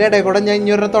നിൽക്കണില്ല. അതിൻ്റെ ഇടയിൽ കൂടെ ഞാൻ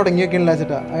ഇനി ഒരെണ്ണം തുടങ്ങി വെക്കണില്ല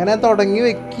വെച്ചിട്ടാ. അങ്ങനെ തുടങ്ങി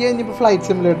വെക്കുക. ഇനിയിപ്പോൾ ഫ്ലൈറ്റ്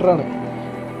സിമുലേറ്ററാണ്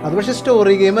അത്. പക്ഷേ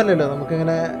സ്റ്റോറി ഗെയിം അല്ലല്ലോ,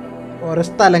 നമുക്കിങ്ങനെ ഓരോ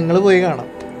സ്ഥലങ്ങൾ പോയി കാണാം.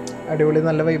 അടിപൊളി,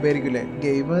 നല്ല വൈബായിരിക്കില്ലേ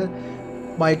ഗെയിം.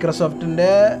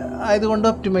 മൈക്രോസോഫ്റ്റിൻ്റെ ആയതുകൊണ്ട്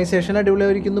ഒപ്റ്റിമൈസേഷൻ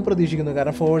അടിപൊളിയായിരിക്കും എന്ന് പ്രതീക്ഷിക്കുന്നു.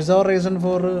 കാരണം ഫോഴ്സ RYZEN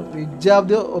 4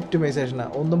 വിജാബ്ദ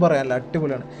ഒപ്റ്റിമൈസേഷനാണ്, ഒന്നും പറയാനില്ല,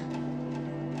 അടിപൊളിയാണ്.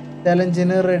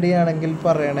 ചലഞ്ചിന് റെഡി ആണെങ്കിൽ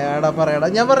പറയണേ. പറയടാ.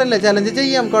 ഞാൻ പറഞ്ഞില്ലേ ചലഞ്ച്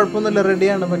ചെയ്യാം, കുഴപ്പമൊന്നുമില്ല,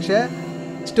 റെഡിയാണ്. പക്ഷേ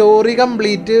സ്റ്റോറി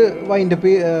കംപ്ലീറ്റ്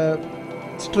വൈൻഡപ്പ്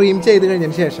സ്ട്രീം ചെയ്ത്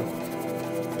കഴിഞ്ഞതിന് ശേഷം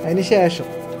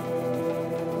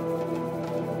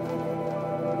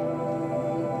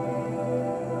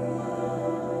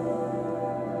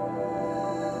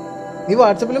നീ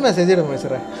വാട്സപ്പിൽ മെസ്സേജ് ഇടും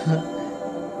മൈസറേ.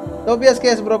 Tobias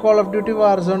case bro call of duty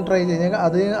Warzone try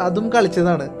ചെയ്ത് അതും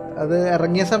കളിച്ചതാണ്. അത്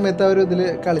ഇറങ്ങിയ സമയത്ത് അവർ ഇതിൽ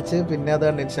കളിച്ച് പിന്നെ അത്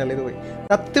അൺഇൻസ്റ്റാൾ ചെയ്ത് പോയി.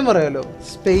 സത്യം പറയാമല്ലോ,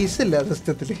 സ്പേസ് ഇല്ല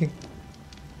സിസ്റ്റത്തിൽ.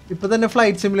 ഇപ്പം തന്നെ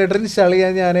ഫ്ലൈറ്റ് സിമുലേറ്റർ ഇൻസ്റ്റാൾ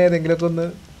ചെയ്യാൻ ഞാൻ ഏതെങ്കിലുമൊക്കെ ഒന്ന്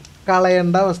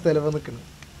കളയേണ്ട അവസ്ഥയിലിപ്പോൾ നിൽക്കണം.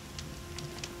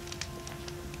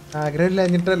 ആഗ്രഹമില്ല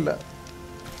കഴിഞ്ഞിട്ടല്ല,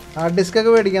 ഹാർഡ്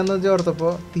ഡിസ്കൊക്കെ മേടിക്കാമെന്ന് വെച്ച്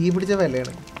ഓർത്തപ്പോൾ തീ പിടിച്ച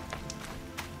വിലയാണ്.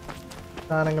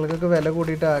 സാധനങ്ങൾക്കൊക്കെ വില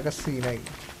കൂടിയിട്ട് ആകെ സീനായി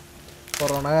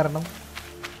കൊറോണ കാരണം.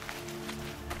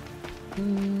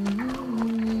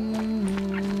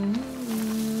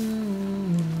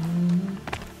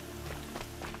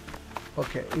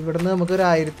 ഓക്കെ, ഇവിടുന്ന് നമുക്കൊരു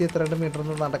 1000 എത്ര മീറ്റർ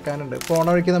നടക്കാനുണ്ട്. പോണ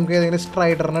വഴിക്ക് നമുക്ക് ഏതെങ്കിലും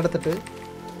സ്ട്രൈഡറിനെ എടുത്തിട്ട്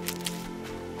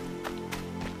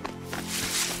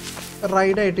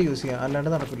റൈഡായിട്ട് യൂസ് ചെയ്യാം, അല്ലാണ്ട്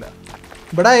നടക്കില്ല.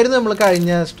 ഇവിടെ ആയിരുന്നു നമ്മൾ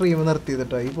കഴിഞ്ഞ സ്ട്രീം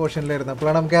നിർത്തിയതിട്ടോ, ഈ പോർഷനിലായിരുന്നു.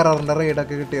 അപ്പോഴാണ് നമുക്ക് എററിൻ്റെ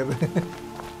റൈഡൊക്കെ കിട്ടിയത്.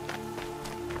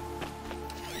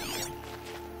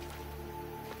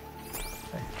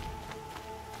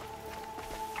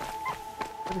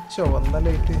 ചുവന്ന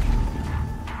ലൈറ്റ്.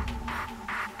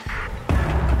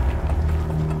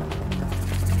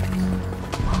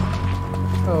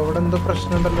 ഇവിടെ എന്തോ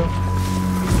പ്രശ്നമുണ്ടല്ലോ.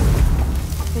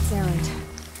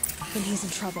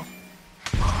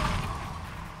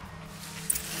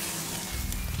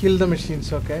 Kill the machines,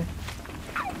 okay.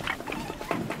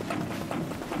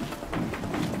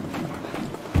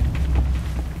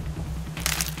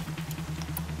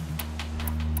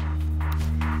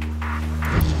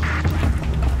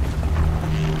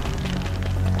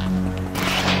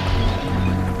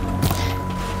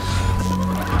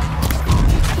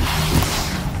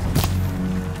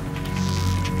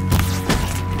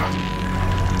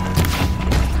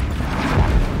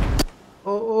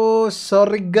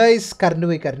 Sorry guys, current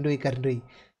പോയി.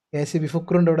 ACB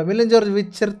ഫുക്രുണ്ട് ഇവിടെ. മില്ലൻ ജോർജ്,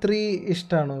 വിച്ചർ 3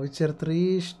 ഇഷ്ടമാണോ? വിച്ചർ 3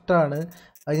 ഇഷ്ടമാണ്.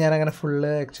 അത് ഞാനങ്ങനെ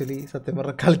ഫുള്ള് ആക്ച്വലി സത്യം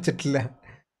പറഞ്ഞാൽ കളിച്ചിട്ടില്ല.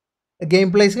 ഗെയിം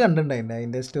പ്ലേസ് കണ്ടിട്ടുണ്ടായിരുന്നു,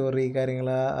 അതിൻ്റെ സ്റ്റോറി കാര്യങ്ങൾ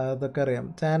അതൊക്കെ അറിയാം.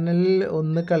 ചാനലിൽ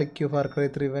ഒന്ന് കളിക്കൂ far cry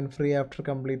 3 when free after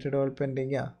completed all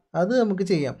pending. അത് നമുക്ക്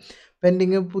ചെയ്യാം.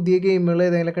 പെൻഡിങ് പുതിയ ഗെയിമുകൾ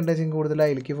ഏതെങ്കിലുമൊക്കെ ഉണ്ടെങ്കിൽ കൂടുതൽ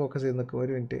അതിലേക്ക് ഫോക്കസ് ചെയ്ത് നിൽക്കും.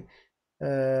 ഒരു മിനിറ്റ്,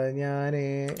 ഞാൻ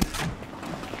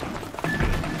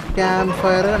ക്യാമ്പ്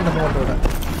ഫയർ കണ്ടപ്പോൾ ഇവിടെ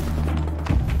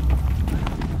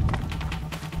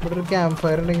ഒരു ക്യാമ്പ്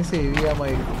ഫയർ ഉണ്ടെങ്കിൽ സേവ്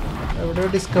ചെയ്യാമായിരിക്കും. ഇവിടെ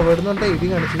ഡിസ്കവേർഡ് എന്ന് പറഞ്ഞിട്ട് എഴുതി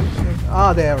കാണിച്ചു.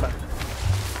 അതെ, അവിടെ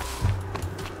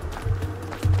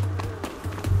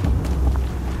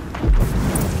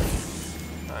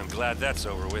Glad that's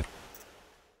over with.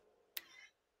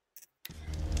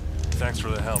 Thanks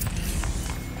for the help.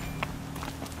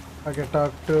 Okay,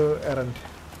 talk to Errant.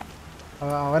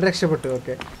 അവൻ രക്ഷപ്പെട്ടു.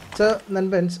 ഓക്കെ, സോ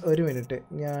നൻപെൻസ് ഒരു മിനിറ്റ്,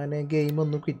 ഞാൻ ഗെയിം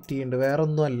ഒന്ന് ക്വിറ്റ് ചെയ്യുന്നുണ്ട്. വേറെ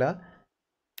ഒന്നുമല്ല,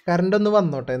 കറണ്ട് ഒന്ന്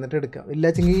വന്നോട്ടെ എന്നിട്ട് എടുക്കാം.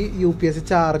 ഇല്ലാച്ചെങ്കിൽ UPS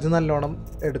ചാർജ് നല്ലോണം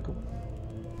എടുക്കും.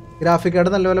 ഗ്രാഫിക്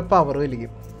കാർഡ് നല്ലപോലെ പവർ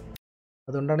വലിക്കും.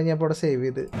 അതുകൊണ്ടാണ് ഞാൻ ഇപ്പോൾ ഇവിടെ സേവ്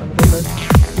ചെയ്ത്. നമുക്കൊന്ന്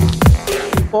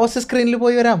പോസ്റ്റ് സ്ക്രീനിൽ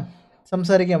പോയി വരാം,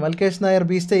 സംസാരിക്കാം. Alkesh Nair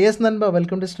beast, yes നൻപ,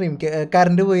 welcome to stream.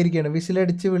 Current പോയിരിക്കുകയാണ്.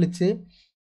 വിസിലടിച്ച് വിളിച്ച്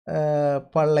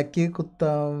പള്ളയ്ക്ക്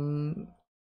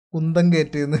കുന്തം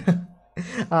കയറ്റിന്ന്.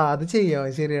 അത് ചെയ്യാം,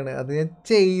 ശരിയാണ്, അത് ഞാൻ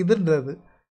ചെയ്തിട്ടുണ്ട്. അത്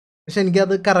പക്ഷെ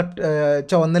എനിക്കത് കറക്റ്റ്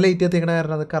ചുവന്ന ലൈറ്റ് എത്തിക്കണ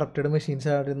കാരണം അത് കറക്റ്റഡ് മെഷീൻസ്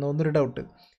ആയിരുന്നു എന്നൊരു ഡൗട്ട്.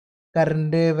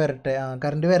 കറണ്ട് വരട്ടെ,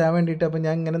 കറണ്ട് വരാൻ വേണ്ടിയിട്ട്. അപ്പോൾ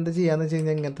ഞാൻ ഇങ്ങനെ എന്താ ചെയ്യാന്ന് വെച്ച്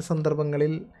കഴിഞ്ഞാൽ, ഇങ്ങനത്തെ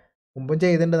സന്ദർഭങ്ങളിൽ മുമ്പും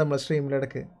ചെയ്തിട്ടുണ്ട് നമ്മൾ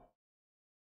സ്ട്രീമിലിടക്ക്.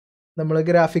 നമ്മൾ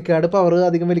ഗ്രാഫിക് കാർഡ് പവർ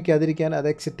അധികം വലിക്കാതിരിക്കാൻ അത്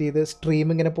എക്സിറ്റ് ചെയ്ത് സ്ട്രീം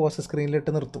ഇങ്ങനെ പോസ്റ്റ്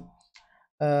സ്ക്രീനിലിട്ട് നിർത്തും.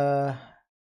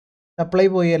 സപ്ലൈ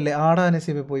പോയി അല്ലേ?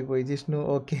 NCB പോയി Jishnu.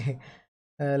 Okay,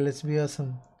 let's be awesome.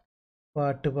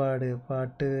 പാട്ട് പാടാം.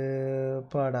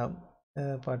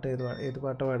 പാട്ട് ഏത്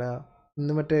പാട്ട് പാടാം?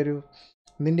 ഇന്ന് മറ്റേ ഒരു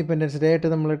ഇൻഡിപെൻഡൻസ് ഡേ ആയിട്ട്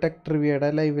നമ്മൾ ടെക് റിവ്യൂയുടെ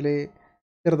ലൈവിൽ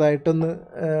ചെറുതായിട്ടൊന്ന്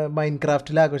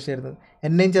മൈൻക്രാഫ്റ്റിൽ ആഘോഷമായിരുന്നു.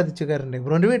 എന്നെയും ചതിച്ചു കറണ്ട്.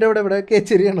 ബ്രോൻ്റെ വീട് ഇവിടെ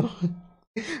കേച്ചേരിയാണോ?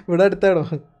 ഇവിടെ അടുത്താണോ?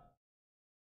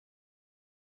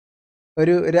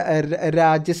 ഒരു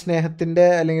രാജ്യസ്നേഹത്തിൻ്റെ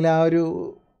അല്ലെങ്കിൽ ആ ഒരു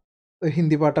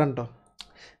ഹിന്ദി പാട്ടാണ് കേട്ടോ.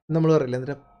 നമ്മൾ പറയില്ല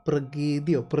എന്നിട്ട്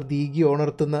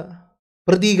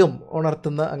പ്രതീകം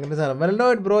ഉണർത്തുന്ന അങ്ങനെ സാധനം.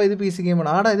 വെൽനോട്ട് ബ്രോ, ഇത് PC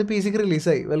ഗെയിമാണ്. ഇത് PC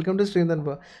റിലീസായി. വെൽക്കം ടു സ്ട്രീം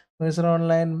തന്നെ. മേഴ്സർ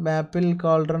ഓൺലൈൻ മാപ്പിൽ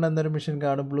കോൾഡ്രൺ എന്നൊരു മിഷൻ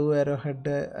കാണും. Blue arrow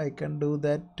head. I can do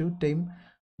that to time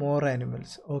more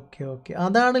animals. Okay,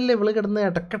 അതാണല്ലേ ഇവള് കിടന്ന്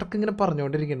ഇടക്കിടക്ക് ഇങ്ങനെ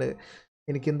പറഞ്ഞുകൊണ്ടിരിക്കേണ്ടത്.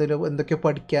 എനിക്ക് എന്തൊക്കെയോ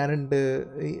പഠിക്കാനുണ്ട്.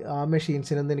 ആ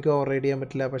മെഷീൻസിനൊന്നും എനിക്ക് ഓവർറൈഡ് ചെയ്യാൻ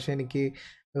പറ്റില്ല, പക്ഷേ എനിക്ക്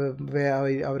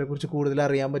അവരെക്കുറിച്ച് കൂടുതൽ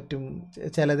അറിയാൻ പറ്റും.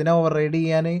 ചിലതിനെ ഓവർറൈഡ്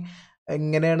ചെയ്യാൻ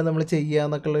എങ്ങനെയാണ് നമ്മൾ ചെയ്യുക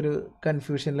എന്നൊക്കെയുള്ളൊരു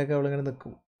കൺഫ്യൂഷനിലൊക്കെ അവളിങ്ങനെ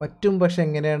നിൽക്കും. പറ്റും, പക്ഷെ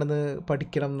എങ്ങനെയാണെന്ന്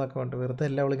പഠിക്കണം എന്നൊക്കെ ഉണ്ട്. വെറുതെ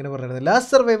എല്ലാം അവളിങ്ങനെ പറയുന്നത്.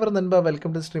 Last survivor നൻപ welcome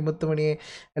to stream. മുത്തുമണിയെ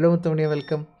hello മുത്തുമണിയെ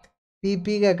welcome.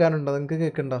 P കേൾക്കാനുണ്ടോ? നിങ്ങൾക്ക്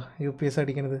കേൾക്കണ്ടോ UPS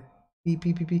അടിക്കണത്?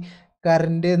 പി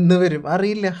കറണ്ട് എന്ന് വരും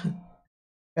അറിയില്ല.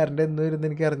 കറണ്ട് എന്ന് വരുന്ന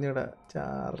എനിക്ക് അറിഞ്ഞൂടാ.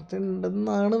 ചാർജ്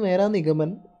ഉണ്ടെന്നാണ് മേരാ നിഗമൻ.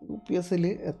 UPSൽ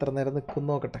എത്ര നേരം നിൽക്കും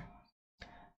നോക്കട്ടെ.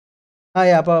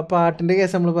 അപ്പോൾ പാട്ടിൻ്റെ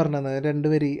കേസ് നമ്മൾ പറഞ്ഞത് 2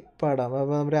 വരി പാടാം.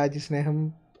 അപ്പോൾ രാജ്യസ്നേഹം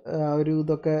ആ ഒരു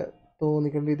ഇതൊക്കെ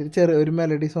തോന്നിക്കേണ്ട രീതിയിൽ ചെറിയ ഒരു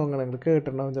മെലഡി സോങ്ങാണ്. നിങ്ങൾ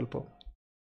കേട്ടിട്ടുണ്ടാവും ചിലപ്പോൾ.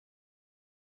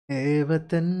 ഏ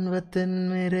വതൻ വതൻ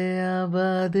മേരെ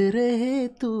ആബാദ് രഹേ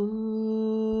തൂ,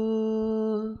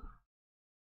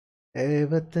 ഏ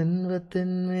വതൻ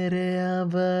വതൻ മേരെ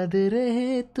ആബാദ്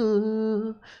രഹേ തൂ,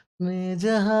 मैं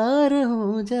जहाँ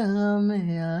रहूँ जहाँ में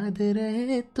याद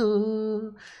रहे तू,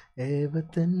 ए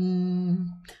वतन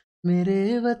मेरे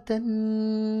वतन,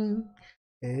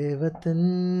 ए वतन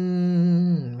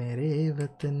मेरे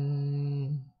वतन,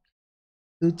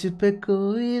 तुझ पे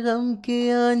कोई गम की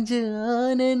आंच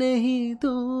आने नहीं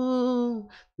दूँ,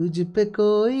 तुझ पे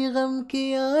कोई गम की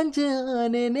आंच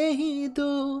आने नहीं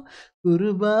दूँ,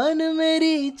 कुर्बान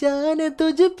मेरी जान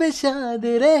तुझ पे शाद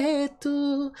रहे तू,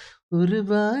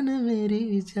 कुर्बान मेरी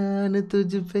जान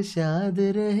तुझ पे शाद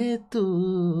रहे तू,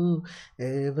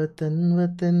 ए वतन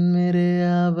वतन मेरे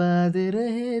आबाद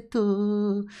रहे तू,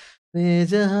 मैं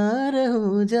जहाँ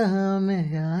रहूँ जहाँ में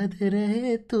याद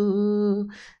रहे तू,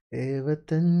 ए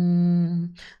वतन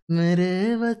मेरे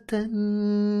वतन,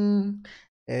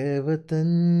 ए वतन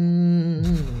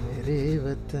मेरे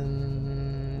वतन.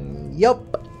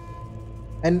 യപ്പ്.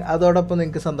 അതോടൊപ്പം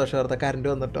നിങ്ങൾക്ക് സന്തോഷം വാർത്ത, കറണ്ട്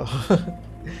വന്നിട്ടോ.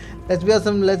 Let's be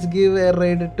awesome, let's give A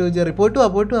ride to Jerry. പോയിട്ട് വാ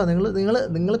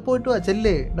നിങ്ങൾ പോയിട്ട് വാ,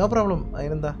 ചെല്ലേ, നോ പ്രോബ്ലം.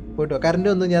 അതിനെന്താ, പോയിട്ട് വാ. കറണ്ട്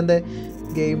വന്നു. ഞാൻ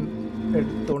ഗെയിം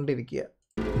എടുത്തുകൊണ്ടിരിക്കുക.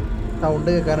 സൗണ്ട്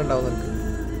കേൾക്കാനുണ്ടാവും നിങ്ങൾക്ക്.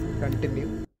 കണ്ടിന്യൂ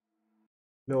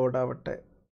ലോഡാവട്ടെ.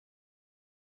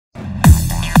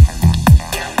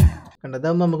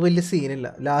 കണ്ടതാകുമ്പോൾ നമുക്ക് വലിയ സീനില്ല.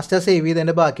 ലാസ്റ്റ് ആ സേവ്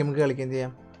ചെയ്തതിൻ്റെ ബാക്കി നമുക്ക് കളിക്കുകയും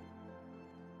ചെയ്യാം.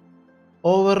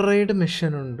 ഓവർ റൈഡ്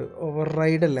മിഷൻ ഉണ്ട്. ഓവർ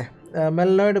റൈഡ് അല്ലേ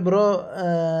മെല്ലോയിഡ് ബ്രോ?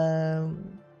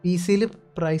 PC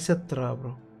പ്രൈസ് എത്ര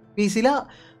ബ്രോ? PC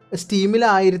സ്റ്റീമിൽ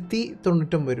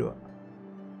 1099 രൂപ.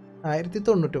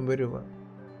 1099 രൂപ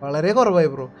വളരെ കുറവായി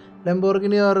bro.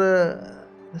 Lamborghini or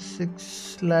 6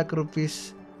 lakh rupees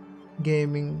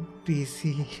gaming PC.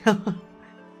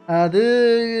 അത്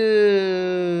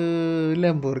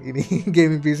ലംബോർഗിനി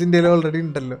ഗെയിമിംഗ് PC ഇന്ത്യയിൽ ഓൾറെഡി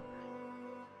ഉണ്ടല്ലോ.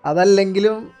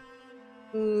 അതല്ലെങ്കിലും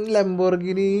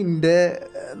ലംബോർഗിനിൻ്റെ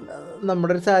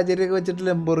നമ്മുടെ ഒരു സാഹചര്യമൊക്കെ വെച്ചിട്ട്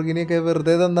ലംബോർഗിനിയൊക്കെ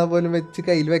വെറുതെ തന്നാൽ പോലും വെച്ച്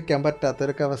കയ്യിൽ വെക്കാൻ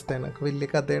പറ്റാത്തൊരൊക്കെ അവസ്ഥയാണ്. വലിയ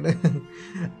കഥയാണ്.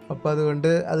 അപ്പോൾ അതുകൊണ്ട്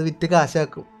അത് വിറ്റ്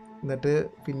കാശാക്കും, എന്നിട്ട്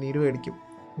പിന്നീട് മേടിക്കും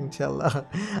ഇൻഷാ അല്ലാഹ്.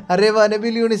 അരേ വാ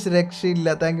നബിൽ യൂണിസ് രക്ഷയില്ല.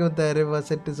 താങ്ക് യു മുത്തേ. അരേ വാ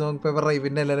സെറ്റ് സോങ് പേപ്പർ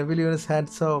റൈവിൻ്റെ അല്ല Nabil Yunus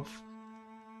hands of.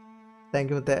 Thank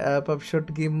you മുത്തേ. പബ്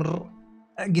ഷോട്ട് ഗെയിമർ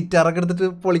ഗിറ്റാറൊക്കെ എടുത്തിട്ട്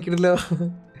പൊളിക്കണല്ലോ.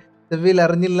 നബിൽ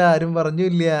അറിഞ്ഞില്ല, ആരും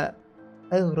പറഞ്ഞില്ല.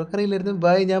 അത് ഉറക്കെ അറിയില്ലായിരുന്നു.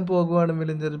 ബായ് ഞാൻ പോകുവാണ്.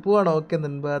 മിലിഞ്ചർ പോവാണോ? Okay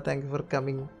നൻപാ, thank you for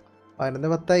coming.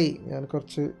 11:10 ഞാൻ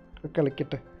കുറച്ച്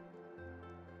കളിക്കട്ടെ.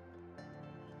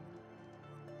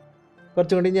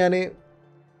 കുറച്ചും കൂടി ഞാൻ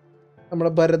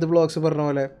നമ്മുടെ ഭരത് ബ്ലോഗ്സ് പറഞ്ഞ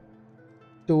പോലെ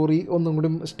ഒന്നും കൂടി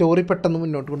സ്റ്റോറി പെട്ടെന്ന്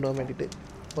മുന്നോട്ട് കൊണ്ടുപോകാൻ വേണ്ടിയിട്ട്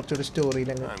കുറച്ചുകൂടി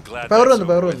സ്റ്റോറിയിലങ്ങ് പവർ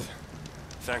വന്നു.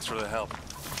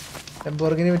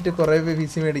 ലംബോർഗിനി വിറ്റ് കുറേ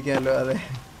PC മേടിക്കാമല്ലോ. അതെ,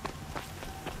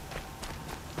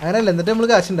 അങ്ങനല്ല, എന്നിട്ട് നമ്മൾ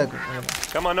കാശുണ്ടാക്കും.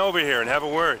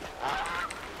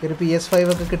 ഒരു PS5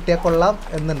 ഒക്കെ കിട്ടിയാൽ കൊള്ളാം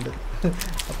എന്നുണ്ട്.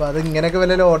 അപ്പോൾ അത് ഇങ്ങനെയൊക്കെ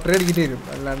വല്ല ലോട്ടറി അടിക്കേണ്ടി വരും,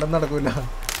 അല്ലാണ്ടൊന്നും നടക്കൂല.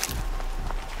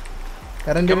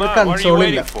 കാരണം എൻ്റെ ഒരു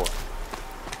കൺസോളില്ല.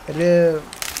 ഒരു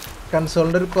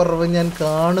കൺസോളിൻ്റെ ഒരു കുറവ് ഞാൻ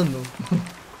കാണുന്നു.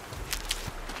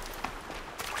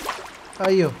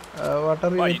 അയ്യോ,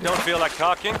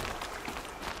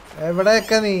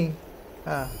 എവിടെയൊക്കെ നീ?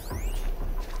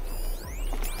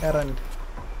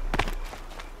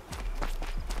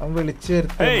 അവൻ വിളിച്ചു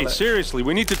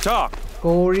വരുത്തി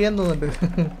കോഴിയെന്ന് തോന്നുന്നുണ്ട്.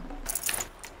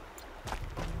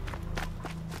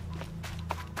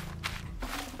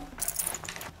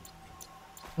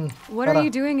 What are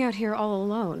you doing out here all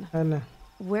alone?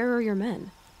 Where are your men?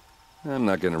 I'm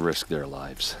not going to risk their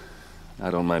lives. I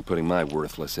don't mind putting my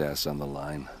worthless ass on the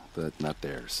line, but not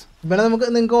theirs. ഇവനെ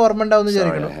നിങ്ങൾക്ക് ഓർമ്മ ഉണ്ടാവും എന്ന്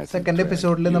വിചാരിക്കണം. Second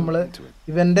എപ്പിസോഡിൽ നമ്മൾ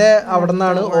ഇവന്റെ അവിടെ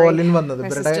നിന്നാണ് ഓലിൻ വന്നത്.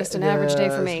 ഇവരുടെ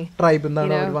ട്രൈബിൽ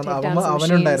നിന്നാണ്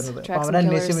അവനുണ്ടായിരുന്നത്. അവൻ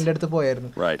അന്വേഷിച്ച് ഇവന്റെ അടുത്ത്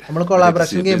പോയായിരുന്നു. നമ്മൾ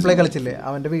കൊളാബറേഷൻ ഗെയിം പ്ലേ കളിച്ചില്ലേ,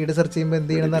 അവന്റെ വീട് സെർച്ച് ചെയ്യുമ്പോൾ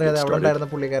എന്ത് ചെയ്യണമെന്ന് അറിയാതെ അവിടെ ഉണ്ടായിരുന്ന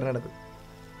പുള്ളിക്കാരനാണത്.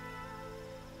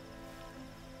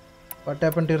 What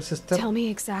happened to your sister? Tell me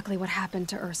exactly what happened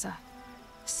to Ursa.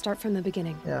 Start from the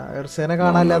beginning. Yeah, Ursane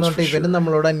കാണാനില്ല എന്നിട്ട് ഇവനും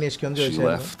നമ്മളോട് അന്വേഷിക്കാൻ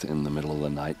ചോദിച്ചായിരുന്നു. She left in the middle of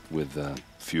the night with a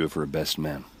few of her best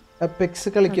men. Apex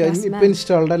കളിക്കുക ഇപ്പൊ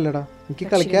installed അല്ലടാ, എനിക്ക്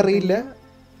കളിക്കാൻ അറിയില്ല.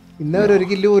 ഇന്നവരെ ഒരു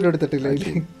കില്ല് പോലും എടുത്തിട്ടില്ല.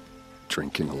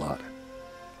 Drinking a lot.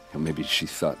 Or maybe she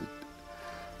thought,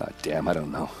 damn, I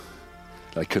don't know.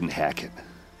 I couldn't hack it.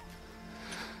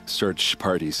 Search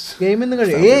parties. Game in the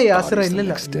found hey, their Asra bodies the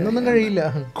illa. next day, Innonum and kazhiyilla.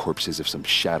 the corpses of some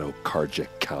shadow Karja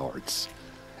cowards.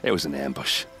 It was an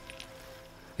ambush.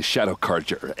 The shadow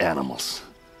Karja are animals.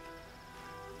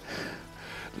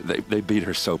 They beat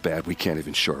her so bad we can't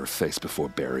even show her face before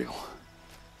burial.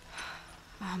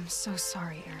 I'm so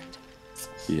sorry, Aaron.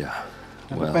 Yeah.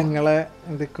 Well, പെങ്ങളെ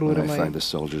ഇത് when I ക്രൂരമായി find the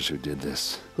soldiers who did this,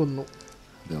 കൊന്നു.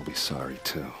 they'll be sorry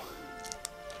too.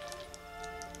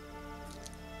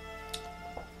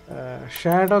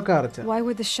 Shadow കാർച്ച. Why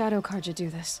would the Shadow Karja do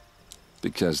this?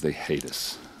 Because they hate us.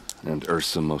 And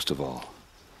Ursa most of all.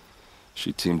 She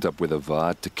teamed up with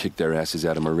Avad to kick their asses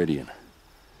out of Meridian.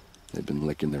 They've been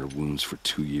licking their wounds for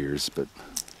 2 years, but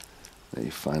they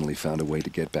finally found a way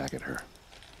to get back at her.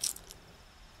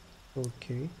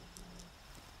 Okay.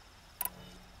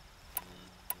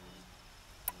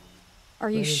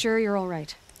 Are you sure you're all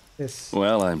right? Yes.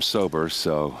 Well, I'm sober,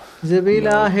 so...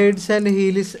 ജബീല heads and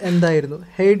ഹീലിസ് എന്തായിരുന്നു?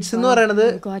 Heads എന്ന് പറയുന്നത്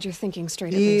I'm glad you're thinking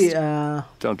straight ഈ at least.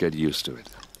 Don't get used to it.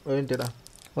 വേണ്ടിടാ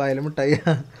വയലും മുട്ടായി.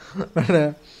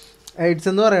 Heads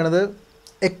എന്ന് പറയുന്നത്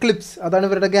Eclipse, അതാണ്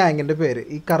ഇവരുടെ ഗാങ്ങിൻ്റെ പേര്.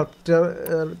 ഈ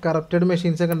കറപ്റ്റഡ്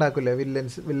മെഷീൻസ് ഒക്കെ ഉണ്ടാക്കില്ലേ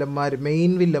വില്ലന്മാർ,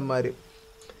 മെയിൻ വില്ലന്മാർ,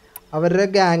 അവരുടെ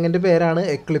ഗാങ്ങിൻ്റെ പേരാണ്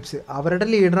എക്ലിപ്സ്. അവരുടെ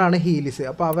ലീഡറാണ് ഹീലിസ്.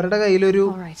 അപ്പോൾ അവരുടെ കയ്യിലൊരു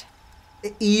All right.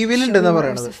 ഈവിൽ ഉണ്ടെന്നാണ്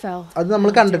പറയണത്. അത് നമ്മൾ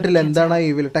കണ്ടിട്ടില്ല എന്താണ് ആ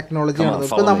ഈവിൽ, ടെക്നോളജി ആണ്.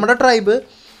 ഇപ്പോൾ നമ്മുടെ ട്രൈബ്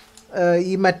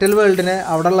ഈ മെറ്റൽ വേൾഡിനെ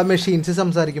അവിടെയുള്ള മെഷീൻസ്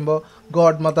സംസാരിക്കുമ്പോൾ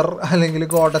ഗോഡ് മദർ അല്ലെങ്കിൽ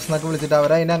ഗോഡസ് എന്നൊക്കെ വിളിച്ചിട്ട്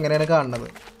അവരതിനെ അങ്ങനെയാണ് കാണുന്നത്.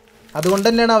 അതുകൊണ്ട്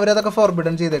തന്നെയാണ് അവരതൊക്കെ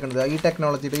ഫോർബിഡൻ ചെയ്തേക്കുന്നത്. ഈ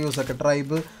ടെക്നോളജിയുടെ യൂസൊക്കെ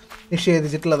ട്രൈബ്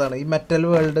നിഷേധിച്ചിട്ടുള്ളതാണ്. ഈ മെറ്റൽ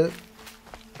വേൾഡ്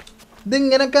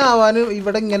ഇതിങ്ങനെയൊക്കെ ആവാനും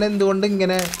ഇവിടെ ഇങ്ങനെ എന്തുകൊണ്ട്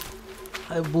ഇങ്ങനെ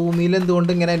ഭൂമിയിൽ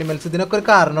എന്തുകൊണ്ട് ഇങ്ങനെ അനിമൽസ്, ഇതിനൊക്കെ ഒരു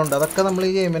കാരണമുണ്ട്. അതൊക്കെ നമ്മൾ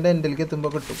ഈ ഗെയിമിൻ്റെ എൻഡിലേക്ക്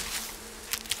എത്തുമ്പോൾ കിട്ടും.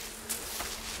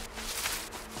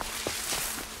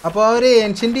 അപ്പോൾ അവർ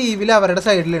ഏൻഷ്യൻ്റ് ഈവിൽ അവരുടെ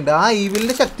സൈഡിലുണ്ട്. ആ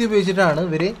ഈവിലിൻ്റെ ശക്തി ഉപയോഗിച്ചിട്ടാണ്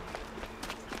ഇവർ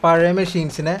പഴയ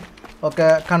മെഷീൻസിനെ ഒക്കെ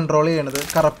കൺട്രോൾ ചെയ്യണത്,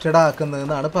 കറപ്റ്റഡ്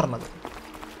ആക്കുന്നതെന്നാണ് പറഞ്ഞത്.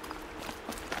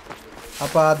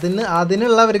 അപ്പോൾ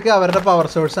അതിനുള്ളവർക്ക് അവരുടെ പവർ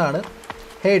സോഴ്സാണ്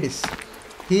ഹേഡിസ്.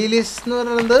 ഹീലിസ് എന്ന്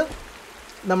പറയുന്നത്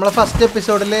നമ്മളെ ഫസ്റ്റ്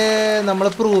എപ്പിസോഡിൽ നമ്മൾ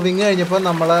പ്രൂവിങ് കഴിഞ്ഞപ്പോൾ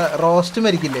നമ്മളെ റോസ്റ്റ്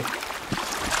മരിക്കില്ലേ,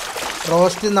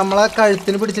 റോസ്റ്റ് നമ്മളെ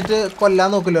കഴുത്തിന് പിടിച്ചിട്ട്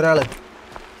കൊല്ലാൻ നോക്കില്ല ഒരാൾ,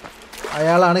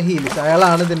 അയാളാണ് ഹീലിസ്.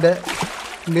 അയാളാണ് ഇതിൻ്റെ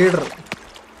ലീഡർ.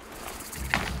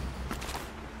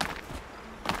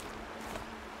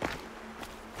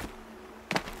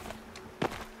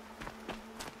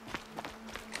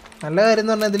 നല്ല കാര്യം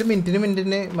എന്ന് പറഞ്ഞാൽ ഇതിൽ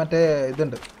മിനിറ്റിന് മറ്റേ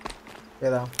ഇതുണ്ട്,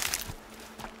 ഏതാ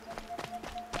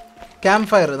ക്യാമ്പ്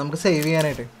ഫയർ നമുക്ക് സേവ്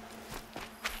ചെയ്യാനായിട്ട്.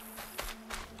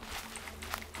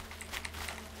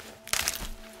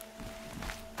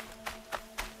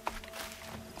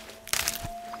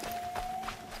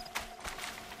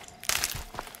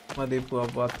 മതി ഇപ്പോൾ.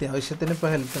 അപ്പോൾ അത്യാവശ്യത്തിന് ഇപ്പോൾ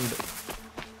ഹെൽത്ത് ഉണ്ട്.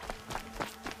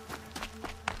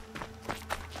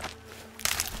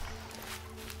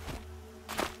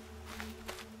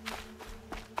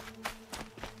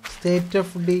 സ്റ്റേറ്റ്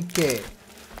ഓഫ് ഡികെ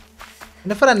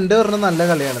എൻ്റെ ഫ്രണ്ട് പറഞ്ഞ നല്ല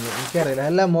കളിയാണെന്ന് എനിക്കറിയില്ല.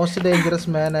 അല്ല മോസ്റ്റ് ഡേഞ്ചറസ്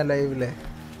മാൻ അലൈവിലെ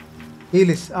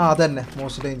ഹീലിസ്, അതന്നെ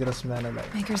മോസ്റ്റ് ഡേഞ്ചറസ് മാൻ അലൈവ്,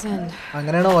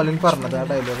 അങ്ങനെയാണ് ഓലിൻ പറഞ്ഞത്. ആ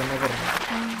ഡയലോഗ് തന്നെ പറഞ്ഞത്.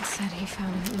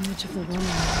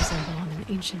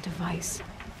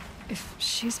 If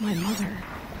she's my mother,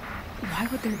 why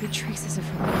would there be traces of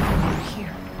her over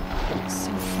here,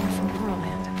 so far from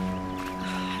Moorland?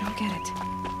 I don't get it.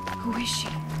 Who is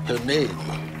she? Her name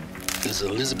is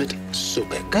Elizabeth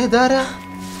Sobek. Hey, Dara!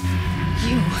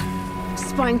 You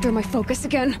spying through my focus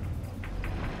again?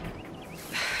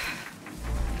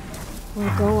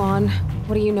 Well, go on.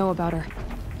 What do you know about her?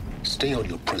 Stay on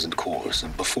your present course,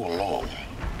 and before long,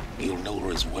 you'll know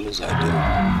her as well as I do.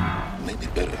 Maybe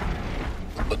better.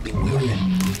 But be wary.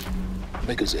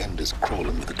 Maker's End is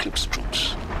crawling with Eclipse troops.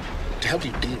 To help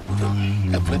you deal with them,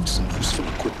 I've left some useful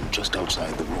equipment just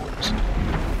outside the ruins.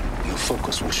 Your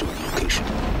focus will show the location.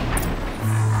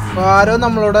 ആരോ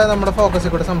നമ്മളോട് നമ്മുടെ ഫോക്കസിൽ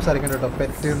കൂടെ സംസാരിക്കണ്ട കേട്ടോ.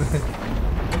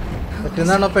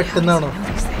 പെട്ടെന്നാണോ പെട്ടെന്നാണോ?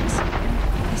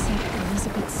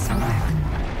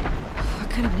 What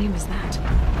kind of name is that?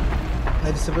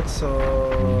 Elizabeth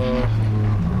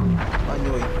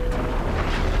അഞ്ഞുപോയി.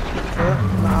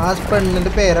 ആ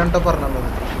പെണ്ണിൻ്റെ പേരാണ് കേട്ടോ പറഞ്ഞത്.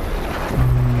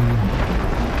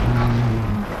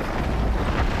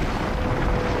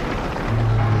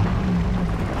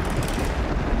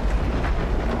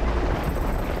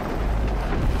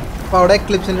 അപ്പോൾ അവിടെ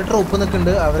എക്ലിപ്സിൻ്റെ ട്രൂപ്പ്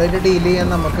നിൽക്കുന്നുണ്ട്. അവരായിട്ട് ഡീൽ ചെയ്യാൻ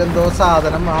നമുക്ക് എന്തോ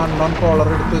സാധനം അൺനോൺ കോളർ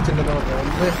എടുത്ത് വെച്ചിട്ടുണ്ടെന്ന്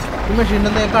പറഞ്ഞു. ഈ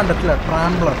മെഷീനൊന്നും ഞാൻ കണ്ടിട്ടില്ല.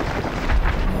 ട്രാംബ്ലർ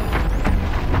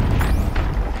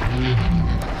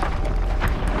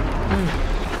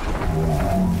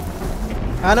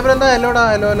ആനപ്പുരം എന്താ?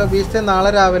 Hello beast. നാളെ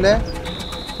രാവിലെ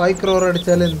 5 crore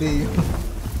അടിച്ചാൽ എന്ത് ചെയ്യും?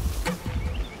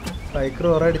 5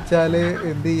 crore അടിച്ചാൽ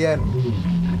എന്ത് ചെയ്യാൻ?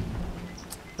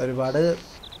 ഒരുപാട്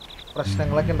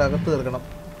പ്രശ്നങ്ങളൊക്കെ ഉണ്ടാക്കി തീർക്കണം.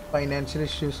 ഫൈനാൻഷ്യൽ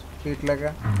ഇഷ്യൂസ്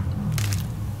വീട്ടിലൊക്കെ.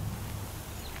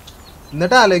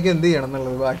 എന്നിട്ട് ആലോചിക്കും എന്ത് ചെയ്യണം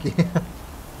എന്നുള്ളത് ബാക്കി.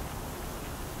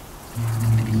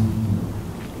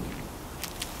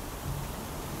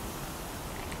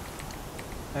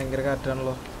 ഭയങ്കര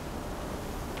കാറ്റാണല്ലോ.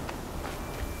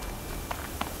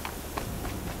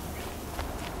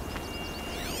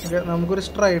 നമുക്കൊരു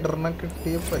സ്ട്രൈഡറിനെ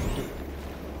കിട്ടിയേ പറ്റും.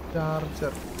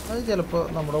 ചാർജർ അത് ചിലപ്പോൾ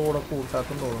നമ്മുടെ കൂടെ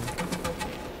കൂട്ടാക്കും തോന്നുന്നു.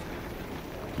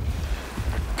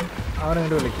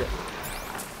 അവനെങ്ങോട്ട് വിളിക്കാം.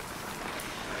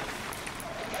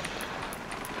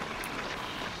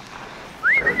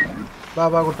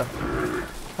 ബാബാ കുട്ട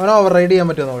അവനെ ഓവർ റൈഡ് ചെയ്യാൻ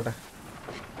പറ്റുമോ നോക്കട്ടെ.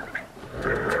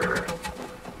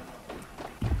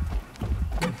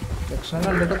 ലക്ഷണം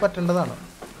കണ്ടിട്ട് പറ്റേണ്ടതാണ്.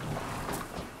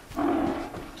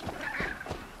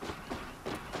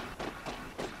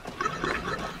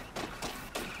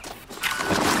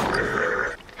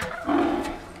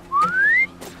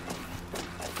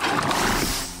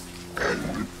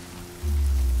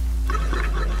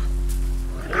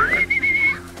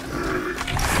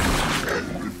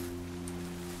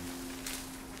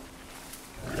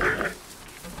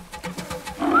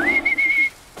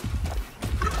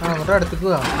 അടുത്തേക്ക്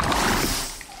പോവാം.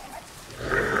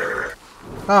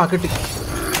 കിട്ടി.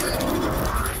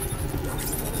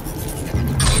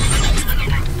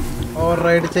 ഓവർ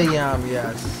റൈഡ് ചെയ്യാം.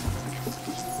 യെസ്.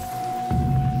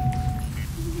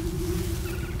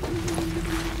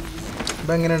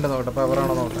 ഇപ്പം എങ്ങനെയുണ്ട് നോക്കട്ടെ.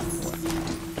 പവറാണോ നോക്കട്ടെ.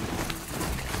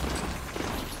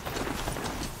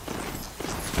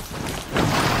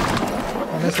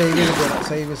 അങ്ങനെ സേവ് ചെയ്തിട്ട് വരാം.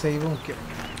 സേവ് മുഖ്യം.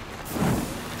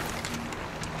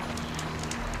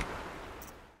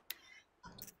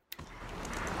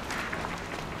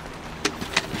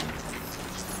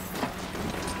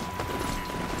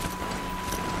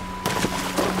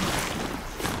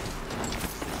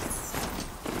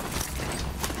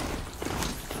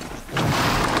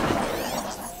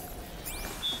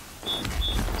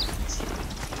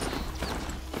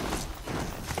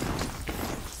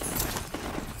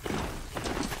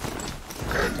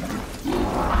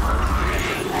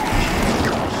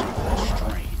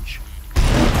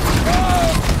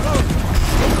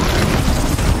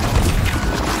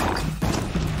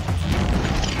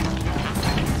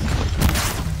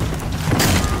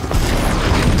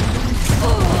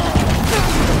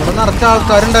 നിറച്ച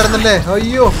ആൾക്കാരുണ്ടായിരുന്നല്ലേ.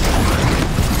 അയ്യോ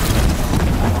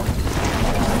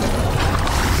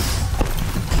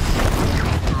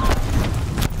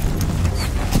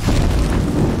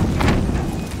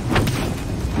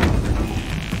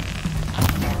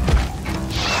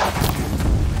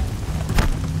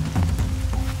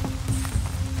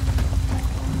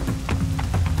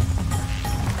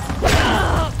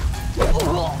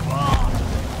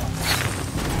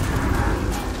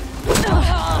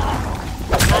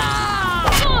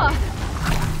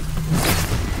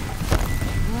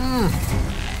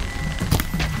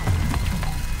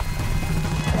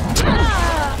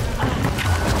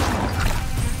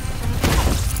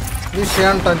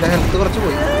വിഷയമാണ് കേട്ടോ. എൻ്റെ ഹെൽത്ത് കുറച്ച്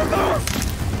പോയി.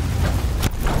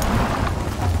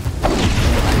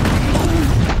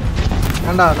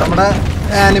 കണ്ടോ നമ്മുടെ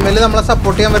ആനിമല് നമ്മളെ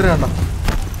സപ്പോർട്ട് ചെയ്യാൻ വരുന്നുണ്ടോ.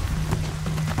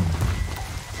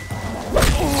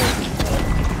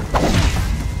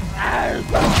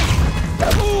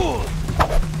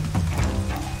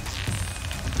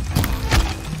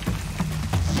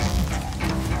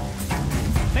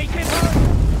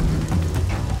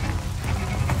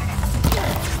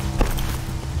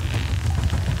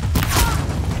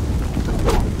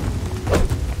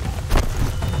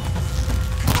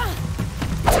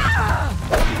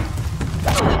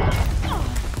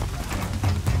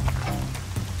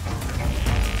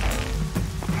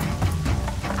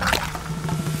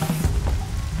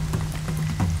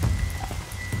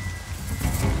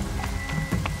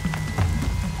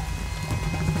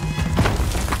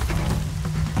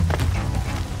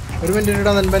 ഒരു മിനിറ്റ്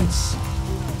ഇടാൻ ബെൻസ്.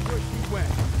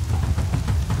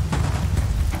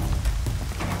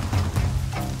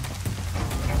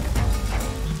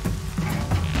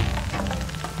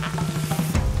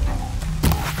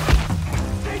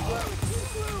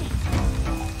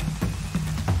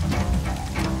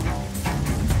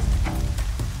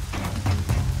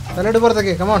 തലയിട്ട്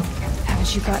പുറത്തേക്ക്. Come on.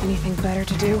 Haven't you got anything better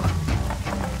to do?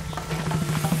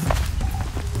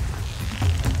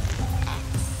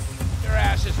 Their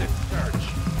asses in search.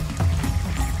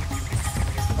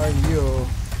 അയ്യോ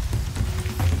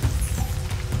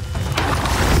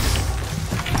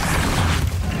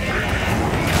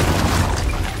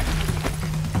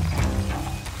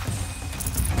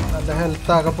എൻ്റെ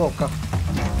ഹെൽത്ത് ആകെ പോക്കാം.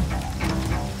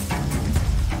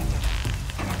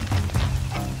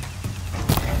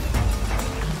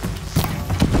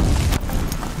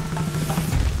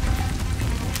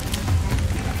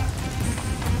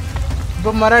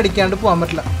 ഇപ്പം മരം അടിക്കാണ്ട് പോകാൻ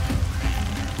പറ്റില്ല.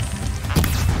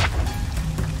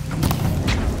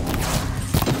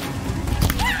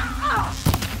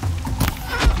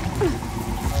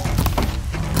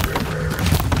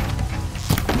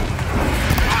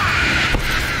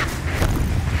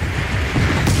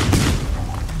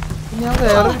 ഞാൻ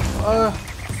വേറെ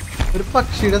ഒരു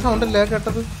പക്ഷിയുടെ സൗണ്ട് അല്ലേ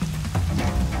കേട്ടത്?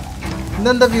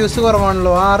 ഇന്നെന്താ വ്യൂസ്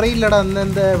കുറവാണല്ലോ. അറിയില്ലടാ അന്ന്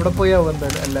എന്താ എവിടെ പോയി ആവും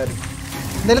എന്തായാലും എല്ലാവരും.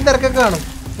 എന്തായാലും തിരക്കൊക്കെ കാണും.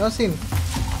 No scene.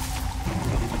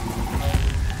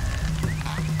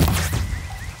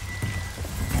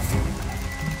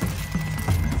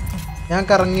 ഞാൻ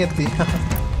കറങ്ങിയെത്തി.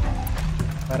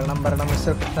 വരണം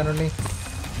mister Krishnanunni.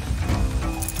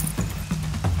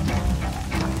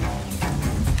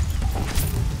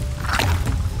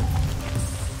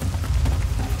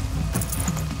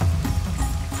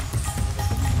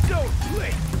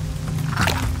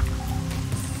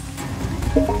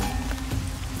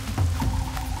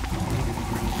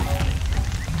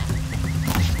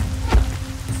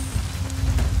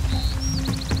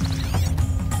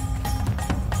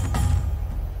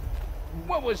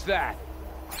 What was that?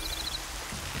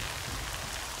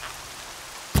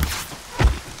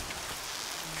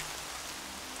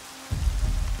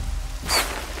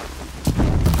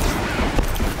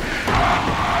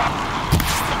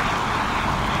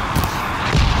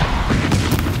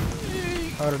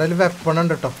 അവരുടെ കയ്യിൽ വെപ്പൺ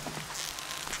ഉണ്ട് കേട്ടോ.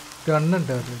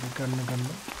 ഗണ്ണുണ്ട് അവരുടെ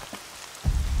ഗണ്ണ്.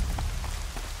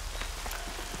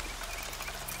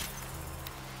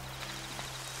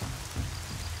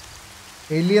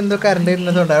 എലി എന്തോ കറണ്ട്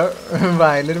ഇരുന്നതുകൊണ്ട്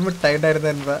വായിലൊരു മിഠായി ഉണ്ടായിരുന്നു.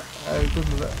 എന്താ അത്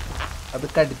തിന്നതാ, അത്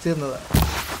കടിച്ചു തിന്നതാ.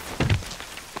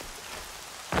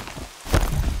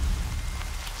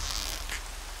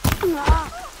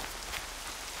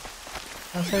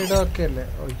 ആ സൈഡ് ഓക്കെ അല്ലേ?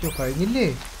 അയ്യോ കഴിഞ്ഞില്ലേ?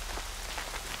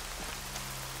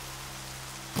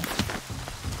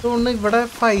 തോന്നുന്നു ഇവിടെ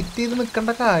ഫൈറ്റ് ചെയ്ത്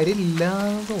നിൽക്കേണ്ട കാര്യമില്ല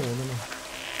എന്ന് തോന്നുന്നു.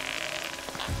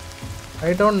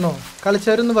 I don't know.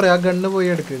 കളിച്ചവരൊന്നും പറയാം. ആ ഗണ്ണ് പോയി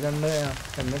എടുക്ക്.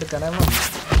 ഗണ്ണെടുക്കാനാണ് വന്നത്.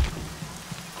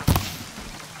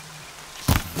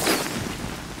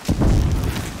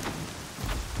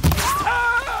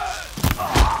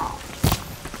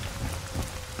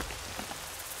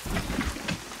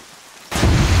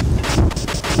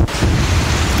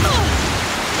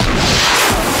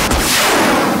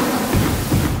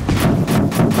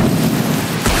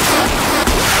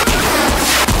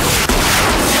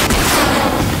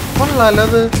 കൊള്ളാലോ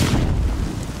അത്.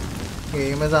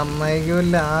 ഗെയിം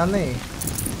സമ്മതിക്കൂലാന്നേ.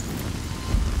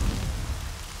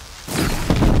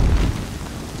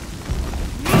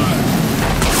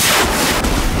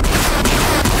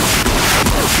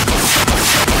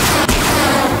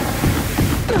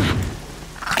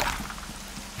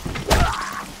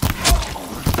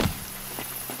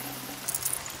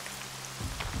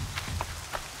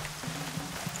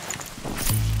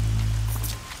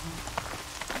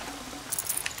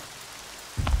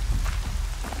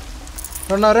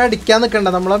 അവരെ അടിക്കാൻ നിൽക്കണ്ട.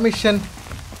 നമ്മളെ മിഷൻ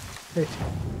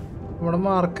നമ്മുടെ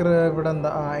മാർക്കർ ഇവിടെ എന്താ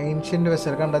ഏൻഷ്യൻ്റ്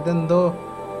വെസൽ കണ്ടത് എന്തോ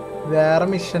വേറെ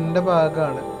മിഷൻ്റെ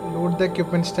ഭാഗമാണ്. ഇവിടുത്തെ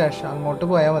എക്യുപ്മെൻറ്റ് സ്റ്റേഷൻ അങ്ങോട്ട്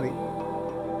പോയാൽ മതി.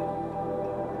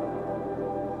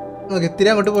 നോക്കി ഇത്തിരി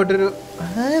അങ്ങോട്ട് പോയിട്ടൊരു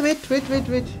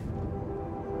വെയിറ്റ്.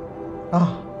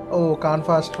 കാൺ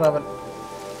ഫാസ്റ്റ് ട്രാവൽ.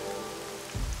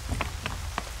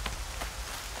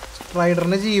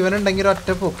 സ്ട്രൈഡറിന് ജീവൻ ഉണ്ടെങ്കിൽ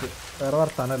ഒറ്റ പോക്ക്, വേറെ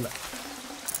വർത്താനല്ല.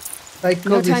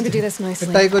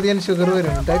 മിഠായി കൊതിയൻ ഷുഗർ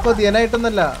വരും. മിഠായി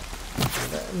കൊതിയനായിട്ടൊന്നല്ല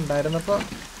ഉണ്ടായിരുന്നപ്പോ.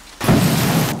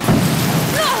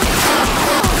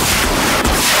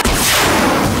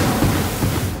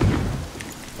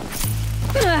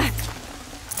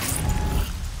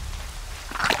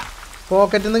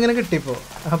 പോക്കറ്റിൽ നിന്ന് ഇങ്ങനെ കിട്ടിപ്പോ.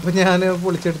 അപ്പൊ ഞാൻ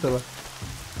പൊളിച്ചെടുത്തതാ.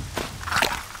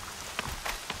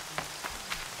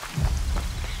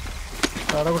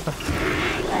 അവിടെ കൂട്ട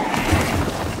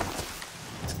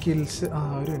സ്കിൽസ്.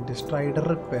 ഒരു മിനിറ്റ്. സ്ട്രൈഡർ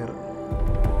റിപ്പയർ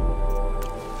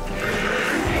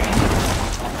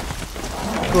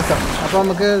കൂട്ടാം. അപ്പോൾ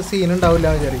നമുക്ക് സീൻ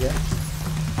ഉണ്ടാവില്ല വിചാരിക്കാം.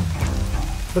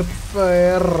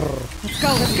 റിപ്പയർ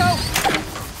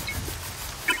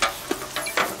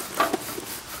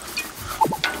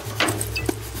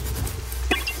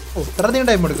ഇത്ര അധികം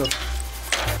ടൈം എടുക്കും.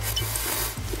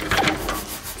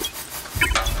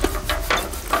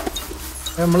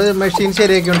 നമ്മൾ മെഷീൻ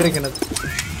ശരിയാക്കിക്കൊണ്ടിരിക്കണത്.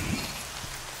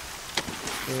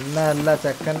 പിന്നെ അല്ല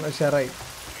ചെക്കൻ ഉഷാറായി.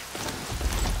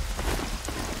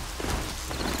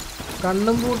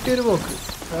 കണ്ണും പൂട്ടിയൊരു പോക്ക്,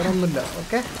 വേറെ ഒന്നുമില്ല.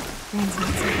 ഓക്കെ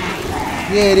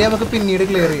ഈ ഏരിയ നമുക്ക് പിന്നീട്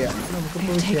ക്ലിയർ ചെയ്യാം. നമുക്ക്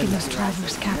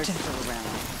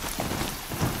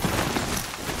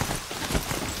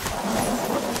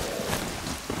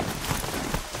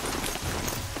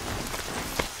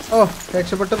ഓ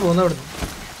രക്ഷപ്പെട്ട് പോകുന്ന അവിടുന്ന്.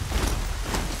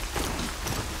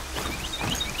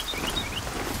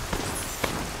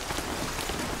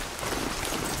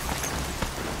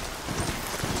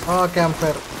 ആ ക്യാമ്പ്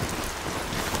ഫയർ.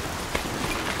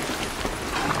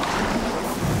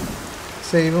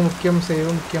 സേവ് മുഖ്യം,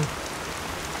 സേവ് മുഖ്യം.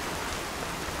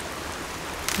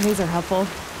 These are helpful.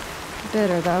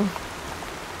 Bitter though.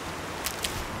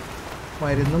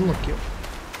 മരുന്നും മുഖ്യം.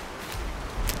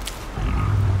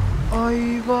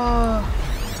 അയ്യോ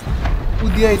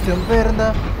പുതിയ ഐറ്റം പേരെന്താ?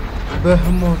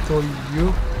 ബഹ്മോത്ത്. അയ്യോ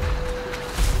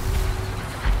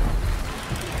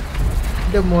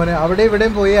എൻ്റെ മോനെ, അവിടെ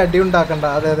ഇവിടെയും പോയി അടി ഉണ്ടാക്കണ്ട.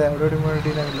 അതെ അതെ, അവിടെ ഇവിടെ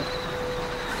അടിയില്ല.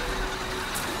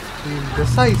 ഇതിൻ്റെ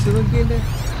സൈസ് നോക്കിയല്ലേ.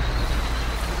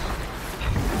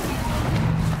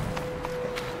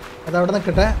 അതവിടെ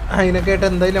നിൽക്കട്ടെ. അതിനൊക്കെ ആയിട്ട്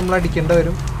എന്തായാലും നമ്മൾ അടിക്കേണ്ടി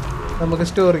വരും. നമുക്ക്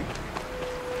സ്റ്റോറി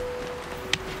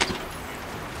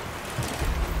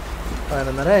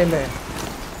 11:30 ആയില്ലേ?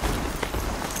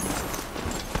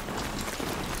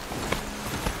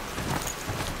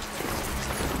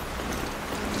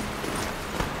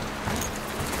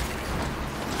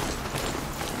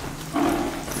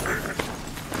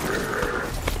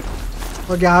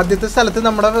 ഓക്കെ, ആദ്യത്തെ സ്ഥലത്ത്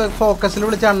നമ്മുടെ ഫോക്കസിൽ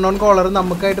വിളിച്ച അൺനോൺ കോളർ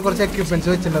നമുക്കായിട്ട് കുറച്ച് എക്യുപ്മെന്റ്സ്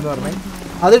വെച്ചിട്ടുണ്ടെന്ന് പറഞ്ഞാൽ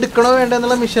അത് എടുക്കണോ വേണ്ട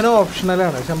എന്നുള്ള മിഷൻ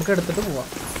ഓപ്ഷണലാണ്. പക്ഷെ നമുക്ക് എടുത്തിട്ട് പോവാം.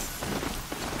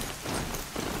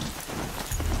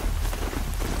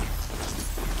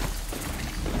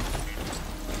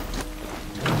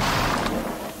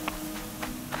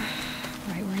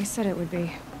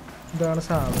 ഇതാണ്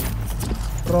സാധനം.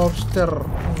 റോബ്സ്റ്റർ.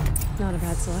 Not a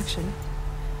bad selection.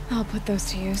 I'll put those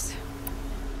to use.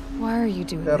 Why are you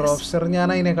doing this? റോബ്സ്റ്റർ ഞാൻ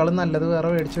അതിനേക്കാളും നല്ലത് വേറെ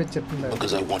മേടിച്ച് വെച്ചിട്ടുണ്ട്.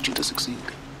 Because I want you to succeed.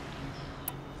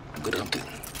 Good hunting.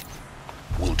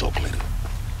 We'll talk later.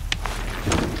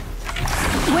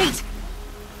 Wait.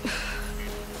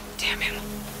 Damn him.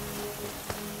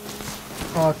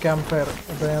 Camp fire.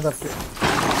 അപ്പോൾ ഞാൻ തപ്പി.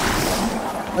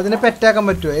 അതിനെ പെറ്റാക്കാൻ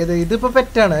പറ്റുമോ? ഇതിപ്പോൾ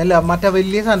പെറ്റാണ് അല്ല, മറ്റേ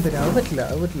വലിയ സാധനത്തിന് അത് പറ്റില്ല.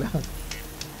 അത് പറ്റില്ല.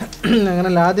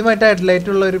 അങ്ങനല്ല, ആദ്യമായിട്ട് ഹെഡ്ലൈറ്റ്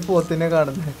ഉള്ള ഒരു പോത്തിനെ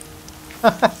കാണുന്നത്.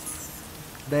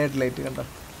 ഹെഡ്ലൈറ്റ് കണ്ടോ?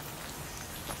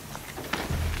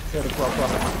 ചെറുപ്പം.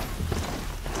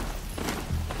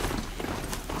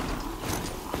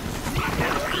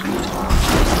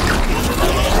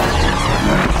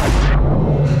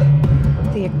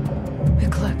 The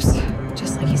eclipse,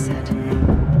 just like he said.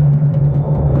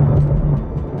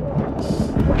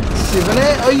 ശിവനെ,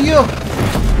 അയ്യോ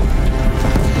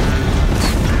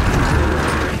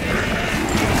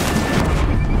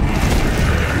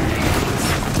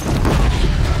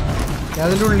ഞാൻ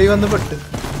അതിൻ്റെ ഉള്ളിൽ വന്ന് പെട്ട്.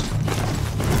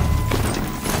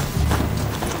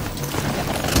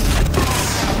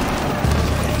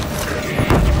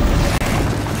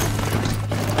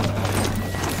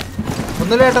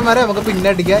 ഒന്നുമില്ല ഏട്ടന്മാരെ, നമുക്ക് പിന്നെ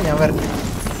അടിക്കാം. ഞാൻ വരട്ടെ.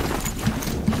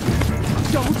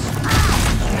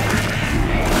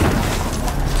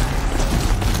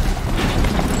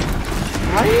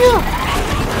 അയ്യോ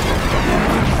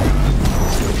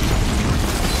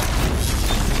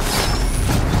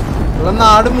ഉള്ള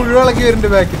നാട് മുഴുവൻ ഇളക്കി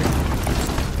വരുന്നുണ്ട് ബാക്കിൽ.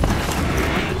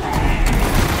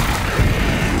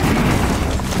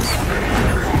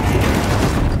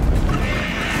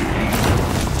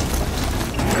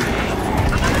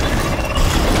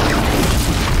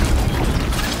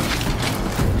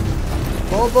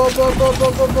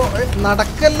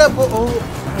 നടക്കല്ല.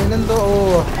 അതിനെന്തോ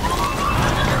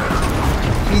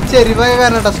ഈ ചെരിവായ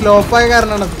കാരണട്ടോ, സ്ലോപ്പായ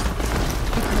കാരണമാണത്.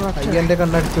 അയ്യന്റെ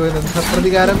കണ്ണടിച്ചു പോയത്.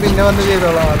 പ്രതികാരം പിന്നെ വന്ന്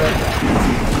ചെയ്തോളാം. അതെ,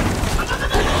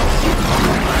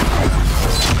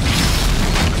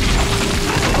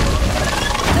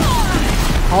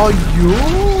 അയ്യോ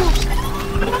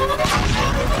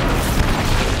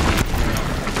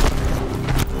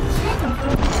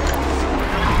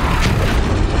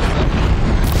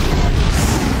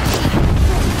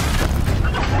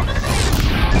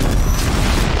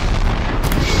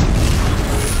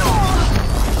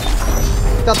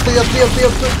ചത്ത്.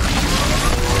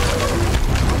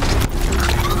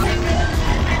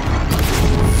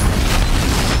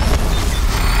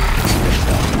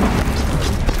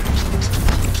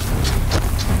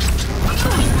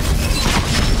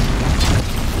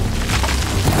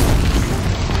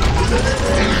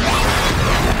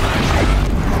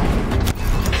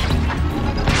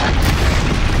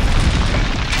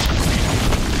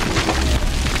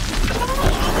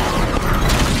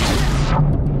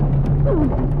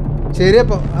 ശരി,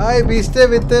 അപ്പൊ ബീസ്റ്റ്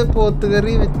വിത്ത്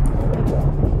പോത്തുകറി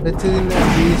വെച്ച്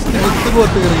ബീസ്റ്റ് വിത്ത്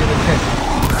പോത്തുകറി.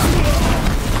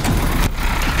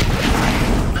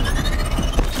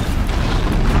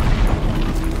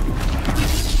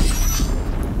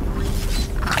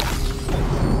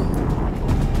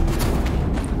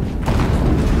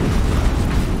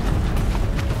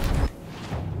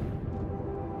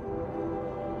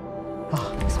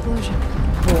 explosion.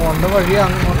 പോണ്ട വഴി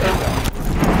അങ്ങോട്ട്.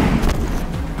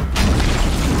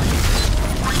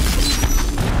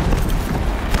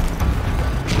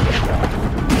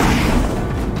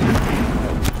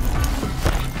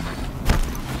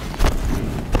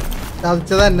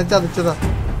 ചതിച്ചതാ, എന്നെ ചതിച്ചതാ.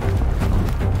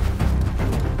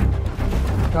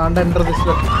 Can't enter this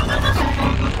way.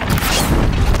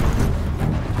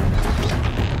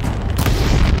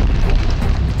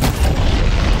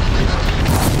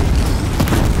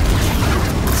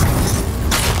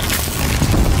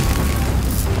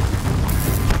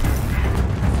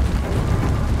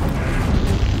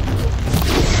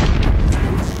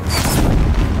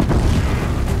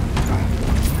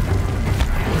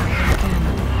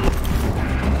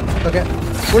 Okay.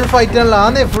 Full fight and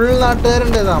lane, full natter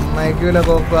and the Michael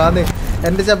Gopani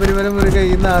and the Sapariman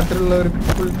in the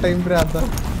full time brother.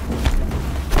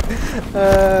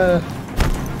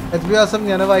 Let's be awesome,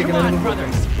 Yana. I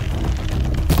can.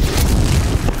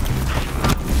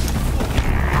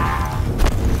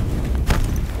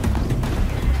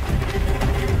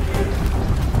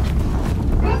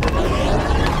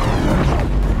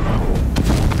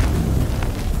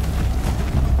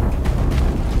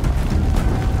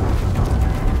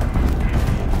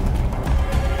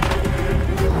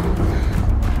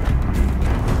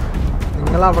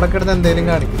 അവിടെ കിടന്ന് എന്തെങ്കിലും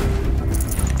കാണിക്കും.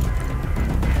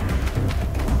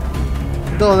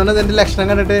 തോന്നണത് എന്റെ ലക്ഷണം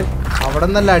കണ്ടിട്ട് അവിടെ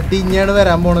നല്ല അടിഞ്ഞാണ്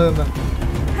വരാൻ പോണതെന്ന്.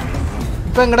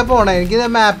 ഇപ്പൊ എങ്ങടെ പോണേ? എനിക്ക്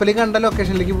മാപ്പിൽ കണ്ട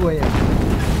ലൊക്കേഷനിലേക്ക് പോയാ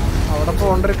അവിടെ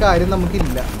പോകേണ്ട ഒരു കാര്യം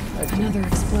നമുക്കില്ല.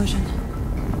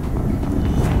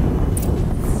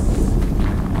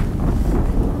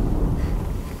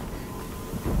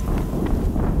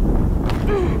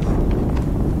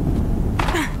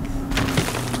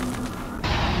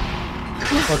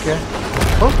 Okay.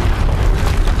 Oh.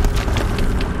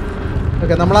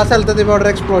 Okay, നമ്മൾ ആ സ്ഥലത്തെത്തിയപ്പോൾ അവിടെ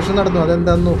എക്സ്പ്ലോഷൻ നടന്നു.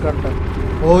 അതെന്താന്ന് നോക്കട്ടെ.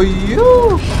 ഓയ്യോ,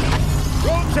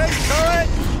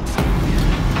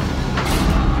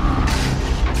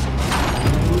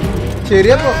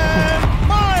 ശരിയപ്പോ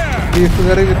beef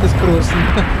curry with screws.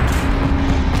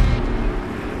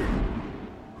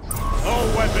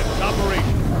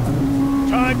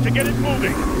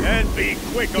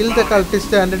 Kill the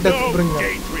cultist and death bringer.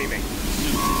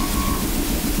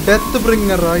 Death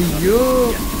bringer, അയ്യോ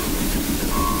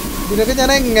ഇതിനൊക്കെ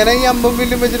ഞാൻ എങ്ങനെ ഈ 50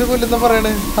 മില്യം വെച്ചിട്ട് കൊല്ലുന്ന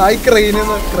പറയണേ. ഹായ് ക്രെയിൻ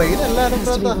എന്ന്. ക്രെയിൻ എല്ലാരും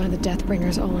one of the death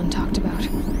bringers Olin talked about.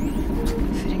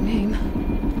 Fitting name.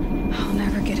 I'll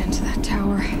never get into that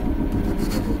tower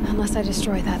unless I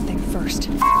destroy that thing first.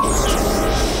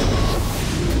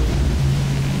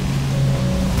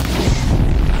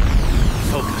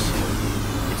 Focus.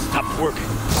 It stopped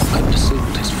working. I've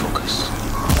disabled his focus.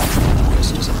 The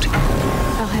rest is up to you.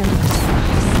 I'll handle it.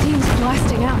 Steam's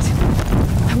blasting out.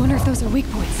 I wonder if those are weak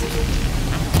points.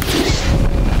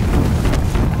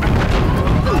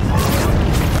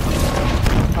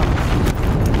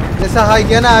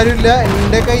 സഹായിക്കാൻ ആരുമില്ല.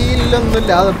 എന്റെ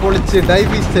കയ്യിലൊന്നുമില്ല. അത് പൊളിച്ചിട്ടായി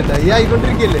പീച്ചിട്ടായി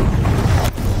ആയിക്കൊണ്ടിരിക്കല്ലേ.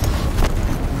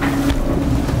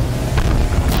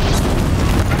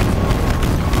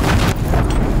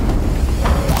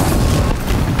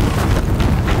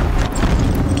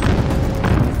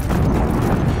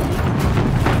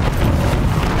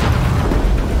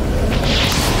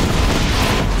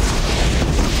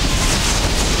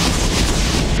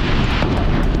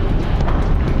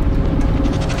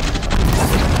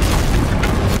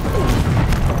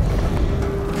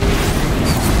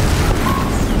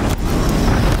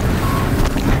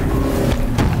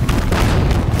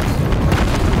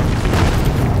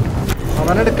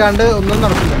 അവനെടുക്കാണ്ട് ഒന്നും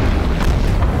നടക്കില്ല.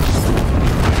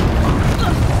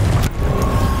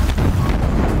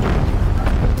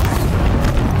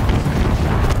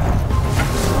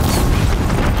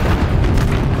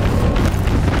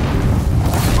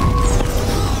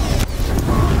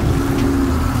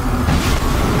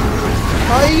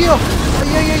 അയ്യോ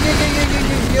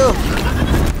അയ്യോ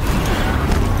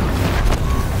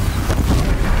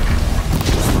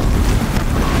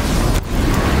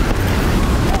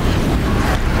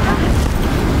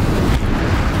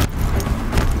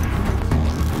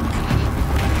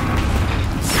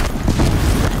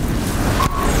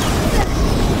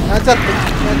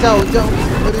ചാവും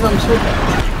ഒരു സംശയം.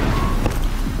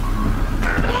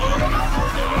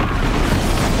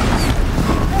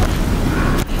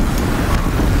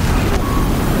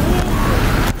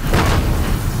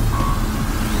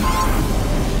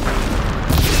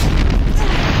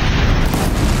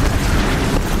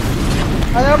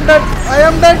 I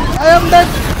am dead.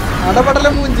 അടപടല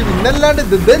മൂഞ്ചി. പിന്നല്ലാണ്ട്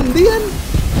ഇത് എന്ത് ചെയ്യാൻ?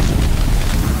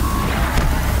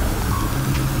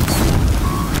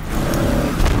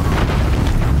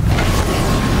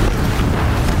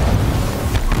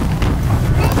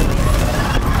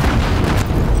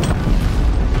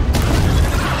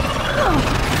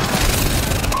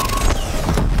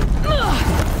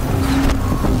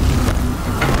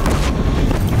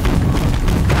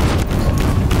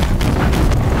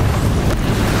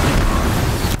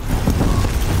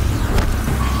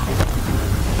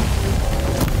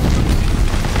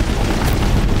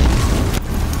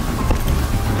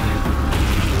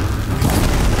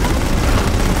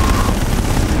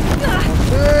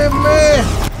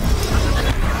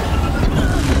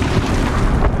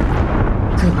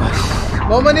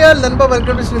 ഓമനിയാൽ നൻപ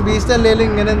വെൽക്കം ടു ബീസ്റ്റ് അല്ലെങ്കിലും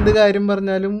ഇങ്ങനെ എന്ത് കാര്യം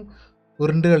പറഞ്ഞാലും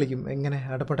ഉരുണ്ട് കളിക്കും. എങ്ങനെ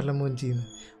അടപെട്ടല മോൻ ചെയ്യുന്നു?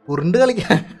 ഉരുണ്ട്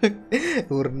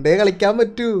കളിക്കാൻ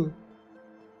പറ്റൂ.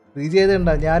 റീ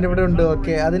ചെയ്തുണ്ടോ? ഞാനിവിടെ ഉണ്ട്.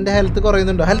 ഓക്കെ, അതിൻ്റെ ഹെൽത്ത്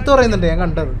കുറയുന്നുണ്ടോ? ഹെൽത്ത് കുറയുന്നുണ്ട്, ഞാൻ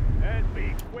കണ്ടത്.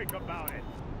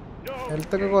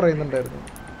 ഹെൽത്തൊക്കെ കുറയുന്നുണ്ടായിരുന്നു.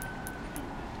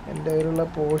 എൻ്റെ കയ്യിലുള്ള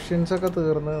പോർഷൻസൊക്കെ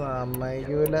തീർന്ന്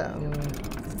അമ്മയ്ക്കൂല.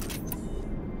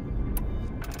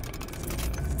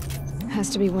 Has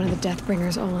to be one of the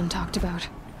Deathbringers Olin talked about.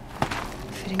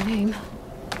 Fitting name.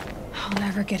 I'll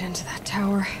never get into that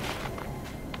tower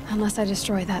unless I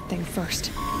destroy that thing first.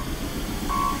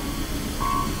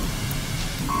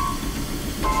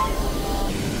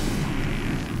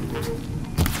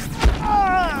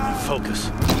 Focus.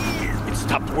 It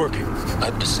stopped working.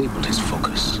 I've disabled his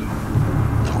focus.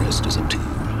 The rest is up to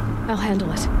you. I'll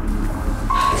handle it.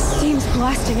 Steam's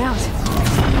blasting out.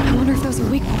 I wonder if those are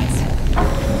weak points.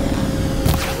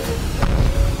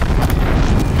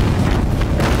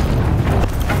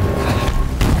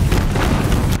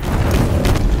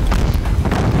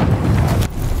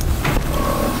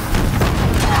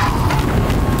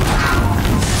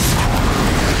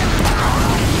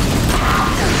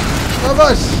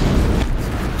 Vamos!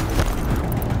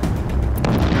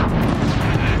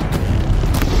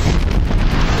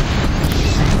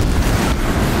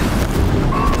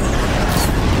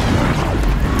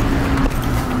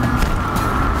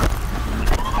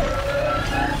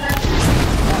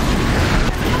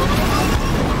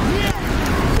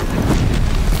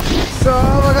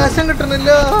 അവകാശം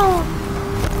കിട്ടണില്ല.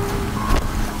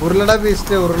 ഉരുളടാ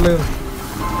beast, ഉരുള്.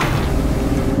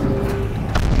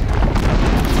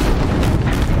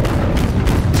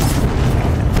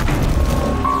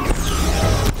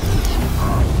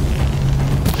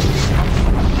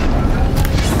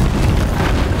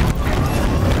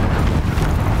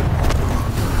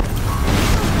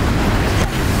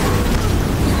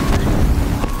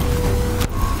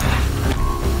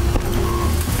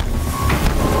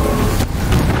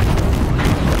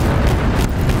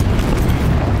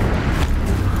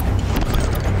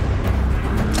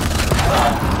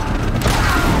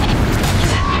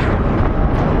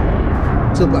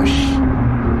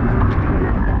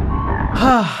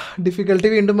 Difficulty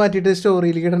വീണ്ടും മാറ്റിയിട്ട്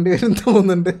സ്റ്റോറിയിലേക്ക് ഇടേണ്ടി വരും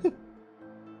തോന്നുന്നുണ്ട്.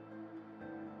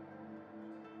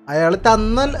 അയാൾ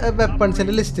തന്ന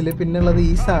വെപ്പൺസിന്റെ ലിസ്റ്റിൽ പിന്നുള്ളത്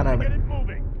ഈ സാധനമാണ്,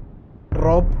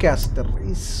 റോപ്പ് കാസ്റ്റർ.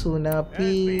 ഈ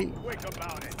സുനാപ്പി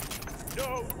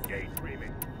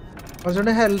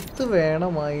കുറച്ചുകൂടെ ഹെൽത്ത്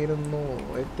വേണമായിരുന്നു.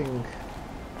 I think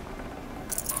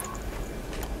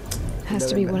Has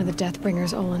to be one of the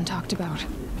Deathbringers Olin talked about.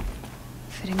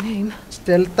 Fitting name.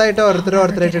 Stealth ആയിട്ട്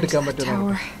ഓരോരുത്തരായിട്ട് എടുക്കാൻ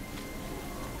പറ്റും.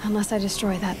 Unless I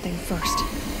destroy that thing first.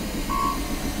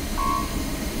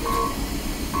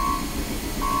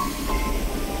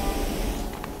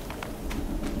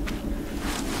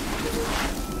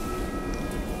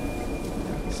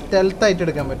 Stealth ആയിട്ട്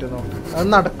എടുക്കാൻ പറ്റുമോ? അത്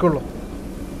നടക്കുള്ളൂ.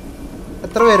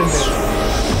 എത്ര പേരുണ്ട്?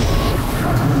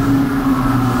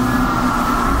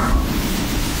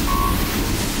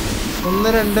 ഒന്ന്,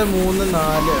 രണ്ട്, മൂന്ന്,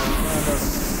 നാല്,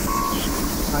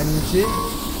 5,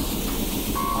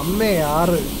 അമ്മേ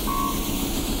 6.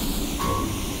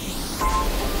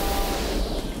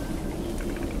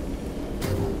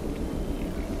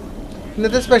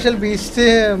 ഇന്നത്തെ special beast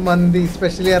mandi,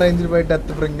 specially arranged by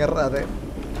death bringer. അതെ,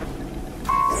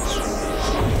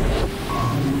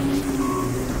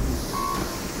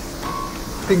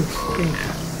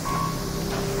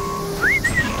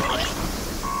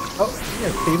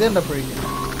 ഇത് കണ്ടപ്പോഴേക്കും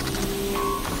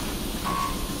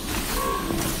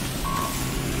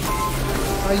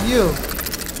അയ്യോ.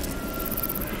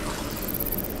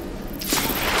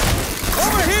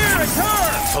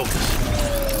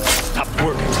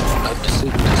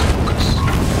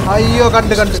 അയ്യോ,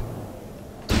 കണ്ട്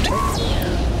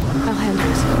I'll handle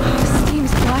it.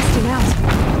 Steam's blasting out.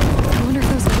 I wonder if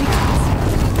those are weak points.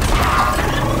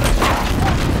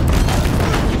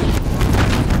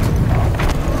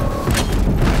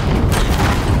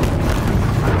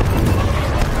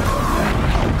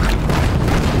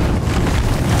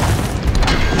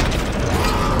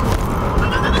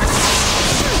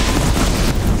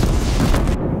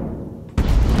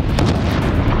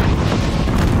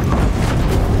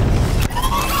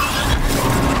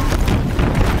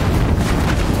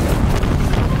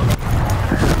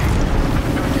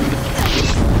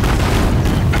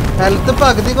 Health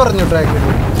പകുതി കുറഞ്ഞു ട്രാക്കിൽ.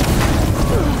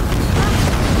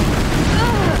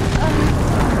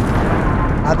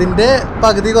 അതിൻ്റെ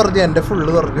പകുതി കുറഞ്ഞു, എൻ്റെ ഫുള്ള്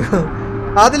കുറഞ്ഞു.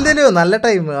 അതിൻ്റെ നല്ല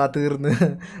ടൈം ആ തീർന്ന്.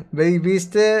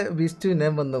 ബീസ്റ്റ് പിന്നെ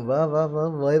വന്നു. വാ വാ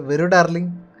വാ വരൂ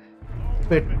ഡാർലിംഗ്.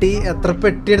 പെട്ടി എത്ര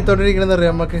പെട്ടി എടുത്തോണ്ടിരിക്കണെന്ന്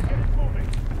അറിയാം നമുക്ക്.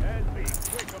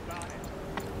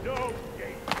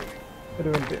 ഒരു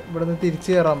മിനിറ്റ് ഇവിടെ നിന്ന് തിരിച്ചു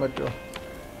കയറാൻ പറ്റുമോ?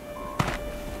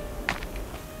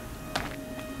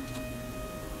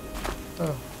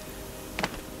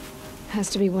 Has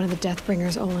to be one of the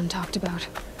Deathbringers Olin talked about.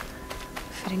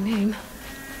 Fitting name.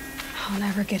 I'll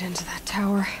never get into that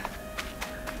tower.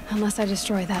 Unless I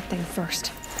destroy that thing first.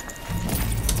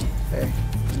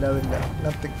 ഇല്ല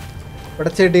നത്തിങ്.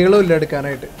 ഇവിടെ ചെടികളും ഇല്ല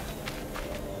എടുക്കാനായിട്ട്.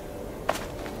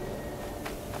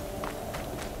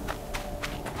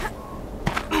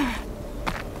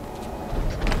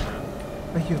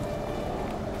 അയ്യോ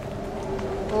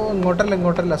ഓ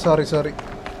ഇങ്ങോട്ടല്ല സോറി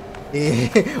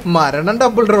മരണം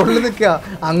ഡബിൾ റോഡിൽ നിൽക്കുക.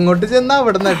 അങ്ങോട്ട് ചെന്നാൽ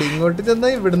അവിടെ നിന്ന് അടി, ഇങ്ങോട്ട് ചെന്നാൽ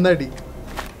ഇവിടുന്ന് അടി.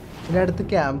 ഇതിൻ്റെ അടുത്ത്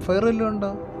ക്യാമ്പ് ഫയർ വല്ലതും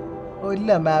ഉണ്ടോ? ഓ ഇല്ല,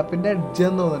 മാപ്പിൻ്റെ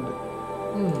എഡ്ജെന്ന് തോന്നുന്നുണ്ട്.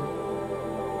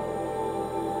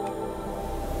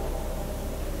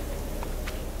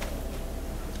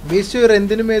 ബീസ്റ്റ്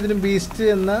എന്തിനും ഏതിനും ബീസ്റ്റ്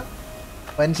എന്ന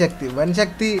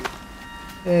വൻശക്തി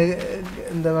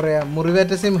എന്താ പറയുക,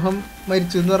 മുറിവേറ്റ സിംഹം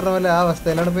മരിച്ചു എന്ന് പറഞ്ഞ പോലെ ആ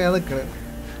അവസ്ഥയിലാണ് ഇപ്പോൾ ഞാൻ നിൽക്കുന്നത്.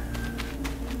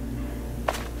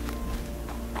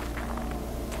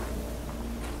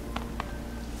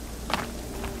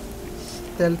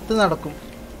 സ്ഥലത്ത് നടക്കും,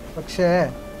 പക്ഷേ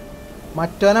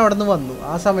മറ്റവൻ അവിടെ നിന്ന് വന്നു.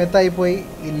 ആ സമയത്തായി പോയി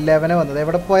 11 വന്നത്.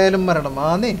 എവിടെ പോയാലും മരണം.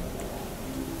 ആന്നേ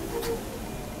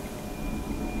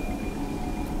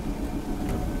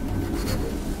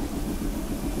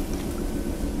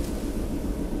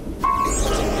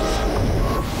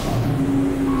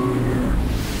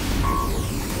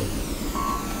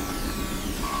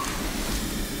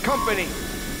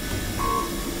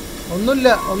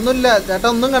ഒന്നുമില്ല ചേട്ടാ,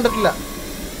 ഒന്നും കണ്ടിട്ടില്ല.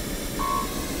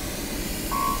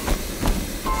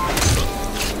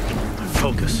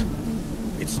 Focus.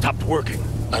 It stopped working.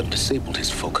 I've disabled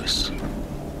his focus.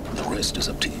 The rest is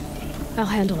up to you.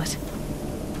 I'll handle it.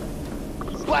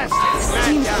 Blast!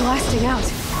 Steam's blasting out.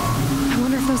 I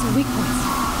wonder if those are weak points.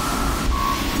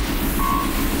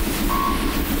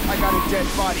 I got a dead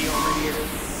body over here.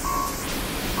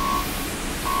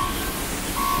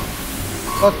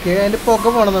 Okay, അതിൻ്റെ പുക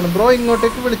പോകണമെന്നാണ്. Bro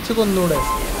ഇങ്ങോട്ടേക്ക് വിളിച്ച് കൊന്നൂടെ?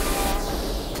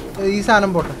 ഈ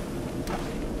സാധനം പോട്ടെ.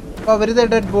 അപ്പോൾ അവർ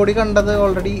dead body കണ്ടത്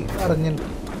ഓൾറെഡി അറിഞ്ഞിട്ടുണ്ട്.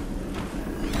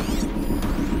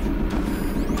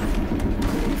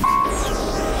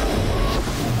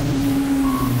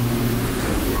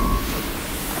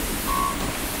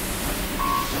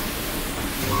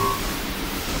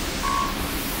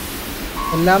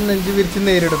 എല്ലാം നെഞ്ചു വിരിച്ച്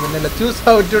നേരിടും. പിന്നല്ല ചൂസ്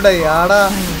ഔട്ട് ഡൈ. ആടാ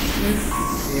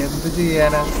എന്ത്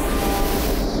ചെയ്യാനാ?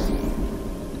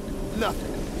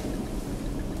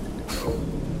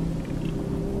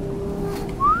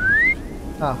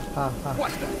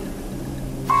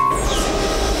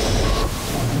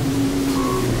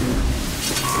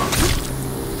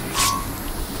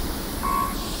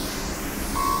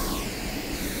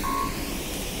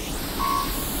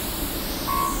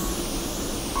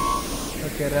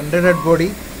 ഓക്കെ, 2 ഡെഡ് ബോഡി,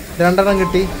 2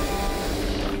 കിട്ടി.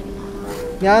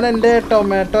 ഞാൻ എൻ്റെ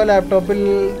ടൊമാറ്റോ ലാപ്ടോപ്പിൽ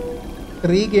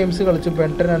 3 ഗെയിംസ് കളിച്ചു.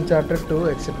 ബെൻടൻ, അൺചാർട്ടഡ് 2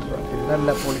 എക്സെട്ര.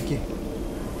 ഇതല്ല പൊളിക്ക്.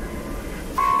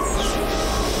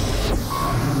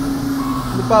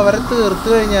 ഇതിപ്പോൾ അവരെ തീർത്തു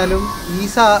കഴിഞ്ഞാലും ഈ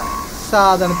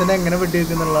സാധനത്തിന് എങ്ങനെ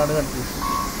വെട്ടിവെക്കുന്നുള്ളതാണ് കൺഫ്യൂഷൻ.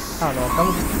 നോക്കാം,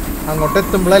 അങ്ങോട്ട്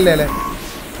എത്തുമ്പോഴല്ലേ അല്ലേ.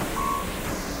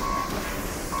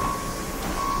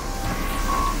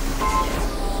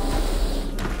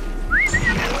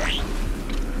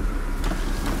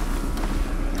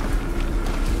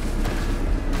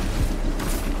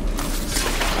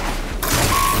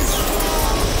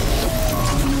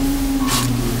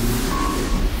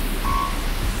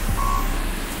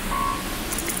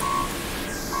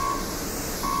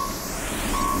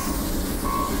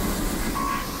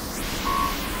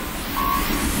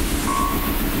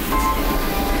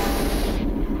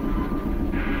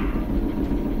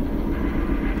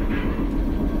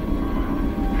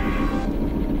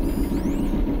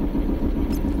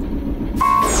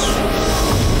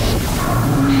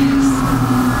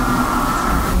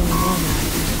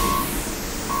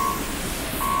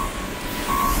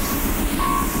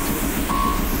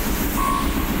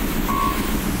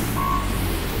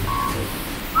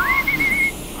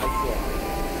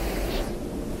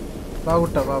 വാ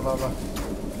കുട്ടാ, വാ വാ വാ.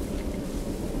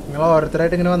 നിങ്ങൾ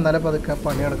ഓരോരുത്തരായിട്ട് ഇങ്ങനെ വന്നാലേ പതുക്കെ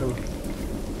പണി നടക്കുള്ളൂ.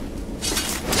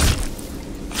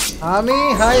 Ami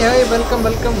hi, welcome.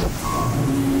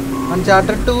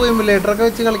 അൺചാർട്ടഡ് 2 എമുലേറ്ററൊക്കെ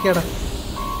വെച്ച് കളിക്കാടാ.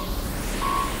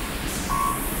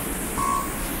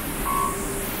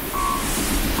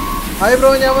 ഹായ്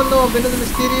ബ്രോ, ഞാൻ വന്നു. പിന്നെ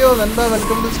മിസ്റ്റീരിയോ എന്താ,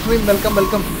 welcome to stream.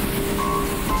 Welcome.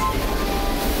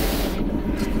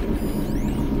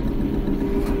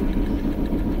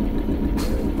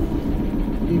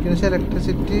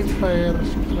 Electricity, fire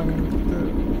strength,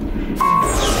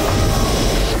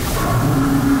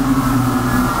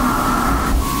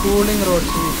 cooling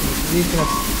rods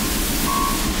weakness.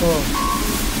 Oh,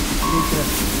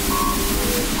 weakness.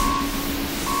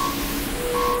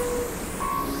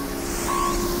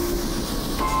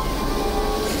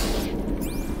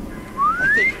 I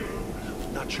think.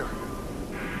 Not sure.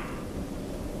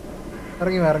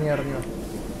 ഇറങ്ങി വാ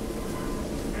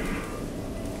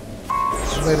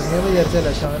വരുന്നേന്ന് വിചാരിച്ചല്ല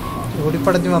പക്ഷെ അവൻ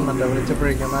ഓടിപ്പടഞ്ഞ് വന്നല്ലോ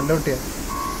വിളിച്ചപ്പോഴേക്കും നല്ല കുട്ടിയാ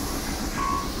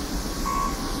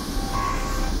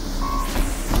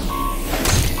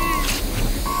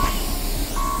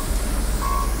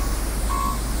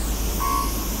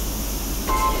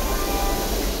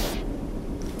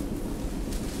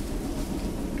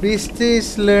Priest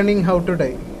is learning how to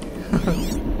die.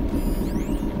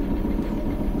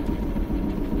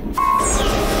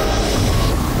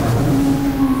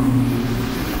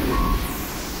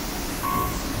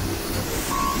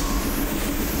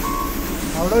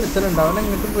 അവിടെ ഒരുത്തനുണ്ട് അവൻ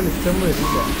എങ്ങോട്ടും വിളിച്ചും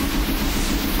വരില്ല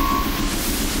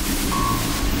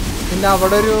പിന്നെ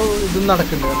അവിടെ ഒരു ഇതും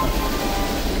നടക്കുന്നുണ്ട് കേട്ടോ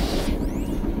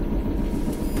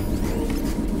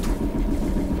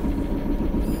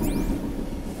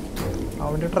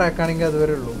അവൻ്റെ ട്രാക്കാണെങ്കിൽ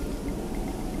അതുവരെ ഉള്ളൂ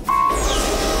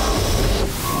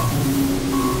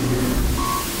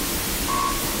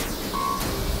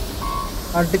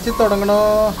അടിച്ച് തുടങ്ങണോ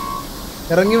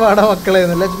ഇറങ്ങി വാടാ മക്കളെ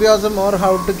let's be awesome or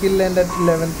how to kill and at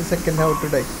 11th second how to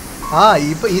die ആ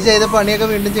ഈ ചെയ്ത പണിയൊക്കെ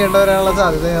വീണ്ടും ചെയ്യേണ്ട വരാനുള്ള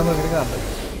സാധ്യത ഞാൻ നോക്കി കാണുന്നത്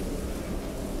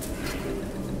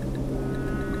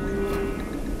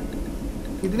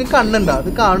ഇതിന് കണ്ണുണ്ടോ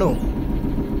അത് കാണുമോ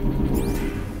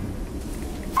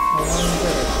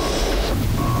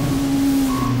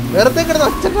വെറുതെ കിടന്ന്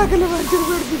ഒച്ചക്കാക്കല്ലേ മനുഷ്യർ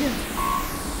പേടിപ്പിക്കാൻ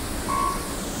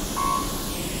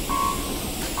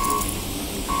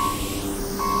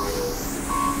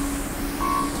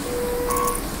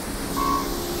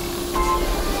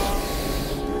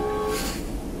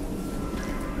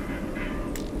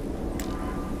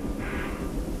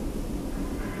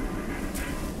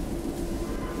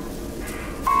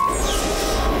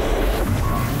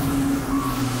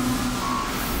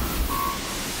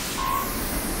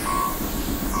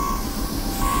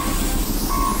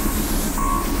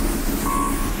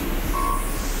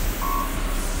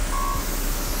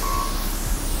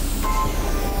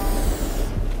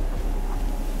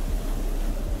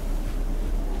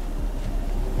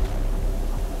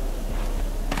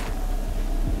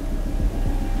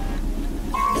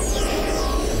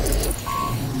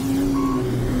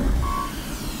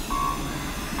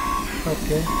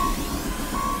Okay.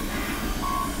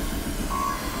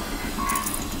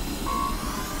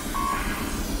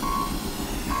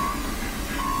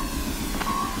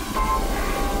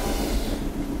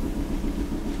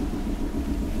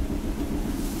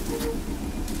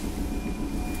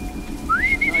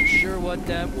 Not sure what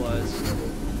that was.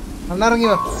 അന്നിറങ്ങി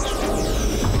വാ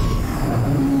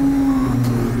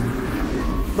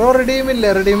ബ്രോ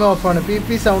റെഡീമില്ല റെഡീം ഓഫാണ് പി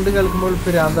പി സൗണ്ട് കേൾക്കുമ്പോൾ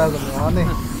പിരാന്താകുന്നു ആന്നേ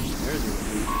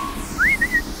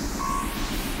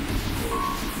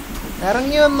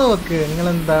ഇറങ്ങി വന്ന് നോക്ക് നിങ്ങൾ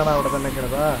എന്താണ് അവിടെ തന്നെ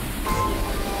കിടതാ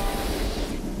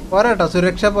പോരാട്ടോ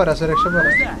സുരക്ഷ പോരാ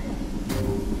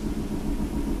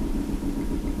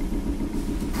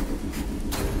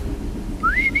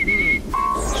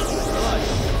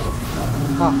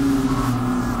ആ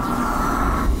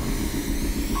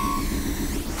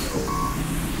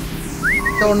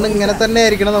സൗണ്ട് ഇങ്ങനെ തന്നെ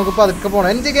ആയിരിക്കണം നമുക്ക് പതുക്കെ പോണം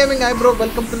എൻജി gaming I bro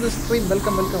welcome to the stream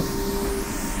welcome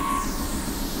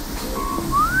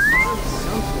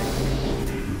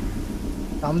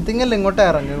something അല്ല ഇങ്ങോട്ട്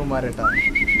ഇറങ്ങുക കുമാരേട്ടാ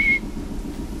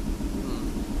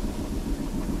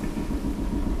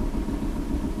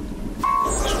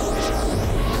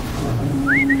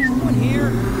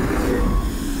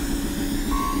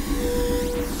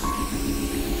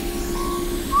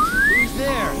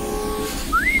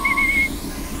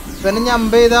ഇവനെ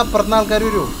ഞമ്പ് ചെയ്ത അപ്പുറത്തുനിന്ന് ആൾക്കാർ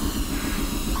വരുമോ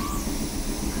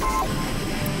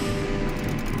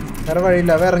വേറെ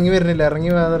വഴിയില്ല അവ ഇറങ്ങി വരുന്നില്ല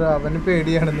ഇറങ്ങി അവന്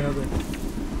പേടിയാണെന്ന് അത്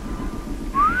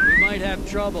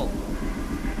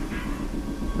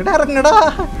ഇവിടെ ഇറങ്ങടാ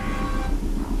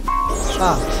ആ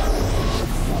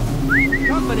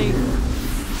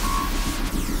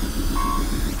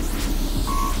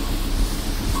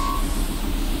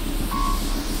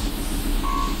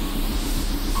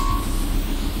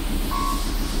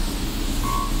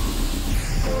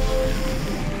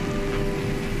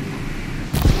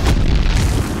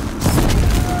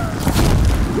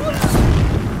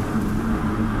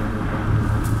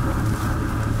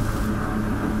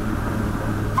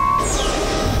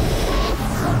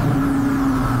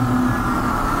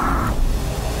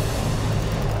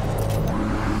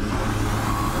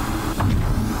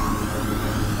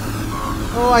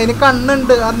ഓ അതിന്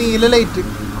കണ്ണുണ്ട് ആ നീല ലൈറ്റ്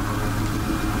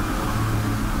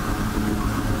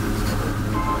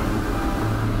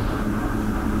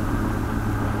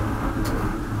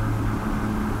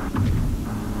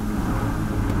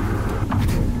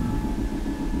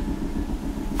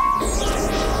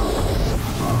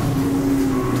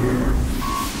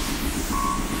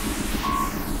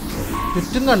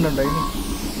ചുറ്റും കണ്ടുണ്ടായിന്.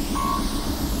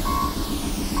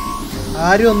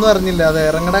 ആരും ഒന്നും അറിഞ്ഞില്ല. അത്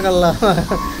ഇറങ്ങണ കള്ള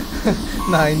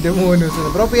നായിൻ്റെ മൂന്നൂസ്.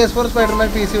 Bro PS4 Spiderman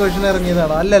PC version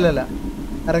ഇറങ്ങിയതാണോ? അല്ലല്ല,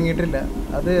 ഇറങ്ങിയിട്ടില്ല.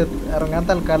 അത് ഇറങ്ങാൻ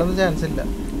തൽക്കാലം ഒന്നും ചാൻസ് ഇല്ല.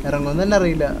 ഇറങ്ങുമെന്ന് തന്നെ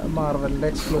അറിയില്ല. മാർവലിൻ്റെ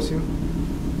എക്സ്ക്ലൂസീവ്.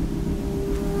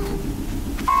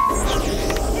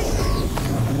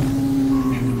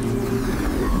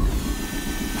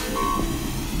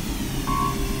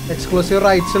 എക്സ്ക്ലൂസീവ്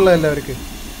റൈറ്റ്സ് ഉള്ളതല്ല അവർക്ക്.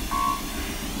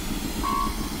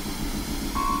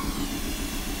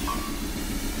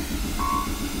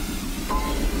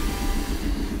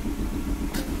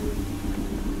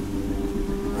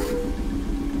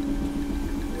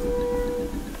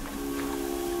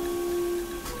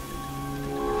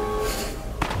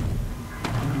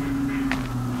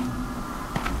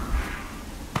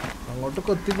 അങ്ങോട്ട്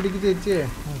കൊത്തി പിടിക്ക് ചേച്ചിയെ.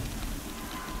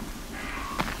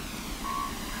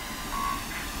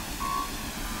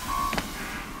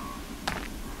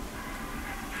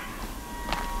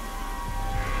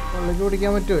 വെള്ളക്ക്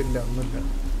പിടിക്കാൻ പറ്റുമോ? ഇല്ല, ഒന്നുമില്ല.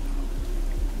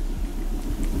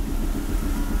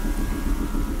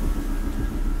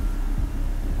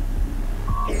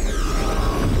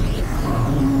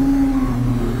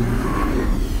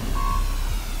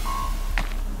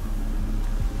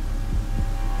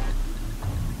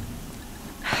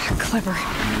 Clever.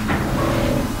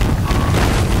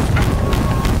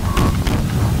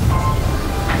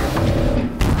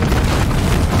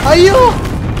 അയ്യോ,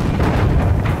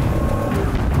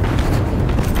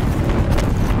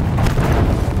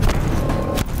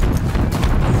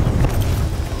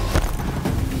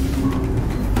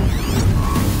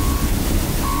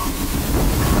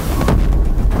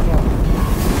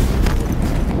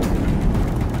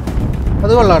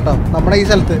 അത് കൊള്ളാട്ടോ. നമ്മുടെ ഈ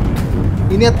സ്ഥലത്ത്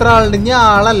ഇനി എത്ര ആളുണ്ട്? ഇനി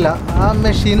ആളല്ല, ആ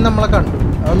മെഷീൻ നമ്മളെ കണ്ടു.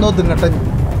 അതൊന്ന് ഒതുങ്ങട്ടെ.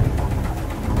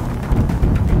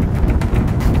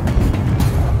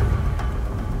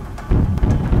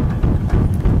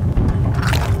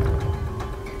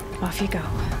 Off you go.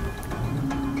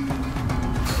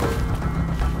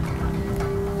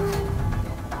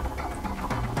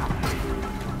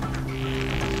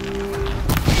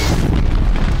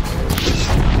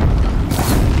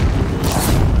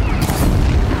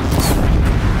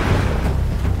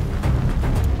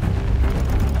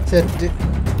 Set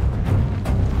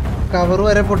cover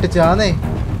വരെ പൊട്ടിച്ചാന്നേ.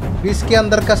 വിസ്കി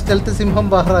അന്തർ കസ്റ്റലത്ത് സിംഹം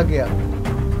ബാറാക്കിയ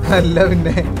അല്ല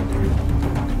പിന്നെ.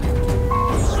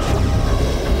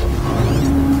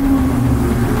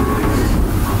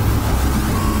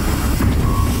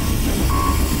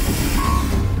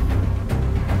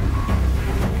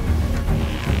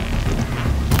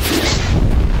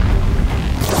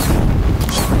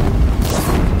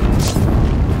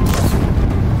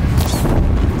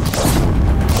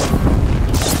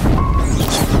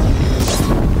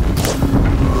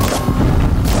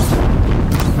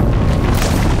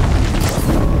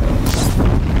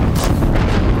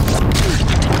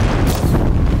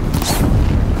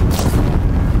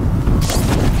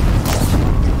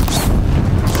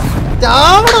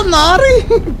 നാറി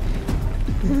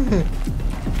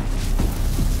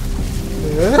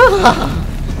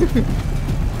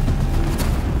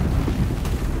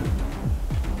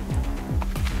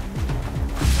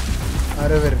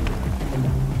ആരോ വരുന്നുണ്ട്.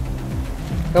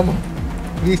 കമോ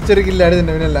ഈസ്റ്റർ കില്ലാടി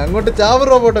തന്നെ. പിന്നല്ല അങ്ങോട്ട് ചാവ്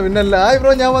റോബോട്ടോ. പിന്നല്ല ആയി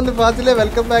ബ്രോ, ഞാൻ വന്ന് ഫാസിലെ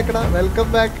വെൽക്കം ബാക്കടാ. Welcome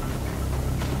back.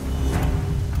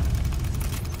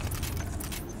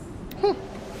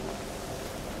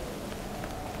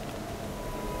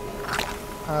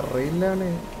 അറിയില്ലാണ്,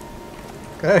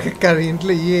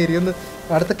 കഴിയിട്ടില്ല ഈ ഏരിയ ഒന്ന്.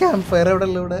 അടുത്ത ക്യാമ്പ് ഫയർ എവിടെ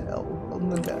ഉള്ള? ഇവിടെ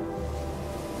ഒന്നുമില്ല.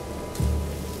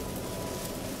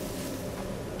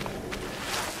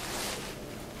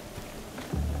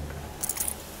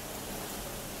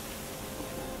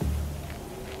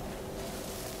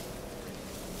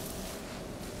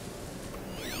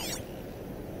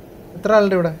 എത്ര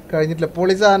ആളുണ്ട് ഇവിടെ? കഴിഞ്ഞിട്ടില്ല.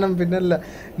 പൊളി സാധനം. പിന്നല്ല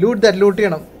ലൂട്ട് ദാറ്റ്. ലൂട്ട്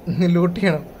ചെയ്യണം, ലൂട്ട്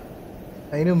ചെയ്യണം.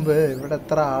 അതിന് മുമ്പ് ഇവിടെ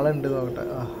എത്ര ആളുണ്ട് നോക്കട്ടെ.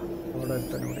 ആ ഇവിടെ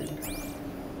തന്നെ ഇവിടെ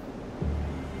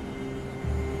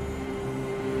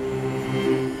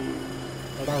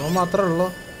അവിടെ അവൻ മാത്രമേ ഉള്ളൂ.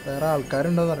 വേറെ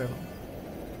ആൾക്കാരുണ്ടോന്ന് അറിയണം.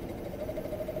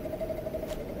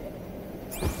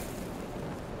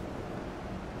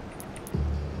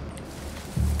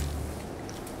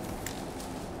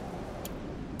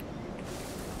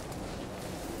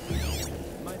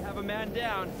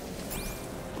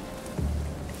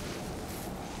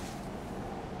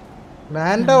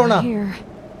 മാൻ ഡൗണാ?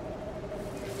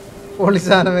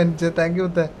 പോളിസാണ് വെഞ്ച്. Thank you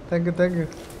thank you thank you.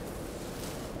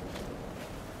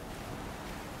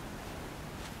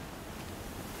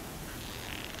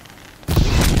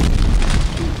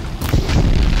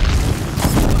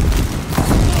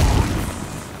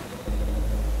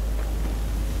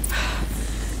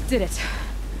 did it.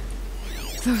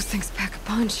 Those things pack a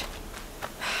punch.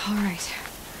 All right.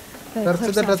 Let's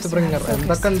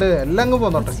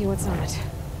see what's on it.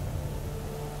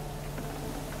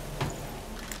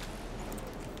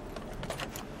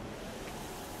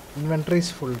 Inventory is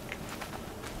full.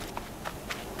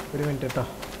 Wait a minute.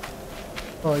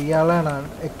 Oh, Yalana,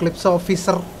 Eclipse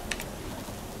officer.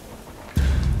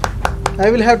 I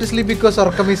will have to sleep because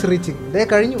Orcam is reaching. They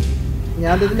carry you.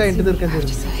 Yand is going to the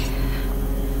country.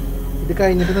 The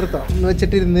kind of no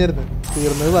chetty near them.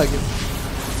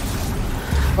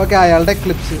 Okay, I'll take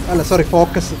clips. Sorry,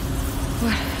 focus.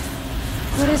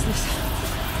 What is this?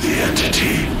 The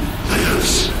entity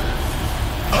lives.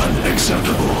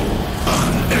 Unacceptable.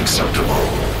 Unacceptable.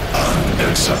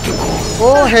 Unacceptable.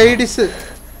 Oh, Helis.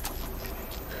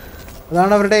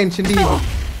 That's our ancient evil.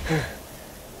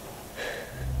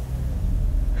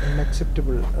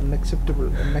 Unacceptable. Unacceptable.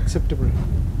 Unacceptable.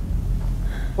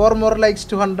 4 more likes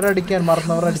to 100 again.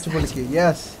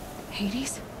 Yes.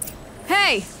 Hades?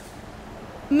 Hey!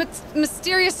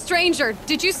 Mysterious stranger,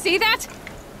 did you see that?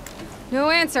 No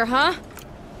answer, huh?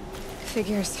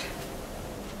 Figures.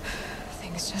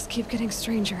 Things just keep getting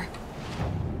stranger.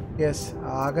 Yes,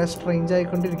 Aga strange I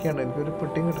couldn't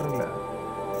putting it in.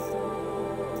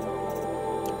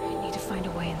 I need to find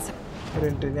a way inside.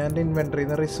 And inventory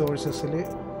the resources.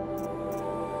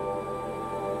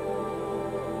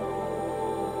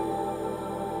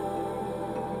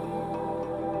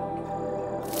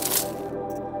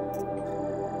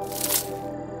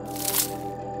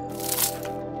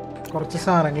 കുറച്ച്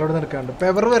സാധനങ്ങളോട് നിൽക്കാണ്ട്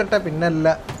paper വരട്ടെ പിന്നല്ല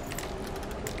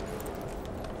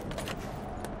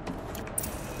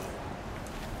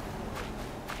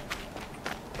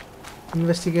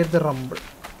investigate the rumble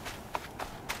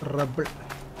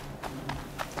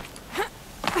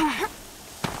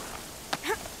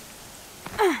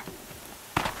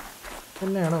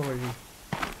എന്നെയാണോ വഴി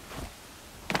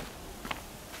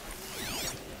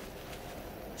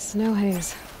snow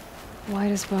haze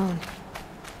white as bone.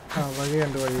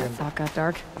 വഴിയുണ്ട് Thought got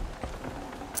dark.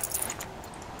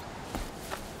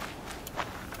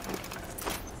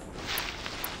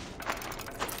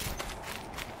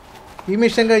 ഈ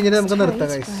mission കഴിഞ്ഞിട്ട് നമുക്ക് നിർത്താം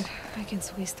guys. I can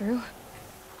squeeze through.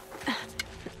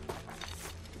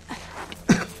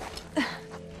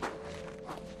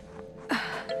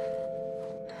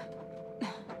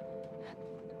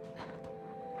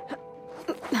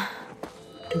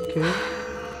 Okay.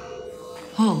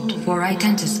 Hold for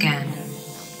identiscan.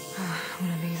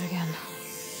 One of these again.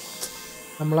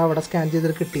 നമ്മൾ അവിടെ സ്കാൻ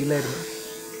ചെയ്തിട്ട് കിട്ടിയില്ലായിരുന്നു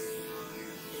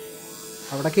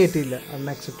അവിടെ കേട്ടില്ല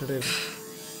അൺഅക്സെപ്റ്റഡ് ആയിരുന്നു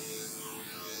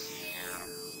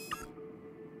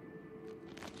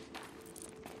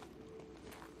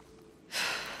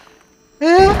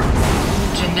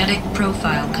Genetic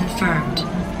profile confirmed.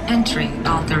 Entry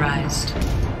authorized.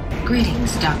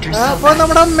 Greetings, Dr. Silva.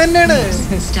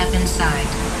 Please step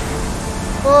inside.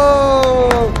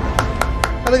 Oh,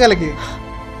 അത് കലക്കി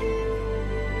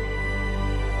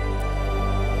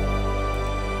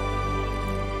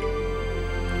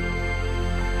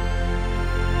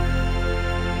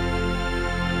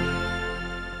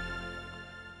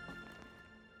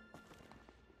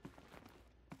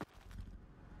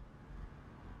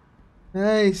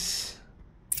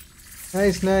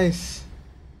Nice.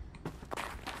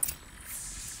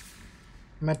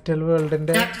 Metal World in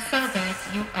there. Dr. Silvers,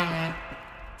 you are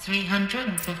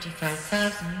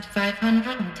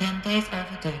 355,510 days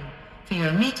overdue for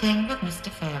your meeting with Mr.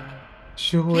 Fairman.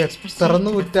 എത്ര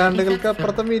നൂറ്റാണ്ടുകൾക്ക്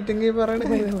അപ്പുറത്തെ മീറ്റിംഗ് പറയണേ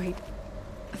Wait.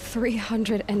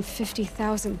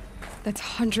 350,000. That's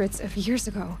hundreds of years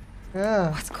ago. Yeah.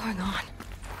 What's going on?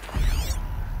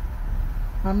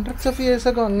 Hundreds of years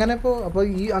ago. അങ്ങനെ അപ്പോൾ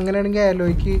ഈ അങ്ങനെയാണെങ്കിൽ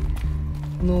ആലോയ്ക്ക്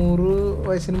 100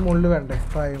 വയസ്സിന് മുകളിൽ വേണ്ടേ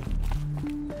പ്രായം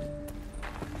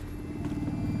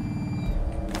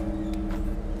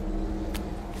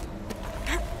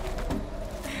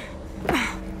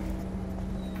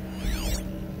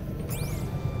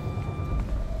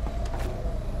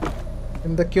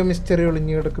എന്തൊക്കെയോ മിസ്റ്ററി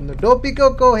ഒളിഞ്ഞു കിടക്കുന്നു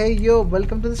ഡോപ്പിക്കോക്കോ ഹേയ്യോ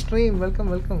welcome to the stream welcome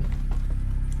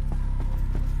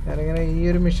ഞാനിങ്ങനെ ഈ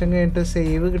ഒരു മിഷൻ കഴിഞ്ഞിട്ട്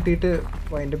സേവ് കിട്ടിയിട്ട്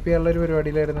വൈൻഡപ്പ് ചെയ്യാനുള്ളൊരു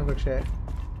പരിപാടിയിലായിരുന്നു പക്ഷേ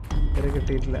ഇത്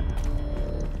കിട്ടിയിട്ടില്ല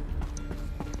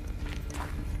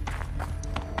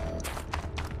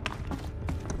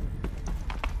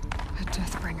A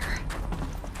Deathbringer.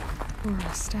 Or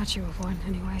a statue of one,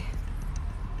 anyway.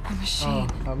 A machine.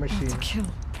 A machine. Built to kill.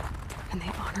 And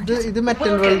they honored it. This is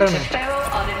Metal World.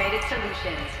 Automated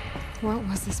Solutions. What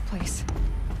was this place?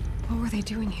 What were they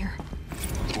doing here?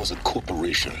 It was a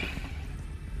corporation.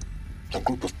 A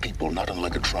group of people not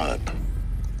unlike a tribe.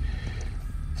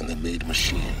 And they made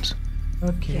machines.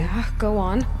 Okay. Yeah, go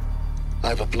on.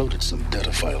 I've uploaded some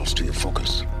data files to your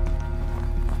focus.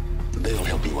 They'll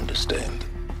help you understand.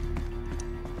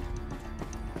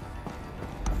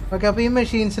 Okay, അപ്പോൾ ഈ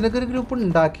മെഷീൻസിനൊക്കെ ഒരു group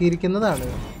ഉണ്ടാക്കിയിരിക്കുന്നതാണ്.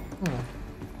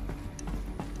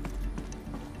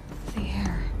 The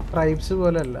air. Tribes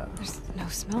പോലെയല്ല. There's no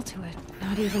smell to it.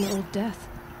 Not even old death.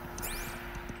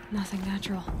 Nothing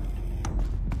natural.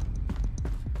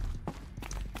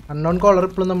 Unknown caller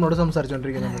ഇപ്പോഴും നമ്മളോട്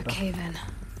സംസാരിച്ചുകൊണ്ടിരിക്കുന്നുണ്ട്. Another cave in.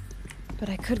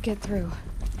 But I could get through.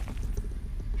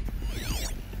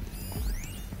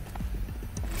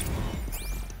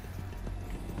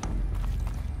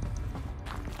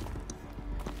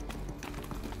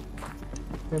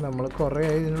 നമ്മൾ കുറേ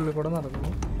ഇതിനുള്ളിൽ കൂടെ നടന്നു.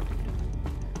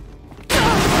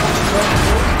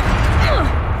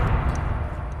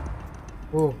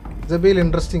 ഓ ജബീൽ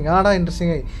ഇൻട്രസ്റ്റിംഗ് ആടാ,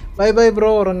 ഇൻട്രസ്റ്റിംഗ് ആയി. ബൈ ബൈ ബ്രോ,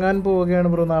 ഉറങ്ങാൻ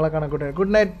പോവുകയാണ് ബ്രോ, നാളെ കണക്കൂട്ടെ.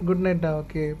 Good night. Good night.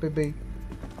 Okay bye bye.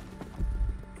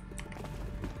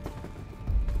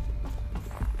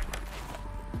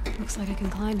 Looks like I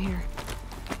can climb here.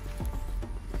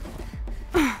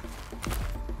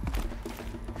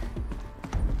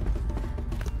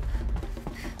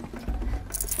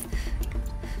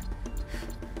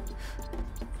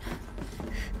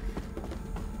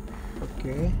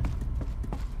 Okay.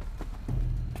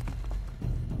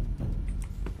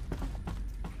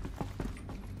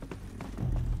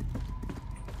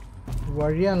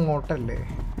 വഴി അങ്ങോട്ടല്ലേ?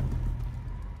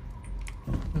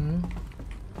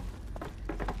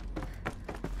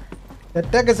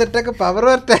 സെറ്റാക്ക് പവർ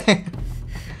വരട്ടെ.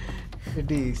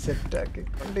 ഇടി സെറ്റാക്കി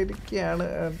കൊണ്ടിരിക്കുകയാണ്.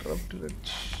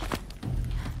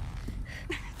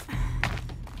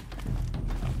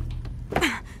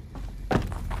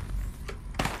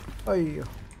 അയ്യോ,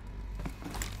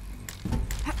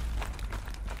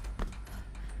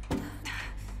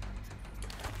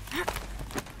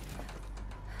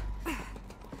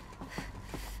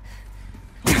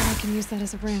 I can use that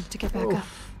as a ramp to get back up.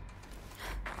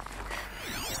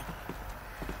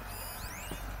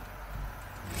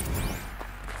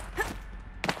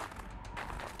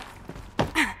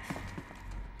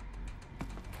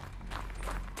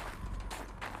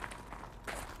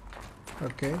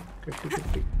 Okay,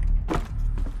 കിട്ടി.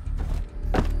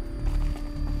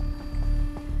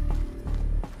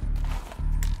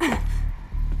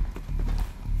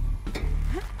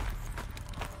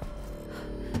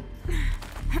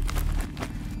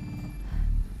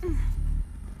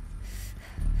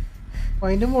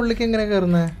 അതിന്റെ മുകളിലേക്ക് എങ്ങനെ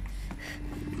കയറുന്നേ?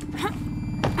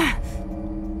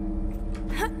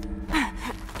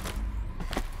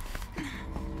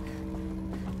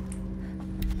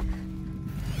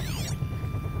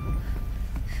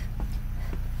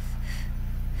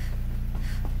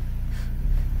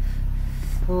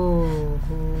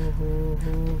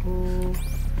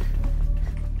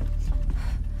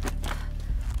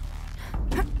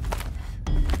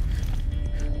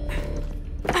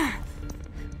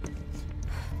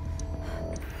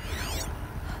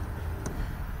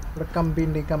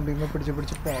 കമ്പിമ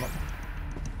പിടിച്ച് പോണം.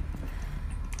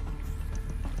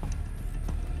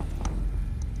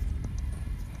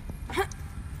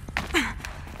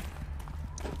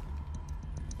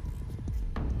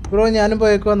 ബ്രോ ഞാനും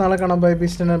പോയേക്കോ, നാളെ കാണാം. ബൈ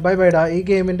ബിസ്റ്റൻ. ബൈ ബൈഡാ. ഈ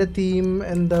ഗെയിമിൻ്റെ തീം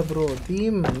എന്താ ബ്രോ?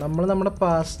 തീം നമ്മൾ നമ്മുടെ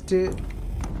പാസ്റ്റ്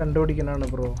കണ്ടുപിടിക്കണതാണ്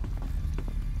ബ്രോ.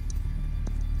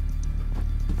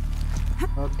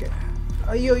 ഓക്കെ.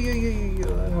 അയ്യോ അയ്യോ അയ്യോ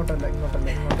അയ്യോ, ഇങ്ങോട്ടല്ല.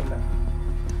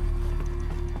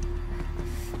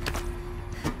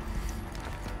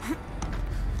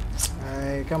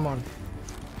 Come on.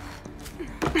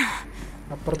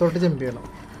 അപ്പുറത്തോട്ട് ജമ്പ് ചെയ്യണം.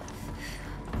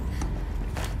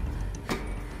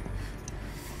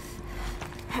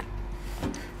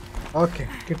 ഓക്കെ,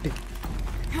 കിട്ടി.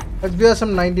 അഭ്യാസം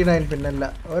 99, പിന്നല്ല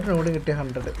ഒരെണ്ണം കൂടി കിട്ടിയ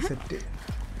 100. Set.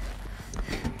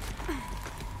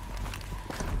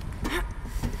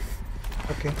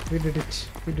 Okay, we did it.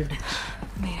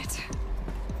 Made it.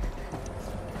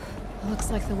 Looks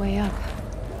like the way up.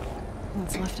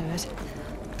 What's left of it.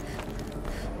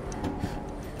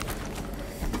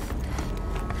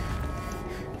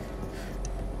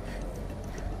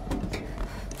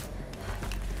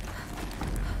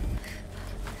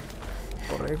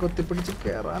 കൊത്തിപ്പിടിച്ച്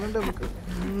കയറാനുണ്ട് നമുക്ക്.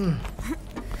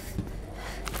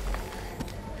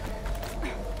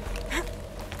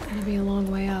 Gonna be a long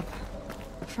way up.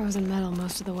 Frozen metal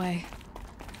most of the way.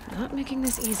 Not making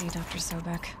this easy, Dr.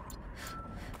 Sobek.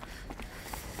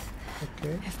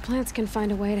 Okay. If plants can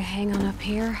find a way to hang on up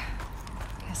here,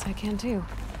 guess I can too.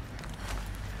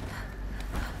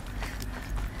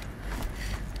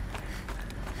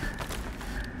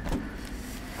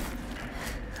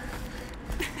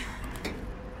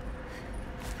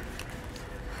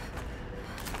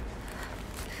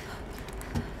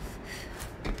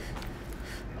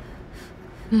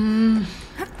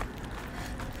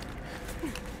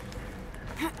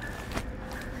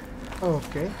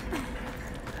 Okay.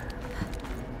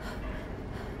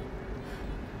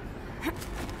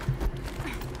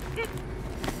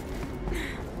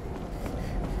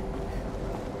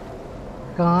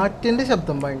 കാറ്റിന്റെ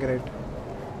ശബ്ദം ഭയങ്കരമായിട്ട്.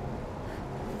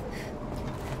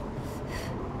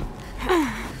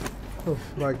 ഓ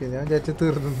ബാക്കി ഞാൻ ചേച്ചി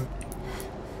തീർന്നു.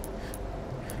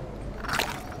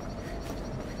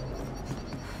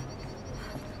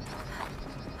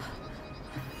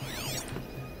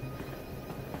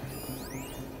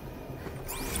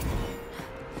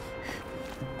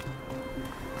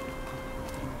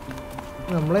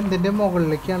 നമ്മളെന്തിന്റെ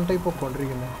മുകളിലേക്കാണ് ഈ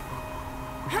പൊക്കോണ്ടിരിക്കുന്നത്.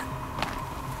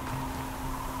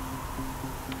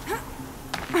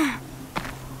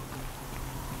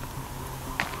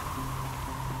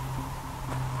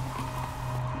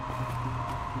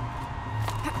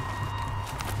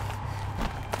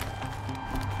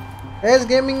 AS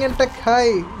Gaming and Tech, hi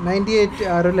 98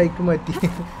 arrow like മാറ്റി.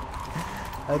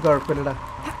 അത് കുഴപ്പമില്ലടാ.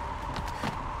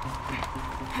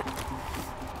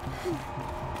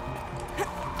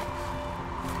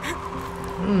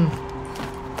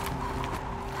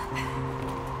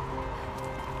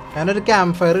 ഞാനൊരു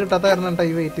ക്യാമ്പ് ഫയർ കിട്ടാത്ത കാരണം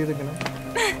ഈ വെയിറ്റ് ചെയ്തിരിക്കണം.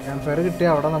 ക്യാമ്പ് ഫയർ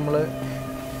കിട്ടിയ അവിടെ നമ്മൾ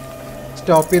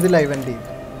സ്റ്റോപ്പ് ചെയ്ത് ലൈവ് എൻഡ് ചെയ്യും.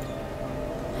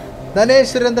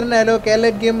 Dhanesh Surendran, hello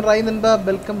കാലറ്റ് game റൈനന്ദ,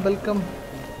 welcome welcome.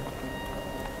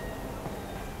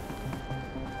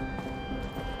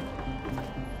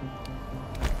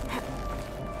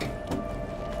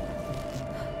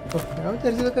 ഞാൻ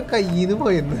വിചാരിച്ചതൊക്കെ കയ്യിന്ന്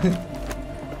പോയെന്ന്.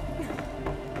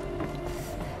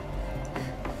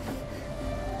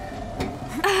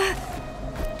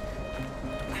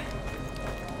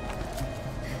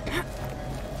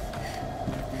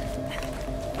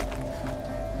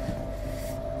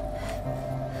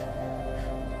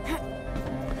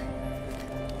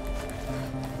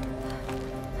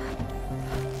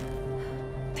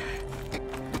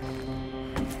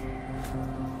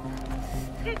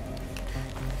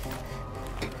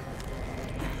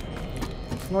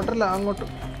 അങ്ങോട്ടല്ല അങ്ങോട്ട്.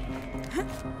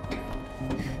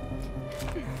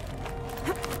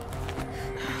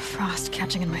 Frost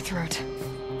catching in my throat.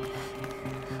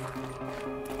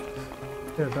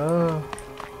 ചേട്ടാ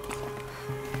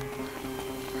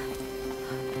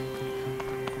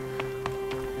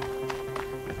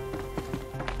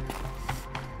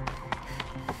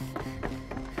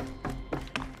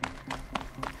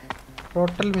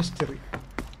ടോട്ടൽ മിസ്റ്ററി.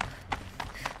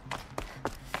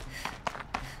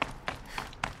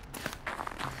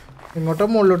 ഇങ്ങോട്ടോ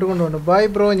മുകളിലോട്ട് കൊണ്ടുപോകണം. ബൈ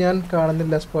ബ്രോ, ഞാൻ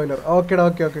കാണുന്നില്ല സ്പോയിലർ. ഓക്കേടാ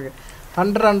ഓക്കെ ഓക്കെ ഓക്കെ.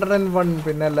 101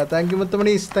 പിന്നെ അല്ല. Thank you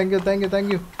മുത്തുമണീസ്, thank you thank you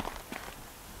thank you.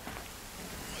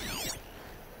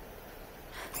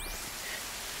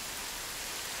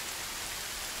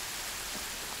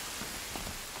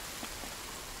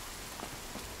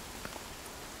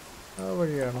 ആ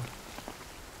വഴിയാണോ?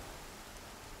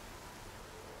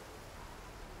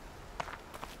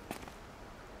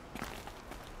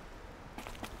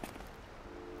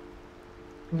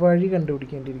 വഴി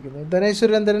കണ്ടുപിടിക്കേണ്ടിയിരിക്കുന്നു. ധനേഷ്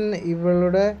സുരേന്ദ്രൻ,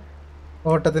 ഇവളുടെ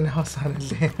ഓട്ടത്തിന്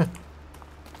അവസാനല്ലേ?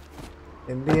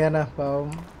 എന്ത് ചെയ്യാനാ,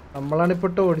 പാവം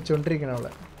നമ്മളാണിപ്പോട്ട് ഓടിച്ചോണ്ടിരിക്കണ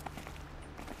അവളെ.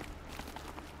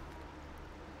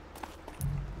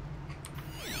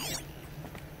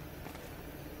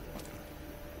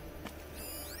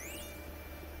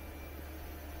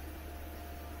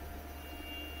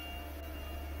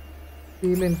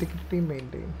 Feel integrity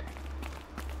maintained.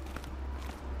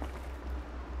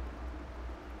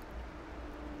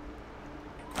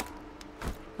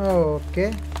 Okay.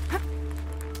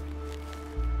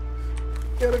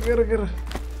 Get.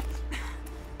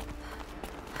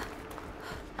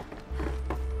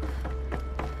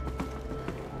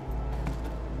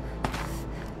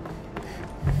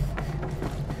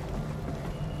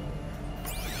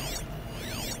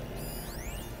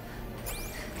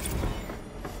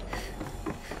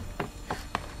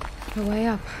 The way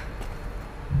up.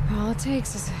 All it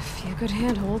takes is a few good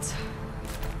handholds.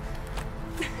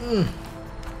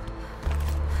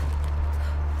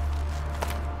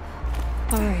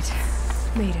 All right,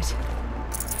 made it.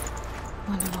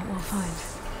 Wonder what we'll find.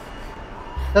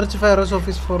 Search Pharaoh's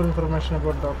office for information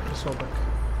about Dr. Sobek.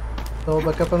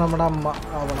 Sobek appo nammada amma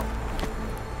avanam.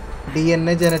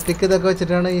 DNA genetic idokke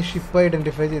vechittana ee ship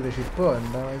identify cheythu. Ship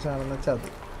endana ee saanam vecha adu.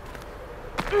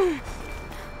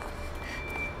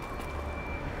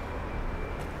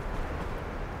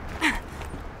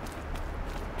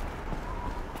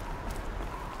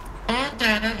 All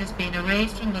data has been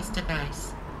erased from this device.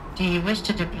 Do you wish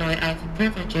to deploy either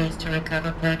privileges to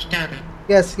recover purged data?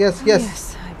 Yes. Yes,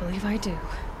 I believe I do.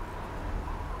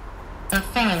 A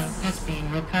file has been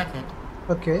recovered.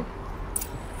 Okay.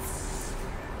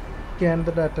 Scan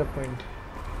the data point.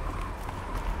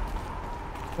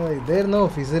 There no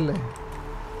office.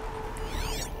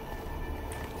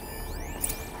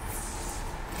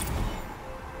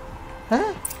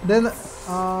 Huh? Then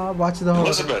watch the whole.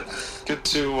 Elizabeth, good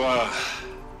to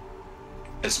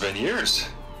it's been years.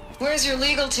 Where's your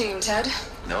legal team, Ted?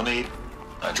 No need.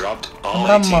 I dropped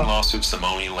all 18 lawsuits the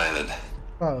moment you landed.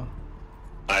 Oh.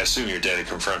 I assume your data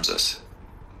confirms this.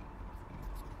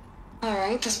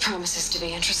 Alright, this promises to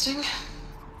be interesting.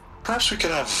 Perhaps we could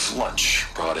have lunch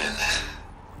brought in.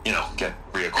 You know, get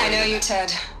reacquainted. I know you,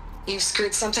 Ted. You've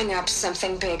screwed something up,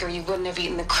 something big, or you wouldn't have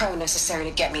eaten the crow necessary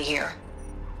to get me here.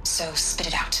 So, spit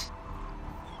it out.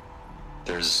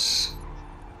 There's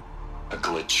a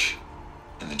glitch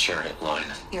in the chariot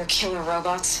line. Your killer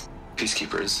robots?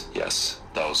 Peacekeepers, yes,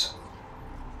 those.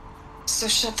 So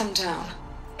shut them down.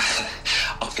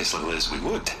 Obviously, Liz, we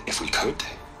would, if we could.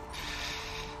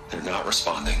 They're not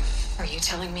responding. Are you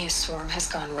telling me a swarm has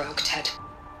gone rogue, Ted?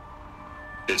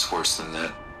 It's worse than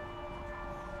that.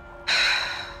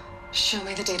 Show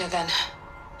me the data then.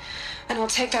 And I'll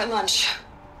take that lunch.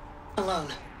 Alone.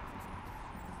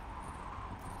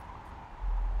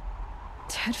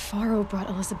 Ted Faro brought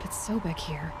Elizabeth Sobek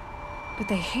here, but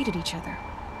they hated each other.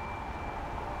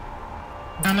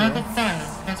 Another file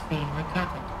has been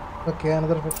recovered. Okay,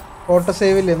 another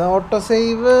autosave.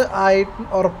 Autosave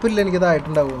ഉറപ്പില്ല എനിക്കത്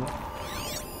ആയിട്ടുണ്ടാവുന്നു.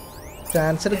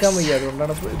 Chance എടുക്കാൻ വയ്യ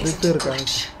അതുകൊണ്ടാണ് ഇത് തീർക്കാൻ.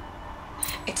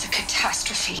 It's a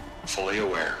catastrophe. Fully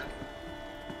aware.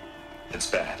 It's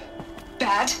bad.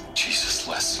 Bad? Jesus,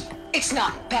 Les. It's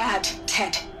not bad,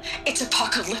 Ted. It's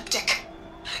apocalyptic.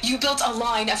 You built a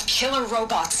line of killer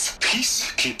robots.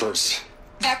 Peacekeepers.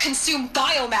 That consume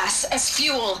biomass as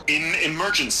fuel. In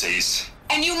emergencies.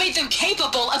 And you made them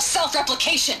capable of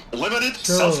self-replication. Limited,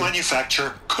 self-manufacture,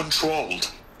 controlled.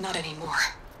 Not anymore.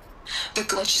 The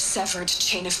glitch severed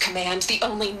chain of command. The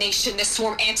only nation this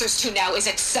swarm answers to now is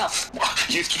itself.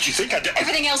 You think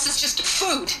Everything else is just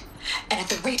food. And at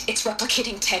the rate it's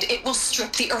replicating, Ted, it will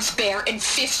strip the Earth bare in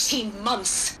 15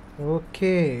 months.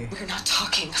 Okay. We're not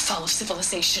talking fall of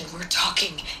civilization. We're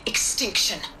talking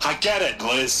extinction. I get it,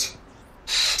 Liz.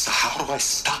 So how do I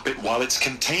stop it while it's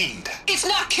contained? It's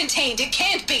not contained. It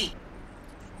can't be.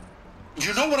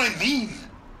 You know what I mean.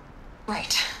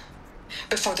 Right.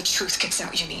 Before the truth gets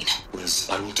out, you mean? Liz,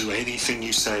 I will do anything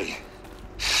you say.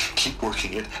 Keep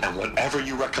working it, and whatever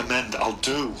you recommend, I'll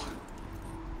do.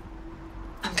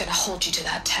 I'm gonna hold you to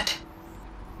that, Ted.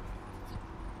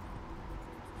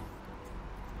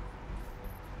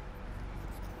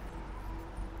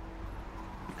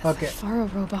 Okay. The Faro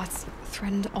robots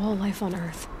threatened all life on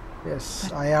Earth. Yes,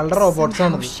 അയാളുടെ robots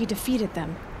ആണ്. She defeated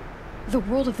them. The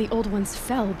world of the old ones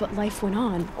fell, but life went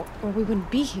on, or we wouldn't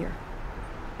be here.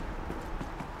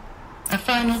 A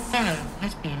final file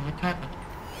has been recovered.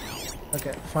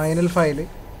 Okay, final file.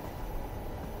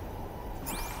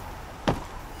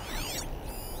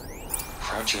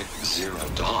 Project Zero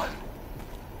Dawn.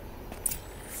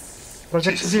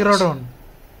 Project Zero Dawn.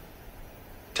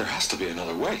 There has to be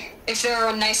another way. If there were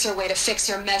a nicer way to fix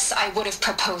your mess, I would have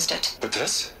proposed it. But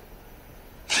this?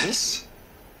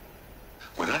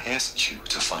 When I asked you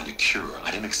to find a cure,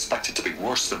 I didn't expect it to be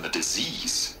worse than the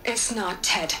disease. It's not,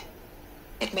 Ted.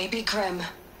 It may be grim,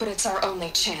 but it's our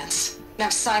only chance. Now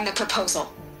sign the proposal.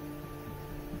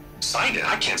 Sign it?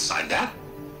 I can't sign that.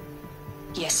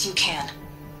 Yes, you can.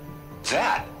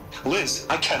 That? Liz,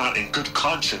 I cannot in good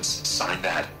conscience sign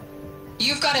that.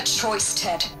 You've got a choice,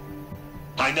 Ted.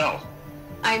 I know.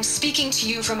 I am speaking to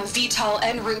you from a VTOL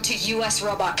en route to U.S.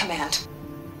 Robot Command.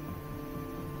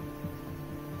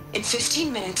 In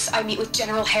 15 minutes, I meet with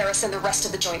General Harris and the rest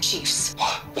of the Joint Chiefs.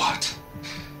 What?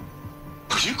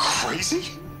 Are you crazy?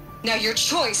 Now your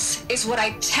choice is what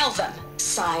I tell them.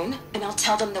 Sign, and I'll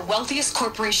tell them the wealthiest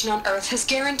corporation on Earth has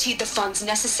guaranteed the funds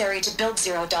necessary to build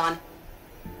Zero Dawn.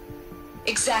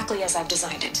 Exactly as I've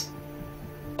designed it.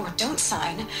 Or don't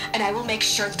sign, and I will make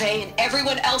sure they and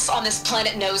everyone else on this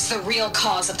planet knows the real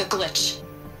cause of the glitch.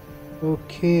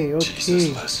 Okay.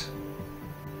 Jesus, Liz.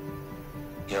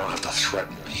 You don't have to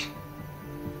threaten me.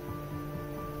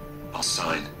 I'll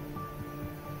sign.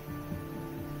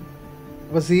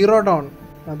 Zero Dawn.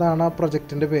 അതാണ് ആ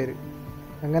പ്രൊജക്റ്റിന്റെ പേര്.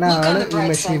 അങ്ങനെയാണ് ഈ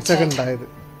machines ഒക്കെ ഉണ്ടായത്.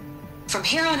 From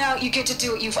here on out, you get to do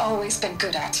what you've always been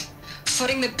good at.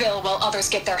 Footing the bill while others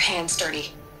get their hands dirty.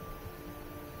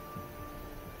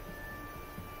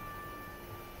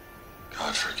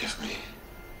 God forgive me.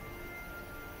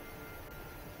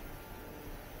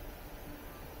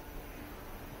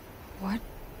 What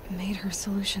made her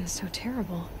solution so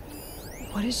terrible?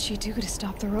 What did she do to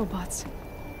stop the robots?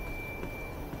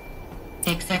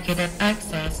 Executive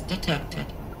access detected.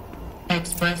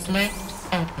 Express lift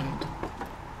opened.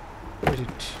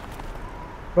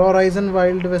 RYZEN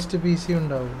Wild West PC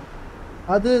ഉണ്ടാവും.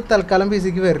 അത് തൽക്കാലം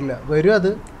PCക്ക് വരില്ല. വരും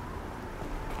അത്.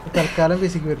 തൽക്കാലം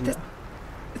PCക്ക് വരില്ല.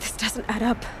 This doesn't add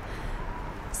up.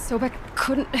 Sobek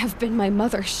couldn't have been my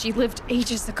mother. She lived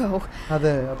ages ago.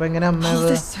 അതെ. അപ്പോൾ എങ്ങനെ അമ്മ All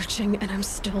this searching and I'm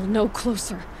still no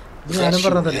closer. That's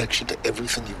your reaction to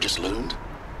everything you've just learned?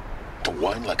 To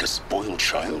whine like a spoiled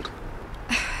child?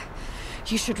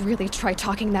 You should really try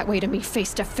talking that way to me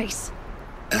face to face.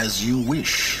 As you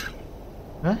wish.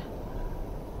 Huh?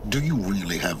 Do you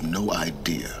really have no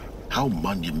idea how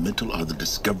monumental are the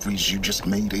discoveries you just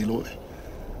made, Aloy?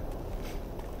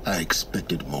 I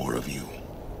expected more of you.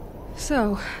 So,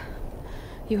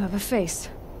 you have a face.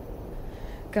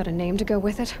 Got a name to go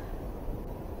with it?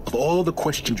 Of all the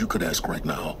questions you could ask right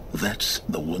now, that's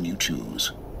the one you choose.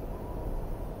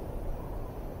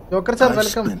 I've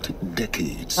spent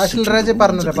decades searching the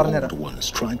wounds of the old ones,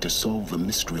 trying to solve the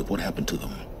mystery of what happened to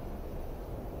them.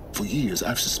 For years,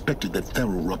 I've suspected that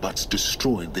Pharaoh robots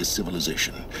destroyed their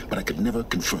civilization, but I could never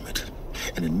confirm it.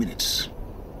 And in minutes,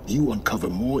 you uncover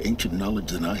more ancient knowledge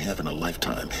than I have in a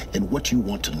lifetime. And what you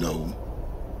want to know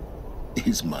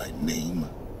is my name.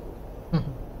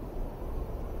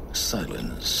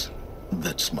 Silence.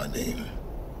 That's my name.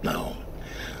 Now,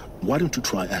 why don't you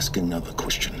try asking another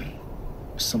question?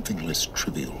 Something less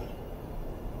trivial.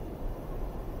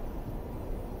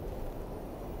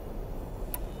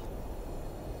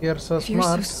 You're so if you're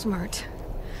smart. so smart,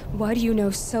 why do you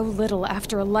know so little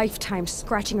after a lifetime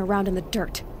scratching around in the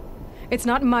dirt? It's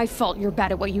not my fault you're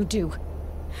bad at what you do.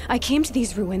 I came to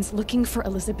these ruins looking for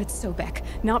Elizabeth Sobek,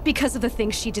 not because of the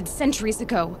things she did centuries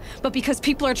ago, but because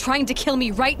people are trying to kill me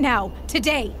right now,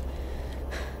 today.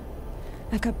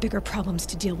 I've got bigger problems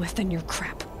to deal with than your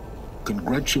crap.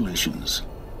 Congratulations.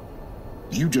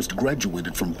 You just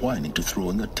graduated from whining to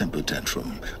throwing a temper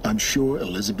tantrum. I'm sure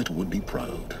Elizabeth would be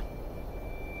proud.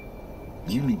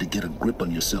 You need to get a grip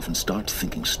on yourself and start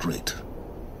thinking straight.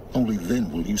 Only then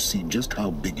will you see just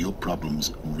how big your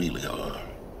problems really are.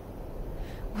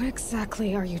 What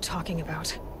exactly are you talking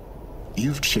about?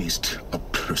 You've chased a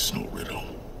personal riddle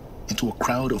into a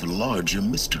crowd of larger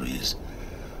mysteries.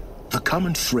 The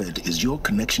common thread is your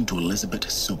connection to Elizabeth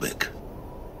Sobek.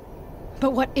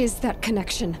 But what is that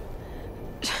connection?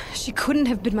 She couldn't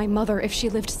have been my mother if she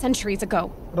lived centuries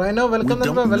ago. Rhino, welcome. We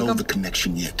don't know the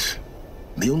connection yet.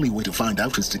 The only way to find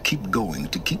out is to keep going,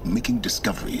 to keep making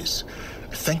discoveries.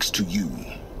 Thanks to you,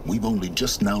 we've only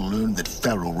just now learned that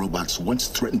Pharaoh robots once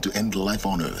threatened to end life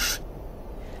on Earth.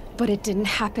 But it didn't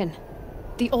happen.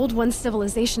 The old one's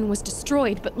civilization was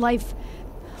destroyed, but life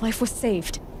was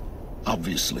saved.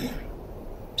 Obviously.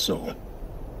 So,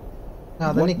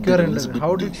 how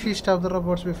did she stop the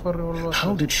robots before all was lost?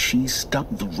 How did she stop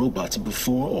the robots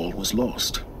before all was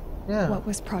lost? Yeah. What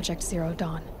was Project Zero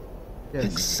Dawn? Yes.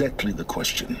 Exactly the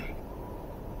question.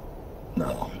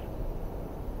 Now,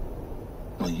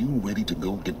 are you ready to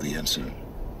go get the answer?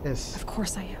 Yes. Of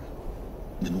course I am.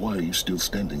 Then why are you still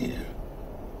standing here?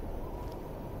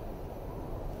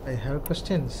 I have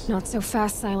questions. Not so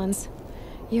fast, Silence.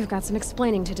 You've got some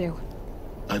explaining to do.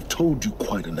 I've told you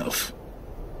quite enough.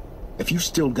 If you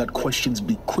still got questions,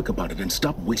 be quick about it and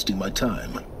stop wasting my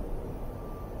time.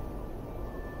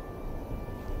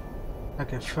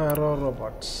 Okay, Pharaoh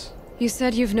robots. You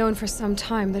said you've known for some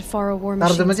time that Pharaoh war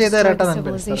machines destroyed the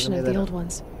civilization of the old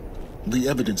ones. The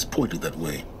evidence pointed that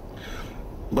way.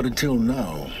 But until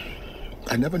now,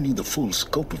 I never knew the full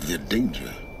scope of their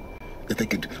danger. That they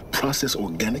could process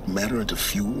organic matter into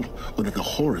fuel, or that the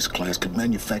Horus class could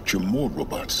manufacture more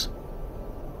robots.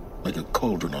 Like a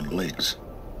cauldron on legs.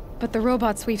 But the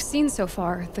robots we've seen so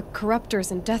far, the Corruptors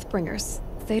and Deathbringers,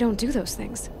 they don't do those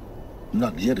things.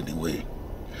 Not yet, anyway.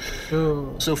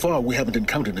 So far, we haven't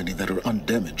encountered any that are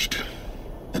undamaged.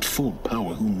 At full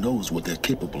power, who knows what they're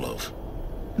capable of?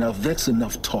 Now, if that's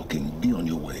enough talking, be on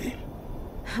your way.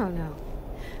 Oh no.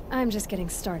 I'm just getting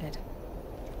started.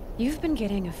 You've been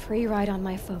getting a free ride on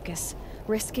my focus,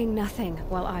 risking nothing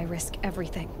while I risk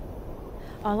everything.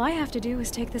 All I have to do is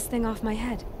take this thing off my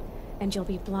head, and you'll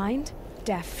be blind,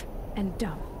 deaf, and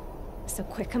dumb. So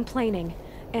quit complaining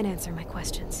and answer my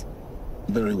questions.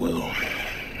 Very well.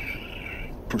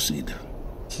 Proceed.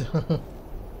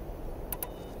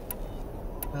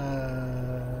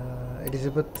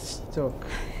 Elizabeth Sobek.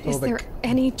 Is there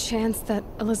any chance that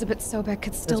Elizabeth Sobek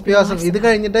could still be alive?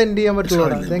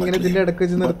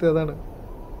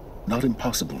 Not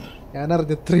impossible.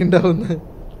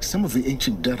 Some of the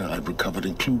ancient data I've recovered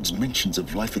includes mentions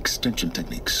of life extension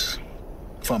techniques.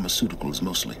 Pharmaceuticals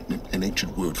mostly, an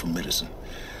ancient word for medicine.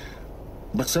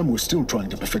 But some were still trying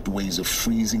to perfect ways of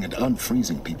freezing and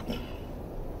unfreezing people.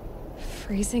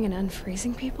 Freezing and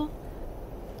unfreezing people?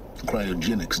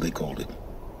 Cryogenics, they called it.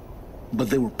 but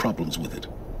there were problems with it.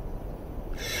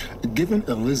 Given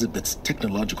Elizabeth's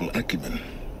technological acumen,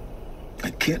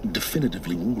 I can't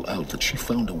definitively rule out that she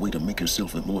found a way to make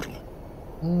herself immortal.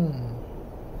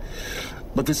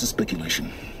 But this is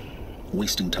speculation.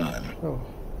 Wasting time. Oh.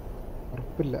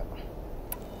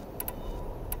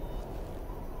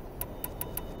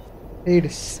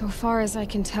 So far as I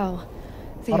can tell,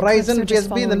 the RYZEN Eclipse are just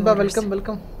PSB, then following orders.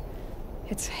 welcome.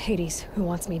 It's Hades who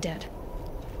wants me dead.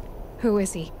 Who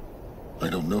is he? I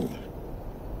don't know.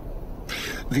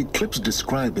 The Eclipse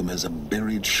describe him as a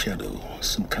buried shadow,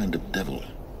 some kind of devil.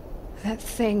 That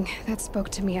thing that spoke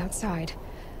to me outside,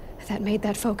 that made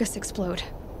that focus explode.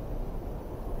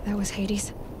 That was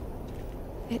Hades.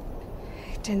 It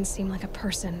didn't seem like a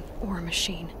person or a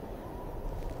machine.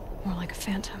 More like a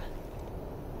phantom.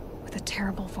 With a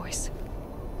terrible voice.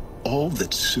 All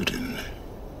that's certain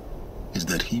is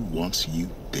that he wants you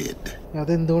dead.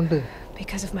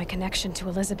 Because of my connection to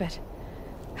Elizabeth.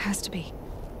 Has to be.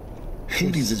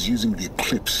 Hades is using the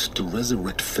Eclipse to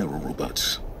resurrect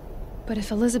ferrorobots. But if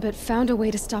Elizabeth found a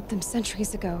way to stop them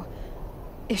centuries ago,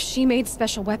 if she made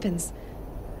special weapons,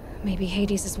 maybe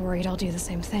Hades is worried I'll do the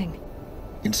same thing.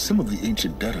 In some of the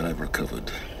ancient data I've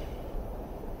recovered,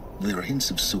 there are hints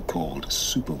of so-called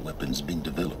super weapons being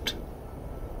developed.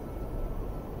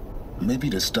 Maybe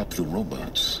to stop the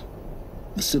robots,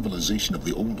 the civilization of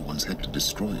the old ones had to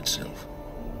destroy itself.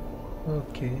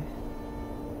 Okay.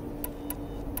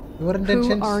 Your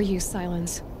intentions? Who are you,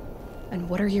 Silence? And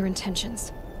what are your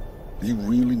intentions? You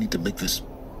really need to make this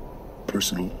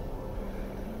personal?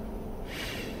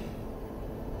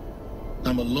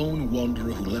 I'm a lone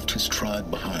wanderer who left his tribe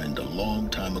behind a long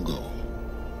time ago.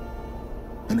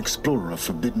 An explorer of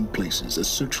forbidden places, a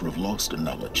searcher of lost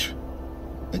knowledge.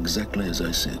 Exactly as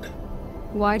I said.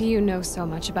 Why do you know so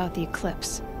much about the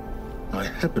Eclipse? I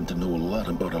happen to know a lot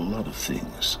about a lot of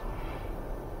things.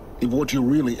 If what you're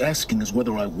really asking is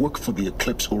whether I work for the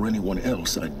Eclipse or anyone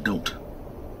else, I don't.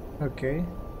 Okay.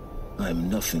 I am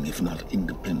nothing if not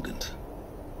independent.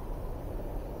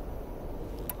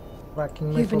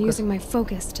 You've been using my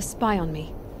focus to spy on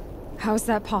me. How is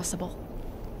that possible?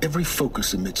 Every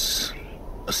focus emits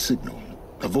a signal,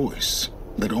 a voice,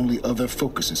 that only other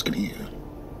focuses can hear.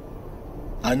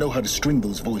 I know how to string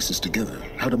those voices together,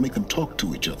 how to make them talk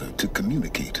to each other, to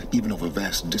communicate, even over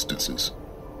vast distances.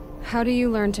 How do you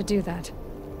learn to do that?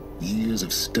 Years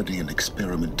of study and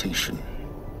experimentation.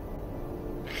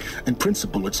 In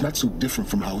principle, it's not so different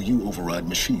from how you override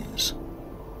machines.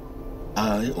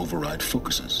 I override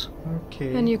focuses.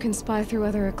 Okay. And you can spy through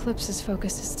other Eclipse's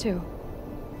focuses too?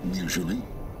 Usually.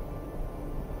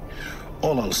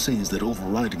 All I'll say is that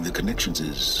overriding the connections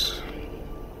is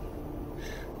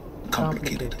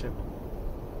complicated.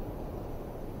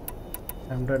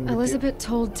 I'm done with Elizabeth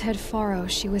told Ted Faro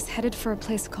she was headed for a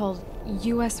place called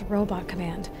US Robot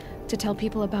Command to tell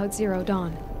people about Zero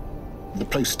Dawn. The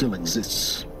place still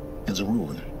exists as a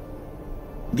ruin.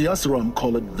 The Asuram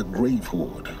call it the Grave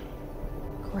Horde.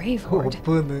 Grave Horde?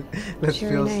 Let's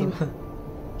be awesome.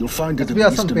 You'll find it in the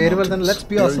eastern mountains,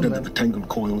 buried under the tangled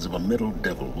coils of a metal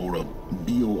devil, or a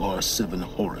BOR-7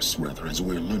 Horus, rather, as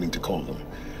we're learning to call them.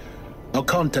 I'll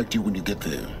contact you when you get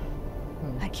there.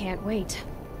 I can't wait.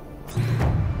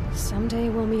 Someday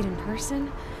we'll meet in person,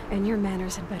 and your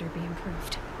manners had better be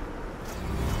improved.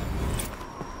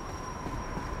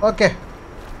 Okay.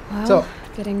 Well, so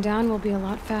getting down will be a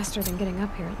lot faster than getting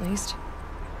up here, at least.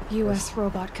 US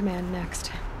Robot Command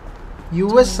next.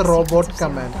 US Robot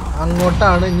Command.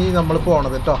 അങ്ങോട്ടാണ് ഇനി നമ്മൾ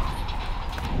പോണത് ട്ടോ.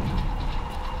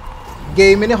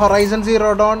 ഗെയിമിന് horizon zero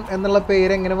Don എന്നുള്ള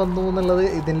പേര് എങ്ങനെ വന്നു എന്നുള്ളത്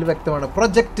ഇതിൽ വ്യക്തമാണ്.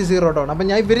 Project zero Don. അപ്പം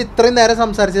ഞാൻ ഇവർ ഇത്രയും നേരം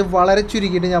സംസാരിച്ചത് വളരെ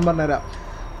ചുരുക്കിയിട്ട് ഞാൻ പറഞ്ഞുതരാം.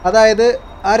 അതായത്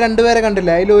ആ രണ്ടുപേരെ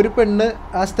കണ്ടില്ല, അതിലൊരു പെണ്ണ്,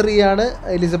 ആ സ്ത്രീയാണ്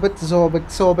എലിസബത്ത്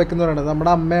സോബെക്ക് എന്ന് പറയുന്നത്.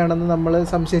 നമ്മുടെ അമ്മയാണെന്ന് നമ്മൾ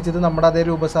സംശയിച്ചത് നമ്മുടെ അതേ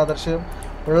രൂപസാദൃശ്യം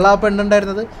ഉള്ള ആ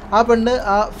പെണ്ണുണ്ടായിരുന്നത്. ആ പെണ്ണ്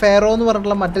ആ ഫെയറോ എന്ന്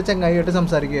പറഞ്ഞിട്ടുള്ള മറ്റേ ചങ്ങായിയായിട്ട്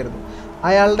സംസാരിക്കുകയായിരുന്നു.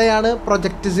 അയാളുടെയാണ്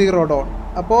പ്രൊജക്റ്റ് സീറോ ഡോൺ.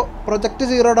 അപ്പോൾ പ്രൊജക്റ്റ്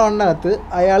സീറോ ഡോണിനകത്ത്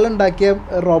അയാളുണ്ടാക്കിയ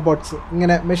റോബോട്ട്സ്,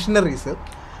 ഇങ്ങനെ മെഷീനറീസ്,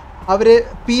 അവർ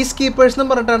പീസ് കീപ്പേഴ്സ് എന്ന്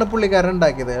പറഞ്ഞിട്ടാണ് പുള്ളിക്കാരൻ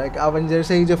ഉണ്ടാക്കിയത്. Like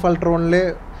Avengers age of അൾട്രോണിൽ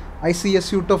I see a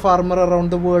suit of armor around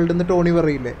the world എന്ന് ടോണി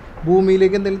പറയില്ലേ,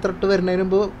 ഭൂമിയിലേക്ക് എന്തെങ്കിലും ത്രട്ട് വരുന്നതിന്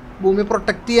മുമ്പ് ഭൂമി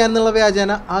പ്രൊട്ടക്റ്റ് ചെയ്യാന്നുള്ള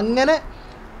വ്യാജേന അങ്ങനെ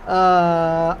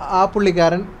ആ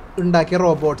പുള്ളിക്കാരൻ ഉണ്ടാക്കിയ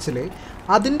റോബോട്ട്സിൽ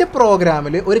അതിൻ്റെ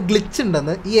പ്രോഗ്രാമിൽ ഒരു ഗ്ലിച്ച്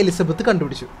ഉണ്ടെന്ന് ഈ എലിസബത്ത്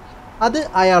കണ്ടുപിടിച്ചു. അത്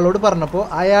അയാളോട് പറഞ്ഞപ്പോൾ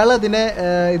അയാൾ അതിനെ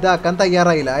ഇതാക്കാൻ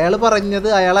തയ്യാറായില്ല. അയാൾ പറഞ്ഞത്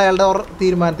അയാളുടെ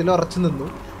തീരുമാനത്തിൽ ഉറച്ചു നിന്നു,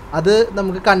 അത്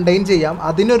നമുക്ക് കണ്ടെയ്ൻ ചെയ്യാം,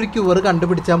 അതിനൊരു ക്യൂർ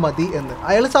കണ്ടുപിടിച്ചാൽ മതി എന്ന്.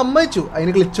 അയാൾ സമ്മതിച്ചു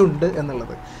അതിന് ഗ്ലിച്ചുണ്ട്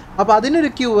എന്നുള്ളത്. അപ്പോൾ അതിനൊരു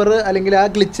ക്യൂർ അല്ലെങ്കിൽ ആ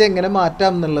ഗ്ലിച്ച് എങ്ങനെ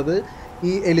മാറ്റാം എന്നുള്ളത്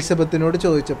ഈ എലിസബത്തിനോട്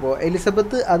ചോദിച്ചപ്പോൾ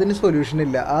എലിസബത്ത് അതിന് സൊല്യൂഷൻ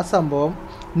ഇല്ല, ആ സംഭവം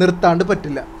നിർത്താണ്ട്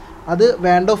പറ്റില്ല. അത്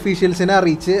വേണ്ട ഒഫീഷ്യൽസിനെ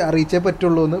അറിയിച്ചേ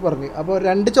പറ്റുള്ളൂ എന്ന് പറഞ്ഞു. അപ്പോൾ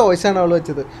 2 ചോയ്സാണ് അവൾ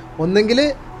വെച്ചത്. ഒന്നെങ്കിൽ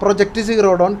പ്രൊജക്റ്റ്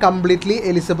സീറോ ഡോൺ കംപ്ലീറ്റ്ലി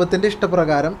എലിസബത്തിൻ്റെ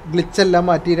ഇഷ്ടപ്രകാരം ഗ്ലിച്ച് എല്ലാം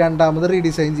മാറ്റി രണ്ടാമത്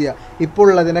റീഡിസൈൻ ചെയ്യുക, ഇപ്പോൾ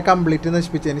ഉള്ളതിനെ കംപ്ലീറ്റ്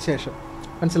നശിപ്പിച്ചതിന് ശേഷം.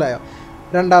 മനസ്സിലായോ?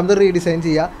 രണ്ടാമത് റീഡിസൈൻ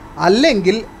ചെയ്യുക.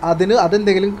 അല്ലെങ്കിൽ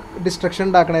അതെന്തെങ്കിലും ഡിസ്ട്രക്ഷൻ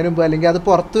ഉണ്ടാക്കുന്നതിന് മുമ്പ് അല്ലെങ്കിൽ അത്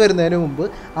പുറത്ത് വരുന്നതിന് മുമ്പ്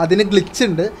അതിന് ഗ്ലിച്ച്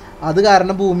ഉണ്ട്, അത്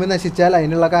കാരണം ഭൂമി നശിച്ചാൽ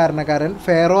അതിനുള്ള കാരണക്കാരൻ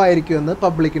ഫെയറോ ആയിരിക്കുമെന്ന്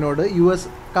പബ്ലിക്കിനോട് US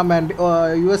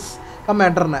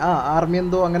കമാൻഡറിനെ ആർമി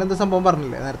അങ്ങനെ എന്തോ സംഭവം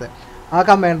പറഞ്ഞില്ലേ നേരത്തെ, ആ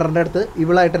കമാൻഡറിൻ്റെ അടുത്ത്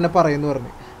ഇവളായിട്ട് തന്നെ പറയുമെന്ന്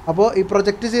പറഞ്ഞു. അപ്പോൾ ഈ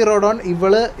പ്രൊജക്റ്റ് സീറോ ഡോൺ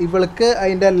ഇവൾക്ക്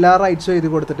അതിൻ്റെ എല്ലാ റൈറ്റ്സും എഴുതി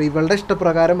കൊടുത്തിട്ട് ഇവളുടെ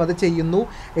ഇഷ്ടപ്രകാരം അത് ചെയ്യുന്നു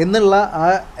എന്നുള്ള ആ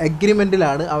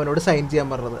അഗ്രിമെൻറ്റിലാണ് അവനോട് സൈൻ ചെയ്യാൻ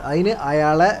പറഞ്ഞത്. അതിന്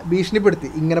അയാളെ ഭീഷണിപ്പെടുത്തി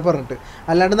ഇങ്ങനെ പറഞ്ഞിട്ട്,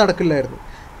 അല്ലാണ്ട് നടക്കില്ലായിരുന്നു.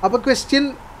 അപ്പോൾ ക്വസ്റ്റ്യൻ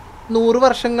 100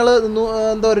 വർഷങ്ങൾ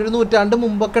എന്താ പറയുക, 1 നൂറ്റാണ്ട്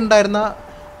മുമ്പൊക്കെ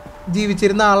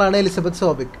ജീവിച്ചിരുന്ന ആളാണ് എലിസബത്ത്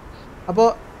സോബിക്. അപ്പോൾ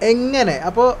എങ്ങനെ,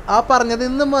 അപ്പോൾ ആ പറഞ്ഞതിൽ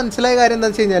നിന്ന് മനസ്സിലായ കാര്യം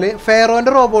എന്താണെന്ന് വെച്ച് കഴിഞ്ഞാൽ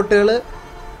ഫെയറോൻ്റെ റോബോട്ടുകൾ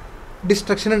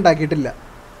ഡിസ്ട്രക്ഷൻ ഉണ്ടാക്കിയിട്ടില്ല.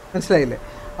 മനസ്സിലായില്ലേ?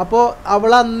 അപ്പോൾ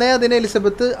അവൾ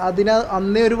എലിസബത്ത്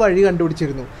അന്നേ ഒരു വഴി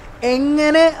കണ്ടുപിടിച്ചിരുന്നു.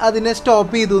 എങ്ങനെ അതിനെ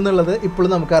സ്റ്റോപ്പ് ചെയ്തു എന്നുള്ളത്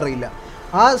ഇപ്പോഴും നമുക്കറിയില്ല.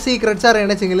 ആ സീക്രറ്റ്സ്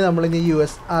അറിയണമെങ്കിൽ നമ്മൾ ഇനി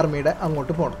US ആർമിയുടെ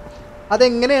അങ്ങോട്ട് പോകണം.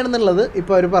 അതെങ്ങനെയാണെന്നുള്ളത്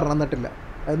ഇപ്പോൾ അവർ പറഞ്ഞു തന്നിട്ടില്ല.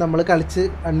 അത് നമ്മൾ കളിച്ച്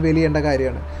അൺവെയിൽ ചെയ്യേണ്ട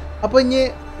കാര്യമാണ്. അപ്പോൾ ഇനി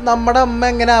നമ്മുടെ അമ്മ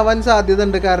എങ്ങനെ ആവാൻ സാധ്യത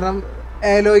ഉണ്ട്? കാരണം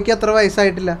ഏലോയ്ക്ക് അത്ര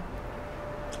വയസ്സായിട്ടില്ല,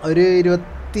 ഒരു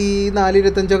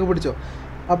 24-25 പിടിച്ചോ.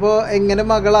 അപ്പോൾ എങ്ങനെ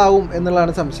മകളാവും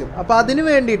എന്നുള്ളതാണ് സംശയം. അപ്പോൾ അതിന്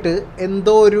വേണ്ടിയിട്ട്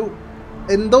എന്തോ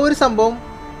ഒരു സംഭവം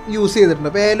യൂസ് ചെയ്തിട്ടുണ്ട്.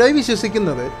 അപ്പോൾ ഏലോയ്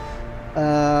വിശ്വസിക്കുന്നത്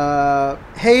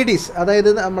ഹെയ്ഡിസ്, അതായത്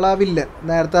നമ്മളാ വില്ലൻ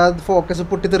നേരത്തെ ആ ഫോക്കസ്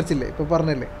പൊട്ടിത്തെറിച്ചില്ലേ, ഇപ്പോൾ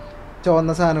പറഞ്ഞില്ലേ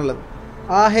ചുവന്ന സാധനമുള്ളത്,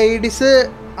 ആ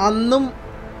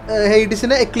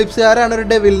ഹെയ്ഡിസിനെ എക്ലിപ്സുകാരാണ് ഒരു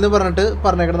ഡെവിൽ എന്ന് പറഞ്ഞിട്ട്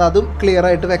പറഞ്ഞേക്കുന്നത്. അതും ക്ലിയർ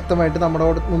ആയിട്ട് വ്യക്തമായിട്ട് നമ്മുടെ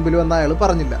മുമ്പിൽ വന്ന അയാൾ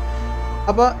പറഞ്ഞില്ല.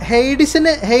 അപ്പോൾ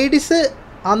ഹെയ്ഡിസ്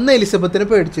അന്ന് എലിസബത്തിനെ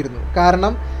പേടിച്ചിരുന്നു.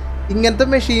 കാരണം ഇങ്ങനത്തെ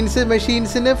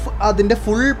മെഷീൻസിന് അതിൻ്റെ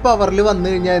ഫുൾ പവറിൽ വന്നു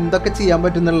കഴിഞ്ഞാൽ എന്തൊക്കെ ചെയ്യാൻ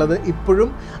പറ്റും എന്നുള്ളത് ഇപ്പോഴും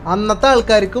അന്നത്തെ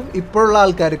ആൾക്കാർക്കും ഇപ്പോഴുള്ള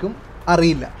ആൾക്കാർക്കും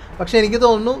അറിയില്ല. പക്ഷേ എനിക്ക്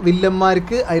തോന്നുന്നു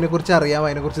വില്ലന്മാർക്ക് അതിനെക്കുറിച്ച് അറിയാം,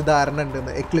 അതിനെക്കുറിച്ച് ധാരണ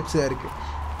ഉണ്ടെന്ന് എക്ലിപ്സുകാർക്ക്.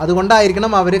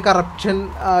 അതുകൊണ്ടായിരിക്കണം അവർ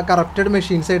കറപ്റ്റഡ്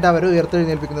മെഷീൻസായിട്ട് അവർ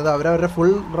ഉയർത്തെഴുന്നേൽപ്പിക്കുന്നത്. അവരവരുടെ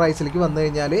ഫുൾ റൈസിലേക്ക് വന്നു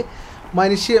കഴിഞ്ഞാൽ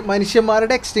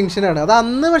മനുഷ്യന്മാരുടെ എക്സ്റ്റിങ്ഷനാണ് അത്.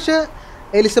 അന്ന് പക്ഷേ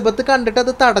എലിസബത്ത് കണ്ടിട്ട്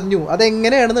അത് തടഞ്ഞു.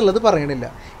 അതെങ്ങനെയാണെന്നുള്ളത് പറയണില്ല.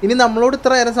 ഇനി നമ്മളോട്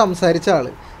ഇത്ര നേരം സംസാരിച്ച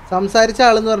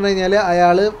ആളെന്ന് പറഞ്ഞു കഴിഞ്ഞാൽ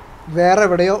അയാൾ വേറെ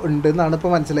എവിടെയോ ഉണ്ട് എന്നാണ്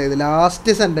ഇപ്പോൾ മനസ്സിലായത്.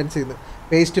 ലാസ്റ്റ് സെൻറ്റൻസിൽ നിന്ന്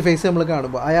ഫേസ് ടു ഫേസ് നമ്മൾ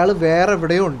കാണുമ്പോൾ അയാൾ വേറെ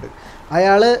എവിടെയോ ഉണ്ട്.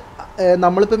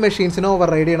 നമ്മളിപ്പോൾ മെഷീൻസിനെ ഓവർ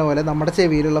റൈഡ് ചെയ്യണ പോലെ നമ്മുടെ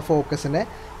ചെവിയിലുള്ള ഫോക്കസിനെ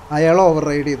അയാൾ ഓവർ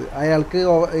റൈഡ് ചെയ്ത് അയാൾക്ക്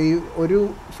ഈ ഒരു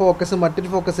ഫോക്കസ് മറ്റൊരു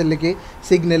ഫോക്കസിലേക്ക്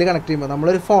സിഗ്നൽ കണക്ട് ചെയ്യുമ്പോൾ,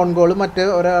 നമ്മളൊരു ഫോൺ കോൾ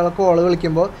ഒരാളെ കോള്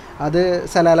വിളിക്കുമ്പോൾ അത്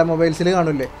സലാല മൊബൈൽസിൽ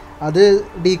കാണില്ലേ, അത്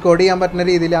ഡീകോഡ് ചെയ്യാൻ പറ്റുന്ന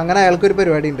രീതിയിൽ അങ്ങനെ അയാൾക്കൊരു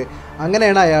പരിപാടി ഉണ്ട്.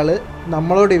 അങ്ങനെയാണ് അയാൾ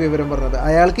നമ്മളോട് ഈ വിവരം പറഞ്ഞത്.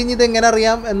 അയാൾക്ക് ഇനി ഇതെങ്ങനെ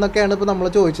അറിയാം എന്നൊക്കെയാണ് ഇപ്പോൾ നമ്മൾ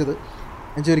ചോദിച്ചത്.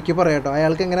 ഞാൻ ചുരുക്കി പറയാം കേട്ടോ,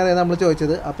 അയാൾക്ക് എങ്ങനെ അറിയാം നമ്മൾ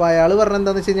ചോദിച്ചത്. അപ്പോൾ അയാൾ പറഞ്ഞത്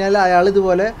എന്താണെന്ന് വെച്ച് കഴിഞ്ഞാൽ അയാൾ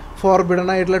ഇതുപോലെ ഫോർബിഡൺ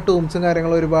ആയിട്ടുള്ള ടൂംസും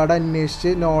കാര്യങ്ങളും ഒരുപാട്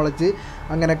അന്വേഷിച്ച് നോളജ്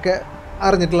അങ്ങനെയൊക്കെ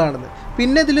അറിഞ്ഞിട്ടുള്ളതാണെന്ന്.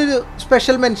 പിന്നെ ഇതിലൊരു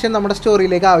സ്പെഷ്യൽ മെൻഷൻ നമ്മുടെ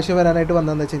സ്റ്റോറിയിലേക്ക് ആവശ്യം വരാനായിട്ട്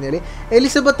വന്നതെന്ന് വെച്ച് കഴിഞ്ഞാൽ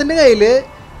എലിസബത്തിൻ്റെ കയ്യിൽ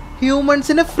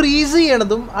ഹ്യൂമൻസിനെ ഫ്രീസ്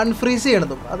ചെയ്യണതും അൺഫ്രീസ്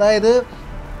ചെയ്യണതും, അതായത്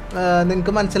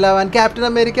നിങ്ങൾക്ക് മനസ്സിലാവാൻ ക്യാപ്റ്റൻ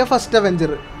അമേരിക്ക ഫസ്റ്റ്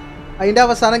അവെഞ്ചർ അതിൻ്റെ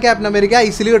അവസാനം ക്യാപ്റ്റൻ അമേരിക്ക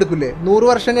ഐസിൽ കിടക്കില്ലേ, 100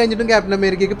 വർഷം കഴിഞ്ഞിട്ടും ക്യാപ്റ്റൻ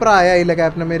അമേരിക്കയ്ക്ക് പ്രായമായില്ല,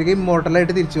 ക്യാപ്റ്റൻ അമേരിക്ക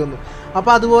ഇമ്മോർട്ടലായിട്ട് തിരിച്ചു വന്നു.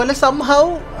 അപ്പോൾ അതുപോലെ സംഹൗ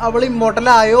അവൾ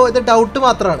ഇമ്മോർട്ടലായോ ഇത് ഡൗട്ട്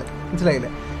മാത്രമാണ്.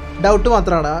 മനസ്സിലായില്ലേ? ഡൗട്ട്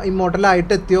മാത്രമാണ്.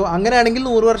 ഇമ്മോർട്ടലായിട്ട് എത്തിയോ? അങ്ങനെയാണെങ്കിൽ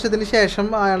 100 വർഷത്തിന് ശേഷം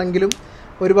ആണെങ്കിലും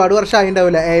ഒരുപാട് വർഷം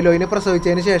ആയിണ്ടാവില്ല. ഏലോയിനെ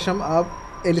പ്രസവിച്ചതിന് ശേഷം ആ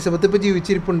എലിസബത്ത് ഇപ്പോൾ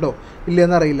ജീവിച്ചിരിപ്പുണ്ടോ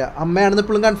ഇല്ലയെന്ന് അറിയില്ല. അമ്മയാണെന്ന്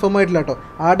ഇപ്പോഴും കൺഫേം ആയിട്ടില്ല കേട്ടോ.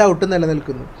 ആ ഡൗട്ട്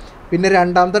നിലനിൽക്കുന്നു. പിന്നെ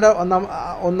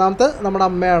ഒന്നാമത്തെ നമ്മുടെ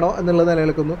അമ്മയാണോ എന്നുള്ളത്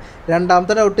നിലനിൽക്കുന്നു.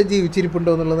 രണ്ടാമത്തെ ഡൗട്ട്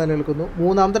ജീവിച്ചിരിപ്പുണ്ടോ എന്നുള്ളത് നിലനിൽക്കുന്നു.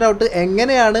 മൂന്നാമത്തെ ഡൗട്ട്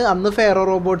എങ്ങനെയാണ് അന്ന് ഫെയറോ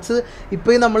റോബോട്ട്സ്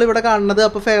ഇപ്പോൾ നമ്മളിവിടെ കാണുന്നത്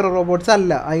അപ്പോൾ ഫെയറോ റോബോട്ട്സ്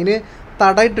അല്ല, അതിന്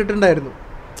തട ഇട്ടിട്ടുണ്ടായിരുന്നു.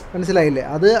 മനസ്സിലായില്ലേ?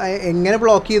 അത് എങ്ങനെ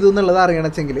ബ്ലോക്ക് ചെയ്തു എന്നുള്ളത്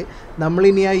അറിയണമെങ്കിൽ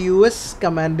നമ്മളിനി ആ US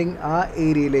കമാൻഡിങ് ആ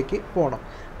ഏരിയയിലേക്ക് പോകണം.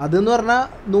 അതെന്ന് പറഞ്ഞാൽ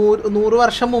 100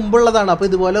 വർഷം മുമ്പുള്ളതാണ്. അപ്പോൾ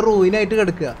ഇതുപോലെ റൂയിനായിട്ട്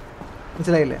കിടക്കുക.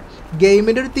 മനസ്സിലായില്ലേ?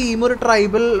 ഗെയിമിൻ്റെ ഒരു തീം ഒരു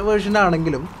ട്രൈബൽ വേർഷൻ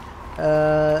ആണെങ്കിലും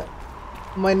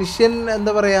മനുഷ്യൻ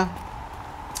എന്താ പറയുക,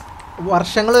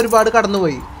 വർഷങ്ങൾ ഒരുപാട്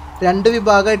കടന്നുപോയി, 2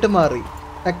 വിഭാഗമായിട്ട് മാറി.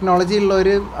 ടെക്നോളജി ഉള്ളവർ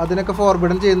അതിനൊക്കെ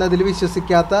ഫോർബിഡൻ ചെയ്യുന്ന, അതിൽ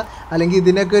വിശ്വസിക്കാത്ത, അല്ലെങ്കിൽ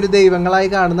ഇതിനൊക്കെ ഒരു ദൈവങ്ങളായി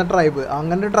കാണുന്ന ട്രൈബ്,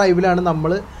 അങ്ങനെ ട്രൈബിലാണ്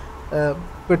നമ്മൾ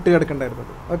പെട്ട്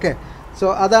കിടക്കേണ്ടായിരുന്നത്. ഓക്കെ, സോ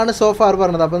അതാണ് സോ ഫാർ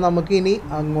പറഞ്ഞത്. അപ്പോൾ നമുക്ക് ഇനി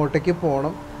അങ്ങോട്ടേക്ക്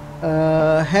പോകണം.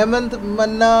 Hemant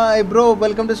Manna, hey bro,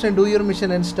 welcome to stream. Do your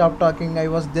mission and stop talking. I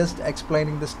was just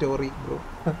explaining the story, bro.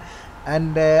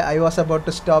 And I was about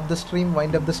to stop the stream,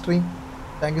 wind up the stream.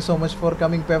 Thank you so much for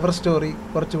coming. Paper story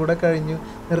കുറച്ചുകൂടെ കഴിഞ്ഞു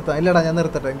നിർത്താം. ഇല്ലടാ, ഞാൻ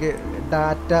നിർത്തട്ടെ, എനിക്ക്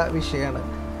data വിഷയമാണ്.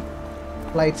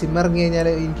 Flight SIM ഇറങ്ങി കഴിഞ്ഞാൽ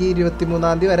എനിക്ക് 23-ാം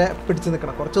തീയതി വരെ പിടിച്ച്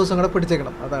നിൽക്കണം, കുറച്ച് ദിവസം കൂടെ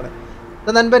പിടിച്ചേക്കണം. അതാണ്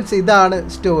നൻപൻസ്, ഇതാണ്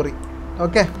സ്റ്റോറി.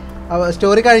 ഓക്കെ,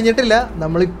 സ്റ്റോറി കഴിഞ്ഞിട്ടില്ല,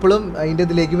 നമ്മളിപ്പോഴും അതിൻ്റെ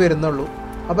ഇതിലേക്ക് വരുന്നുള്ളൂ.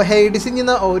 അപ്പോൾ ഹെയ്ഡിസ്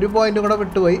ഇങ്ങനെ ഒരു പോയിൻറ്റും കൂടെ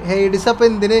വിട്ടുപോയി. ഹെയ്ഡിസ് അപ്പോൾ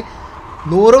എന്തിന്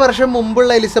 100 വർഷം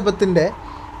മുമ്പുള്ള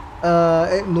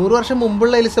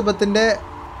എലിസബത്തിൻ്റെ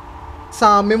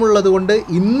സാമ്യമുള്ളത് കൊണ്ട്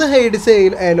ഇന്ന് ഹെയ്ഡിസ്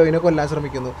ഏലോയിനെ കൊല്ലാൻ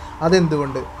ശ്രമിക്കുന്നു.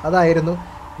 അതെന്തുകൊണ്ട്? അതായിരുന്നു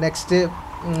നെക്സ്റ്റ്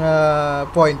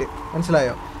പോയിന്റ്.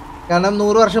 മനസ്സിലായോ? കാരണം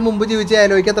 100 വർഷം മുമ്പ് ജീവിച്ച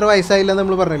ഏലോയ്ക്ക് അത്ര വയസ്സായില്ലെന്ന്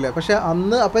നമ്മൾ പറഞ്ഞില്ല. പക്ഷേ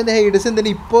അന്ന് അപ്പോൾ എൻ്റെ ഹെയ്ഡിസ് എന്തിന്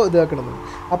ഇപ്പോൾ ഇതാക്കണമെന്ന്.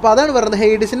 അപ്പോൾ അതാണ് പറയുന്നത്,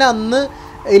 ഹെയ്ഡിസിന് അന്ന്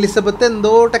എലിസബത്ത്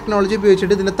എന്തോ ടെക്നോളജി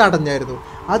ഉപയോഗിച്ചിട്ട് ഇതിനെ തടഞ്ഞായിരുന്നു.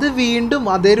 അത് വീണ്ടും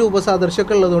അതേ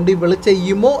രൂപസാദൃശ്യമൊക്കെ ഉള്ളതുകൊണ്ട് ഇവൾ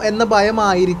ചെയ്യുമോ എന്ന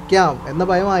ഭയമായിരിക്കാം എന്ന്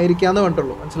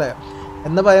വേണ്ടുള്ളൂ. മനസ്സിലായോ?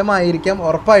 എന്ന ഭയമായിരിക്കാം,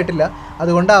 ഉറപ്പായിട്ടില്ല.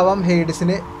 അതുകൊണ്ടാവാം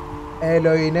ഹെയ്ഡിസിന്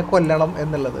ഏലോയിനെ കൊല്ലണം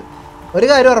എന്നുള്ളത്. ഒരു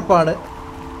കാര്യം ഉറപ്പാണ്,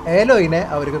 ഏലോയിനെ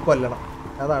അവർക്ക് കൊല്ലണം.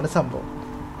 അതാണ് സംഭവം.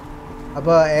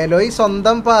 അപ്പോൾ ഏലോയി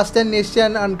സ്വന്തം പാസ്റ്റ് അന്വേഷിച്ച്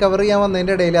അൺകവർ ചെയ്യാൻ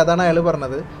വന്നതിൻ്റെ ഇടയിൽ അതാണ് അയാൾ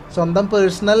പറഞ്ഞത്, സ്വന്തം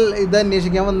പേഴ്സണൽ ഇത്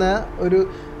അന്വേഷിക്കാൻ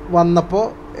വന്നപ്പോൾ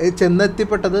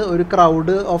ചെന്നെത്തിപ്പെട്ടത് ഒരു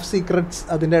ക്രൗഡ് ഓഫ് സീക്രട്സ്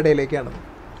അതിൻ്റെ ഇടയിലേക്കാണ്.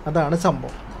 അതാണ്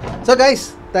സംഭവം. So guys,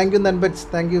 thank you നൻബറ്റ്സ്,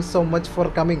 thank you so much for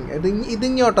coming.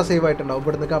 ഇതിങ്ങി auto save ആയിട്ടുണ്ടാവും,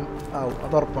 ഇവിടുന്ന് ആവും,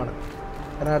 അത് ഉറപ്പാണ്.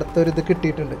 കാരണം അടുത്തൊരു ഇത്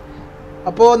കിട്ടിയിട്ടുണ്ട്.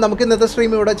 അപ്പോൾ നമുക്ക് ഇന്നത്തെ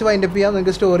സ്ട്രീം ഇവിടെ വെച്ച് വൈൻഡപ്പ് ചെയ്യാം.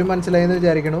 നിങ്ങൾക്ക് സ്റ്റോറി മനസ്സിലായെന്ന്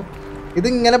വിചാരിക്കണു.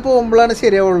 ഇതിങ്ങനെ പോകുമ്പോഴാണ്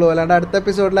ശരിയാവുള്ളൂ. അല്ലാണ്ട് അടുത്ത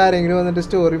എപ്പിസോഡിൽ ആരെങ്കിലും വന്നിട്ട്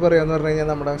സ്റ്റോറി പറയുമെന്ന് പറഞ്ഞു കഴിഞ്ഞാൽ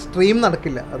നമ്മുടെ സ്ട്രീം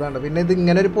നടക്കില്ല. അതാണ്. പിന്നെ ഇത്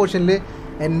ഇങ്ങനെ ഒരു പോർഷനിൽ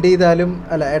എൻഡ് ചെയ്താലും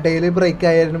അല്ല ഇടയിൽ ബ്രേക്ക്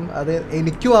ആയാലും അത്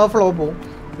എനിക്കും ആ ഫ്ലോ പോവും,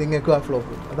 നിങ്ങൾക്കും ആ ഫ്ലോ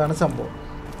പോവും. അതാണ് സംഭവം.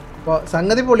 അപ്പോൾ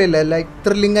സംഗതി പൊളിയല്ലേ, ലൈക്ക്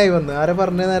ത്രില്ലിംഗായി വന്നു. ആരെ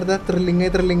പറഞ്ഞ നേരത്തെ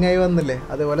ത്രില്ലിംഗായി വന്നില്ലേ,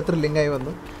 അതുപോലെ ത്രില്ലിംഗായി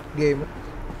വന്നു ഗെയിം.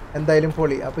 എന്തായാലും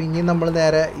പൊളി. അപ്പോൾ ഇനി നമ്മൾ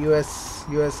നേരെ യു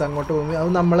എസ് അങ്ങോട്ട് പോകും. അത്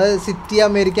നമ്മൾ സിറ്റി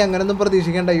അമേരിക്ക അങ്ങനെയൊന്നും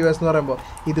പ്രതീക്ഷിക്കേണ്ട. US എന്ന് പറയുമ്പോൾ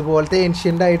ഇതുപോലത്തെ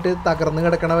ഏൻഷ്യൻ്റ് ആയിട്ട് തകർന്ന്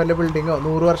കിടക്കണ വല്ല ബിൽഡിങ്ങോ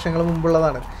 100 വർഷങ്ങൾ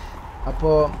മുമ്പുള്ളതാണ്.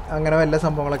 അപ്പോൾ അങ്ങനെ വല്ല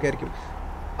സംഭവങ്ങളൊക്കെ ആയിരിക്കും.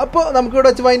 അപ്പോൾ നമുക്കിവിടെ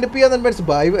വെച്ച് വൈൻഡപ്പ് ചെയ്യാൻ തന്നെ മനസ്സിൽ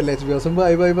ബൈ അല്ലേ ദിവസം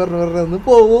ബൈ പറഞ്ഞു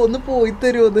ഒന്ന് പോയി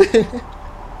തരുമോ?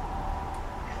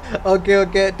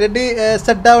 ഓക്കെ ടെഡി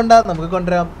സെറ്റാവണ്ട, നമുക്ക്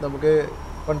കൊണ്ടുവരാം.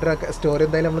 സ്റ്റോറി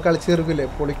എന്തായാലും നമ്മൾ കളിച്ച് തീർക്കില്ലേ,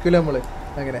 പൊളിക്കില്ല നമ്മൾ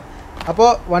അങ്ങനെ. അപ്പോൾ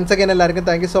വൺസ് അഗൈൻ എല്ലാവർക്കും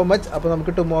താങ്ക് യു സോ മച്ച്. അപ്പോൾ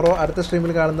നമുക്ക് ടുമോറോ അടുത്ത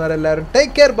സ്ട്രീമിൽ കാണുന്നവരെല്ലാവരും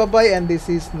take care, by. And this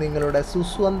is നിങ്ങളുടെ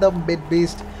സുസ്വന്തം ബിറ്റ്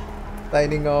ബീസ്റ്റ്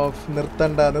സൈനിങ് ഓഫ്.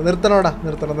 നിർത്തണം.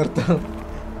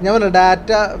 ഞാൻ പറഞ്ഞു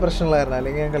ഡാറ്റ പ്രശ്നമുള്ളായിരുന്നു,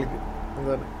 അല്ലെങ്കിൽ ഞാൻ കളിക്കും.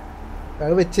 എന്താണ്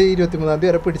അത് വെച്ച് 23-ാം തീയതി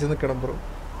വരെ പിടിച്ച് നിൽക്കണം ബ്രോ.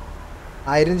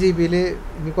 1000 GB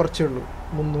ഇനി കുറച്ചേ ഉള്ളൂ,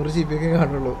 300 GB ഒക്കെ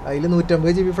കാണുള്ളൂ. അതിൽ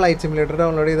 150 GB ഫ്ലൈറ്റ് സിമുലേറ്റർ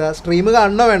ഡൗൺലോഡ് ചെയ്താൽ സ്ട്രീം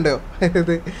കാണണോ വേണ്ടയോ?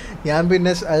 ഇത് ഞാൻ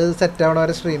പിന്നെ അത് സെറ്റ് ആവണ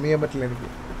വരെ സ്ട്രീം ചെയ്യാൻ പറ്റില്ല എനിക്ക്.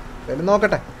 എന്തായാലും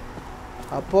നോക്കട്ടെ.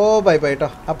 അപ്പോൾ ബൈ കേട്ടോ.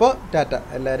 അപ്പോൾ ടാറ്റ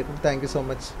എല്ലാവർക്കും. Thank you so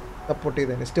much support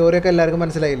ചെയ്തതിന്. സ്റ്റോറിയൊക്കെ എല്ലാവർക്കും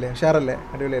മനസ്സിലായില്ലേ? ഷെയറല്ലേ?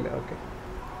 അടിപൊളിയല്ലേ? ഓക്കെ.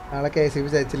 നാളെ KCB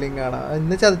ചതിച്ചില്ലെങ്കിൽ കാണാം.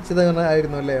 ഇന്ന് ചതിച്ചത്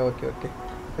ആയിരുന്നു അല്ലേ? ഓക്കെ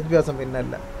ദിവസം പിന്നെ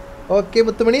അല്ല. ഓക്കെ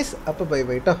മുത്തുമണീസ്. അപ്പോൾ ബൈ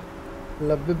കേട്ടോ.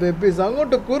 Love babies.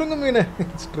 അങ്ങോട്ട് കുറുങ്ങും മീനെ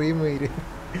സ്ട്രീം വരും.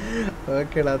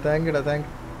 ഓക്കേടാ, താങ്ക് യു.